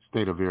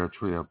State of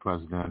Eritrea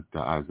President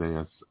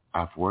Isaias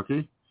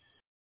Afwerki.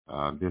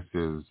 This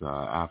is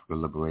Africa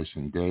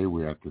Liberation Day.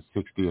 We're at the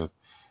 60th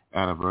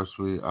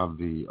anniversary of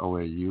the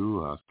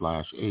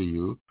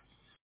OAU/AU.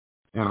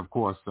 And of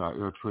course,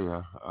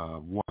 Eritrea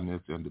won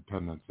its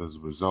independence as a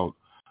result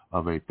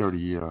of a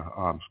 30-year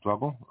armed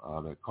struggle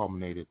that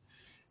culminated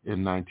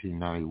in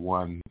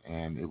 1991,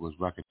 and it was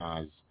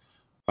recognized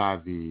by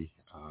the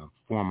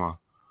former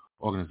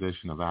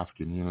Organization of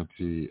African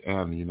Unity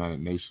and the United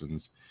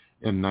Nations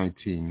in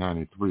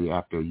 1993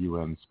 after a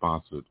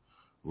UN-sponsored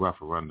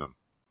referendum.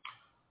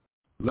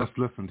 Let's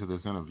listen to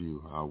this interview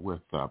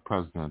with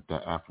President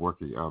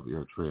Afwerki of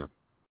Eritrea.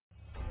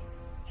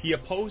 He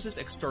opposes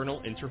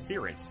external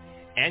interference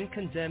and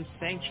condemns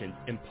sanctions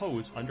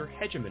imposed under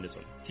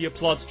hegemonism. He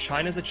applauds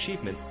China's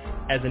achievements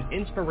as an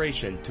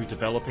inspiration to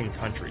developing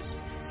countries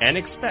and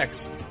expects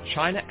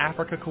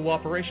China-Africa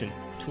cooperation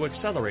to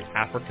accelerate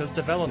Africa's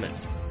development.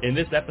 In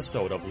this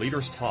episode of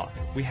Leaders Talk,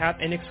 we have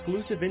an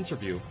exclusive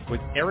interview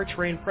with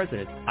Eritrean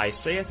President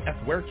Isaias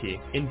Afwerki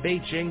in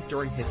Beijing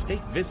during his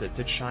state visit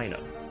to China.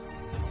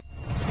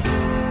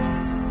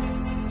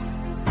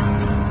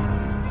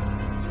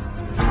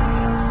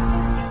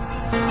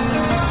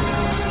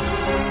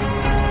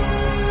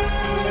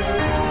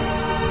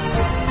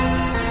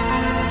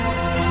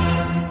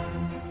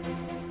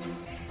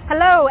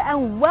 Hello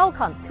and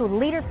welcome to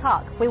Leaders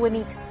Talk, where we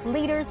meet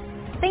leaders,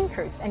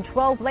 thinkers, and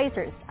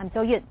trailblazers. I'm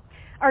So Yun.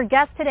 Our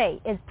guest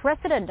today is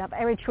President of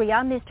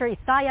Eritrea, Mr.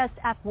 Isaias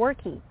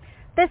Afwerki.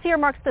 This year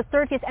marks the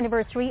 30th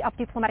anniversary of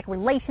diplomatic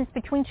relations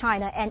between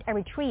China and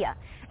Eritrea.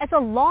 As a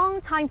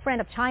longtime friend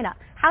of China,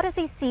 how does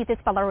he see these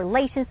bilateral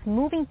relations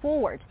moving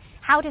forward?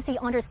 How does he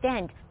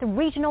understand the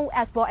regional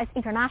as well as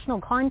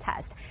international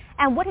context?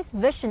 And what is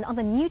his vision on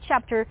the new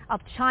chapter of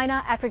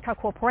China-Africa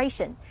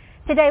cooperation?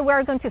 Today we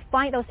are going to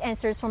find those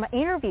answers from an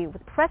interview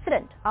with the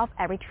President of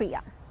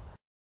Eritrea.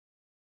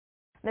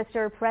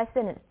 Mr.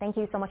 President, thank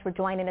you so much for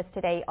joining us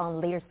today on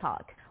Leaders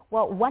Talk.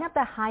 Well, one of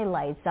the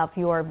highlights of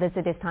your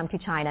visit this time to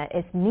China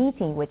is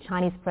meeting with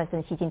Chinese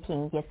President Xi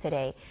Jinping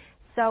yesterday.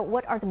 So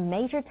what are the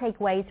major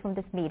takeaways from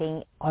this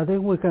meeting? I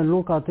think we can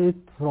look at it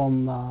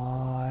from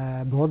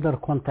a broader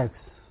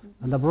context.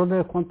 And the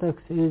broader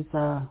context is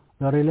the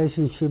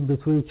relationship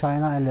between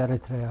China and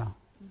Eritrea.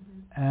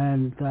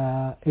 And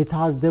it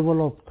has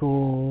developed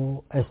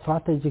to a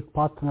strategic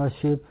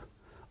partnership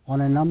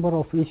on a number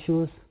of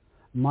issues.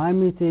 My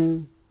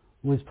meeting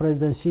with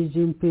President Xi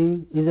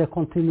Jinping is a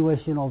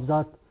continuation of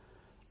that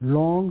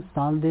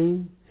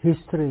long-standing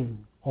history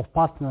of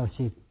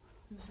partnership,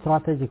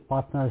 strategic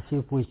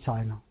partnership with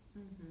China.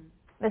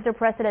 Mr.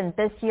 President,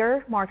 this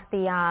year marks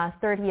the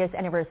 30th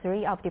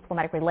anniversary of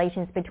diplomatic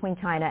relations between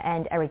China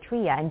and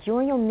Eritrea. And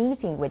during your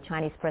meeting with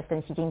Chinese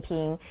President Xi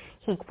Jinping,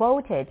 he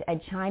quoted a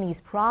Chinese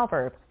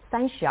proverb,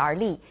 30而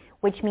立,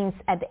 which means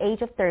at the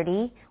age of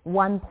 30,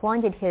 one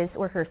planted his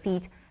or her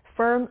feet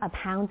firm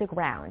upon the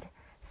ground.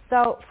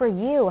 So for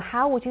you,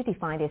 how would you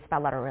define these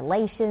bilateral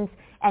relations,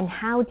 and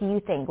how do you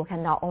think we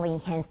can not only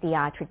enhance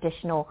the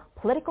traditional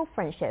political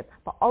friendship,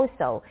 but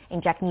also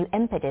inject new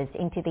impetus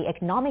into the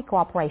economic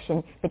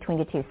cooperation between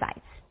the two sides?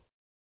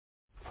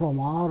 From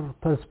our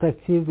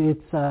perspective,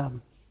 it's a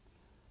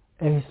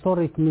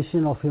historic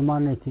mission of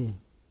humanity.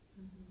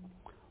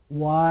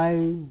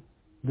 Why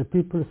the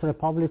People's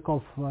Republic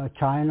of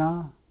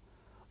China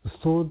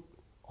stood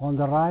on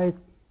the right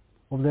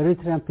of the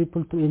Eritrean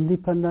people to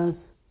independence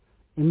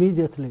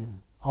immediately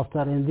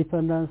after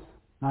independence,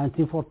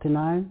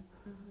 1949,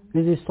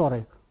 is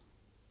historic.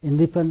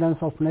 Independence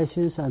of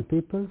nations and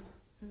peoples,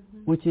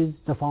 which is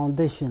the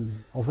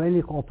foundation of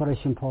any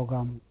cooperation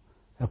program,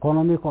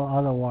 economic or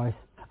otherwise.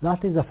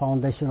 That is the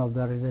foundation of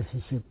the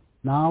relationship.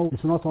 Now,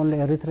 it's not only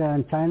Eritrea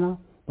and China,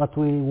 but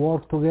we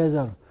work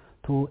together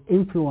to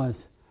influence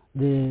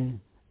the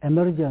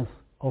emergence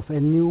of a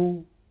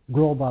new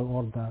global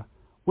order,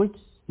 which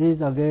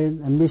is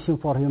again a mission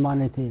for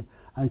humanity.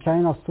 And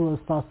China still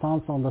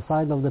stands on the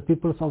side of the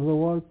peoples of the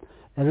world.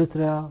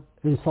 Eritrea,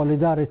 in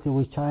solidarity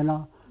with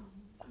China,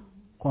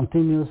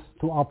 continues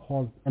to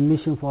uphold a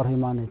mission for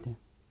humanity.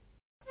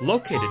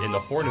 Located in the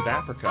Horn of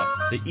Africa,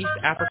 the East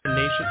African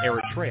nation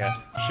Eritrea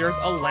shares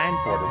a land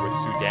border with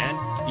Sudan,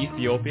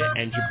 Ethiopia,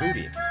 and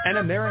Djibouti, and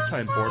a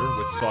maritime border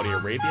with Saudi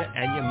Arabia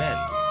and Yemen.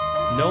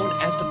 Known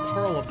as the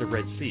Pearl of the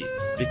Red Sea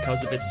because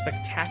of its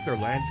spectacular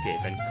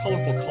landscape and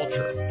colorful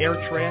culture,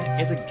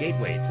 Eritrea is a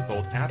gateway to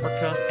both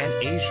Africa and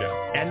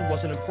Asia and was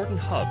an important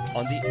hub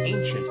on the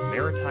ancient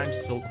maritime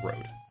Silk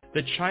Road.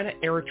 The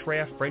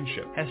China-Eritrea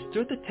friendship has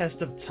stood the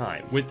test of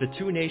time, with the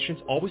two nations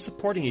always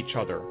supporting each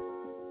other.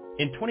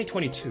 In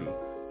 2022,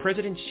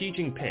 President Xi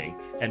Jinping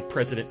and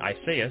President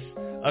Isaias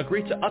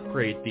agreed to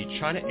upgrade the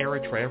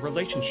China-Eritrea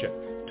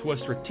relationship to a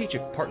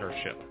strategic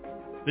partnership.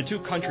 The two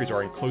countries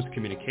are in close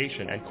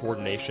communication and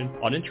coordination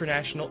on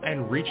international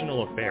and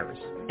regional affairs,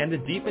 and the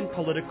deepened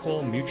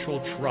political mutual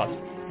trust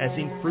has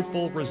seen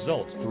fruitful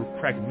results through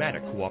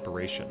pragmatic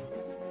cooperation.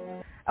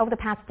 Over the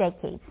past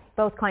decades,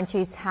 both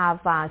countries have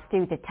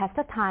stood the test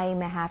of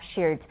time and have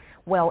shared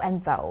will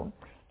and woe.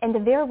 In the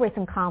very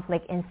recent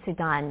conflict in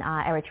Sudan,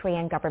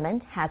 Eritrean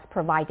government has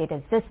provided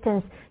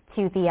assistance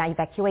to the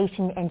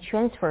evacuation and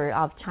transfer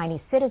of Chinese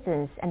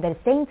citizens, and at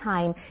the same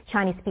time,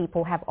 Chinese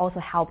people have also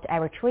helped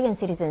Eritrean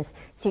citizens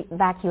to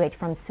evacuate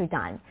from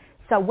Sudan.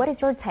 So what is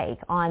your take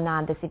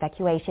on this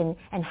evacuation,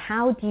 and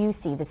how do you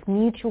see this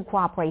mutual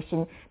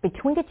cooperation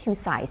between the two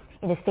sides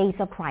in the face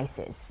of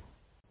crisis?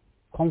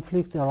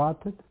 Conflict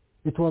erupted.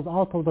 It was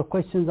out of the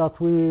question that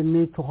we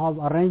need to have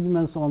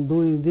arrangements on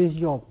doing this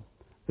job.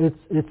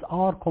 It's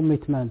our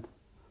commitment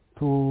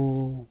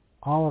to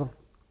our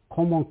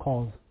common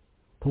cause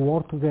to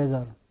work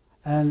together.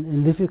 And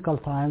in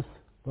difficult times,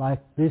 like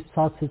this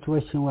sad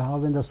situation we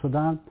have in the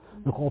Sudan,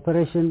 the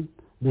cooperation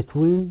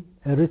between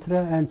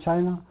Eritrea and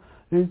China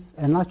is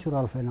a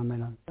natural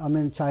phenomenon. I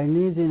mean,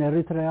 Chinese in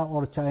Eritrea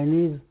or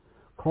Chinese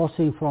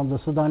crossing from the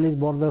Sudanese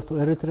border to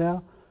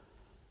Eritrea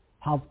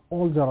have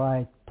all the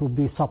right to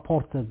be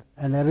supported,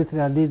 and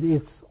Eritrea did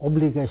its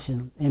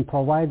obligation in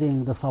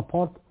providing the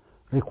support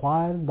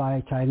required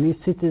by Chinese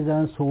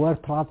citizens who were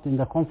trapped in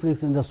the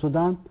conflict in the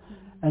Sudan.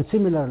 And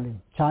similarly,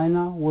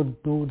 China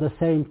would do the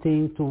same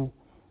thing to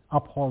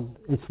uphold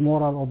its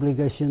moral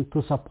obligation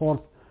to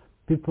support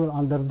people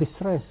under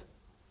distress.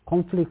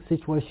 Conflict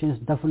situations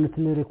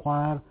definitely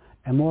require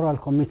a moral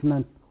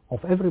commitment of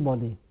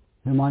everybody,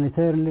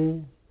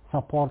 humanitarily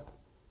support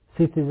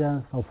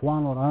citizens of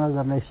one or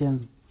another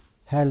nation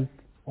held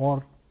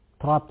or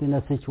trapped in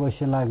a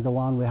situation like the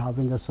one we have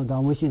in the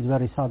Sudan, which is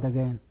very sad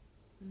again.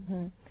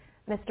 Mm-hmm.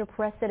 Mr.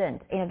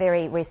 President, in a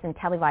very recent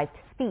televised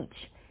speech,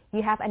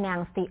 you have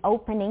announced the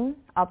opening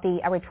of the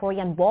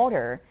Eritrean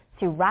border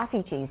to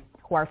refugees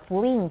who are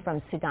fleeing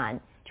from Sudan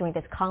during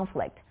this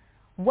conflict.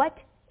 What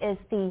is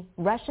the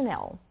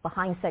rationale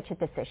behind such a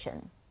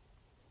decision?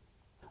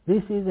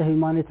 This is a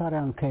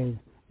humanitarian case.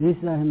 This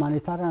is a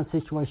humanitarian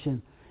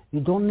situation.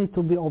 You don't need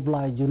to be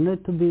obliged. You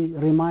need to be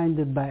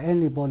reminded by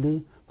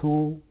anybody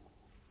to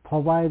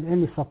provide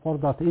any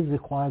support that is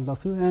required of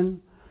you, and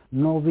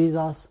no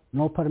visas,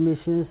 no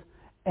permissions.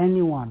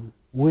 Anyone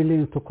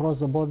willing to cross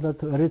the border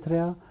to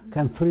Eritrea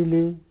can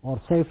freely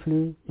or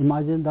safely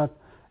imagine that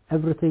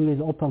everything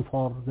is open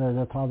for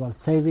the travel,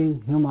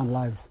 saving human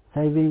lives,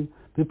 saving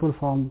people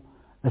from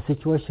a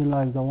situation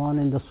like the one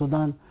in the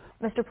Sudan.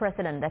 Mr.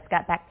 President, let's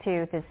get back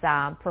to this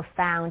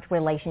profound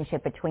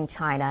relationship between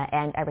China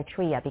and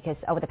Eritrea, because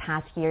over the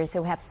past years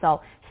we have saw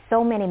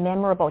so many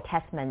memorable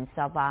testaments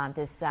of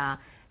this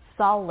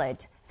solid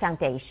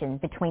foundation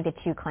between the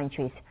two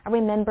countries. I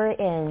remember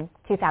in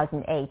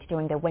 2008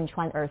 during the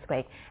Wenchuan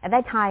earthquake. At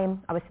that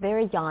time, I was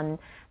very young,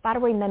 but I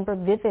remember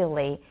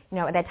vividly,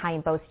 at that time,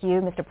 both you,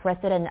 Mr.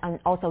 President, and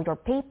also your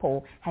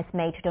people has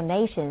made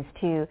donations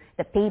to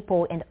the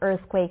people in the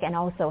earthquake, and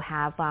also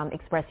have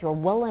expressed your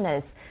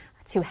willingness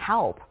to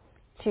help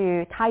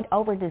to tide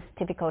over these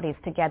difficulties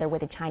together with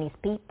the Chinese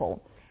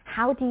people.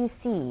 How do you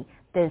see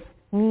this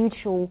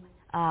mutual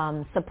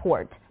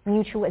support,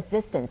 mutual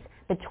assistance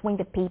between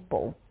the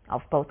people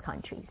of both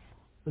countries?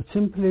 It's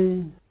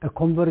simply a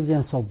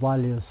convergence of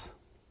values,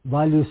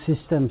 value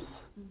systems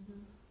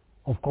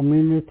of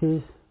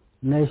communities,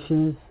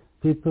 nations,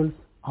 peoples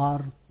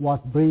are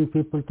what bring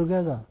people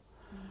together.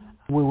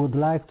 We would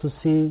like to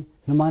see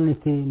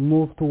humanity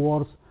move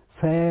towards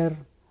fair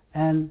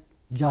and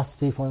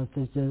justice, for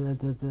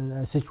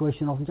the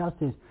situation of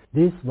justice.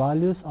 These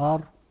values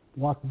are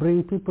what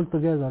bring people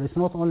together. It's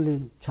not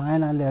only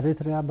China and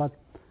Eritrea, but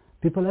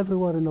people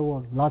everywhere in the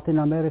world, Latin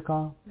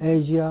America,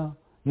 Asia,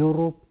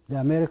 Europe, the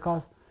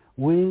Americas.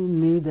 We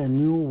need a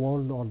new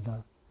world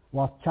order.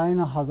 What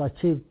China has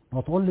achieved,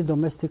 not only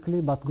domestically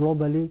but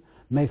globally,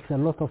 makes a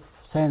lot of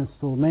sense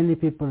to many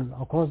people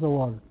across the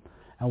world.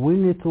 And we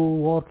need to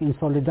work in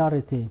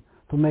solidarity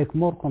to make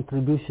more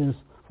contributions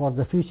for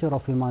the future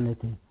of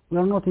humanity. We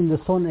are not in the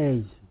Stone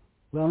Age.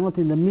 We are not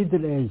in the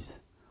Middle Age.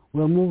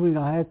 We are moving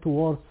ahead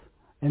towards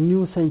a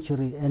new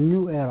century, a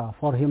new era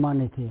for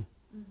humanity.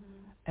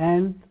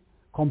 And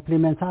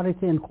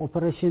complementarity and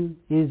cooperation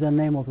is the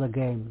name of the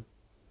game.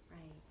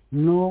 Right.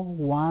 No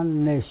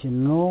one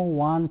nation, no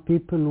one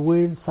people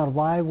will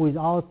survive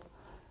without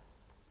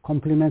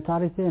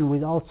complementarity and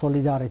without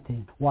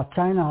solidarity. What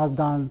China has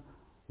done,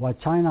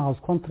 what China has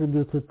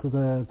contributed to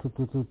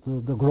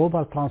the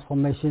global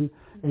transformation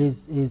is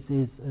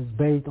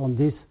based on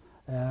this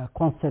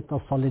concept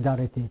of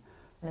solidarity.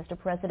 Mr.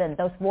 President,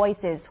 those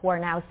voices who are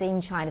now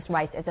seeing China's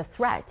rise as a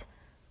threat,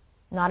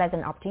 not as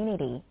an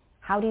opportunity,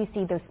 how do you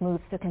see those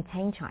moves to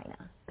contain China?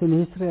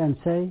 In history and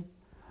say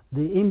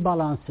the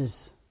imbalances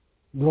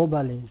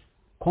globally,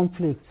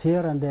 conflicts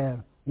here and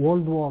there,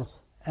 world wars,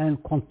 and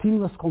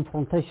continuous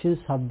confrontations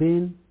have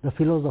been the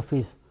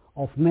philosophies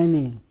of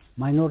many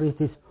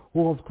minorities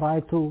who have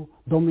tried to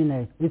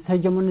dominate. It's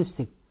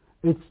hegemonistic.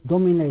 It's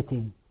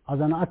dominating as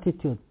an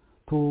attitude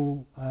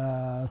to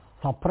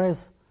suppress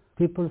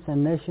peoples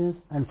and nations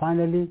and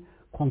finally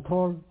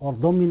control or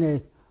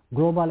dominate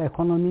global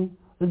economy.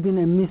 It's been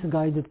a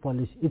misguided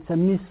policy. It's a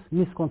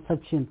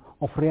misconception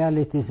of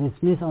realities. It's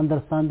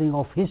misunderstanding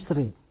of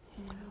history.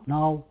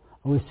 Now,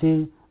 we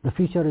see the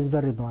future is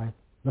very bright.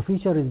 The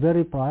future is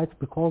very bright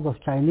because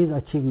of Chinese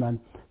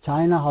achievement.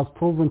 China has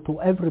proven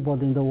to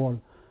everybody in the world,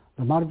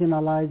 the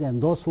marginalized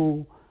and those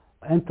who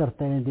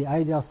entertain the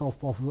ideas of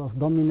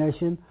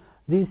domination,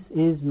 this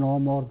is no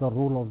more the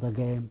rule of the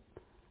game.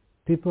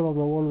 People of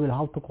the world will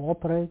have to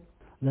cooperate.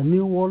 The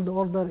new world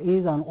order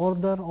is an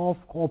order of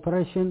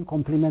cooperation,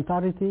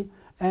 complementarity,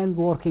 and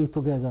working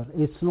together.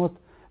 It's not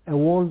a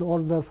world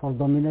order for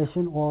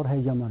domination or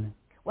hegemony.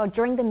 Well,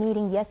 during the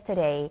meeting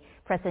yesterday,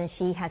 President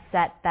Xi has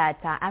said that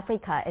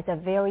Africa is a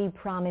very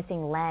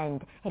promising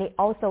land. And he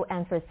also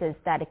emphasized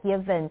that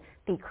given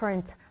the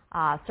current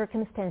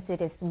circumstances,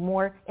 it is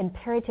more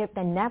imperative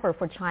than ever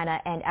for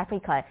China and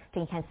Africa to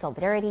enhance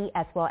solidarity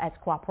as well as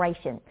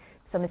cooperation.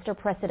 So, Mr.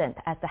 President,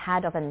 as the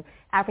head of an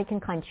African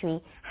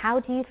country, how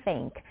do you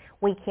think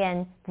we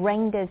can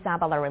bring this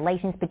bilateral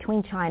relations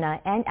between China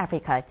and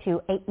Africa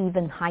to an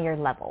even higher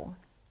level?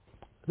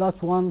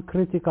 That's one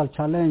critical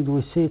challenge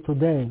we see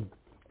today.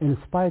 In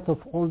spite of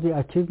all the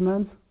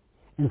achievements,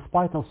 in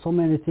spite of so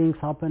many things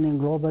happening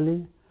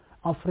globally,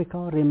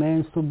 Africa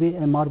remains to be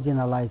a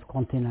marginalized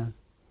continent.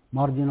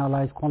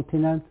 Marginalized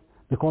continent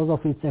because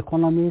of its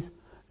economies.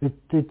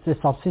 It's a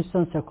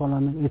subsistence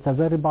economy. It's a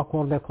very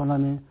backward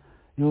economy.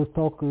 You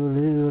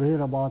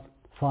hear about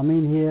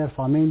famine here,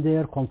 famine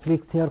there,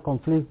 conflict here,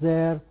 conflict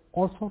there.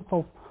 All sorts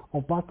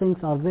of bad things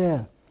are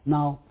there.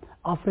 Now,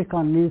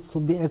 Africa needs to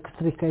be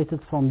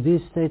extricated from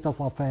this state of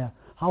affairs.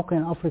 How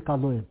can Africa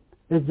do it?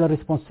 It's the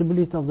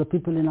responsibility of the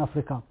people in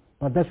Africa.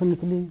 But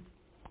definitely,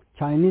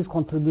 Chinese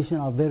contributions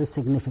are very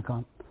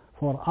significant.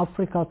 For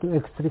Africa to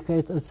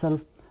extricate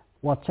itself,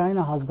 what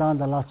China has done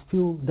the last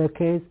few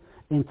decades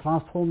in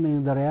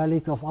transforming the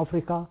reality of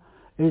Africa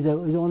is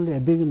only a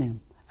beginning.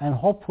 And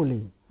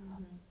hopefully,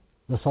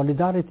 the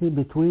solidarity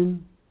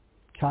between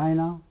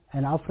China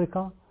and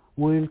Africa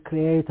will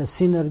create a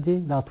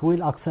synergy that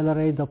will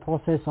accelerate the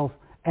process of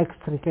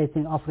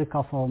extricating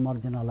Africa from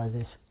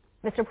marginalization.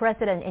 Mr.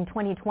 President, in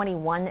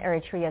 2021,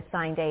 Eritrea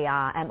signed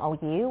a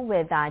MOU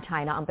with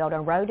China on Belt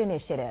and Road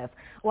Initiative.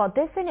 Well,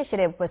 this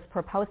initiative was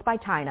proposed by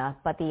China,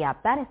 but the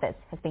benefits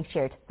have been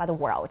shared by the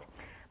world.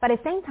 But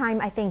at the same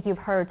time, I think you've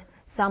heard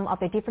some of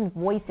the different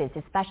voices,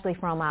 especially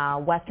from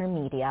Western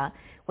media,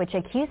 which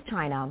accuse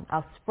China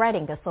of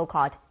spreading the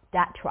so-called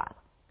debt trap.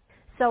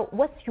 So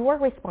what's your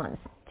response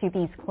to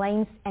these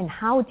claims, and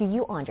how do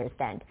you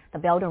understand the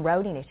Belt and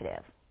Road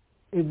Initiative?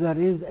 If there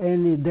is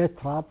any debt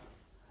trap,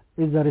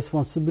 it's the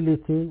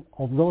responsibility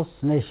of those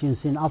nations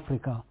in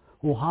Africa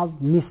who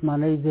have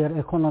mismanaged their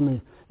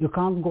economies. You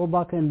can't go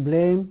back and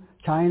blame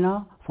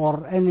China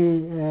for any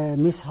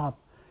mishap.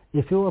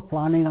 If you are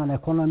planning an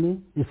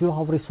economy, if you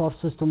have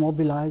resources to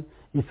mobilize,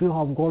 if you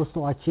have goals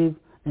to achieve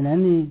in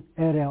any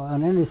area,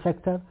 in any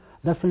sector,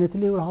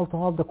 definitely you have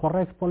to have the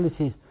correct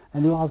policies,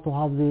 and you have to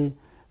have the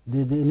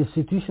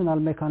institutional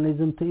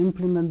mechanism to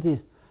implement this.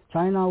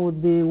 China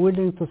would be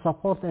willing to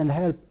support and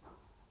help,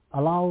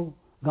 allow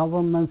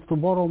governments to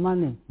borrow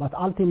money, but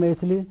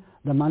ultimately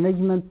the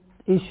management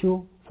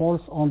issue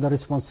falls on the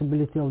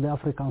responsibility of the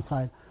African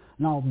side.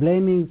 Now,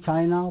 blaming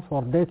China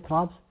for debt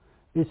traps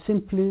is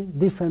simply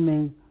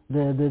defaming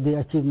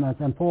the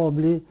achievements and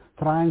probably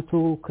trying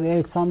to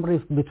create some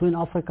rift between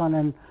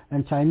African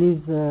and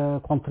Chinese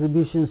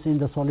contributions in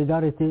the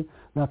solidarity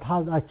that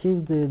has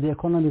achieved the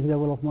economic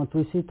development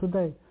we see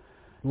today.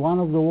 One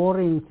of the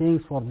worrying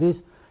things for these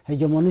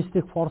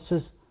hegemonistic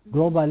forces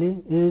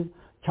globally is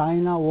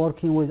China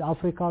working with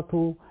Africa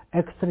to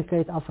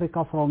extricate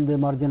Africa from the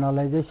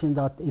marginalization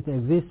that it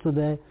exists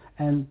today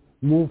and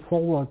move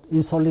forward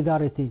in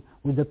solidarity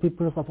with the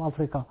peoples of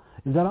Africa.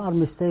 If there are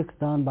mistakes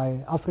done by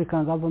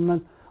African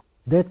government,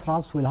 debt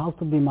traps will have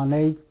to be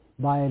managed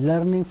by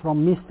learning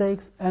from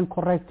mistakes and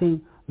correcting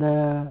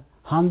the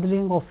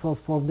handling of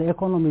the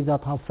economies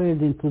that have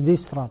failed into this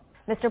trap.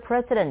 Mr.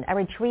 President,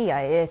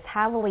 Eritrea is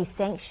heavily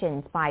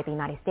sanctioned by the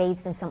United States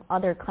and some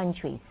other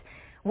countries.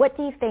 What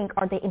do you think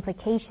are the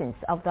implications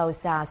of those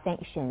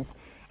sanctions?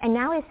 And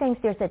now it seems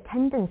there's a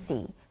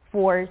tendency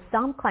for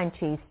some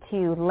countries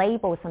to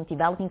label some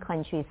developing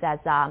countries as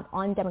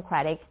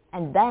undemocratic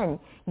and then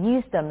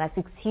use them as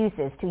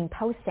excuses to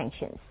impose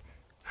sanctions.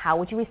 How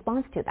would you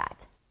respond to that?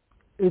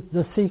 It's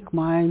the sick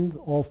mind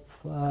of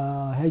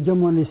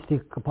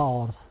hegemonistic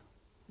powers.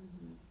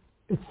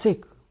 It's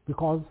sick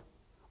because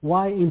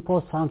why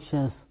impose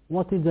sanctions?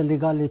 What is the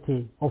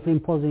legality of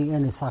imposing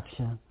any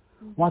sanction?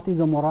 What is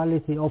the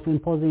morality of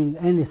imposing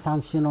any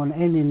sanction on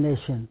any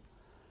nation?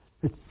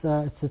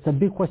 It's a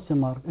big question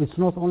mark. It's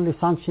not only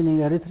sanctioning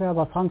Eritrea,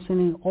 but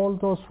sanctioning all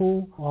those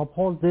who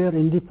uphold their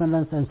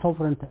independence and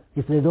sovereignty.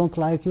 If they don't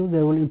like you, they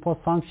will impose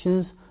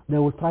sanctions. They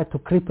will try to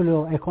cripple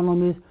your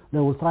economies. They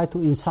will try to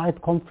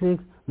incite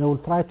conflict. They will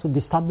try to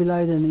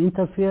destabilize and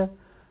interfere.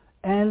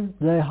 And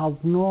they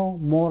have no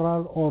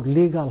moral or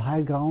legal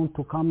high ground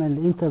to come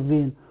and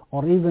intervene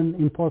or even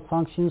impose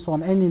sanctions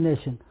on any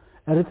nation.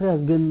 Eritrea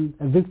has been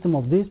a victim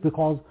of this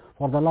because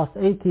for the last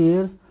 80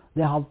 years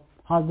they have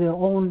had their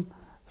own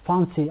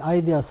fancy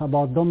ideas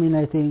about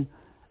dominating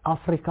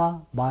Africa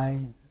by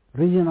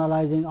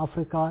regionalizing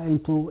Africa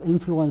into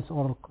influence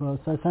or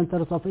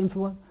centers of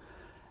influence.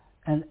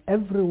 And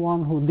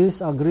everyone who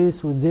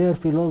disagrees with their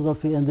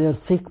philosophy and their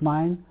sick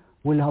mind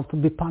will have to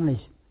be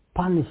punished,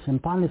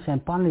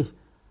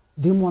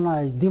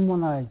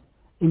 demonized,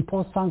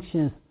 impose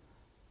sanctions.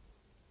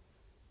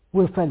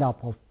 We're fed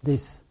up of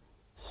this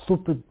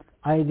stupid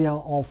idea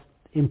of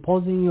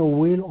imposing your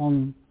will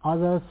on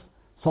others'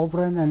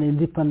 sovereign and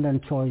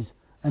independent choice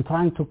and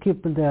trying to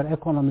keep their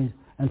economies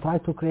and try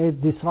to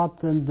create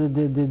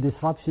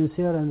disruptions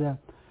here and there.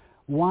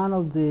 One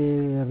of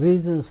the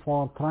reasons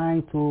for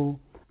trying to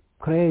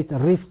create a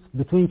rift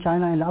between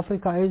China and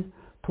Africa is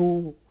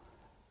to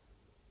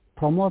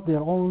promote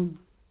their own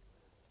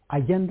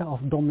agenda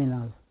of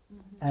dominance.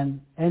 And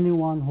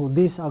anyone who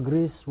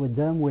disagrees with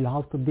them will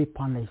have to be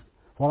punished.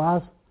 For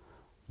us,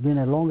 been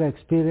a long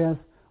experience,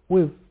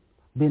 we've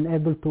been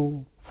able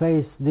to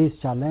face this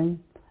challenge,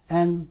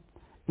 and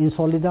in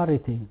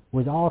solidarity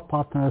with our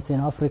partners in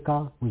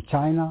Africa, with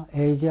China,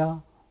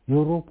 Asia,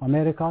 Europe,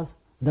 Americas,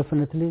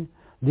 definitely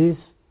this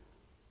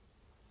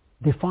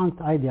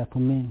defunct idea to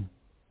me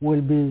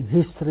will be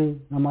history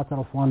no matter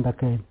of one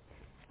decade.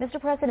 Mr.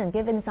 President,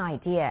 given this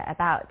idea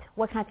about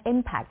what kind of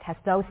impact has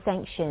those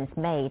sanctions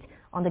made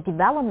on the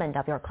development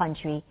of your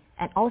country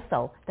and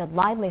also the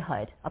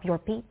livelihood of your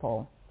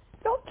people?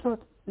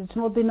 It's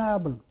not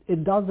deniable.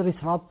 It does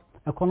disrupt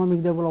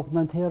economic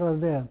development here or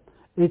there.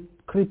 It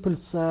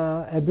cripples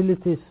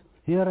abilities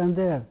here and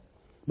there.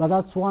 But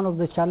that's one of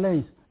the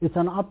challenges. It's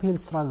an uphill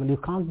struggle. You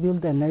can't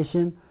build a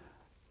nation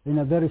in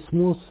a very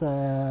smooth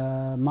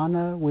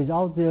manner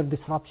without their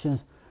disruptions.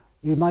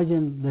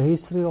 Imagine the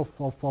history of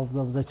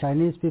the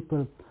Chinese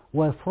people,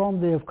 where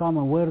from they have come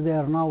and where they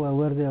are now and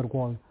where they are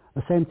going.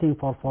 The same thing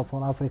for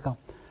Africa.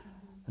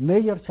 A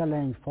major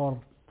challenge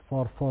for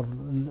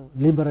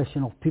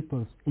liberation of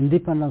peoples,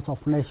 independence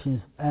of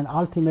nations, and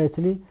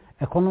ultimately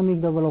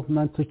economic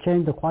development to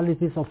change the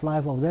qualities of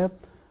life of them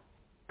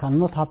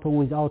cannot happen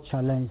without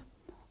challenge.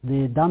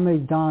 The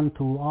damage done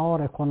to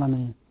our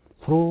economy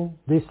through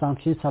these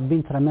sanctions have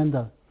been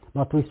tremendous,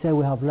 but we say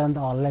we have learned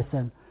our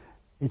lesson.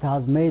 It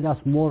has made us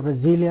more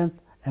resilient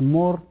and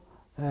more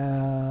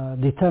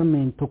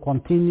determined to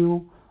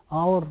continue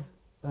our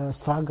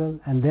struggle,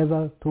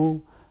 endeavor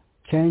to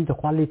change the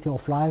quality of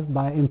life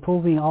by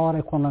improving our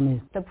economies.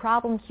 The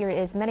problem here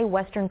is many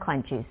Western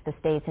countries, the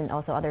States and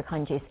also other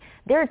countries,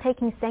 they're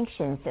taking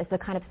sanctions as a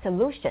kind of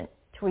solution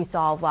to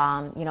resolve,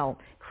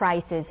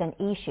 crises and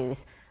issues.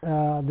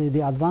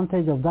 The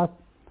advantage of that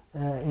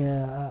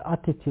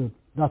attitude,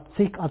 that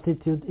sick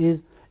attitude, is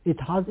it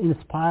has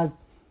inspired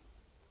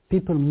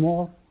people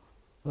more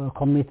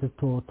committed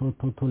to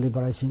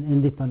liberation,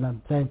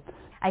 independence.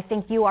 I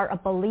think you are a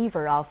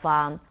believer of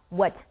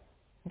what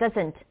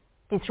doesn't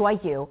destroy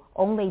you,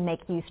 only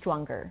make you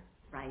stronger.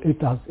 Right? It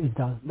does.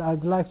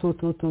 I'd like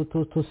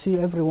to see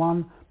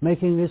everyone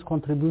making these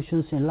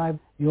contributions in life.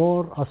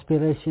 Your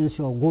aspirations,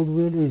 your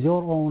goodwill is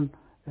your own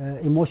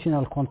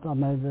emotional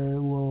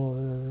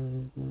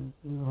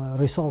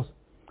resource.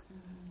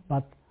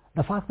 But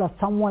the fact that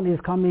someone is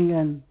coming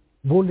and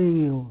bullying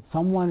you,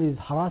 someone is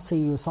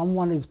harassing you,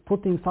 someone is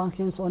putting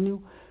sanctions on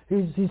you,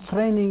 he's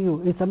training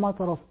you. It's a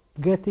matter of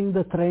getting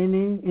the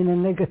training in a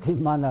negative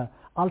manner.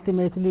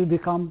 Ultimately, you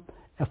become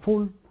a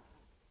full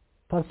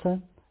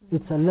person.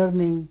 It's a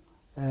learning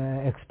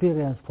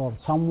experience for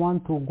someone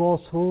to go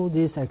through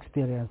these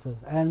experiences.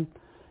 And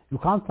you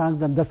can't thank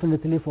them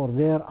definitely for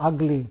their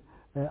ugly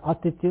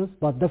attitudes,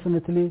 but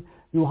definitely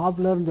you have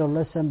learned your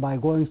lesson by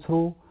going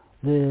through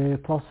the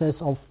process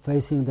of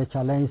facing the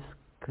challenge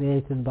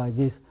created by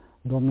this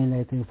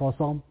dominating force.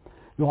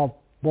 You have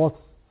both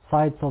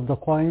sides of the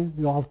coin.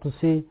 You have to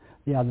see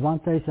the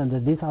advantage and the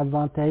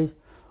disadvantage.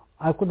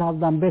 I could have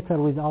done better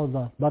without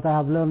that, but I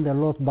have learned a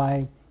lot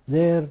by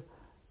their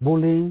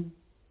bullying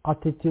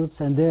attitudes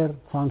and their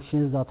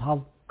sanctions that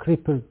have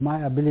crippled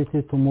my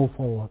ability to move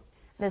forward.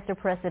 Mr.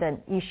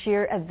 President, you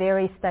share a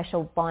very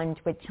special bond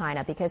with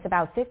China because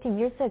about 15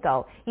 years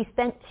ago, you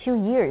spent 2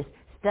 years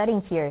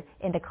studying here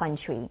in the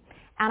country.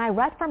 And I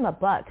read from a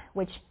book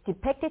which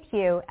depicted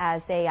you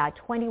as a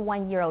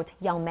 21-year-old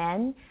young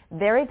man,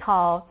 very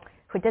tall,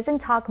 who doesn't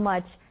talk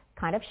much,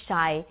 kind of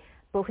shy,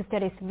 but who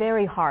studies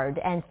very hard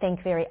and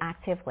think very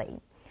actively.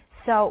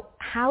 So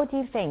how do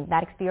you think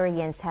that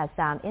experience has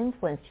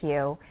influenced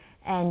you?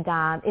 And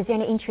is there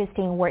any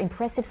interesting or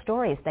impressive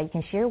stories that you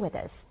can share with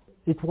us?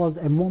 It was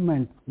a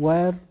moment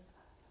where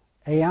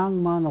a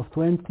young man of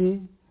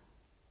 20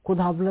 could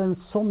have learned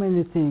so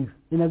many things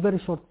in a very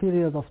short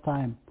period of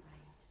time.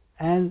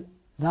 And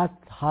that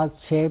has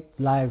shaped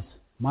lives,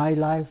 my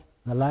life,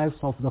 the lives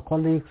of the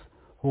colleagues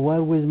who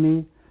were with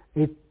me.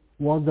 It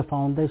was the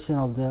foundation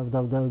of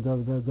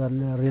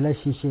the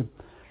relationship.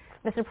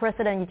 Mr.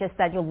 President, you just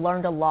said you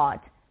learned a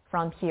lot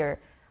from here.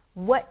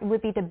 What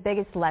would be the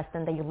biggest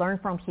lesson that you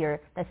learned from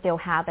here that still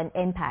have an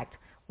impact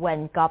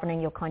when governing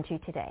your country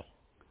today?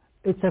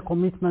 It's a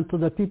commitment to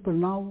the people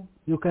now.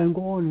 You can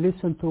go and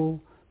listen to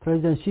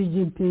President Xi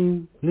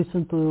Jinping,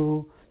 listen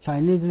to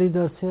Chinese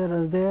leaders here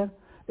and there.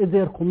 It's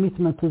their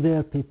commitment to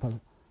their people.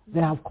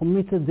 They have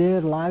committed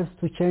their lives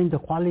to change the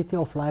quality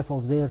of life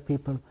of their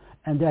people.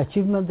 And the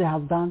achievement they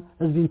have done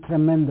has been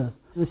tremendous.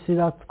 You see,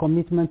 that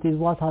commitment is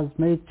what has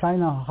made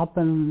China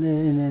happen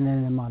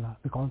in a manner,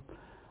 because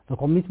the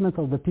commitment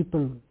of the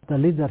people, the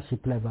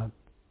leadership level,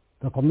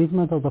 the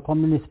commitment of the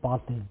Communist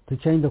Party to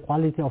change the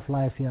quality of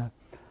life here,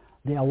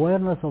 the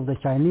awareness of the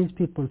Chinese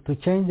people to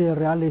change their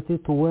reality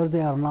to where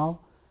they are now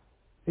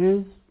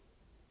is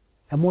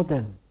a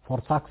model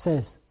for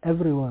success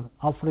everywhere,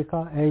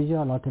 Africa,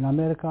 Asia, Latin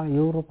America,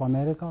 Europe,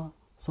 America.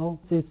 So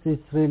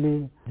it's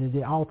really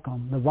the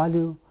outcome, the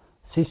value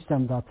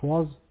system that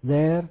was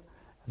there,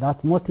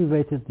 that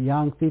motivated the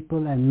young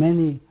people and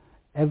many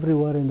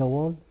everywhere in the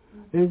world,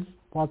 is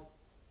what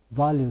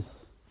values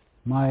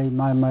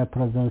my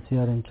presence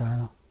here in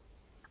China.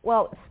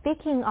 Well,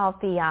 speaking of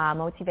the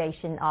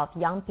motivation of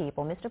young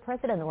people, Mr.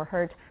 President, we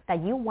heard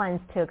that you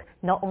once took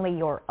not only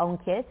your own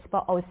kids,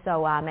 but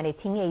also many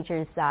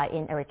teenagers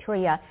in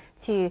Eritrea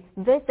to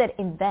visit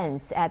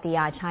events at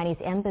the Chinese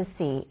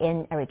embassy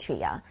in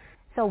Eritrea.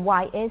 So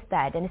why is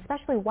that? And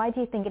especially, why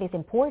do you think it is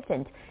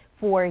important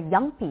for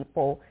young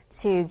people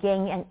to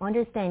gain an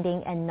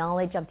understanding and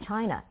knowledge of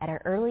China at an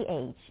early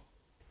age?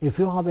 If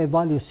you have a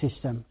value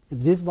system,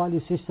 if this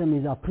value system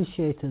is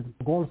appreciated,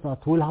 goals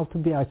that will have to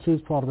be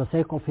achieved for the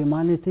sake of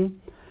humanity,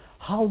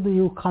 how do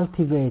you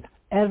cultivate?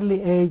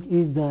 Early age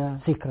is the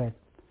secret.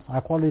 I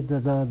call it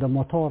the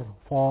motor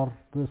for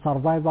the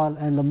survival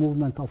and the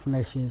movement of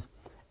nations.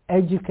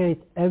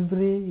 Educate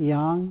every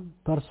young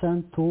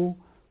person to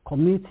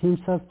commit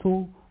himself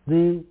to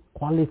the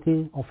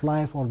quality of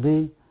life or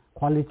the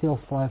quality of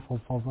life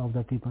of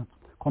the people.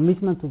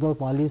 Commitment to those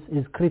values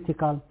is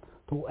critical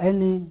to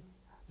any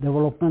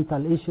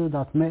developmental issue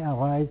that may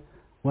arise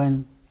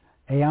when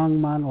a young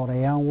man or a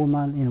young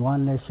woman in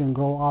one nation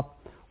grow up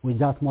with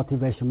that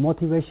motivation.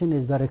 Motivation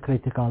is very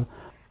critical.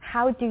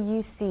 How do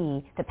you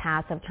see the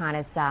path of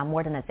China's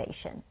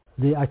modernization?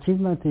 The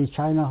achievements in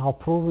China have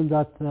proven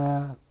that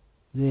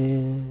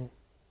the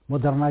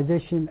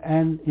modernization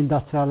and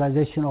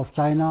industrialization of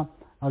China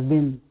has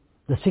been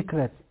the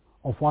secret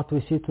of what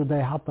we see today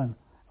happen.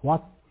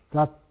 What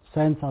that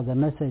sends as a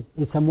message,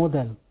 it's a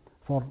model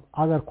for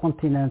other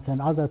continents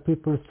and other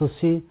peoples to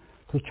see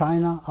to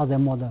China as a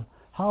model.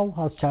 How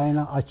has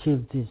China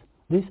achieved this?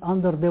 This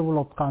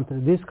underdeveloped country,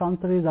 this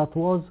country that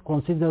was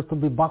considered to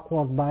be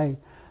backward by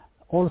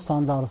all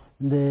standards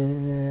in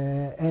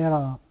the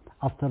era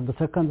after the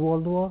Second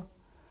World War,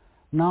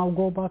 now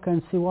go back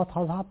and see what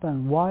has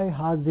happened. Why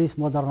has this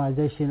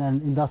modernization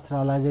and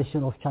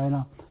industrialization of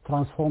China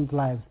transformed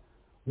lives?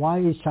 Why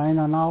is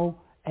China now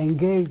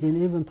engaged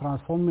in even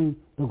transforming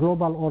the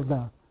global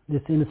order?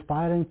 It's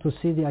inspiring to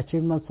see the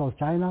achievements of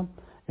China.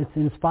 It's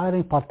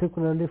inspiring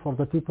particularly for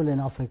the people in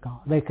Africa.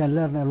 They can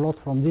learn a lot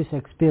from this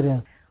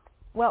experience.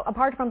 Well,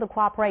 apart from the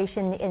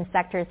cooperation in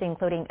sectors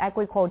including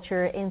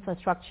agriculture,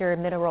 infrastructure,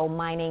 mineral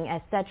mining,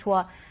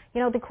 etc.,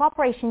 the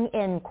cooperation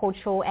in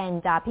cultural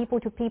and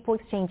people-to-people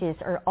exchanges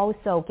are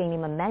also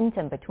gaining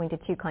momentum between the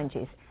two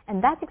countries.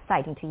 And that's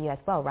exciting to you as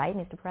well, right,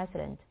 Mr.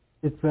 President?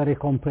 It's very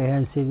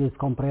comprehensive. It's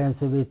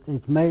comprehensive.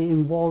 It may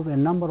involve a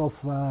number of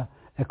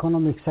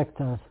economic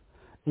sectors: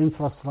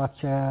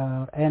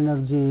 infrastructure,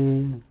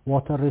 energy,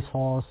 water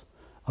resource,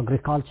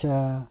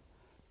 agriculture,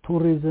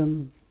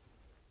 tourism.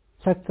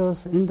 Sectors,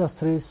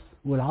 industries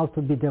will have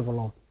to be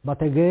developed.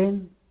 But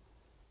again,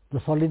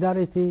 the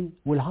solidarity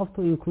will have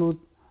to include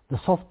the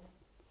soft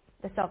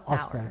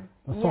power.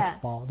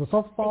 Soft power. The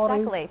soft power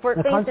exactly. is for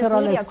the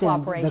cultural media exchange.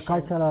 cooperation. The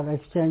cultural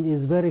exchange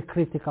is very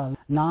critical.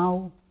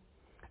 Now,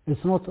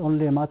 it's not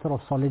only a matter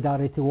of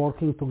solidarity,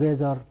 working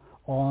together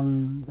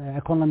on the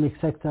economic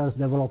sectors,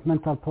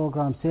 developmental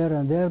programs here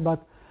and there,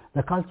 but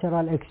the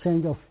cultural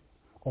exchange of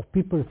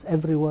peoples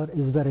everywhere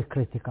is very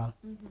critical.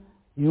 Mm-hmm.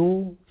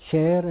 You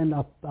share and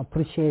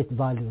appreciate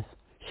values.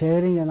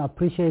 Sharing and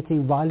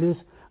appreciating values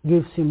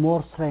gives you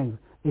more strength.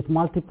 It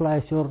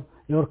multiplies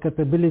your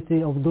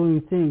capability of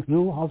doing things.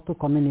 You have to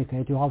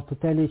communicate. You have to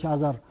tell each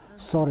other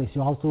stories.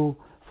 You have to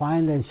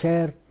find and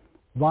share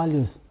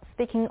values.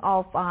 Speaking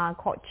of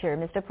culture,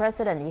 Mr.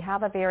 President, you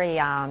have a very,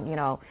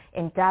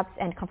 in-depth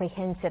and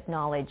comprehensive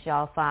knowledge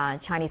of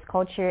Chinese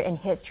culture and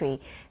history.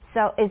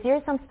 So is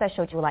there some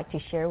special you would like to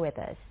share with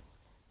us?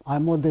 I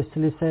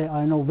modestly say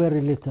I know very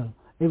little,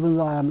 even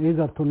though I am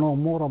eager to know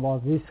more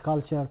about this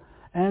culture.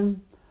 And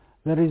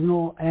there is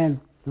no end,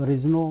 there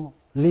is no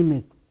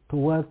limit to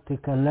what you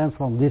can learn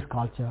from this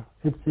culture.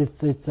 It's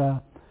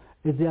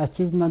the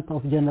achievement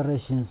of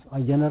generations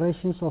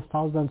of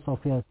thousands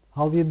of years.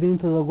 Have you been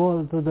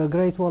to the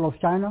Great Wall of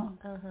China?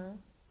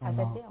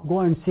 Go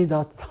and see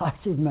that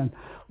achievement.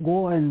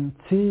 Go and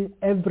see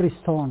every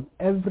stone,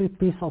 every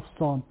piece of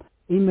stone,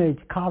 image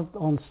carved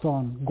on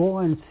stone. Go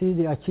and see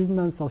the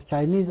achievements of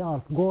Chinese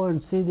art. Go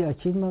and see the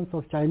achievements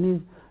of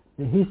Chinese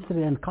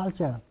history and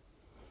culture.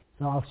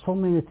 There are so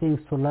many things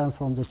to learn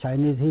from the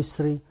Chinese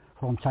history,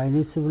 from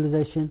Chinese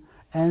civilization,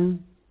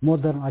 and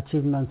modern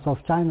achievements of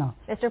China.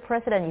 Mr.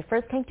 President, you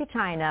first came to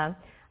China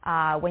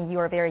when you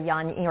were very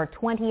young, in your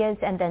 20s,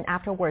 and then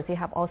afterwards you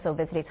have also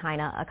visited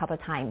China a couple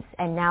of times,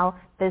 and now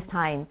this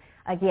time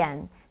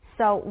again.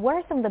 So what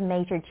are some of the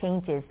major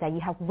changes that you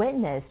have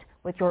witnessed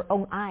with your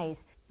own eyes?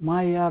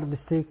 My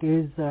yardstick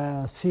is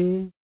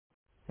see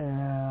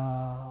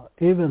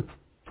even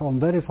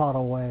from very far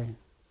away,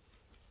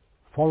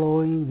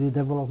 following the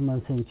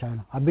developments in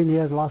China. I've been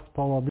here last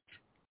probably.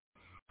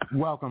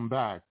 Welcome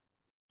back.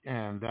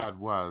 And that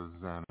was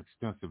an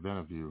extensive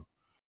interview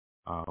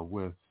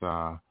with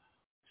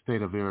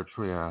State of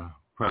Eritrea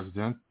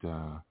President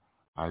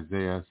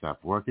Isaias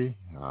Afwerki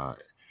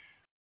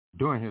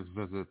during his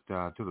visit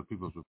to the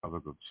People's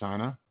Republic of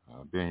China,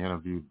 being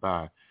interviewed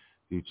by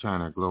the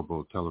China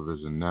Global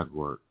Television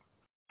Network.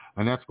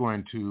 And that's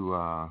going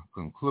to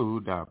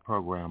conclude our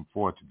program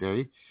for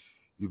today.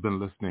 You've been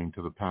listening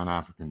to the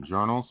Pan-African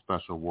Journal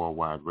special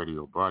worldwide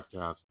radio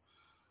broadcast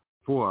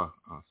for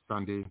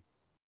Sunday,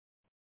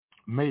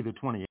 May the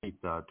 28th,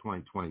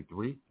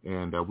 2023.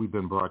 And we've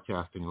been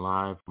broadcasting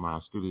live from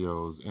our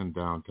studios in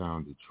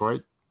downtown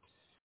Detroit.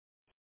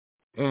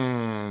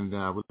 And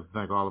we'd like to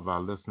thank all of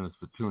our listeners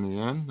for tuning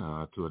in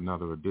to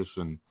another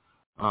edition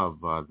of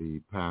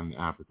the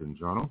Pan-African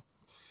Journal.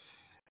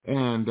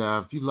 And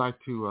if you'd like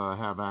to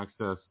have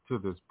access to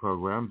this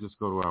program, just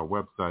go to our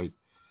website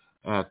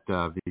at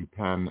the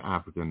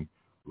Pan-African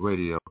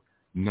Radio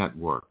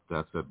Network.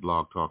 That's at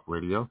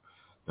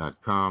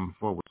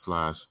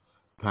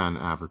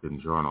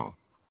blogtalkradio.com/Pan-African Journal.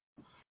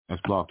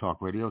 That's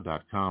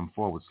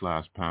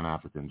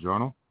blogtalkradio.com/Pan-African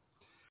Journal.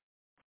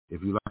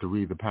 If you'd like to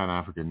read the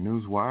Pan-African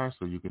Newswire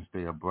so you can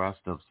stay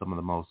abreast of some of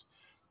the most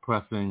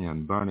pressing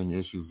and burning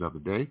issues of the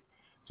day,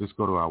 just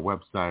go to our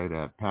website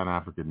at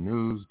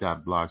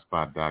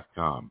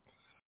panafricannews.blogspot.com.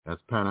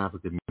 That's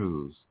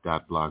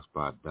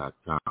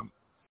panafricannews.blogspot.com.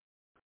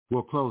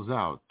 We'll close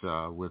out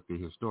with the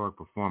historic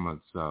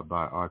performance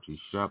by Archie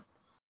Shepp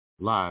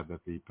live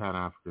at the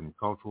Pan-African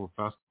Cultural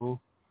Festival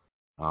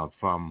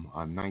from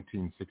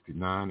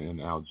 1969 in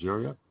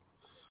Algeria.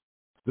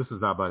 This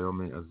is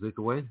Abayomi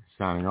Azikiwe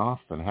signing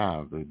off, and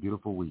have a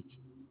beautiful week.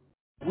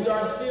 We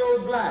are still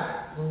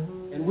black,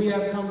 and we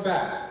have come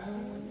back.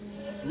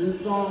 New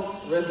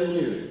song,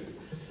 revenue.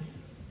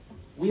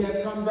 We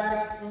have come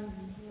back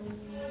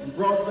and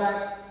brought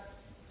back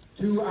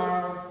to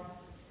our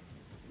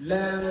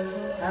land,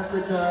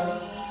 Africa,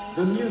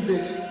 the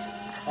music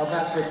of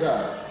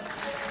Africa.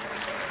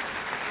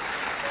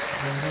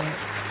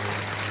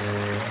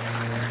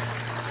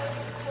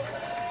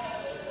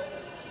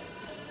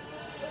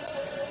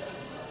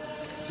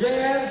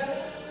 Jazz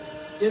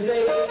is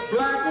a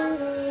black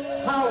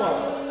power.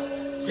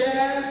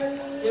 Jazz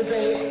is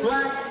a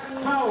black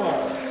power.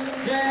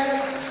 Jazz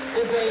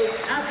is a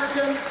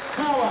African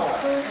power.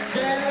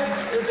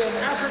 Jazz is an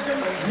African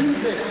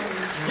music.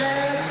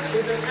 Jazz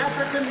is an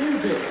African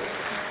music.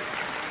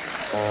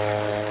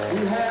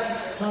 We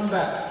have come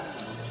back.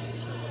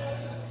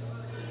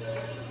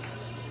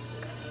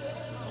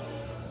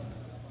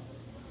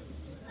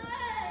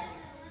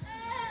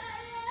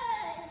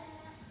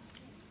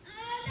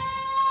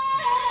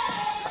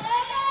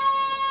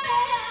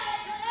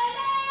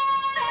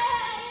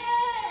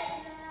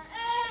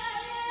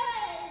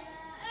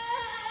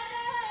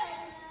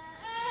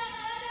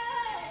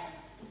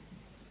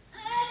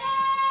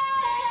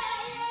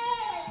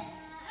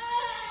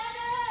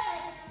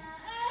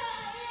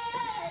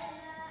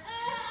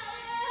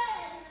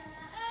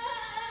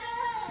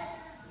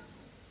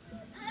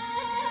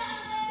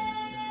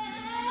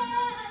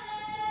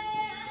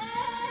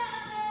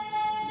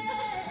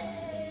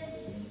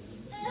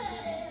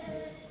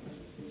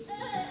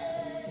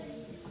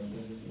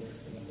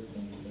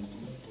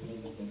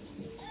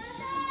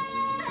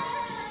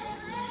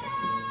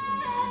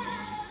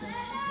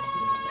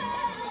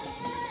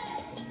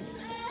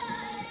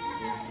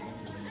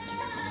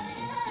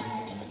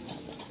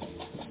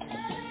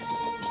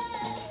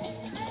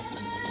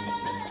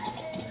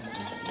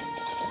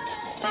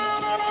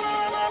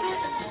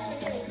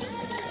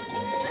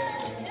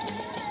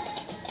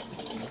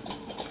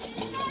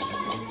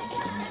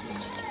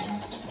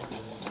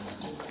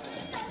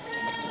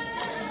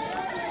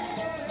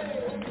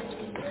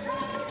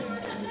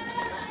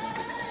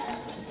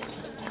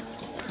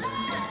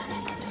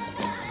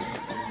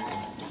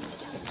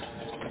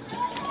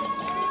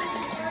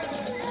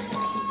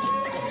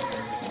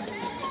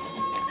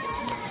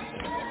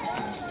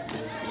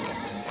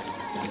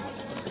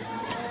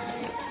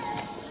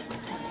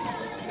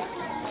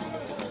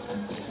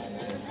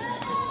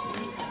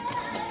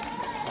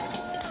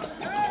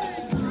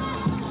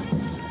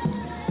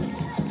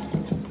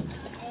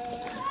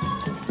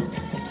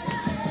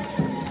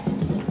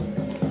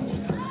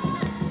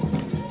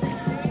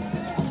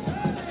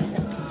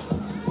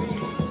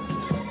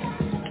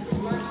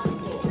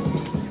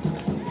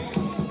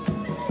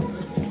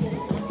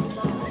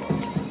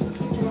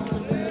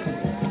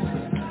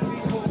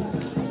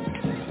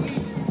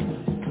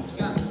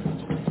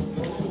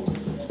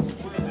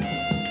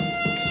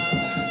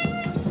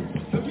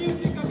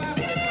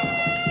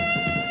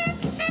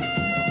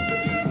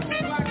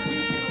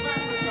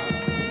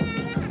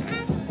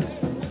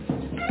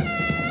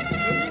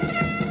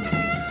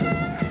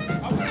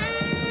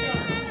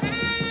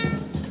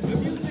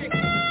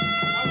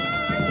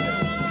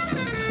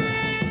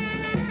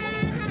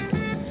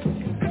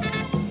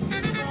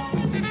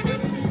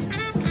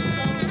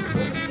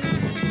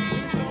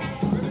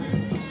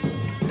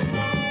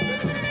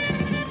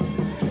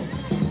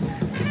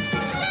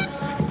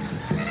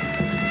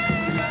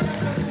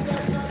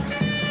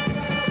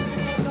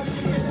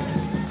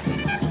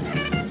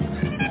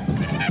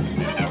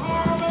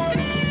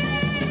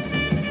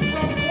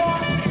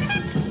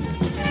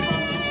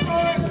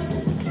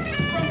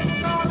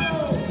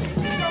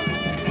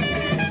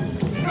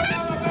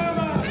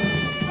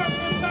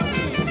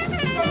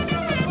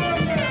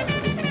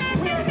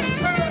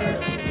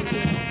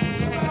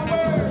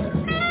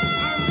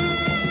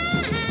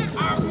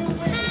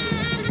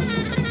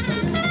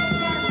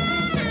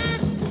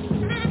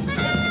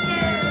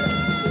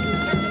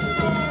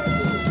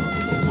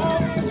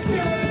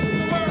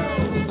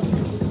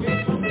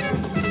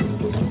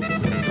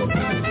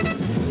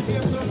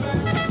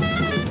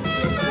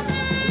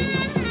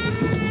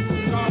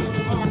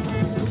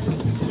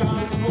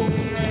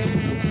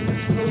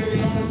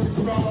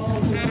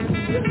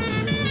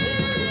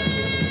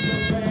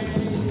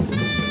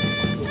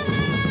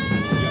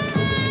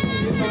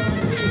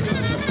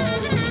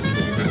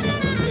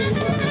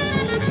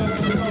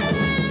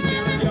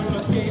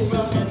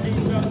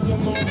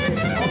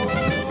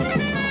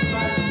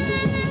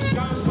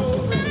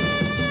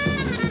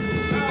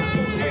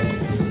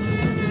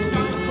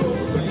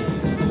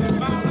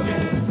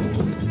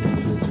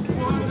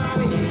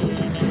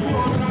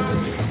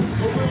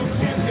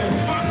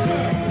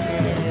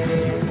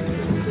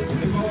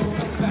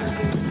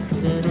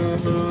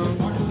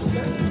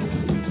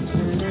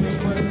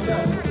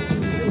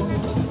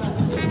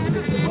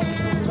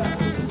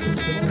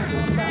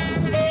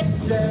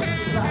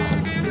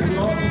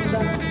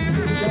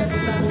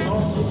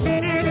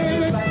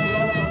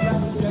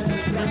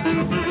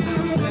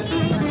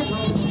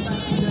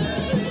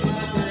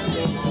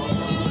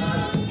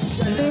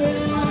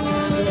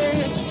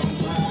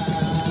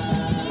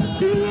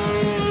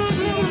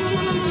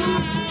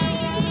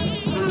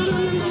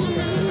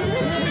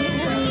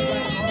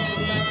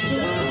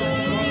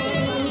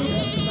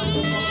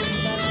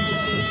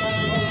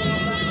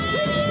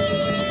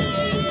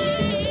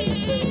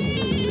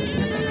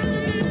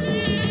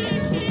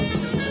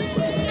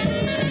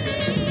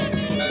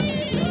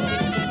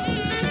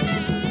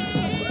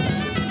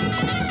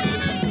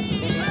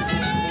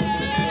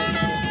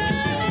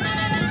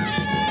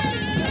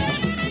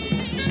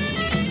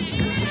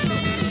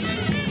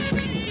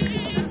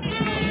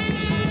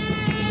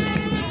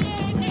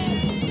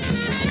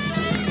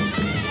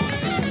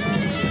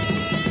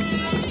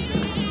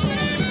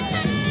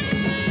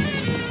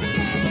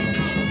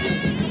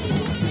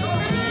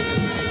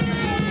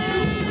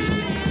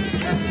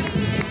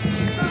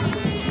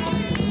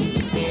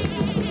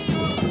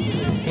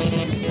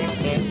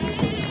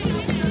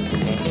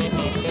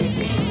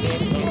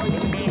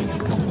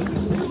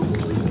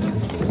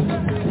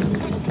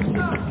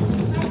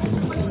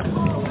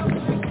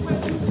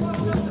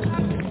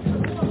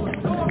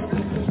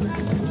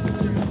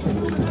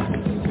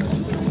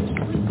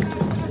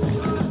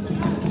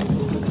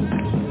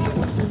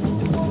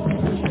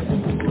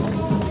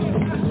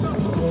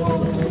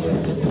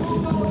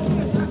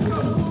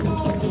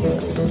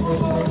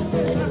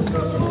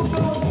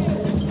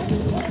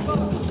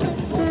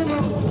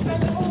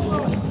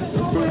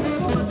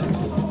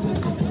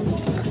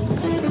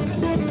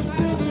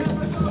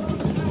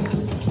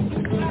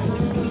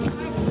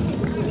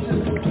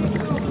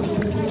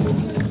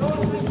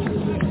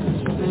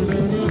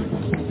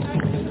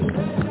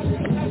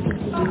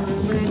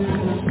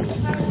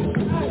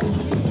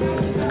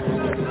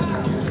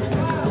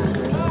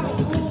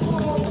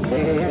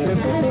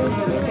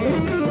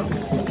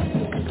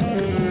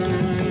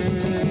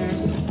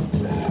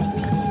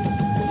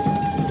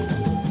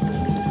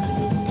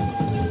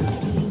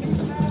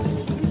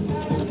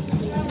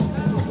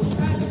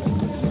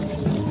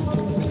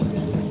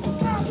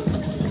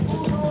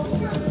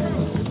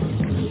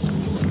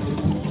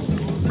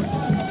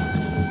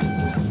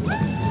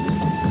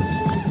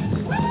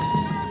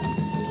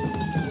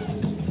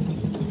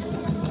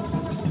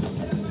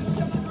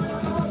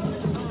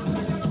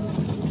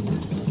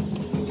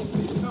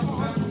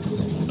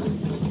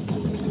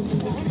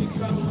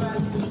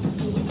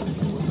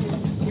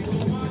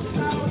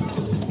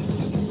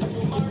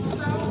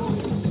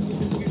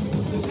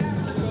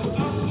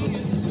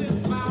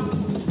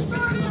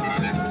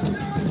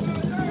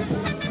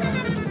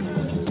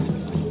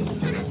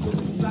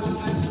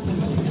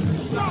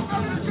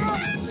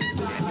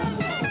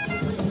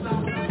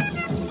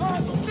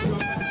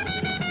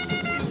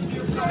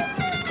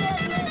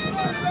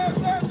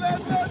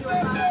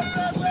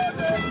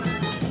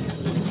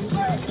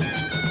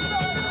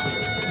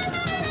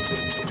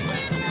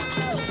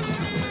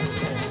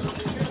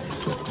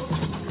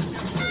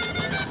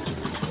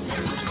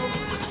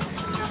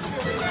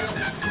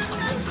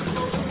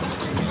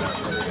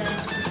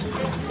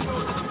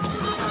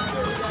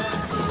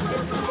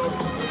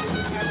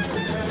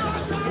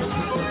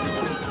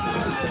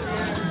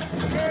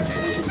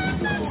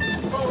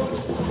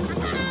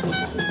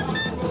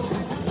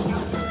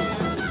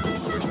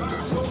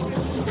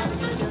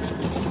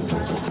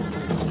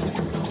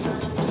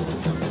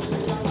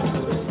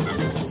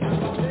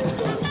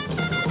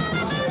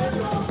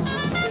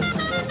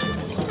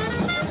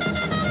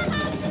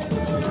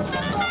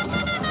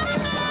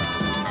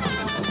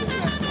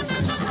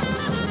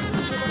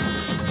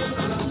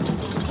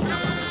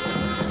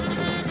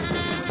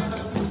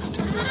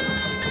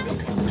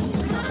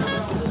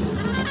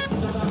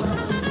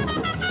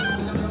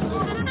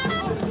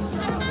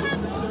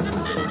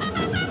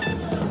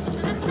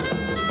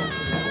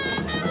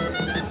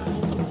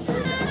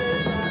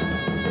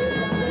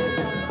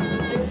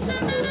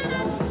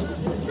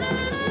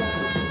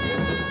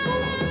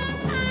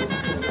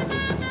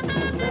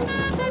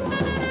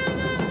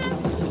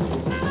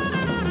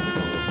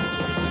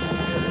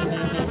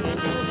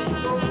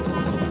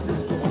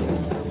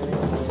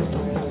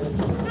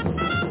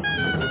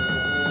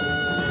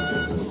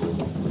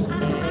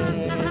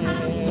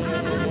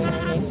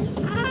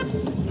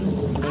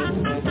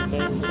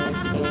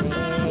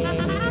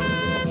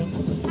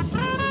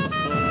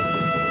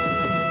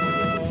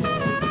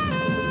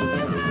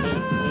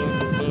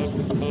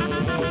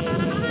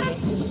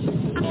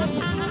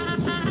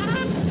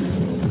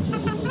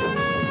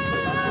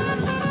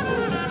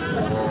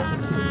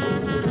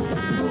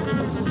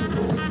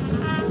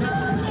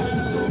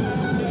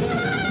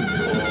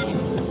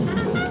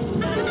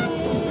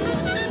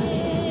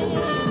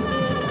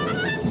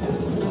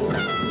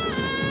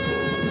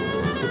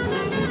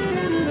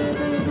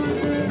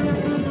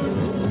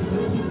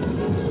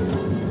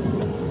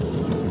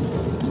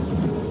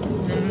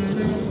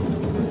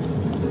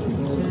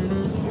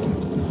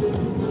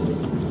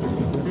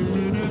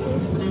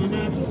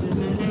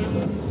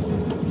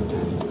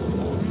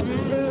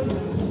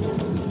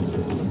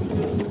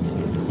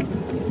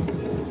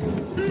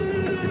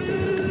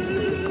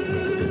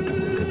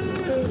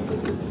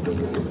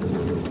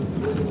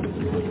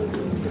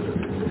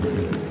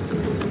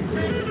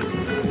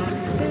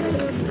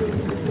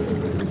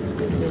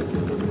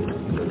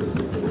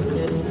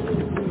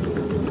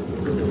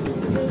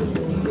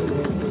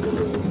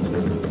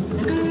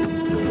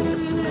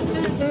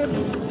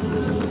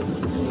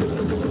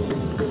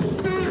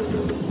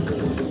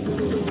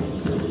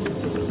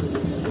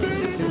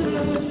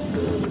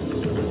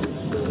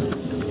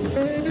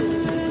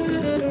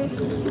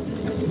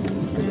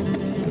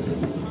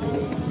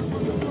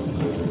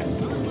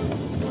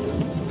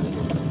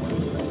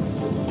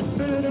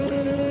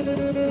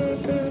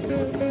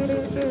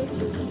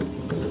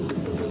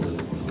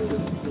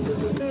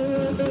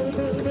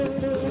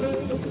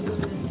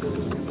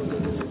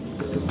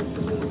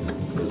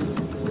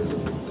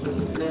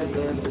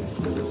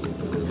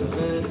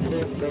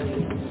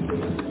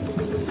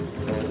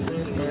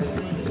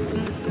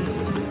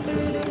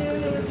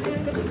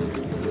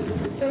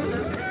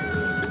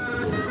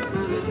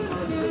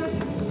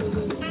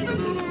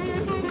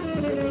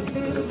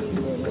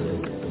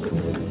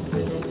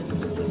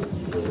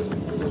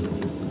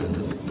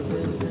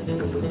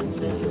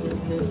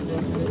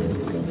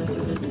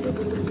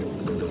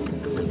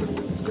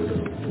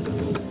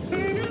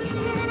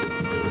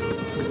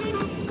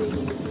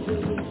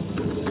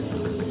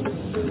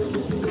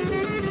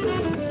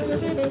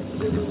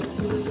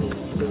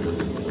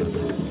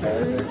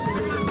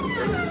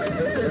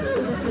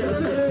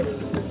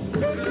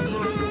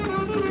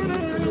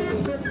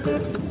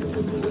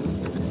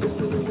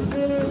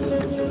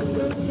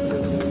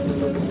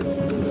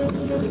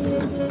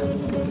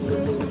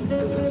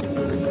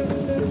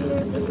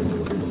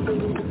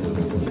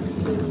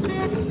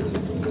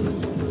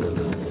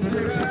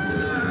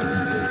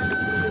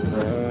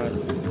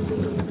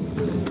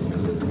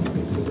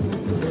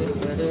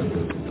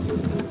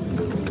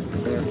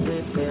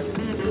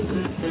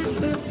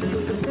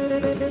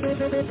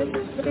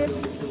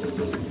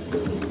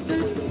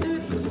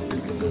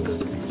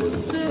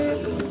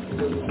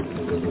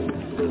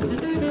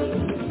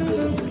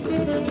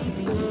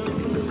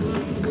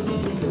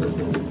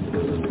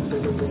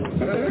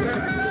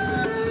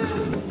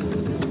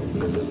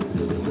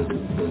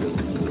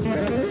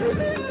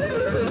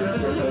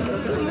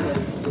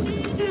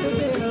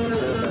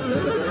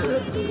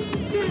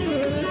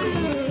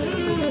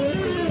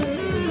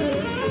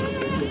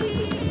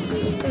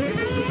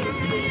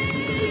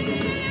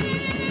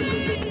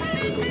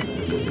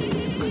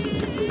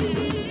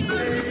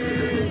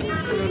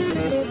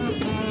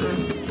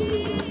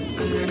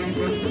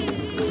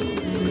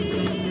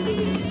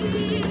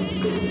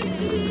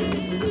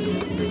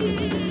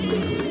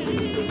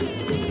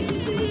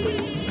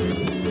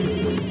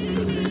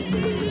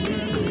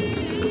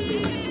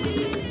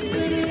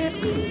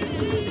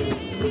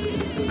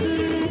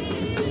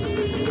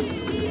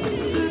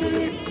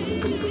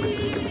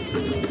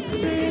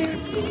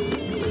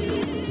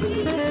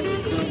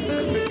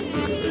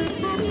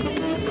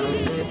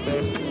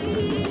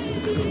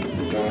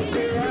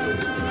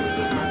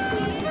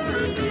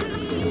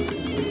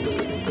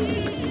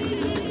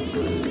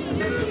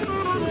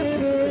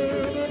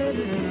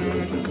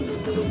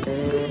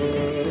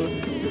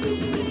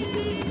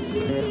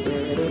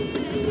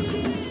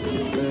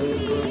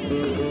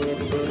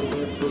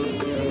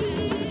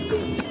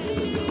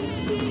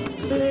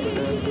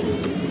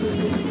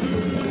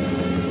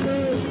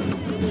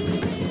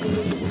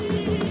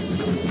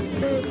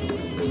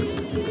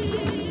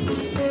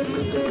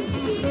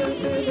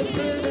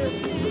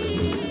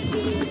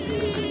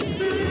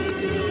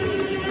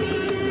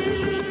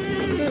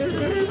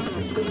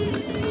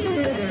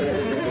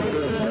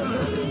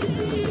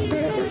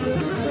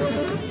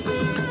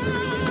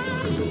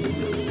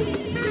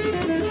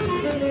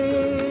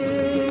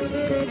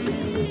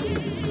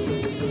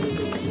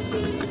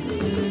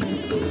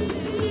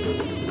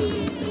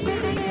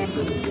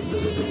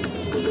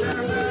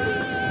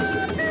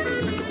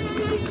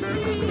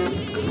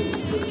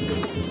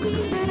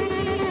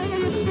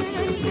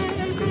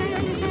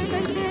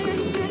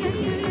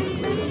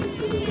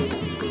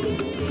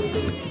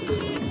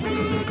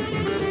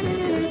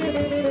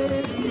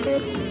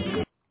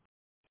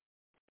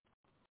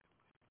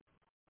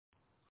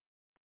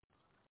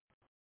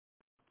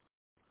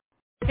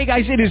 Hey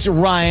guys, it is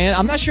Ryan.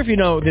 I'm not sure if you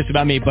know this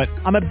about me, but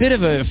I'm a bit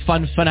of a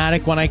fun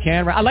fanatic when I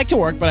can. I like to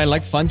work, but I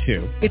like fun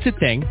too. It's a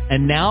thing.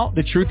 And now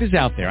the truth is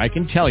out there. I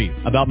can tell you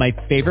about my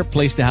favorite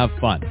place to have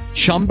fun.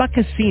 Chumba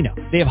Casino.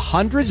 They have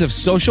hundreds of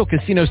social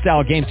casino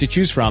style games to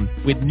choose from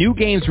with new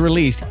games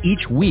released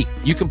each week.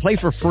 You can play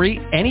for free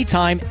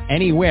anytime,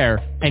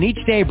 anywhere. And each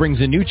day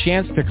brings a new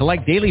chance to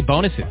collect daily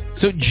bonuses.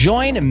 So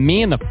join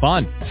me in the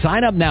fun.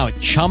 Sign up now at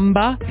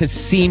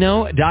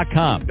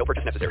ChumbaCasino.com. No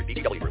purchase necessary.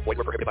 VGW Group. Void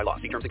where prohibited by law.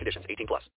 See terms and conditions. 18+.